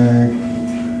attack.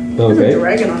 There's a Okay.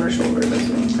 dragon on her shoulder,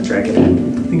 doesn't it? A dragon. I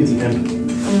think it's an imp.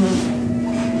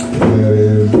 That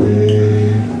is a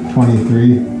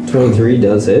 23. 23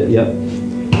 does hit, yep.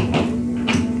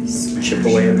 Chip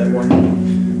away at that one.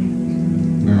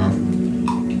 No.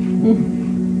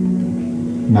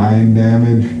 9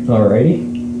 damage. Alrighty.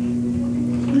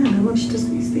 Man, how much does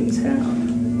these things have?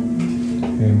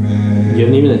 And then. You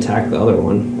haven't even attacked the other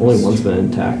one. Only one's been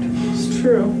attacked. It's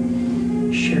true.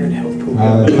 Shared health pool.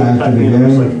 I'll attack it Attacking the again.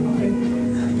 others, like,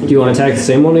 Do you want to attack the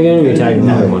same one again, or you attack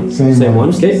another one? Same one. one.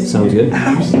 Okay, sounds good.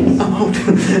 It's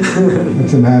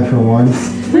a natural 1.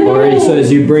 Alrighty, so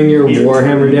as you bring your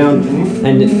warhammer down,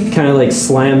 and it kind of like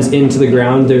slams into the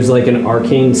ground, there's like an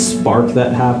arcane spark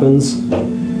that happens.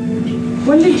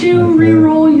 When did you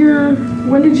re-roll your?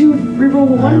 When did you re-roll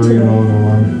the I one today? rerolled the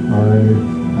 1 already. I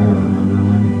don't remember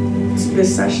when.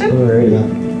 This session? Alrighty.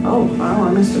 Yeah. Oh wow, I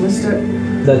must have missed it.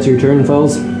 That's your turn,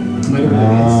 Fells. Might have been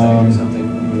insight or something.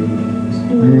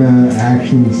 I'm gonna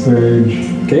action surge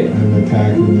Okay. and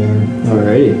attack again.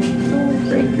 Alrighty. Don't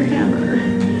break your hammer.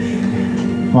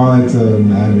 Well, it's a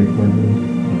magic weapon.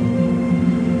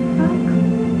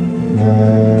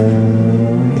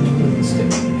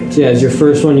 So yeah, as your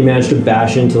first one, you manage to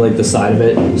bash into like the side of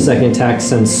it. Second attack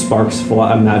sends sparks,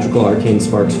 magical arcane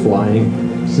sparks flying.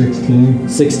 16.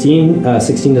 16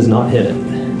 does not hit it.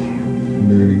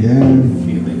 Do it again.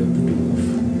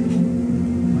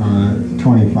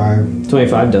 25.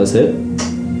 25 does hit.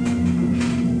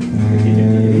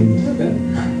 And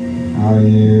I'll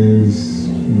use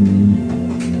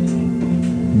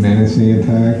menacing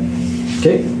attack.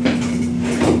 Okay.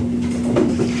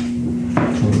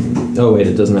 Oh wait,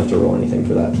 it doesn't have to roll anything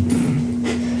for that.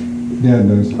 Yeah, it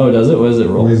does. Oh, does it? What does it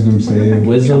roll? Wisdom save.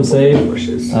 Wisdom save.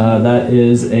 Bushes. That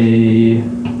is a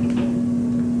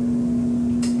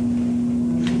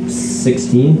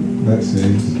 16. That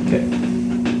saves. Okay.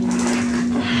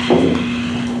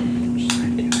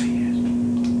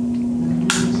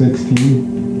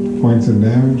 16 points of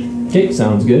damage. Okay,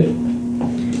 sounds good.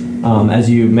 As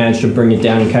you manage to bring it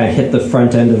down and kind of hit the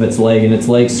front end of its leg, and its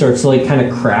leg starts to like kind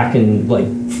of crack and like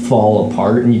fall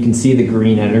apart, and you can see the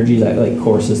green energy that like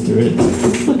courses through it.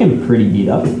 It's looking pretty beat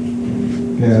up.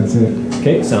 Yeah, that's it.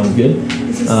 Okay, sounds good.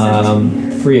 This is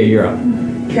Freya, you're up.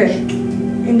 okay.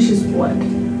 Inches what?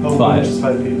 Oh, 5. Inches,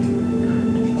 5 feet.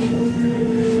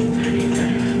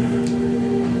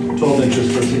 12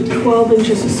 inches for 60. 12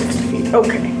 inches is 60 feet.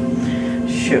 Okay.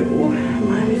 Shoot.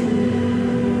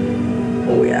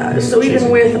 Oh yeah. So even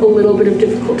with a little bit of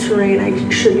difficult terrain, I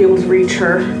should be able to reach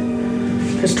her.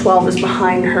 Because 12 is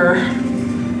behind her.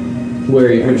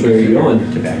 Which way are you going?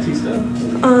 Tabaxi stuff.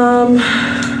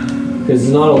 Because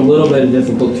it's not a little bit of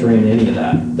difficult terrain, any of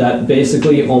that. That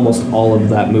basically almost all of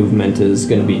that movement is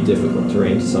going to be difficult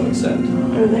terrain to some extent.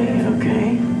 Are they?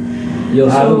 Okay. You'll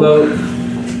have So- about,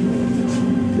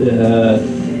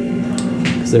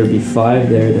 because there'd be 5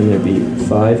 there, then there'd be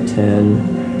 5, 10.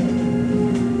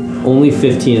 Only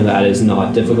 15 of that is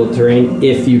not difficult terrain.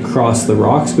 If you cross the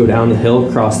rocks, go down the hill,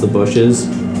 cross the bushes,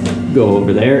 go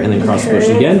over there, and then cross the bushes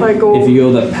Okay, again. if I go- If you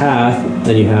go the path,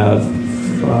 then you have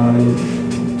 5,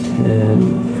 10,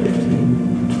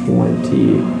 15,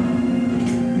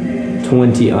 20,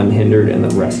 20 unhindered, and the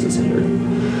rest is hindered.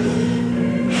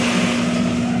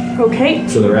 Okay.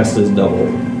 So the rest is double.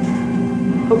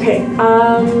 Okay.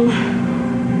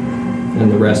 And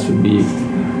the rest would be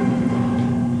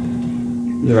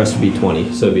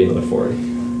 20, so it'd be another 40.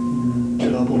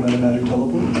 Double automatic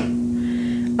teleport.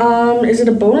 Is it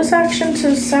a bonus action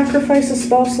to sacrifice a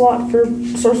spell slot for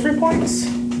sorcery points?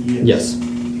 Yes.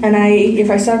 And if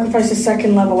I sacrifice a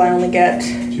second level, I only get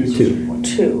 2 sorcery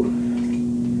points. 2.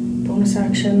 Bonus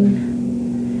action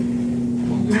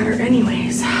won't matter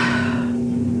anyways.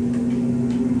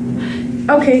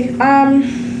 Okay,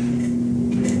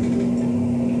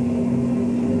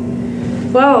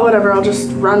 well, whatever, I'll just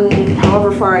run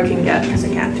however far I can get, because I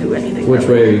can't do anything. Which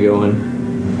really. way are you going?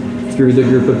 Through the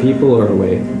group of people or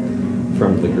away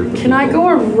from the group of people? Can I go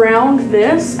around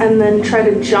this and then try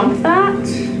to jump that?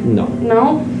 No.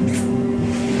 No?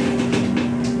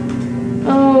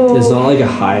 Oh. It's not like a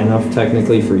high enough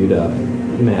technically for you to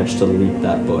manage to leap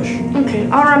that bush. Okay,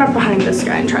 I'll run up behind this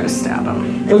guy and try to stab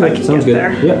him. If I can sounds get good.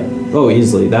 there. Yeah. Oh,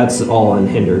 easily. That's all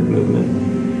unhindered movement.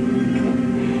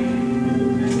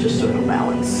 Just so no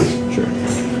balance. Sure.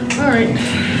 Alright.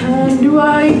 Do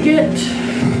I get...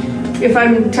 If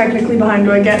I'm technically behind,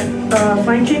 do I get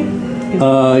flanking?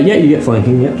 Yeah, you get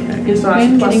flanking, yeah. Is that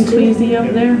I'm plus getting 2? queasy up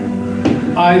there.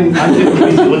 I'm getting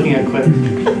crazy looking at Quinn.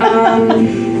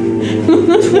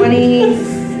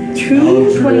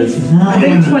 22? 20, I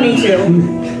think 22.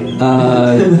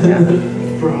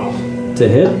 Bro. To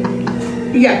hit?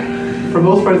 Yeah, For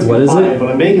most part, it's What is fine, it? but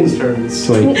on Megan's turn, it's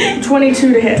 20,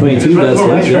 22 to hit. 22 it's right does for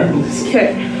my hit, yeah. turn.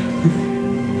 Okay.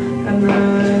 And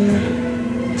then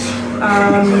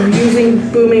using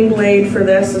booming blade for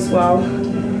this as well.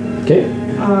 Okay. 8. I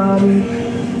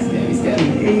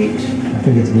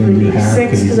think it's going to be half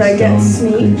 6 because because I get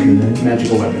sneak.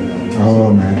 Magical weapon.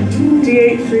 Oh, man.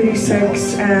 D8,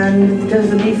 3d6, and does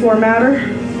the d4 matter?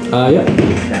 Yeah.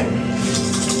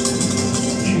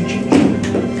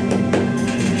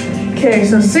 Okay,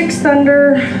 so 6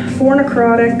 thunder, 4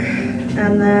 necrotic,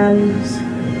 and then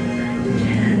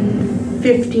 10,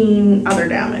 15 other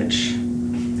damage.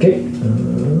 Okay.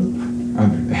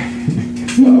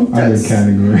 Other That's-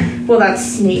 category. Well, that's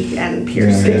sneak and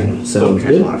piercing. Yeah. Sounds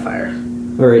There's good. modifier.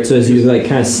 Alright, so as you like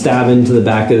kind of stab into the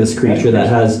back of this creature that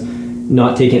has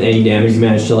not taken any damage, you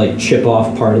manage to like chip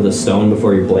off part of the stone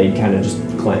before your blade kind of just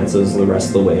glances the rest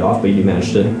of the way off, but you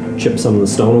manage to chip some of the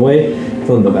stone away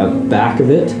from the back of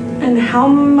it. And how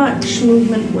much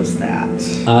movement was that?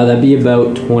 That'd be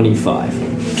about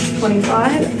 25.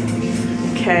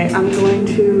 25? Okay, I'm going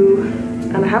to...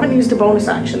 And I haven't used a bonus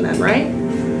action then, right?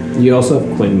 You also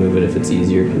have Quinn move it if it's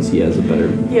easier because he has a better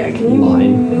Yeah, can you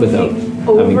line move without me having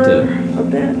over to. a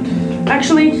bit?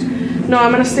 Actually, no,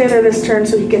 I'm going to stay there this turn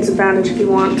so he gets advantage if he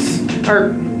wants.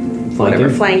 Or whatever,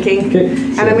 flanking. Okay.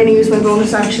 And I'm going to use my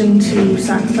bonus action to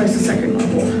sacrifice the second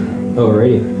level.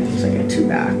 Alrighty. So I get 2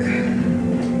 back.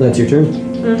 That's your turn?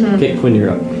 Mm-hmm. Okay, Quinn,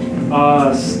 you're up.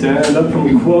 Stand up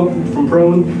from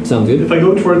prone. Sounds good. If I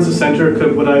go towards the center,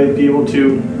 would I be able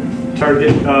to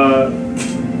target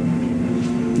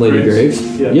Lady Graves?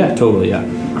 Graves? Yeah. Yeah, totally, yeah.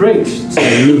 Great. So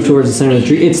you move towards the center of the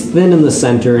tree. It's thin in the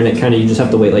center, and it kind of you just have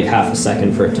to wait like half a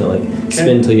second for it to like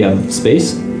spin till you have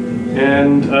space.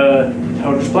 And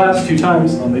Eldritch Blast 2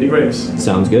 times on Lady Graves.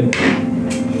 Sounds good.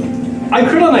 I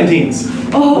crit on 19s.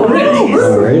 Oh,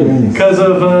 Alright. Because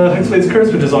of Hexblade's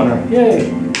Curse, which is on her. Yay.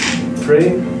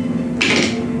 Great.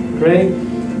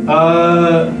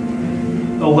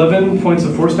 11 points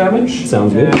of force damage.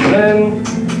 Sounds good. And then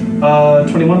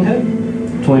 21 hit.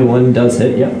 21 does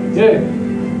hit. Yep. Yay.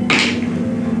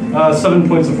 7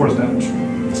 points of force damage.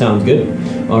 Sounds good.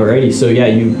 Alrighty. So yeah,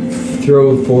 you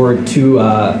throw forward 2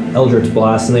 Eldritch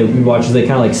Blasts, and you watch as they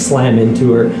kind of like slam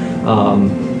into her.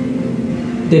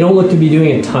 They don't look to be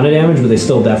doing a ton of damage, but they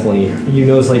still definitely. You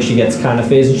notice like she gets kind of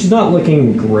phased, and she's not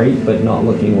looking great, but not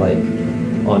looking like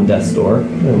on death's door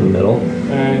in the middle.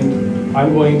 And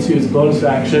I'm going to, as a bonus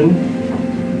action,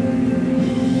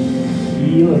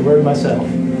 heal and word myself.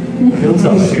 Heal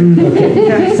something.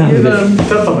 Yeah, Sounds you're good. the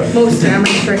Something. most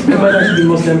damage right That might now. actually be the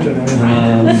most damage right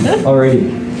now. Alrighty.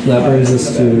 That brings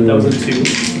us to. That was a 2.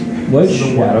 What does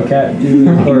Shadowcat do?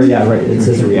 Or yeah, right. It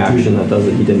says a reaction. That does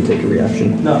it. He didn't take a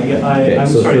reaction. No, yeah, Okay, I'm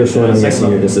so sorry. first one, I'm second guessing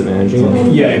you're level. disadvantaging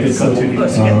it. Yeah, if it's got 2d.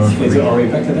 Plus you get Uh, 3. Is it already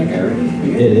affected that guy already?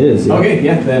 It is. Yeah. Okay,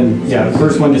 yeah, then, yeah, the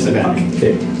first one disadvantage.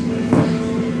 Okay.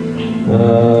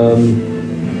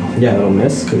 Yeah, that'll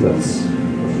miss because that's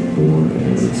 4.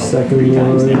 And the second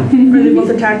one. Are they both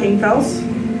attacking Fels?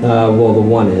 Well, the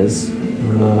one is.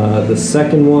 The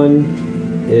second one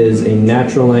is a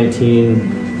natural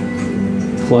 19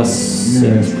 plus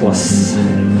 6 plus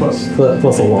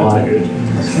plus a lot.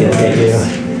 That's good. Yeah, thank you.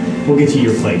 We'll get you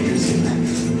your plate here soon.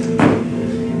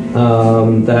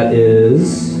 That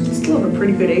is. Still have a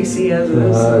pretty good AC as it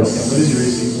is. What is your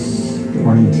AC?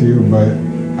 22, but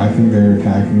I think they're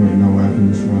attacking with no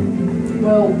weapons. So.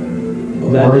 Well,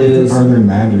 That or, is. Or they're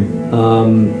magic.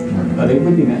 They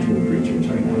would be magical creatures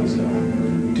right now, so.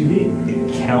 do they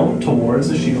count towards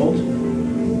the shield?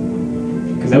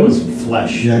 Because that was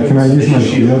flesh. Yeah, can I use my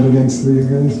shield against these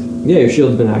guys? Yeah, your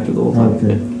shield's been active the whole time.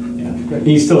 Okay. Yeah.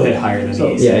 He still hit higher than the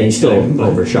AC. Yeah, he still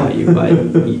overshot you by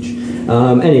each.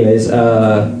 Anyways,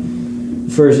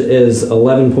 first is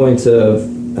 11 points of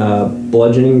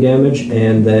bludgeoning damage,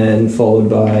 and then followed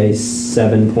by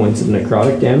 7 points of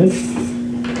necrotic damage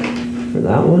for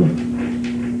that one.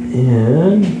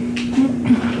 And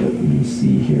let me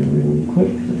see here really quick.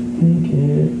 I think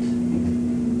it.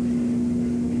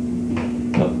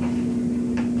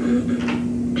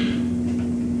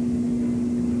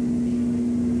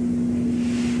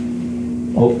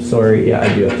 Oh, sorry. Yeah,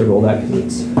 I do have to roll that because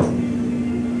it's.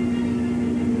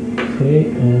 Okay,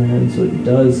 and so it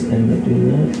does end up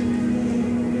doing that.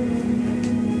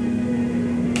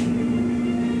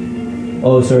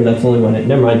 Oh, sorry, that's only when it.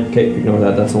 Never mind. Okay, ignore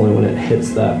that. That's only when it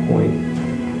hits that point.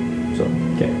 So,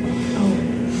 okay.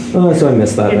 So I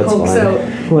missed that. It That's pokes fine. out.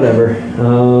 Whatever.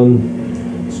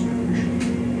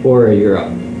 Aura, you're up.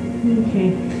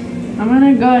 Okay. I'm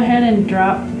gonna go ahead and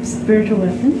drop spiritual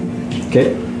weapon.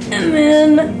 Okay. And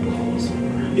then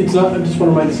it's not. I just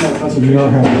want to remind you, it's not You concentration.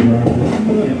 don't have to drop it.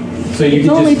 So you it's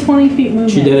could only just 20 feet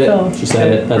movement. She did it. So. She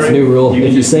said it. That's a Great. new rule. can If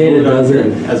you just say it, it move does it.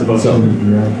 as opposed So- to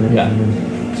Drop it. Yeah.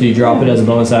 So you drop it as a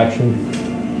bonus action.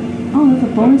 Oh, that's a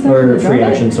bonus action. Or to drop free it?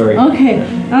 action, sorry. Okay,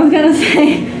 I was gonna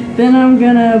say, then I'm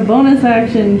gonna bonus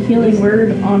action healing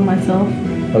word on myself.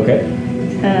 Okay.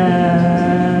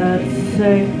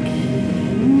 Sec.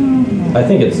 I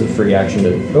think it's a free action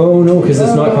to. Oh no, because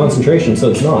it's not concentration, so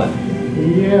it's not.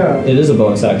 Yeah. It is a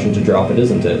bonus action to drop it,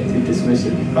 isn't it? dismiss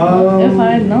it. If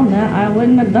I had known that, I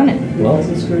wouldn't have done it. Well,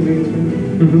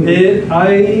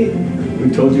 We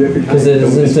told you every time. because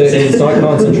it's not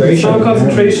concentration. It's not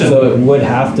concentration. So it would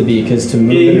have to be because to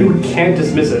move You it. can't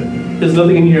dismiss it. There's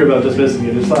nothing in here about dismissing it.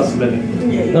 It just lasts a minute.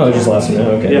 Yeah, you No, it just can. lasts a minute.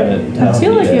 Okay. Yeah. Then it I has to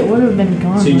feel be like dead. it would have been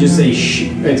gone. So you just by say shh.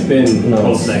 It's been No,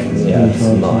 12 it's- seconds. Yeah, it's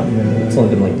not. Yeah. It's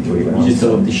only been like 3 rounds. You just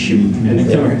tell it to shoot and it's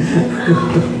Yeah. over.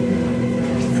 now.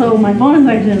 So my bonus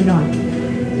action is gone.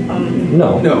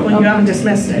 No. No. Well, you haven't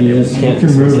dismissed it. You just You can't. can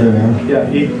move dismiss it now. Yeah,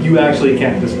 you actually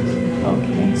can't dismiss it.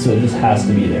 Okay. So it just has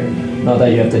to be there. Not that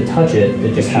you have to touch it.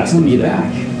 It just has to be there.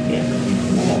 back.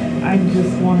 I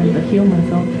just wanted to heal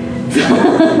myself.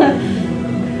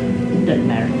 Doesn't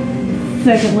matter.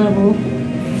 Second level.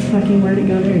 Fucking where'd it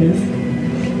go? There it is.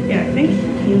 Yeah, I think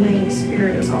healing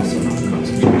spirit is also not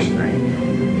concentration, right?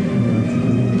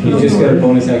 You just got a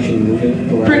bonus action move it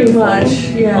around. Pretty much,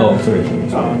 yeah. Oh, sorry.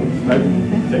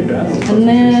 I'd take that. And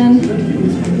then,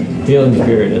 Healing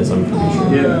spirit is. I'm pretty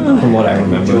sure. Yeah. From what I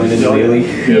remember. Join the daily.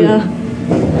 yeah.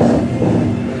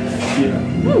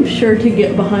 I'm sure to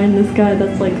get behind this guy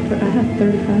that's like, I have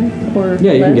 35 or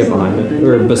Yeah, you can less. get behind it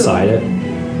or beside it.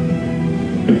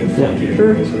 Yeah.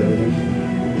 Sure.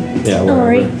 Yeah. Whatever.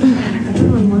 Alright. That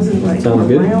one wasn't like Sounds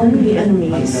good. my only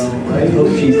enemies. I hope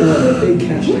she's not a big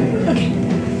cash tank.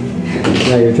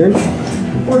 Now your turn.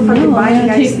 Or if I No, can buy I'm gonna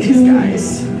guys take these two.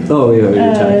 guys. Oh, you're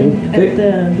attacking. At Okay.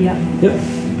 the, yeah. Yep.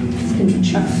 Can you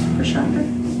choose for shocker?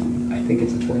 I think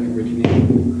it's a 20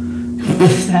 originating.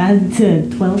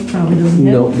 That 12 probably doesn't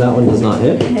hit. Nope, that one does not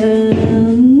hit.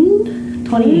 And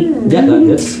 28. Yeah, that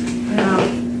hits. Yeah.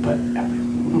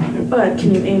 But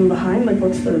can you aim behind? Like,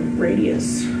 what's the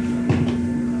radius?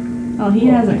 Oh, he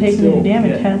hasn't taken any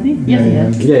damage, has he? Yes, he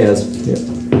has. Yeah, yes. Yeah.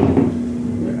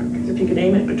 Because if you could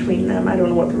aim it between them, I don't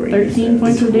know what the radius 13 is.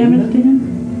 points of damage to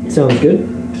him. Sounds good.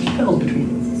 Spells between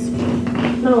us.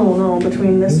 No,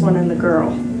 between this one and the girl.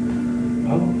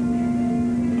 Oh.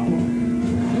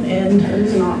 And That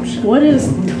is an option. what is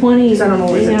 20? Because I don't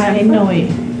know, is it Yeah, 10 no, foot? wait.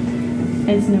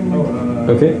 It's never mind.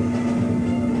 Okay.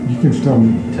 You can still,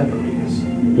 Temper radius.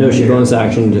 No, she bonus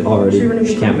action already. So even if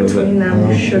She you can't put it move between it. them,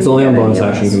 you shouldn't It's only on get bonus any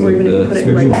of action us. you can Or even move if you the- put it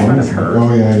There's right in no front of bonus. her.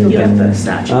 Oh, yeah, You'll you get can- the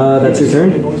statue. That's your turn?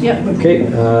 Yep. Okay,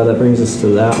 that brings us to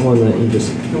that one that you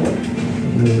just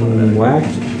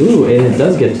whacked. Ooh, and it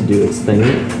does get to do its thing.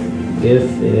 If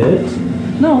it...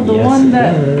 No, the Yes, one it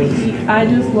that does. I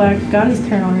just whacked got his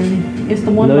turn already. It's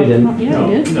the one No, he that- didn't. Yeah,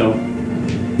 he did. No.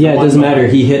 Yeah, it doesn't matter.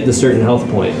 He hit the certain health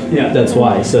point. Yeah. That's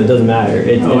why. So it doesn't matter.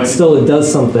 It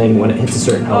does something when it hits a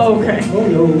certain health. Oh, okay. Oh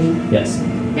no. Yes.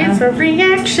 It's a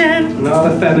reaction. Not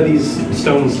a fan of these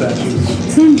stone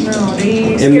statues. No,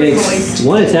 they It scare makes boys.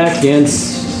 one attack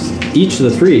against each of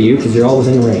the three of you because you're all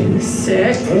within range.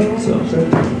 Sick. So,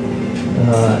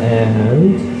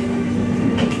 and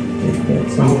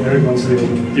Oh, Eric wants to be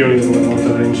the only one with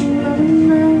the range.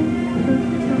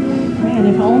 Man,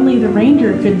 if only the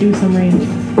ranger could do some range.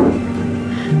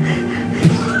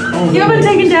 You haven't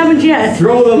taken damage yet.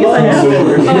 Throw the Yes, I love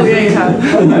have. Oh, yeah, you have.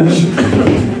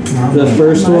 the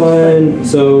first one.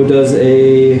 So does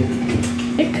a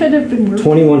It could have been worse.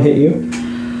 21 hit you?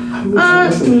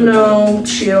 No,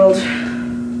 shield.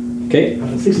 Okay.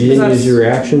 You didn't use your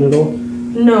reaction at all.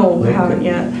 No, I Okay. haven't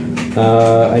yet.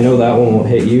 I know that one won't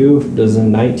hit you. Does a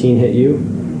 19 hit you?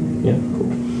 Yeah.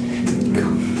 Cool.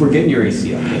 We're getting your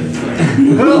AC up there.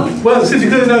 Well, since you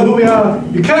couldn't know who we are,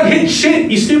 you can't hit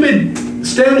shit, you stupid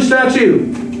stone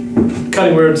statue.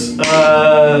 Cutting words.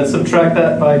 Subtract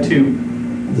that by 2.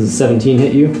 Does a 17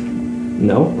 hit you?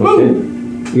 No. Okay.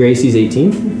 Your AC is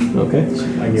 18. Okay.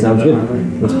 Sounds good.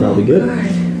 That's probably good.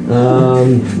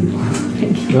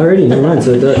 Alrighty, never mind.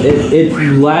 So it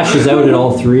lashes out at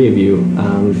all three of you.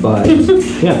 But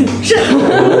yeah.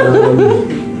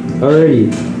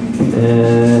 Alrighty.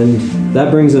 And that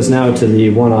brings us now to the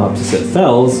one opposite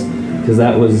Fells, because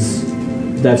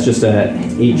that's just a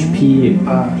HP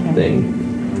thing.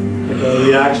 The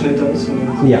reaction it does.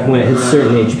 Yeah, when it hits a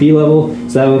certain HP level.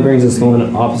 So that one brings us to the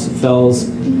one opposite Fells.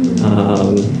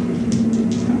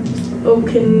 Oh,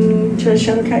 can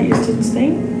Shadowcat use to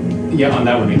sustain? Yeah, on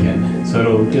that one again. So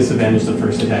it'll disadvantage the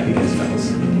first attack against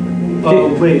fellas. Oh,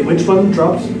 wait, which one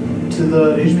drops to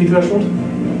the HP threshold?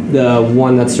 The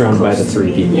one that's surrounded by the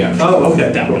three people. Yeah. Oh, okay,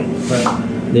 that one.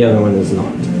 Right. The other one is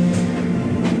not.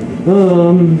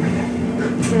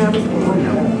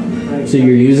 So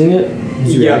you're using it?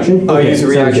 Use your Yeah, reaction? I'll use a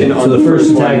sounds reaction good. on So the the first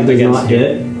first attack one does against not you.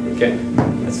 hit. Okay.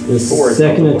 That's The 4.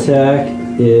 second attack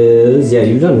is, yeah,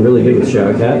 you've done really good with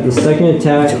Shadowcat. The second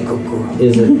attack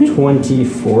is a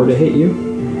 24 to hit you.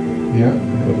 yeah.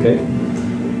 Okay.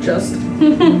 Just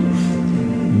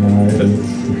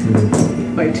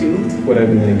by 2. What I've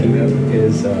been thinking of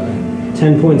is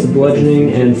 10 points of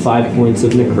bludgeoning and 5 points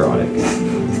of necrotic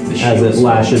as it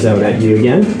lashes out at you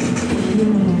again.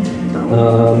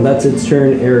 That's its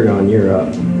turn. Aragon, you're up.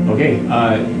 Okay,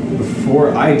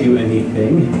 before I do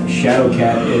anything,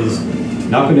 Shadowcat is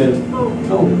not gonna.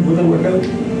 Oh, will that work out?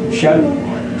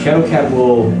 Shadowcat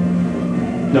will.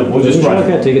 No, we'll just Doesn't run.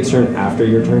 Shadowcat take its turn after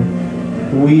your turn?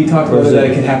 We talked Or about is that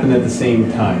it- it can happen at the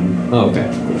same time. Oh, okay.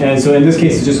 And so in this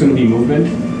case, it's just going to be movement.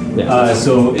 Yeah.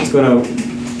 So it's going to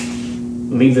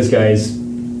leave this guy's,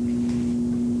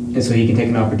 and so he can take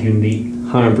an opportunity.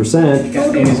 100%.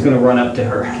 And he's going to run up to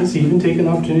her. Does he even take an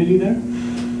opportunity there?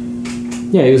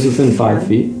 Yeah, he was within 5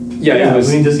 feet. yeah, it was.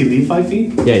 I mean, does he leave 5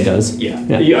 feet? Yeah, he does. Yeah.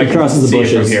 Yeah, Yeah, I he can crosses the see it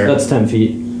from bushes. here. That's 10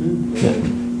 feet. Yeah.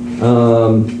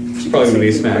 It's probably gonna be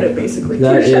a smack. Put it basically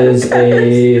That where is Shadowcat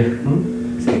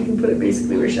is. a So you can put it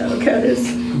basically where Shadowcat is.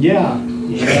 Yeah.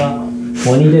 Yeah.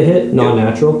 20 to hit,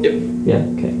 non-natural. Yep. Yeah,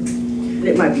 okay.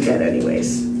 It might be dead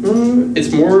anyways.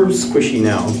 It's more squishy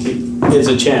now. It's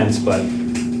a chance, but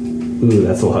Ooh,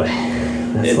 that's a lot.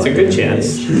 That's it's lot a good of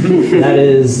chance. damage. That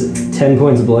is 10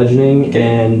 points of bludgeoning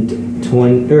and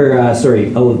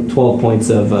 12 points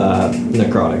of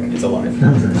necrotic. It's alive.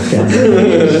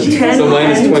 Ten So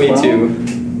minus and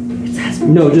 22. 12?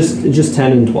 No, just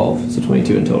 10 and 12, so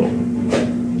 22 in total.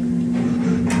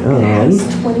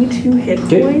 Has 22 hit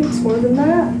Okay. points, more than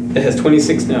that? It has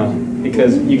 26 now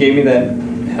because you gave me that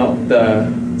help,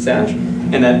 the sash,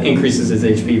 and that increases his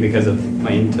HP because of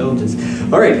my intelligence.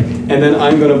 All right, and then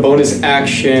I'm going to bonus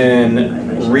action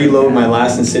reload my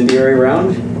last incendiary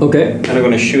round, Okay, and I'm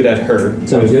going to shoot at her.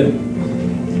 sounds good.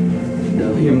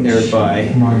 Nearby.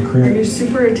 Come on, Are crit. you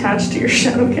super attached to your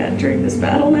shadow cat during this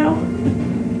battle now?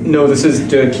 No, this is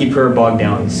to keep her bogged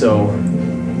down. So,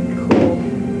 Cool.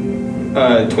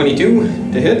 22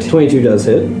 to hit, 22 does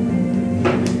hit.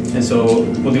 and so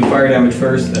we'll do fire damage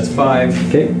first. That's 5,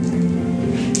 Okay,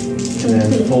 and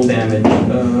then full damage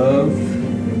of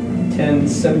 10,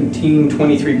 17,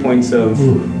 23 points of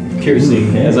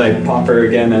piercing as I pop her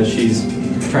again as she's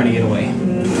trying to get away.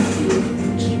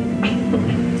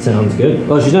 sounds good.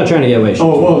 Well, she's not trying to get away.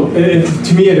 Oh, well,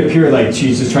 to me it appeared like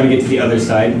she's just trying to get to the other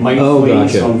side. Might Oh, flee,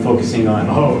 gotcha. so I'm focusing on.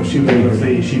 Oh, she would have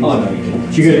flee. She Oh, was. no, you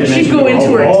can. She could have She'd go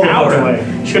into her all the tower. fucking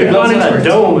way. She could have gone into that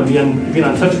dome and been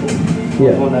untouchable.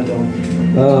 Yeah. Go in that dome.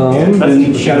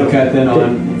 And Shadowcat then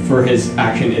on for his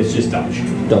action is just dodge.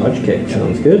 Dodge, okay,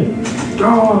 sounds good.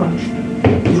 Dodge.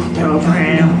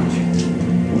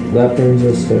 That brings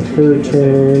us to her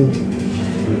turn.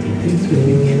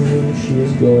 And she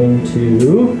is going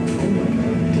to.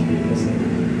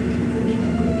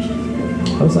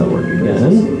 How's that work again?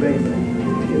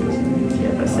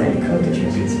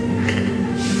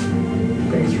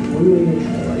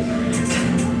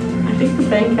 I think the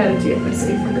bank had a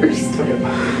TFSA first.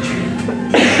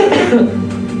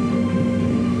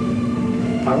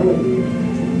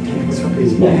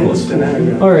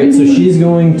 Alright, so she's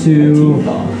going to.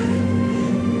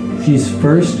 She's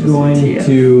first going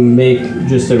to make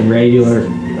just a regular.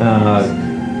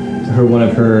 One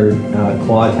of her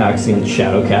claw attacks in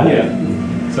Shadowcat.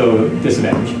 Yeah. So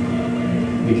disadvantage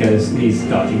because he's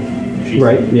dodging. She's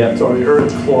Right, yeah. Sorry, her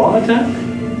claw attack?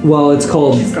 Well, it's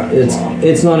called. She's got a claw.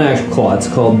 It's not an actual claw, it's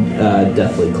called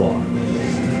Deathly Claw.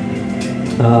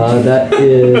 That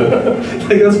is.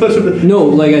 Like that's much of a. No,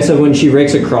 like I said, when she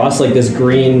rakes across, like this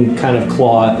green kind of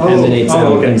claw emanates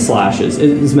out okay. and slashes.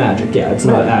 It's magic, yeah. It's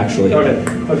not actually. Okay.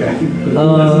 Okay.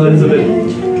 That's a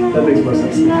bit. That makes more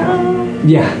sense.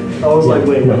 Yeah. I was like,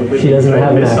 wait, No, wait. she doesn't did I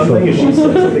have an miss actual something? Is she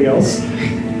something else?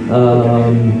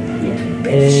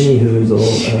 Any hoozle.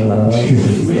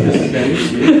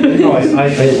 No, I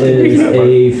It is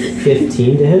a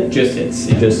 15 to hit. just hits.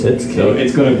 Yeah. Just hits. So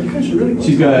it's gonna.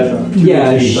 She's got.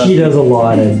 Yeah, she does a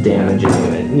lot of damage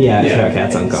into it. Yeah, Yeah.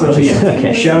 Shadowcat's So unconscious. yeah,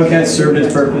 Okay. Shadowcat served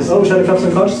its purpose. Oh, Shadowcat's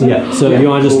unconscious? Yeah, so you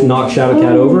want to just knock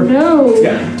Shadowcat over? No.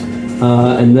 Yeah.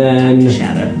 And then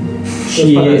Shadow.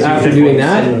 she, after doing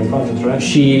that,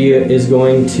 she is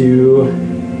going to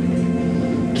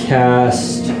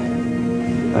cast.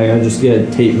 I gotta just get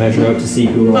a tape measure out to see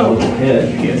who I'll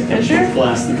hit. Sure.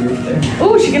 Blast the group there.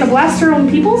 Oh, is she gonna blast her own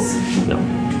peoples? No.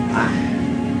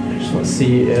 I just want to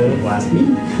see if. Blast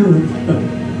me.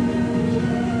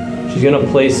 She's gonna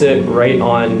place it right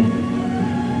on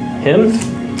him,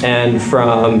 and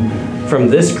from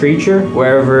this creature,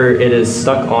 wherever it is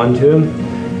stuck onto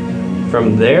him,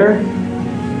 from there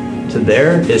to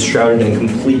there is shrouded in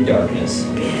complete darkness.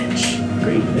 Bitch.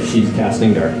 Great. That she's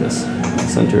casting darkness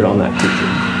centered on that creature.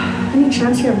 Any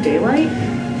chance you have daylight?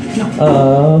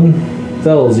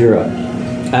 Fellows, you're up.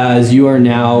 As you are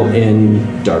now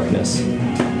in darkness.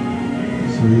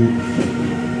 Sweet.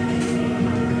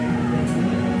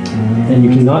 And you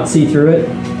cannot see through it,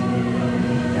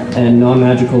 and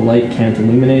non-magical light can't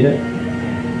illuminate it.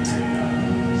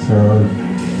 So,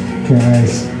 can I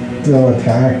still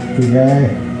attack the guy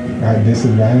at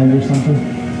disadvantage or something?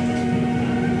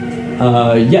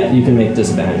 Yeah, you can make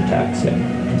disadvantage attacks, yeah.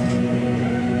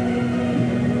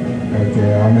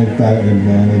 Okay, I'll make that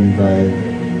advantage by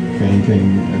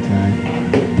fainting attack.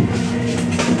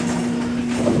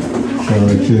 So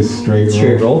it's just straight roll.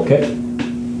 Straight roll, okay.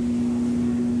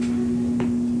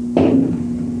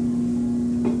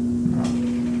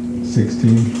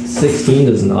 $16. 16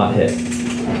 does not hit.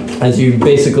 As you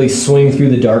basically swing through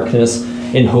the darkness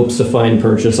in hopes to find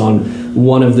purchase on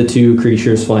one of the two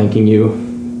creatures flanking you,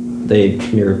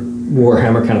 your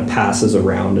warhammer kind of passes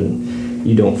around and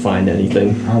you don't find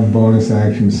anything. I'll bonus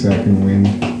action second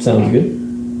wind. Sounds good.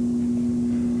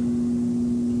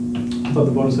 I thought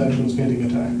the bonus action was fainting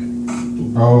attack.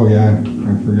 Oh yeah, I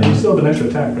You forgot. still have an extra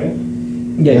attack, right?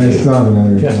 Yeah, I you do. still have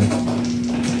another Yeah. attack.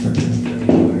 Okay.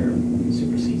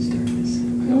 Supersedes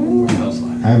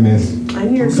darkness. I miss.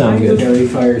 I'm your Sounds kind good. of Fairy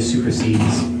fire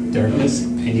supersedes darkness,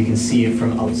 and you can see it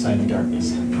from outside the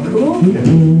darkness. Cool.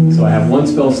 So I have one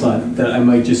spell slot that I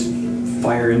might just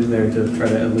fire into there to try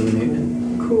to illuminate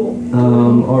it. Cool.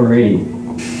 Alrighty.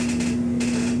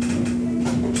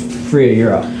 Freya,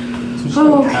 you're up. So just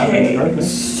like have it in the Okay.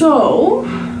 darkness. So,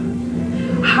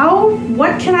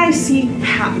 what can I see?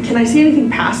 Can I see anything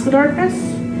past the darkness?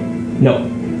 No.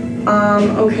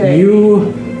 Okay.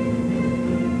 You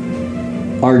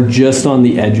are just on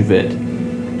the edge of it.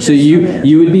 So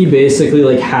you would be basically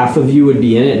like half of you would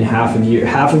be in it and half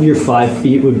of your 5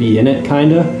 feet would be in it,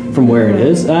 kinda, from where it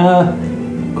is.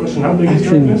 Question, how big is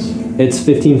Actually, darkness? it's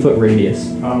 15-foot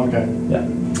radius. Oh, okay.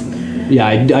 Yeah,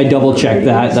 I double checked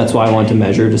that. That's why I wanted to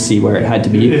measure to see where it had to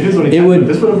be. It is only It 10, would but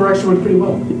this would have actually worked pretty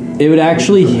well. it would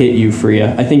actually hit you,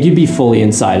 Freya. I think you'd be fully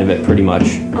inside of it, pretty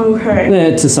much.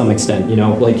 Okay. To some extent, you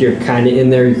know, like you're kind of in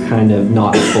there, you're kind of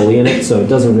not fully in it, so it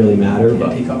doesn't really matter.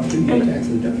 But Take off 2 attacks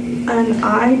in the dark. And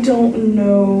I don't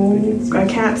know. I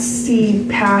can't see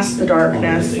past the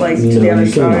darkness, like to No, the other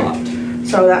you side. cannot.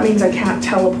 So that means I can't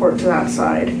teleport to that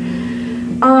side.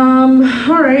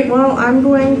 Alright, well, I'm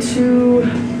going to.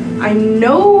 I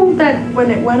know that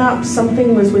when it went up,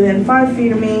 something was within 5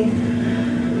 feet of me.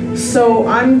 So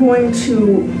I'm going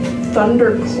to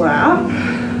thunderclap.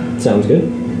 Sounds good.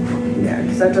 Yeah,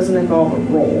 because that doesn't involve a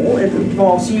roll. It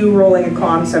involves you rolling a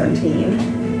con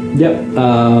 17. Yep.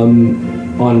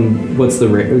 On what's the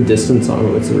distance on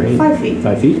it? What's the range? 5 feet.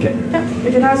 5 feet. Okay. Yeah,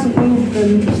 if it hasn't moved,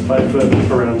 then. Just 5 foot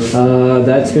around it.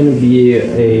 That's going to be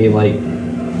a like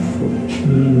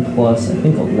 14 plus. I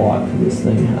think a lot for this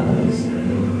thing has.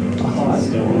 A high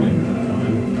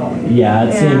one. Yeah,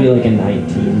 it's going to be like a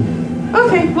 19.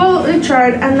 Okay, well, it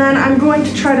tried, and then I'm going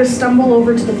to try to stumble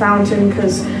over to the fountain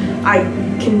because I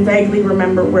can vaguely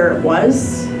remember where it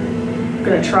was. I'm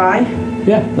gonna try.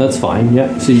 Yeah, that's fine.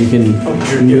 Yep. So you can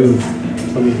move.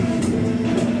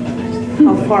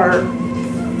 How far?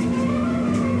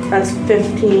 That's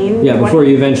 15. Yeah, before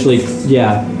you eventually.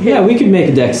 Yeah, we could make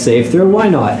a dex save throw. Why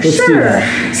not? Let's do Sure,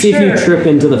 that. See if you sure. trip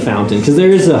into the fountain, because there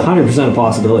is 100% of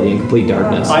possibility in complete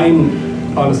darkness.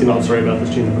 I'm honestly not sorry about this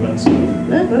chain of events.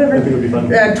 Whatever. I think it'll be fun.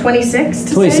 26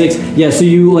 to 26. save? Yeah, so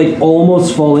you like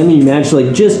almost fall in. And you manage to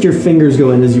like just your fingers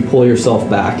go in as you pull yourself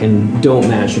back and don't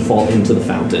manage to fall into the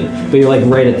fountain, but you're like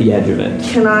right at the edge of it.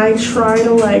 Can I try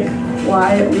to like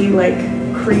quietly like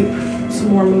creep some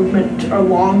more movement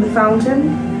along the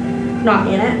fountain? Not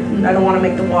in it. I don't want to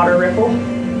make the water ripple.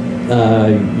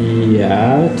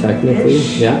 Yeah, technically,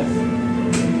 Ish. yeah.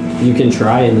 You can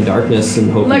try in the darkness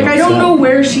and hope. Like you I don't step. know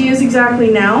where she is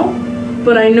exactly now,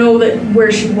 but I know that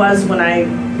where she was when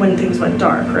things went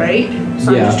dark, right?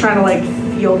 So Yeah. I'm just trying to like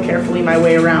feel carefully my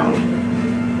way around.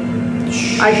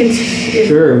 I can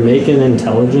Sure, make an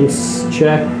intelligence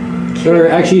check. Or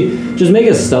actually, just make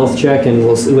a stealth check and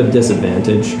we'll see with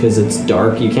disadvantage because it's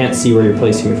dark. You can't see where you're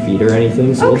placing your feet or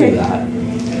anything, so Okay. we'll do that.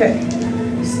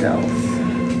 Okay. Stealth.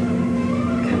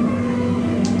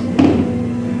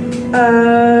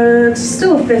 It's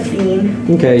still a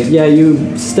 15. Okay, yeah,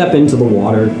 you step into the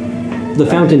water. The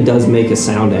fountain does make a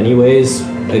sound anyways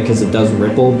because it does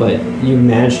ripple, but you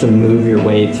manage to move your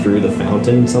way through the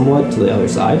fountain somewhat to the other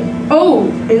side. Oh,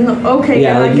 okay.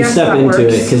 Yeah, I like you guess step that into works.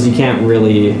 it because you can't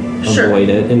really Sure. avoid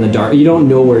it in the dark. You don't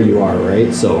know where you are,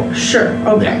 right? So Sure.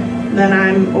 Okay. Then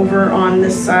I'm over on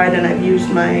this side, and I've used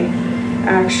my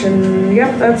action.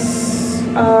 Yep, that's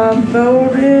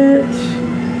about it.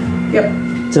 Yep.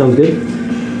 sounds good.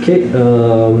 Okay,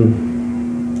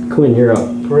 Quinn, you're up.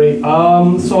 Great.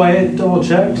 So I double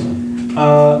checked.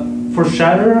 For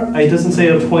Shatter, it doesn't say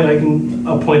a point I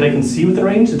can see within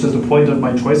range. It's just a point of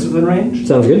my choice within range.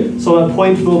 Sounds good. So that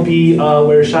point will be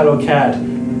where Shadow Cat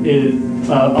is.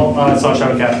 I saw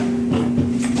Shadow Cat.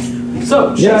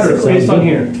 So Yes, Shatter, sounds based on good.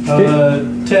 here,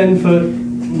 10-foot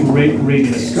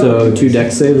radius. So 2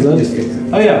 dex saves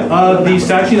then? Oh yeah, the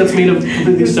statue that's made of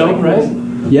completely stone, right?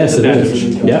 Yes, it is.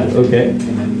 Advantage. Yeah, okay. And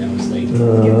then that was like,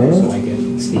 Uh, so I get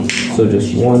sneak. So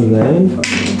just 1 then.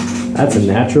 That's a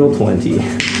natural 20.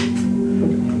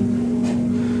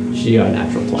 She got a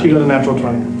natural 20. She got a natural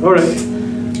 20. All right.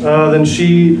 Then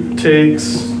she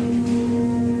takes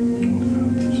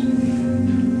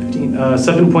 15,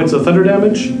 7 points of thunder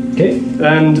damage. Okay.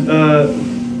 And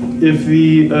if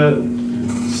the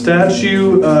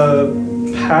statue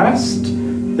passed,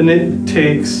 then it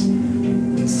takes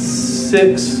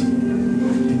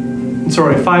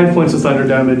 5 points of thunder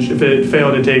damage. If it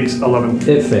failed, it takes 11.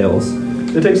 It fails.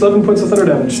 It takes 11 points of thunder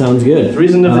damage. Sounds good. The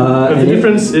reason of the and it-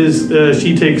 difference is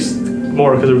she takes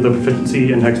more because of the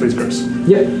proficiency in Hexblade's Curse.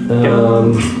 Yep.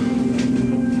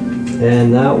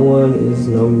 And that one is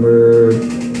number.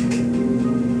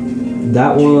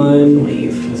 That one.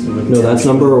 No, that's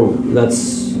number.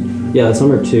 That's Yeah, that's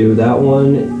number 2. That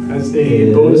one. As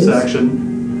a bonus Is-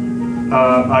 action,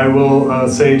 I will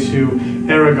say to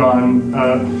Aragon,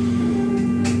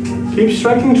 keep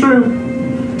striking true.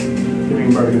 Giving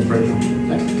him bardic inspiration.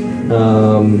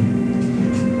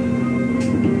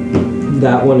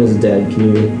 That one is dead.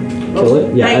 Can you kill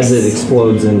it? Yeah, as it Nice.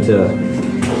 explodes into.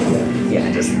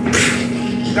 Yeah, just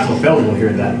So Fel will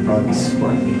hear that, probably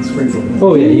sprinkle.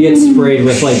 Oh yeah, you get sprayed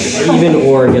with like even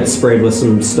ore gets sprayed with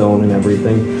some stone and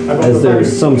everything as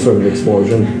there's some sort of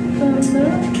explosion.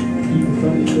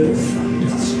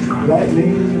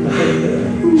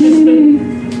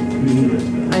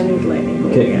 I need lightning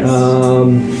bolt. Okay, Yes.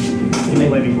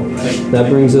 that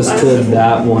brings us to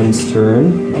that one's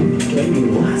turn.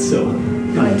 So,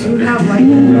 I do have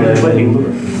lightning. Lightning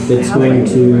lure. It's going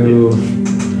to.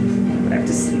 I have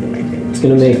to see the lightning. It's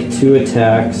going to make 2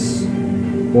 attacks,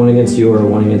 one against you or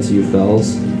one against you,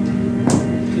 Fells.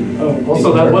 Oh,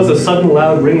 also, that was a sudden,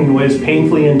 loud ringing noise,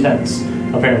 painfully intense.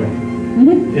 Apparently,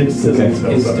 it's Okay.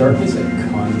 is darkness a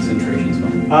concentration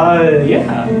spell?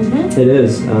 yeah. It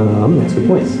is. That's a good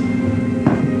point.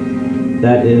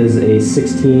 That is a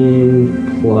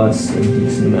 16 plus a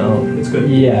decent amount. It's good.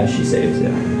 Yeah, she saves.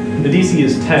 Yeah. The DC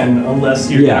is 10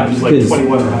 unless your Yeah, damage is like 'cause-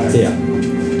 21 or higher. Yeah.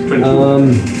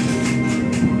 22.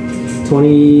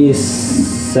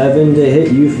 27 to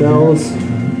hit you, Fells,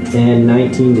 and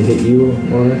 19 to hit you,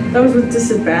 Laura. That was with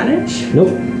disadvantage?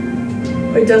 Nope.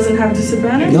 It doesn't have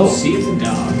disadvantage? Nope. She is a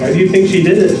dog. How do you think she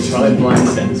did it? Probably blind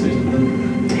sense or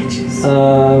something.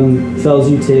 Bitches. Fells,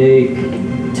 you take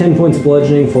 10 points of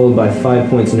bludgeoning, followed by 5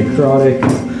 points of necrotic.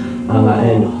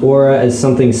 And Aura, as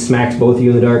something smacks both of you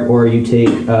in the dark, Aura, you take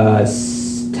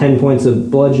 10 points of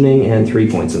bludgeoning and 3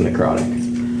 points of necrotic.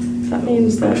 That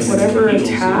means that whatever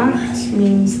attacked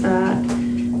means that.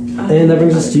 And that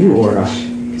brings us to you, Aura.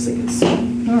 Because I can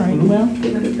see. Alright, well,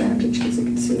 Give it advantage because I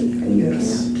can see. And you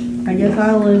Yes. I guess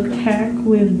I'll attack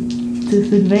with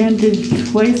disadvantage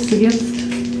twice against.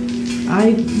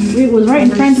 It was right in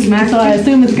front of me, so I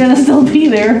assume it's gonna still be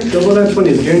there. Double that 20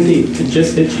 is guaranteed. It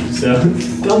just hit you, so.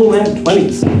 Double that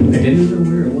 20s. I didn't know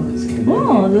where it was.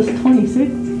 Oh, this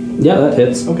 26. Yeah, that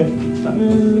hits. Okay.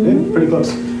 Yeah, pretty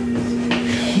close.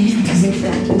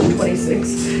 Disadvantage 26.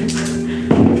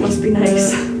 Must be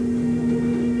nice.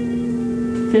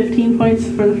 15 points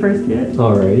for the first hit.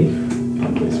 Alrighty.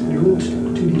 Roll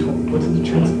 2d20. What's the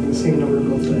chance of the same number of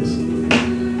both dice?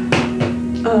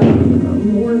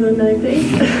 More than I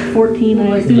think. 14,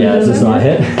 I assume. Yeah, it does doesn't not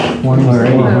hit. 100.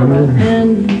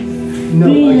 And No, I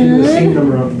can do the Then- same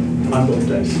number on both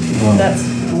dice. That's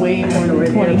way more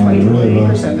than 20. Oh, really low.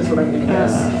 20% is what I'm gonna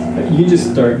guess. You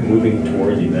just start moving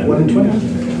towards you then. 1 in 20.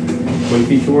 20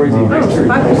 feet towards you. Oh. next turn.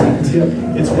 5%. Yeah,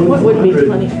 it's 1 What would be 100.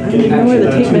 20? I Getting don't know where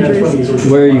the tape measure is.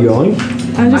 Where are you going?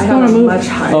 I just have want to a move. much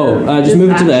higher. Just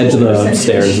move it to the edge of the percentage.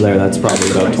 stairs there. That's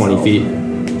probably about 20 feet.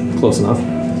 Close enough.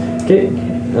 Okay.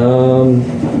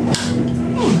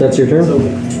 That's your turn? So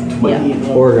 20.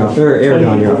 Oregon. Or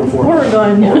Aragon, you're up.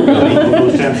 Oregon.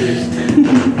 Those chances.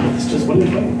 It's just 1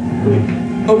 in 20.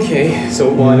 Okay,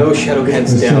 so well, I know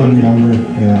Shadowcat's The same down. number,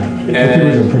 yeah. If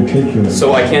there was a particular.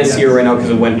 So I can't see her right now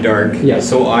because it went dark. Yeah.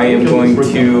 So I am going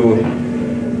to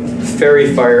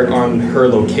fairy fire on her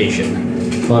location.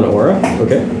 On Aura?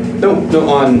 Okay. No,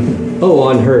 on Oh,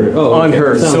 on her. Oh, on okay.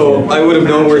 her. Sounds So good. I would have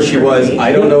known where she was.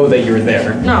 I don't know that you're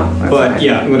there. No. that's But fine.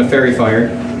 yeah, I'm gonna fairy fire,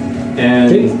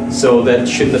 and Okay. so that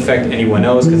shouldn't affect anyone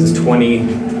else because it's 20,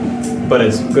 but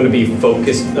it's gonna be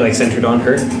focused, like centered on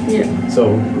her. Yeah.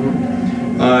 So,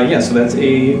 yeah, so that's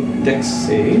a dex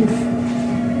save.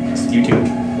 It's you two.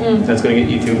 That's gonna get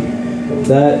you two.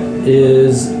 That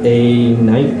is a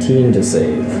 19 to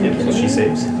save. Yep, so she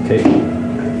saves. Okay.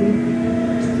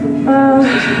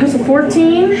 That's a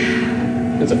 14.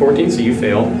 That's a 14, so you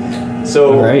fail.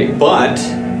 So, Alright. but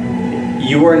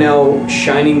you are now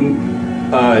shining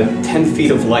 10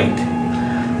 feet of light,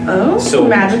 Oh, So-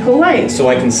 magical light. so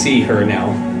I can see her now.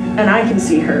 And I can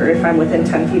see her if I'm within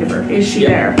 10 feet of her. Is she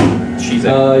Yeah. there? She's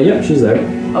at. Yep, she's there.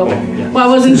 Okay. Yeah. Well,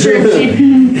 I wasn't sure if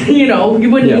she, you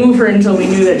wouldn't Yeah. move her until we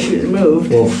knew that she was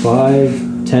moved. Well, 5,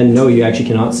 10. No, you actually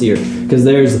cannot see her because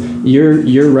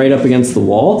you're right up against the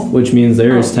wall, which means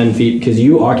there's Oh. 10 feet because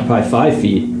you occupy 5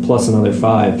 feet plus another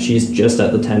 5. She's just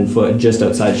at the 10 foot, just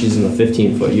outside. She's in the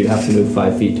 15 foot. You'd have to move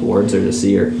 5 feet towards her to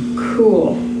see her.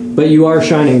 Cool. But you are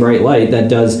shining bright light that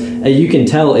does. You can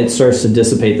tell it starts to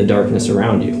dissipate the darkness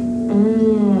around you.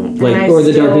 Like, And I or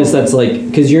the still- darkness that's like,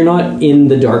 because you're not in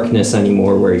the darkness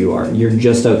anymore where you are. You're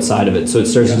just outside of it, so it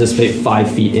starts to dissipate 5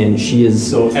 feet in. She is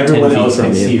So 10 everyone feet else from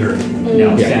can you. see her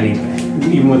now Yeah. standing there.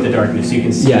 even with the darkness, you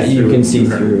can see. Yeah, you through can see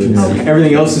her. through. Okay.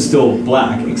 Everything else is still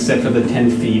black except for the 10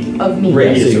 feet Of me. Yeah, so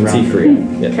radius you can around see her. free.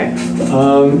 Yeah.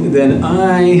 Okay. Then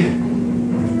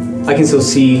I can still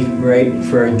see right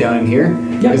for down in here.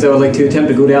 Yeah. Because I would like to attempt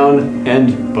to go down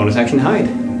and bonus action hide.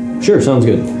 Sure, sounds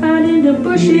good. Out in the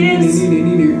bushes.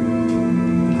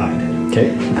 Hide.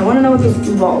 Okay. I want to know what those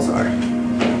blue balls are.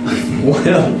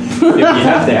 Well, if you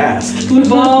have to ask, Blue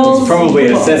balls. it's probably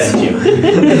a set at you.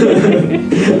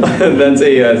 That's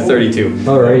a 32.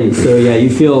 Alrighty, so yeah, you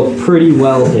feel pretty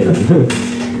well hidden.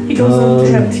 He goes on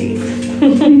to have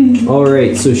teeth.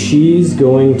 Alright, so she's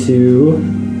going to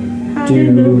Out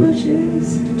in the do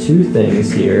bushes. 2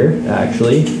 things here,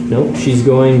 actually. Nope, she's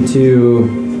going to.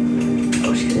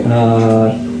 Oh, she's in.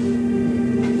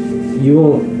 You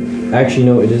won't. Actually,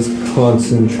 no, it is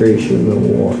concentration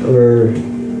or.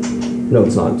 No,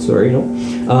 it's not. Sorry,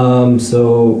 no.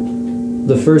 So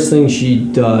the first thing she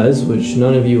does, which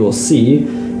none of you will see,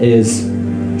 is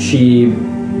she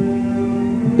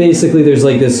basically there's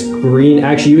like this green.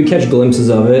 Actually, you would catch glimpses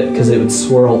of it because it would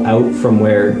swirl out from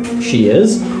where she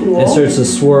is. Cool. It starts to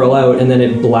swirl out, and then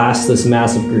it blasts this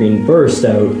massive green burst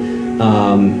out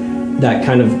that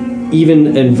kind of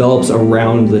even envelops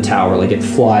around the tower, like it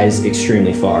flies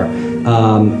extremely far.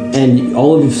 And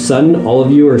all of a sudden, all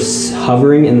of you are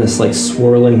hovering in this like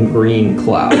swirling green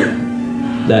cloud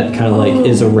that kind of like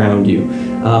is around you.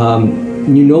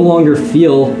 You no longer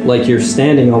feel like you're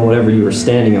standing on whatever you were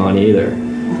standing on either.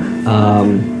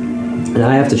 And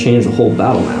I have to change the whole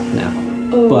battle map now.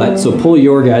 But so pull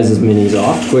your guys' minis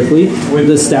off quickly.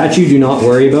 The statue, do not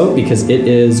worry about because it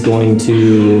is going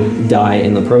to die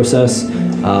in the process.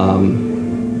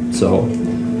 So,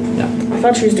 yeah. I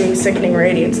thought she was doing sickening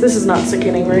radiance. This is not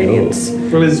sickening radiance.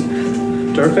 Well, is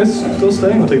darkness still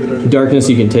staying? I'll take the darkness. Darkness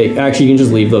you can take. Actually, you can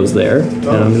just leave those there. And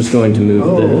I'm just going to move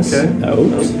this okay. out.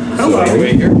 Sorry.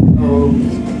 Wait here.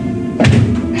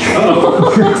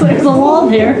 There's a wall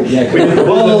there.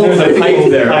 Well, There's a pipe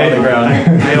there on the ground.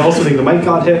 I also think the mic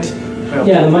got hit.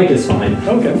 Yeah, the mic is fine.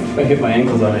 Okay. I hit my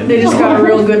ankles on it. They just got a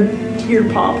real good ear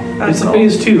pop. That's It's a all.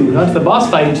 phase 2, not the boss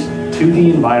fight, to the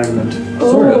environment.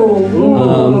 Sort of.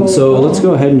 Oh. So let's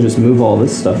go ahead and just move all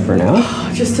this stuff for now.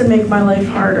 Just to make my life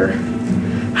harder.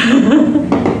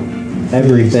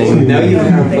 Everything. Now you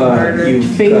have harder. you've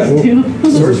Phase got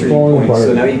 2. sorcery falling points, apart.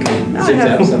 so now you can I zip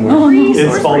have- zap somewhere. Free It's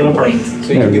sorcery falling apart. points. So you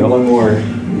There can we do go. one more.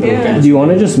 Yeah. Do you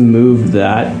want to just move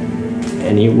that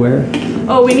anywhere?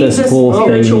 Oh, we need This this whole thing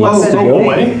spiritual needs to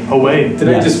weapon. go. Away. Did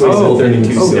I just waste Oh, a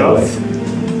 32 oh, stealth?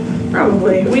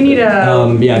 Probably. We need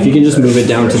a. Yeah, if you can just move it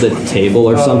down to the table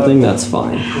or something, that's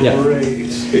fine. Yeah. Great.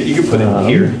 Here, you can put it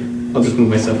here. I'll just move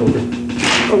myself over.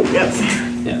 Oh, yep.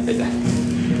 Yeah, right there.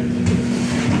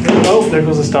 Oh, there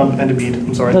goes a stump and a bead.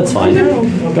 I'm sorry. That's fine.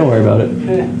 Don't worry about it.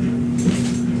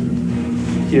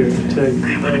 Here, take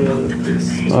this.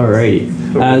 Alrighty.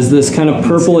 As this kind of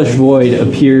purplish void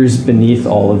appears beneath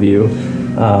all of you,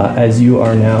 as you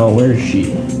are now, where is she?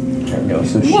 There we go.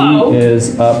 So she Whoa.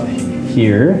 is up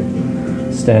here,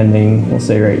 standing, we'll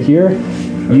say right here.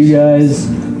 You guys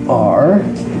are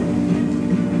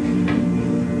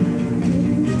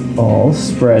all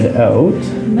spread out.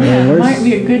 That might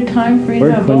be a good time for you to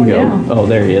Where'd have Quinn bow go? down. Oh,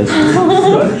 there he is.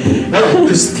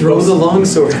 Just throw the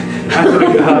longsword.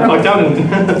 Fuck down.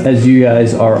 As you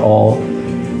guys are all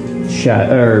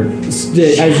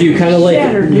as you kind of like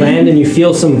Shattered. land and you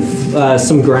feel some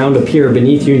ground appear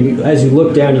beneath you, and as you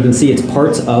look down, you can see it's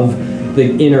parts of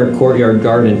the inner courtyard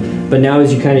garden. But now,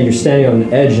 as you're standing on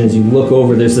the edge, and as you look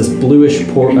over, there's this bluish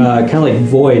kind of like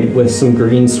void with some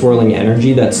green swirling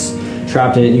energy that's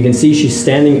trapped in it. You can see she's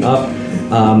standing up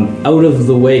out of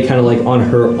the way, kind of like on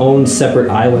her own separate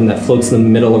island that floats in the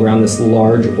middle around this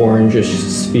large orangish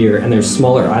sphere, and there's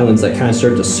smaller islands that kind of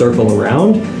start to circle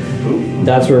around.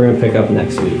 That's where we're going to pick up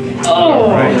next week. Oh.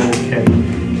 Right. Okay.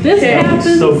 This Okay,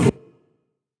 happens So cool.